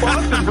American. The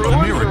Boston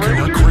Bruins, the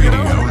Rangers,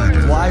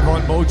 Live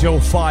on Mojo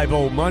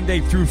 50, Monday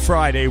through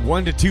Friday,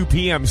 1 to 2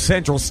 p.m.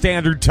 Central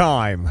Standard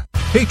Time.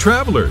 Hey,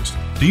 travelers,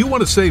 do you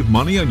want to save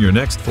money on your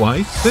next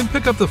flight? Then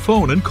pick up the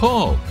phone and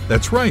call.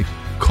 That's right,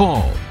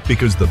 call,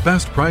 because the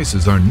best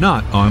prices are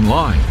not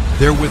online.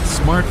 They're with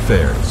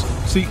SmartFares.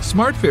 See,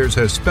 SmartFares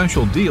has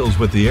special deals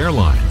with the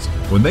airlines.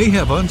 When they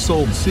have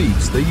unsold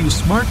seats, they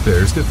use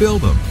SmartFares to fill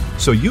them.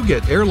 So you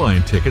get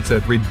airline tickets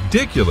at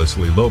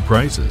ridiculously low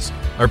prices.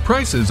 Our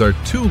prices are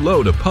too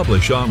low to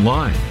publish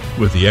online.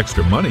 With the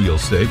extra money you'll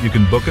save, you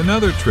can book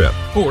another trip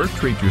or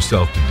treat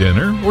yourself to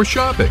dinner or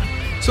shopping.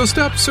 So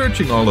stop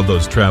searching all of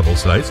those travel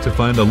sites to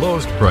find the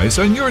lowest price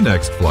on your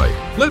next flight.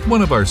 Let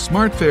one of our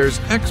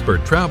SmartFares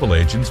expert travel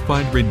agents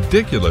find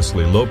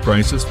ridiculously low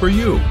prices for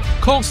you.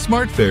 Call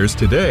SmartFares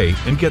today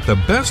and get the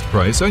best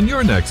price on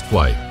your next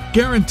flight.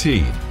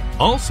 Guaranteed.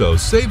 Also,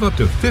 save up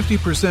to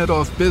 50%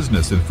 off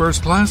business and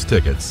first class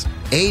tickets.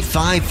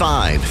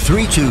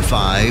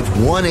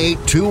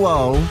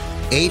 855-325-1820.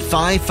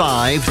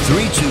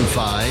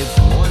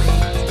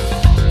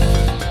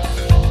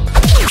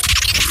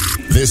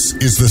 855-325-1820. This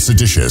is the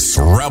seditious,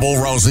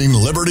 rabble-rousing,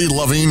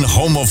 liberty-loving,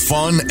 home of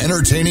fun,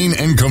 entertaining,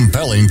 and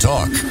compelling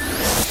talk.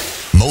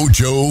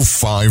 Mojo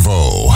 50.